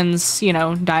ruins, you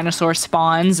know, dinosaur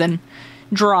spawns and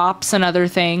drops and other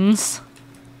things.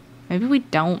 Maybe we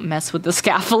don't mess with the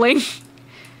scaffolding.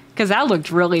 Because that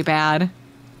looked really bad.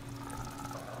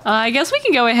 I guess we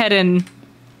can go ahead and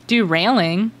do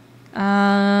railing. 5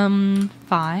 and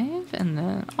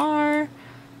then R.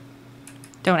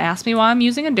 Don't ask me why I'm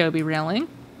using Adobe railing.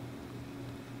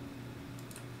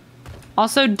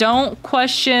 Also, don't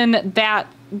question that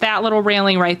little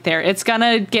railing right there. It's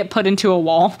gonna get put into a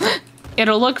wall.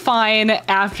 It'll look fine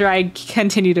after I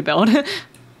continue to build.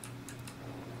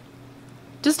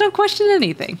 Just don't question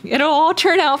anything. It'll all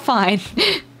turn out fine.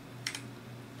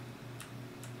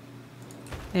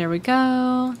 There we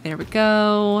go. There we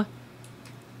go.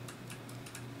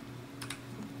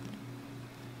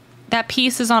 That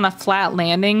piece is on a flat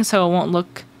landing, so it won't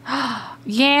look...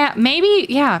 Yeah, maybe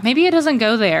it doesn't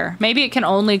go there. Maybe it can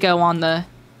only go on the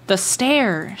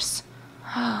stairs.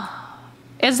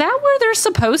 Is that where they're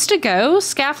supposed to go?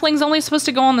 Scaffolding's only supposed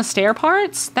to go on the stair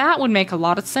parts? That would make a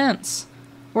lot of sense.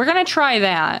 We're gonna try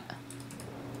that.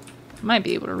 Might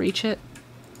be able to reach it.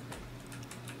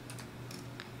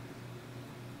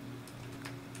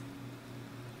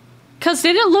 Cause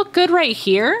did it look good right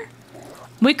here?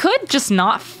 We could just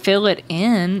not fill it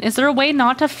in. Is there a way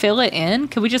not to fill it in?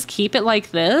 Could we just keep it like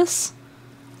this?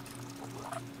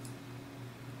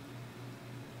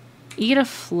 Eat a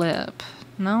flip.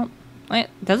 No. Wait,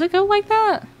 does it go like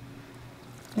that?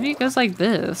 Maybe it goes like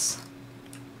this.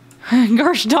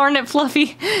 Gosh darn it,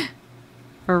 Fluffy.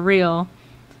 For real.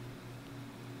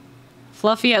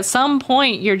 Fluffy, at some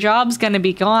point, your job's gonna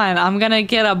be gone. I'm gonna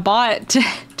get a bot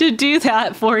to do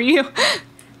that for you.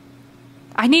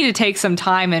 I need to take some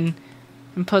time and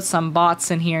put some bots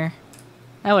in here.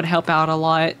 That would help out a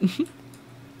lot.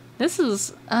 This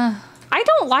is, I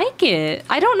don't like it.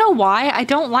 I don't know why I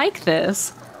don't like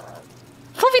this.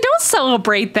 Fluffy, don't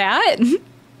celebrate that.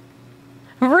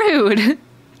 Rude.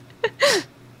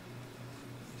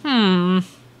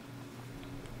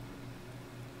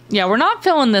 Yeah, we're not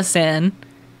filling this in.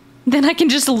 Then I can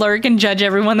just lurk and judge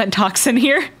everyone that talks in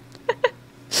here.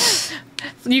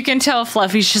 You can tell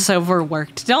Fluffy's just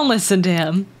overworked. Don't listen to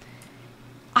him.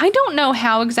 I don't know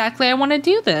how exactly I want to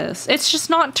do this. It's just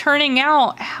not turning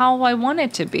out how I want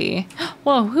it to be.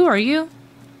 Whoa, who are you?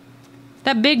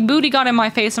 That big booty got in my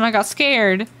face and I got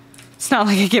scared. It's not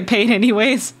like I get paid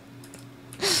anyways.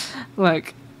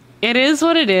 Look, it is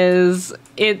what it is.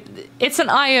 It's an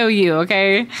IOU,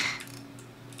 okay?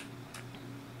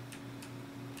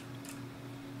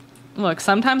 Look,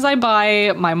 sometimes I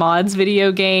buy my mods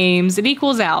video games. It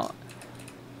equals out.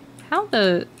 How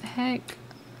the heck?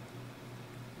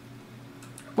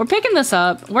 We're picking this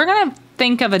up. We're gonna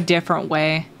think of a different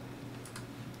way.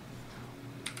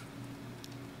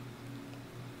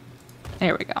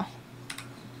 There we go.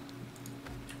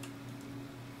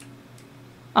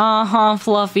 Uh-huh,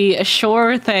 Fluffy. A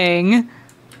sure thing.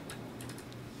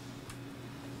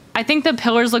 I think the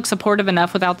pillars look supportive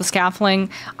enough without the scaffolding.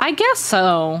 I guess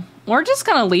so. We're just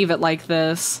gonna leave it like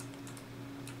this.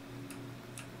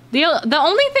 The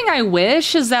only thing I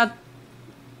wish is that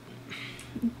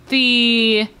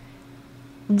the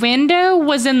window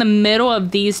was in the middle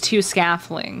of these two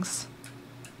scaffoldings.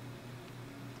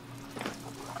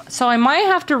 So I might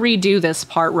have to redo this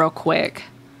part real quick.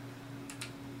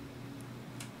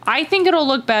 I think it'll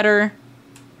look better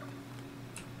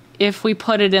if we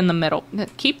put it in the middle.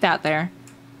 Keep that there.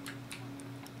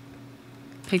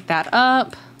 Pick that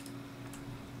up.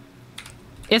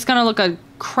 It's gonna look a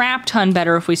crap ton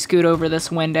better if we scoot over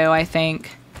this window, I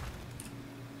think.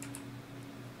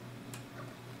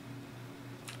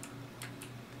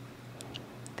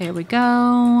 There we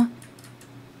go.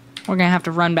 We're gonna have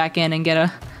to run back in and get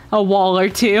a wall or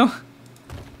two.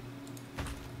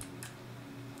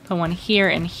 Put one here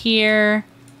and here.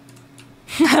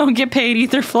 I don't get paid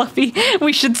either, Fluffy.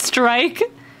 We should strike.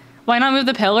 Why not move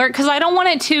the pillar? Because I don't want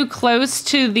it too close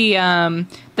to the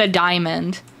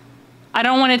diamond. I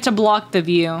don't want it to block the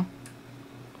view.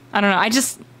 I don't know.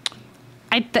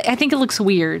 I think it looks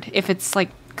weird if it's like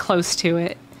close to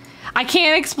it. I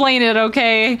can't explain it,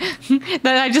 okay?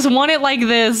 That I just want it like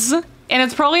this. And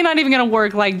it's probably not even gonna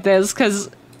work like this because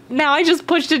now I just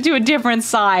pushed it to a different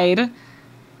side.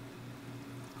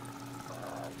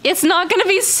 It's not gonna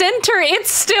be center.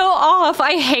 It's still off.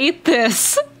 I hate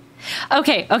this.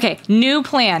 Okay. New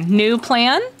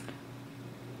plan.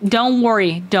 Don't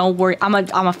worry. I'm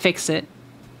gonna fix it.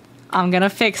 I'm gonna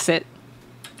fix it.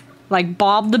 Like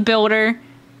Bob the Builder.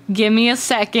 Give me a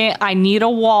second. I need a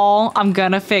wall. I'm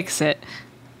gonna fix it.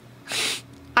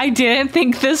 I didn't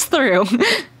think this through.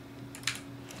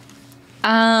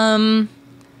 That's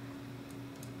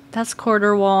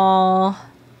quarter wall.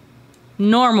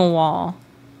 Normal wall.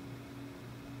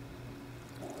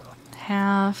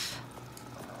 Half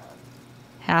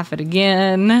it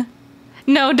again.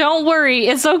 No, don't worry.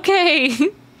 It's okay.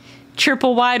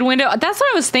 Triple wide window. That's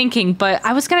what I was thinking, but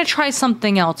I was gonna try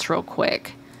something else real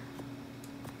quick.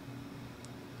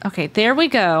 Okay, there we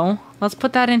go. Let's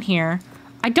put that in here.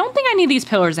 I don't think I need these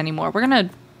pillars anymore. We're gonna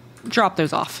drop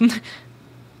those off.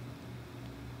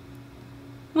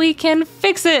 We can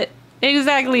fix it.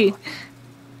 Exactly.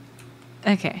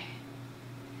 Okay.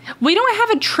 We don't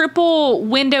have a triple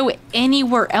window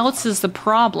anywhere else is the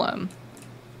problem.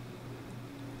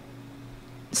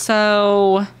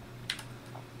 So,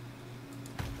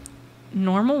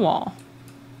 normal wall.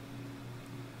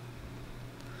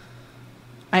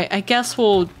 I guess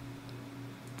we'll...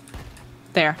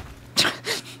 There.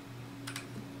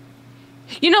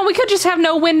 You know, we could just have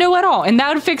no window at all, and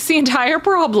that would fix the entire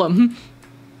problem.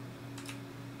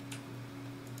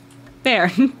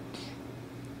 There.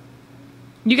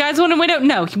 You guys want a window?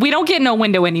 No, we don't get no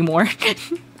window anymore.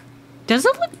 Does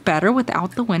it look better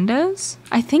without the windows?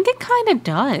 I think it kind of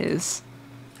does.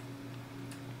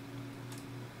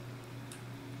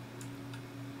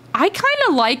 I kind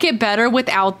of like it better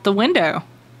without the window.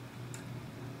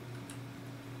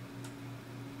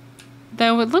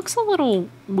 Though it looks a little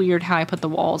weird how I put the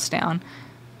walls down.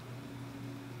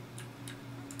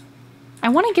 I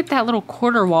want to get that little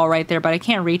quarter wall right there, but I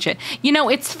can't reach it. You know,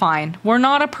 it's fine. We're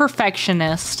not a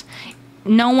perfectionist.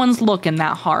 No one's looking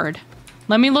that hard.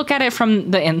 Let me look at it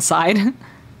from the inside.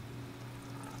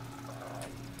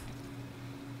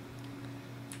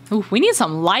 Ooh, we need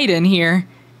some light in here.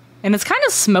 And it's kind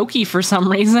of smoky for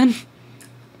some reason.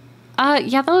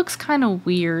 Yeah, that looks kind of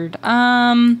weird.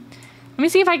 Let me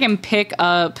see if I can pick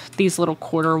up these little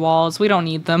quarter walls. We don't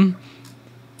need them.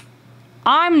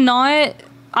 I'm not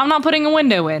putting a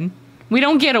window in. We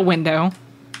don't get a window.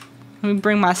 Let me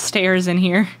bring my stairs in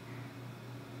here.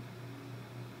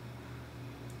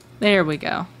 There we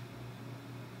go.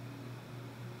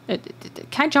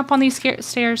 Can I jump on these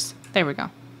stairs? There we go.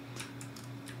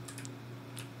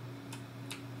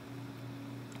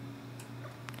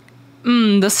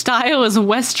 The style is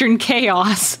Western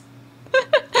chaos.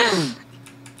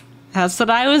 That's what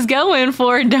I was going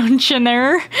for, don't you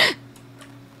know?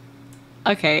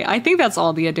 Okay, I think that's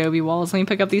all the adobe walls. Let me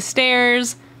pick up these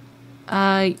stairs.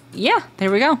 Yeah,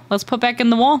 there we go. Let's put back in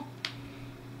the wall.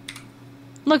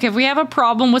 Look, if we have a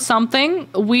problem with something,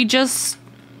 we just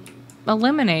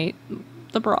eliminate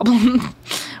the problem.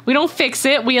 We don't fix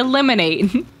it, we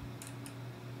eliminate.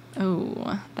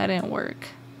 Oh, that didn't work.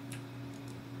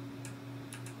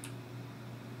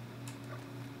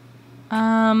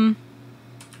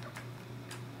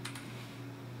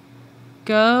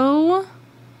 Go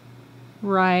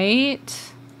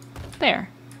right there.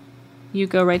 You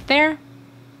go right there.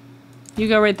 You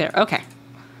go right there. Okay.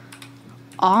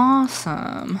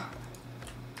 Awesome.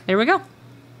 There we go.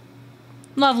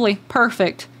 Lovely.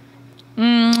 Perfect.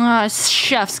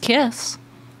 Chef's kiss.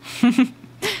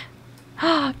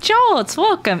 Jolts,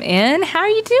 welcome in. How are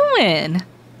you doing?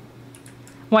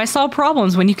 Why solve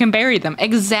problems when you can bury them?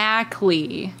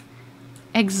 Exactly.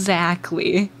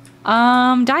 Exactly. Do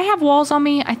I have walls on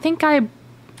me? I think I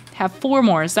have 4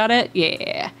 more. Is that it?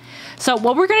 Yeah. So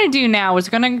what we're gonna do now is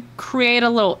we're gonna create a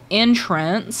little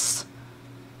entrance.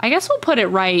 I guess we'll put it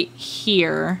right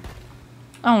here.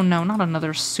 Oh no, not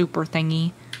another super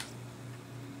thingy.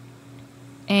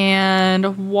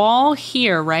 And wall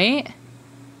here, right?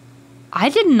 I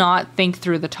did not think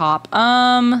through the top.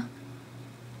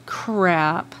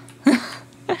 Crap.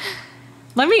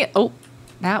 Let me, oh,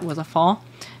 that was a fall.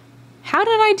 How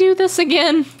did I do this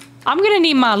again? I'm gonna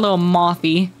need my little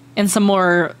mothy and some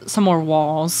more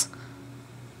walls.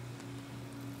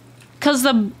 Cause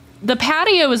the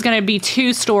patio is gonna be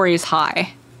 2 stories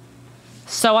high.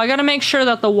 So I gotta make sure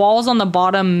that the walls on the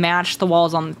bottom match the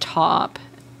walls on the top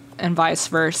and vice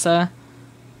versa.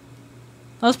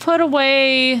 Let's put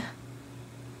away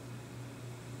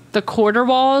the quarter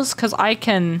walls, cause I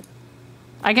can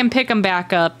pick them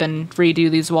back up and redo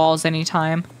these walls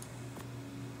anytime.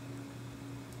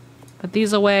 Put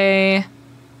these away.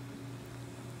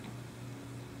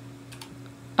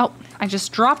 Oh, I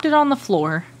just dropped it on the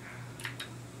floor.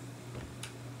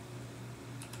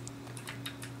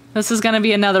 This is gonna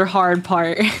be another hard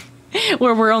part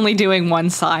where we're only doing one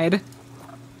side.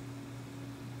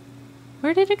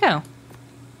 Where did it go?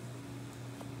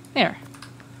 There.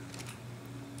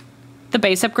 The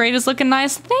base upgrade is looking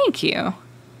nice. Thank you.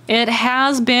 It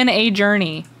has been a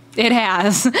journey. It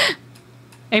has.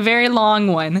 A very long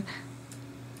one.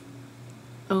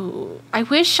 Oh, I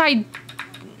wish I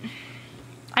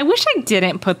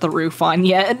didn't put the roof on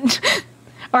yet.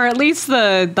 Or at least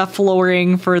the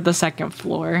flooring for the second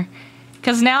floor.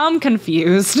 Because now I'm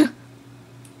confused.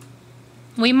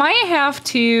 We might have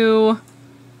to...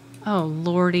 Oh,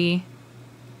 lordy.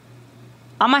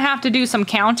 I'm gonna have to do some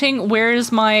counting.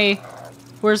 Where's my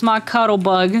cuddle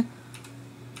bug?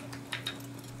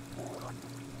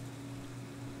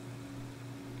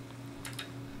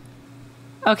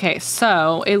 Okay,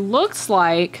 so it looks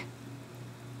like...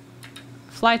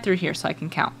 Fly through here so I can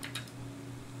count.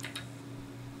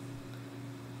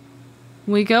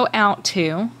 We go out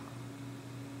 2.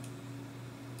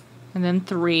 And then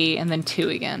 3, and then 2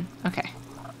 again. Okay.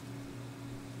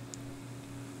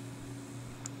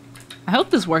 I hope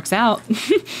this works out.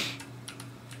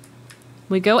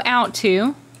 We go out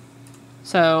 2.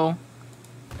 So,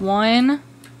 1.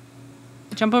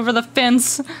 Jump over the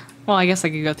fence. Well, I guess I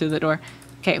could go through the door.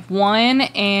 Okay, 1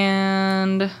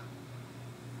 and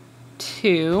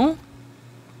 2.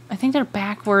 I think they're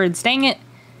backwards. Dang it.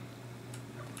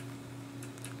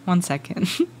 1 second.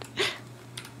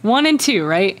 1 and 2,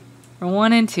 right? Or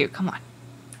 1 and 2. Come on.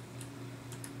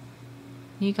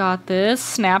 You got this.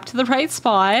 Snap to the right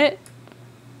spot.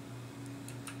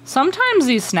 Sometimes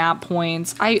these snap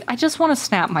points, I just want to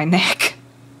snap my neck.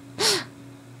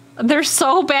 They're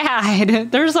so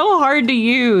bad. They're so hard to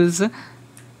use.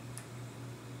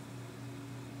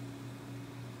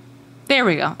 There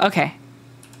we go. Okay.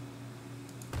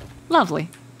 Lovely.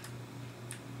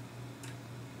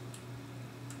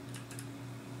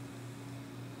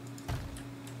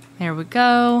 There we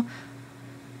go.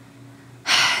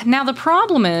 Now the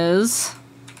problem is,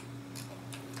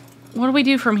 what do we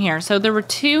do from here? So there were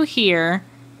 2 here.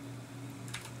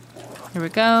 There we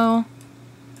go.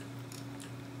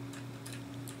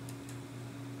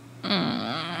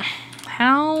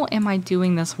 How am I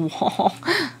doing this wall?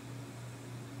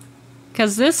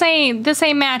 Cause this ain't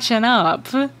matching up.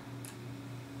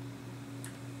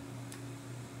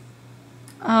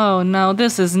 Oh no,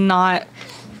 this is not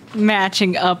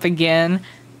matching up again.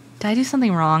 Did I do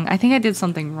something wrong? I think I did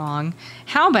something wrong.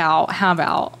 How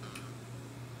about...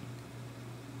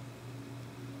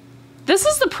 This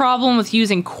is the problem with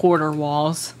using quarter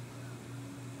walls.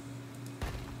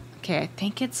 Okay, I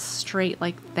think it's straight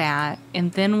like that.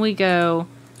 And then we go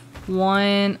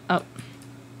one... Oh.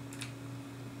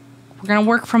 We're going to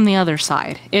work from the other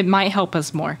side. It might help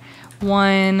us more.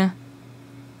 One...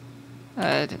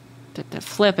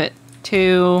 flip it.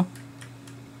 2...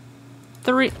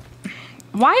 3...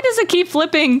 Why does it keep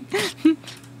flipping?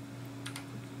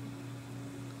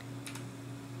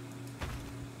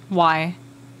 Why?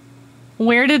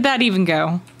 Where did that even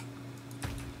go?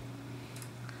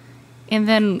 And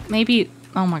then maybe...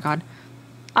 Oh my god.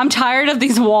 I'm tired of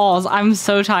these walls. I'm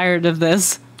so tired of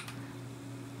this.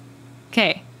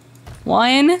 Okay.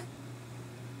 1.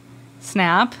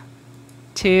 Snap.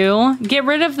 2. Get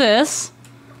rid of this.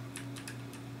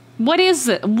 What is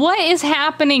it? What is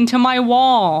happening to my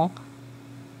wall?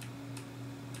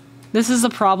 This is a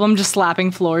problem, just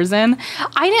slapping floors in.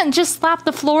 I didn't just slap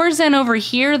the floors in over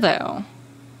here, though.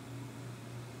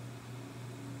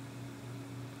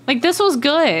 Like, this was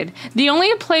good. The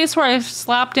only place where I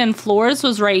slapped in floors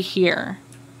was right here.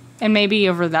 And maybe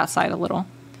over that side a little.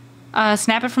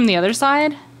 Snap it from the other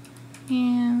side?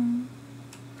 Yeah.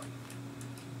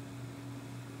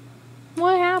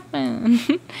 What happened?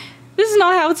 This is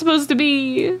not how it's supposed to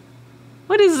be.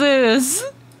 What is this?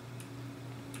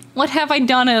 What have I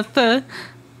done with the...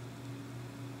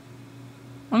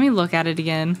 Let me look at it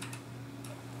again.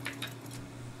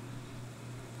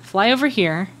 Fly over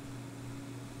here.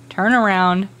 Turn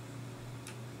around.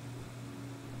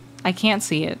 I can't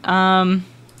see it.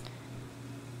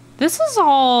 This is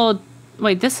all...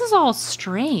 Wait, this is all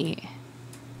straight.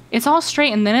 It's all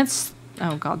straight and then it's...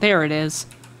 Oh god, there it is.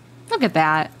 Look at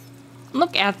that.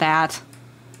 Look at that.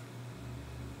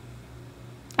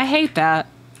 I hate that.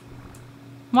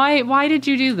 Why did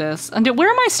you do this? And where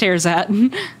are my stairs at?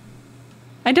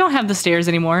 I don't have the stairs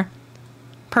anymore.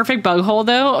 Perfect bug hole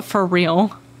though, for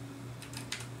real.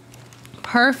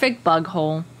 Perfect bug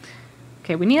hole.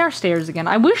 Okay, we need our stairs again.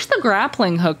 I wish the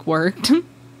grappling hook worked.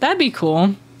 That'd be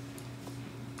cool.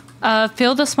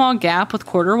 Fill the small gap with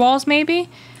quarter walls maybe?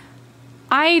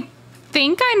 I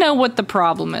think I know what the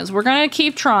problem is. We're gonna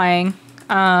keep trying.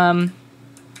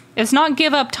 It's not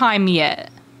give up time yet.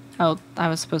 Oh, I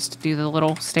was supposed to do the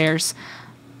little stairs.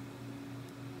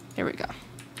 There we go.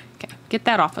 Okay, get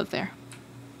that off of there.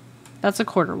 That's a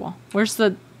quarter wall. Where's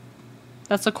the...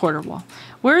 That's a quarter wall.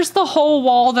 Where's the whole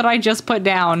wall that I just put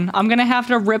down? I'm gonna have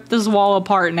to rip this wall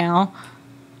apart now.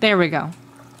 There we go.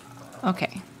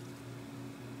 Okay.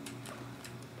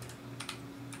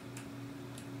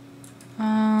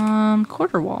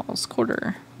 Quarter walls.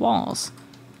 Quarter walls.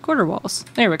 Quarter walls.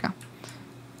 There we go.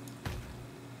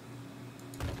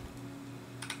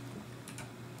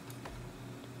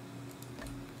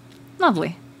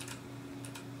 Lovely.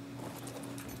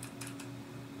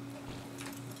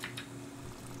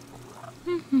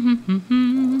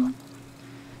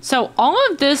 So all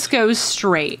of this goes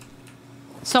straight.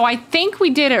 So I think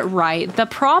we did it right. The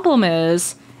problem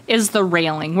is the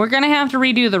railing. We're gonna have to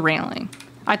redo the railing.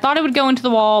 I thought it would go into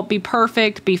the wall, be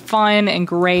perfect, be fun and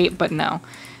great, but no.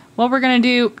 What we're gonna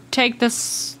do, take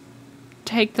this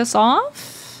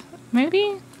off?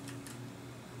 Maybe?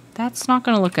 That's not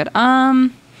gonna look good. How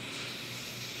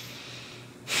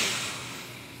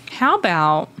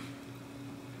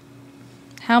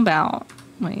about,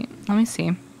 wait, let me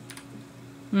see.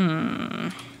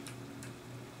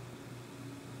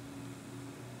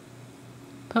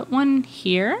 Put one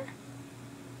here?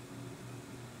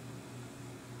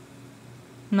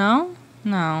 No?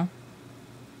 No.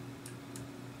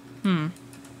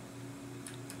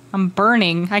 I'm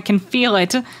burning. I can feel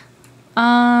it.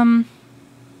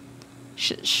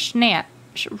 Snap.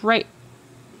 Right.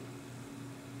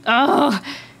 Oh,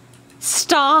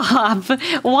 stop.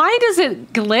 Why does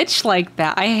it glitch like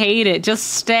that? I hate it.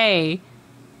 Just stay.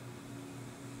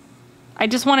 I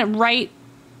just want it right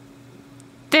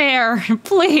there,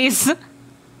 please.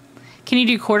 Can you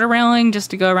do quarter railing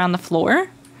just to go around the floor?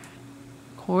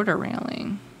 Quarter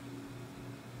railing.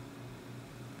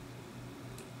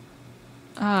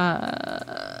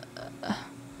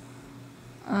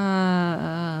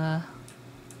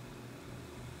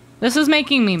 This is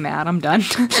making me mad. I'm done.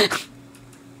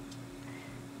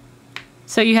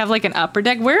 So you have like an upper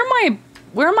deck. Where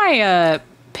are my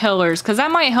pillars? Because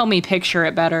that might help me picture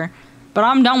it better. But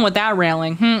I'm done with that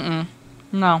railing.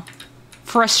 No.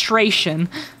 Frustration.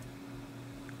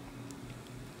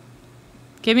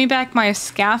 Give me back my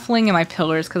scaffolding and my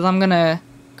pillars, because I'm gonna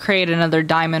create another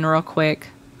diamond real quick.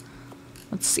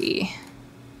 Let's see.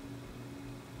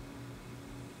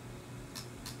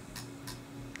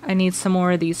 I need some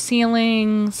more of these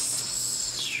ceilings.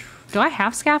 Do I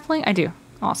have scaffolding? I do.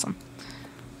 Awesome.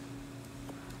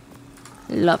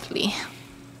 Lovely.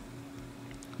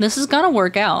 This is gonna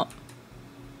work out.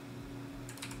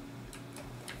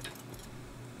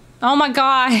 Oh my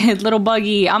god, little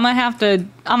buggy. I'm gonna have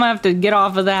to get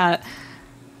off of that.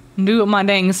 Do it my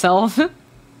dang self.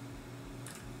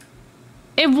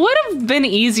 It would have been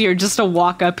easier just to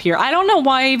walk up here. I don't know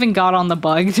why I even got on the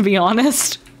bug, to be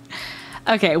honest.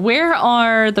 Okay, where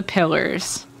are the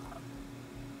pillars?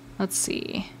 Let's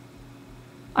see.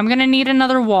 I'm gonna need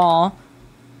another wall.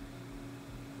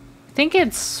 I think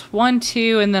it's 1,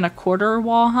 2, and then a quarter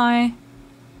wall high.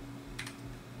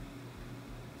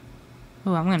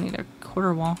 Oh, I'm gonna need a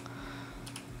quarter wall.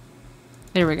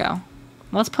 There we go.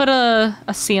 Let's put a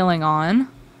ceiling on.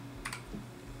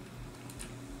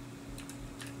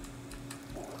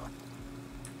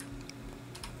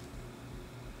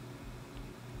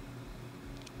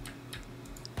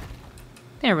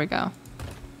 There we go.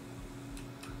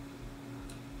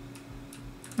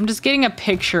 I'm just getting a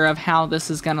picture of how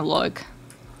this is gonna look.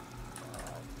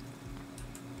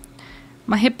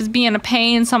 My hip is being a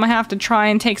pain, so I'm gonna have to try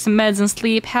and take some meds and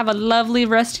sleep. Have a lovely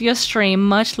rest of your stream.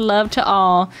 Much love to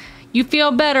all. You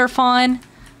feel better, Fawn.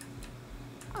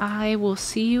 I will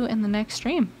see you in the next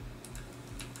stream.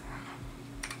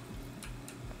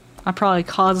 I probably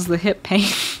caused the hip pain.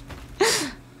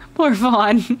 Poor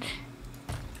Fawn.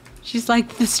 She's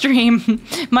like, the stream.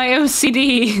 My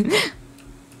OCD.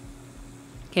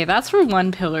 Okay, that's where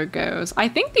one pillar goes. I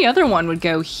think the other one would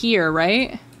go here,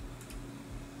 right?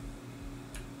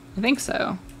 I think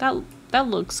so. That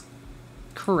looks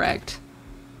correct.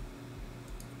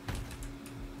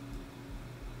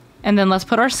 And then let's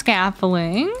put our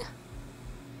scaffolding.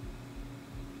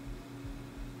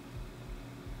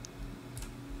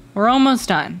 We're almost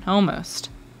done. Almost.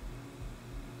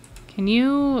 Can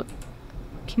you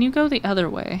go the other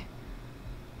way?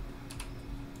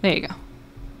 There you go.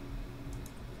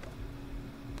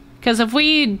 Because if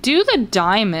we do the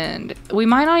diamond, we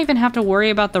might not even have to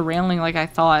worry about the railing like I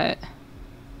thought.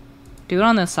 Do it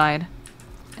on this side.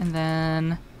 And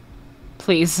then...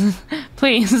 Please.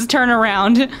 Please, turn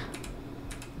around.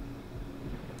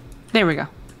 There we go.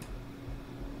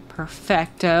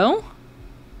 Perfecto.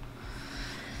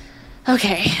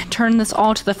 Okay, turn this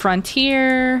all to the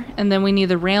frontier. And then we need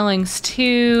the railings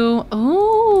too.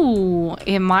 Ooh,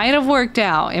 it might have worked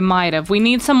out. It might have. We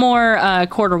need some more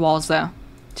quarter walls though,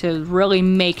 to really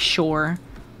make sure.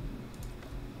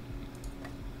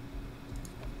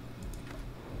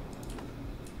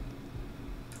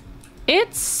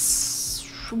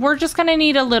 We're just gonna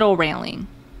need a little railing.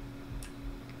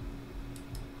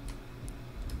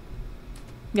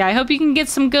 Yeah, I hope you can get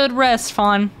some good rest,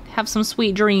 Fawn. Have some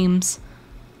sweet dreams.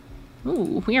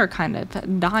 Ooh, we are kind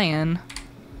of dying.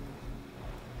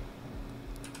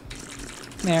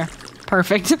 There,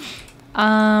 perfect.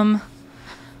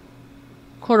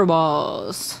 Quarter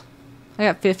balls. I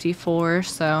got 54,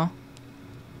 so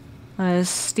let's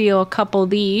steal a couple of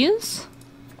these.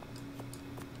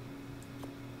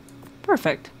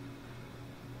 Perfect.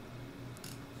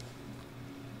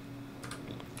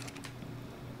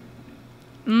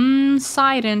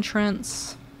 Side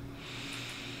entrance.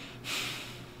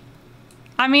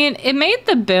 I mean, it made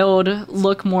the build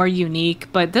look more unique,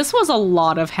 but this was a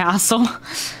lot of hassle.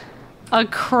 A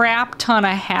crap ton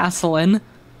of hassling.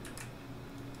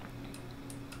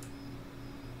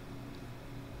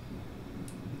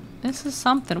 This is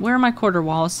something. Where are my quarter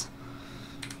walls?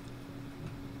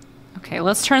 Okay,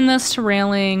 let's turn this to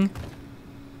railing.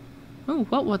 Ooh,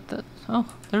 what the? Oh,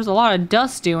 there's a lot of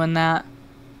dust doing that.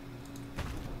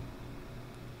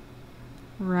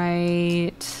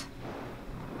 Right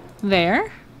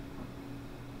there.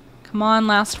 Come on,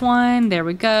 last one. There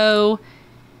we go.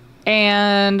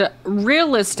 And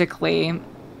realistically,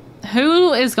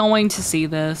 who is going to see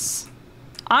this?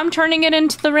 I'm turning it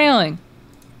into the railing.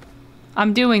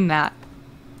 I'm doing that.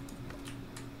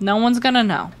 No one's gonna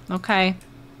know, okay?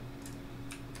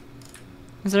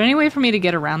 Is there any way for me to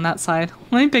get around that side?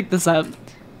 Let me pick this up.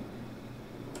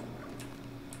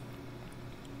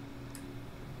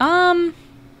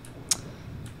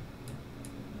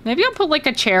 Maybe I'll put like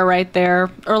a chair right there,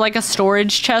 or like a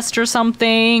storage chest or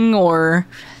something, or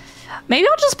maybe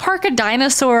I'll just park a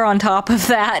dinosaur on top of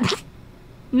that.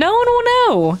 No one will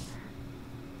know.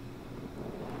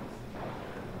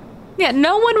 Yeah,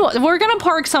 no one will. We're gonna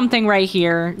park something right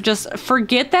here. Just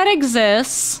forget that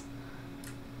exists.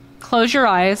 Close your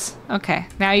eyes. Okay,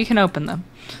 now you can open them.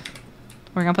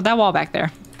 We're gonna put that wall back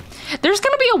there. There's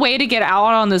gonna be a way to get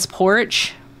out on this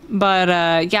porch, but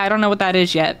yeah, I don't know what that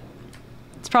is yet.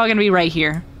 It's probably gonna be right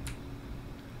here.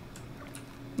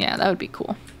 Yeah, that would be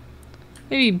cool.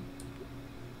 Maybe,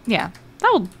 yeah,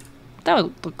 that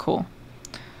would look cool.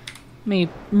 Let me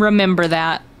remember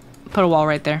that. Put a wall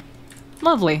right there.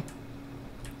 Lovely.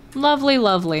 Lovely,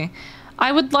 lovely.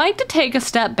 I would like to take a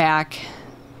step back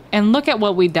and look at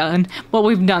what we've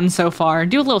done so far.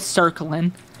 Do a little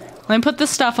circling. Let me put this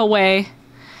stuff away.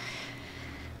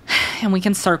 And we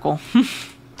can circle.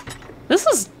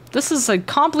 This is a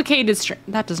complicated stream.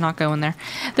 That does not go in there.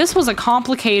 This was a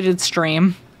complicated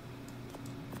stream.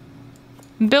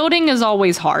 Building is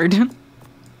always hard.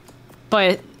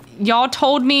 But y'all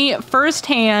told me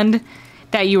firsthand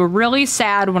that you were really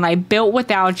sad when I built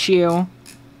without you.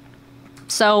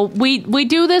 So we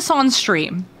do this on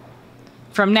stream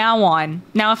from now on.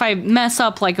 Now, if I mess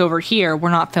up like over here,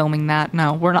 we're not filming that.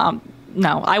 No, we're not.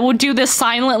 No, I will do this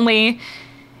silently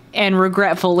and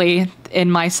regretfully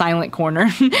in my silent corner.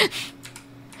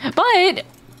 But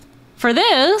for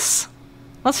this,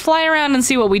 let's fly around and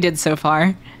see what we did so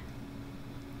far.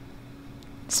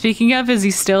 Speaking of, is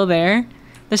he still there?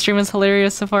 The stream is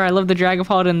hilarious so far. I love the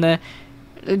dragapod and the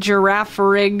giraffe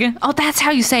rig. Oh, that's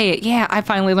how you say it. Yeah, I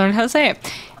finally learned how to say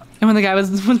it. And when the guy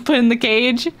was put in the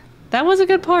cage, that was a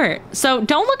good part. So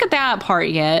don't look at that part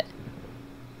yet.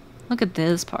 Look at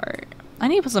this part. I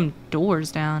need to put some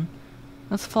doors down.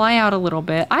 Let's fly out a little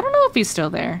bit. I don't know if he's still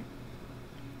there.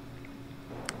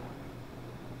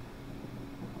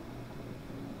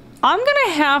 I'm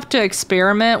gonna have to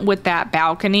experiment with that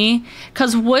balcony,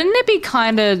 because wouldn't it be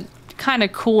kind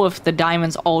of cool if the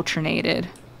diamonds alternated?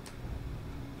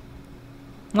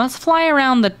 Let's fly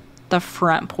around the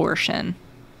front portion.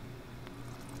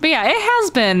 But yeah, it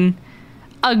has been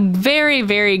a very,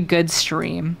 very good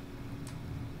stream.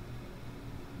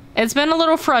 It's been a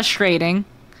little frustrating,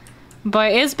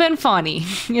 but it's been funny.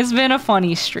 It's been a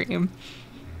funny stream.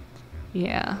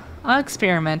 Yeah, I'll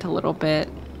experiment a little bit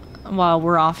while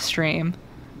we're off stream.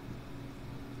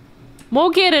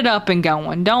 We'll get it up and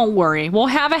going. Don't worry. We'll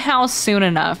have a house soon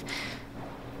enough.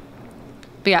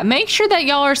 But yeah, make sure that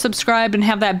y'all are subscribed and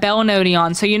have that bell noti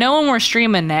on so you know when we're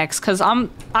streaming next. Because I'm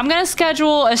gonna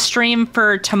schedule a stream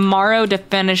for tomorrow to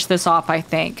finish this off, I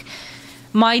think.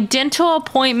 My dental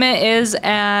appointment is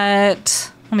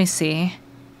at, let me see.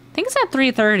 I think it's at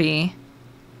 3:30.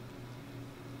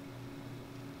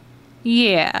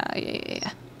 Yeah.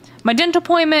 My dental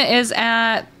appointment is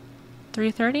at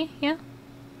 3:30, yeah?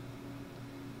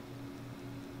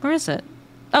 Where is it?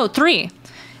 Oh, 3.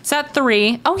 It's at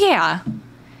 3. Oh, yeah.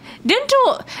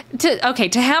 Dental,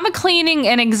 to have a cleaning,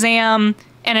 an exam,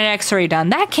 and an x-ray done,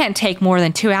 that can't take more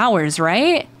than 2 hours,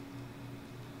 right?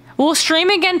 We'll stream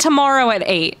again tomorrow at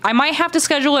 8. I might have to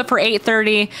schedule it for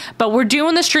 8:30, but we're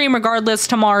doing the stream regardless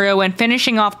tomorrow and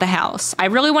finishing off the house. I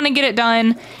really want to get it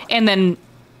done, and then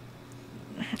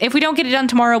if we don't get it done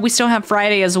tomorrow, we still have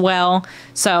Friday as well.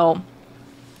 So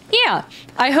yeah,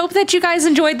 I hope that you guys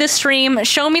enjoyed this stream.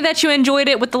 Show me that you enjoyed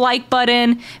it with the like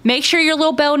button. Make sure your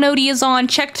little bell noti is on.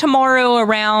 Check tomorrow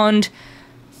around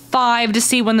 5 to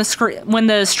see when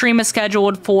the stream is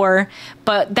scheduled for.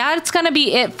 But that's gonna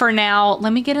be it for now.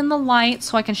 Let me get in the light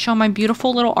so I can show my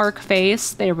beautiful little ARK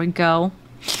face. There we go.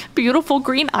 Beautiful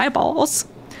green eyeballs.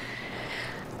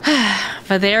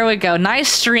 But there we go. Nice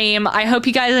stream. I hope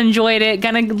you guys enjoyed it.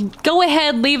 Gonna go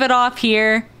ahead, leave it off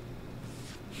here.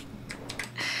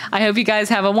 I hope you guys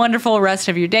have a wonderful rest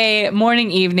of your day, morning,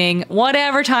 evening,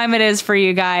 whatever time it is for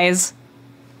you guys.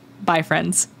 Bye,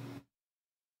 friends.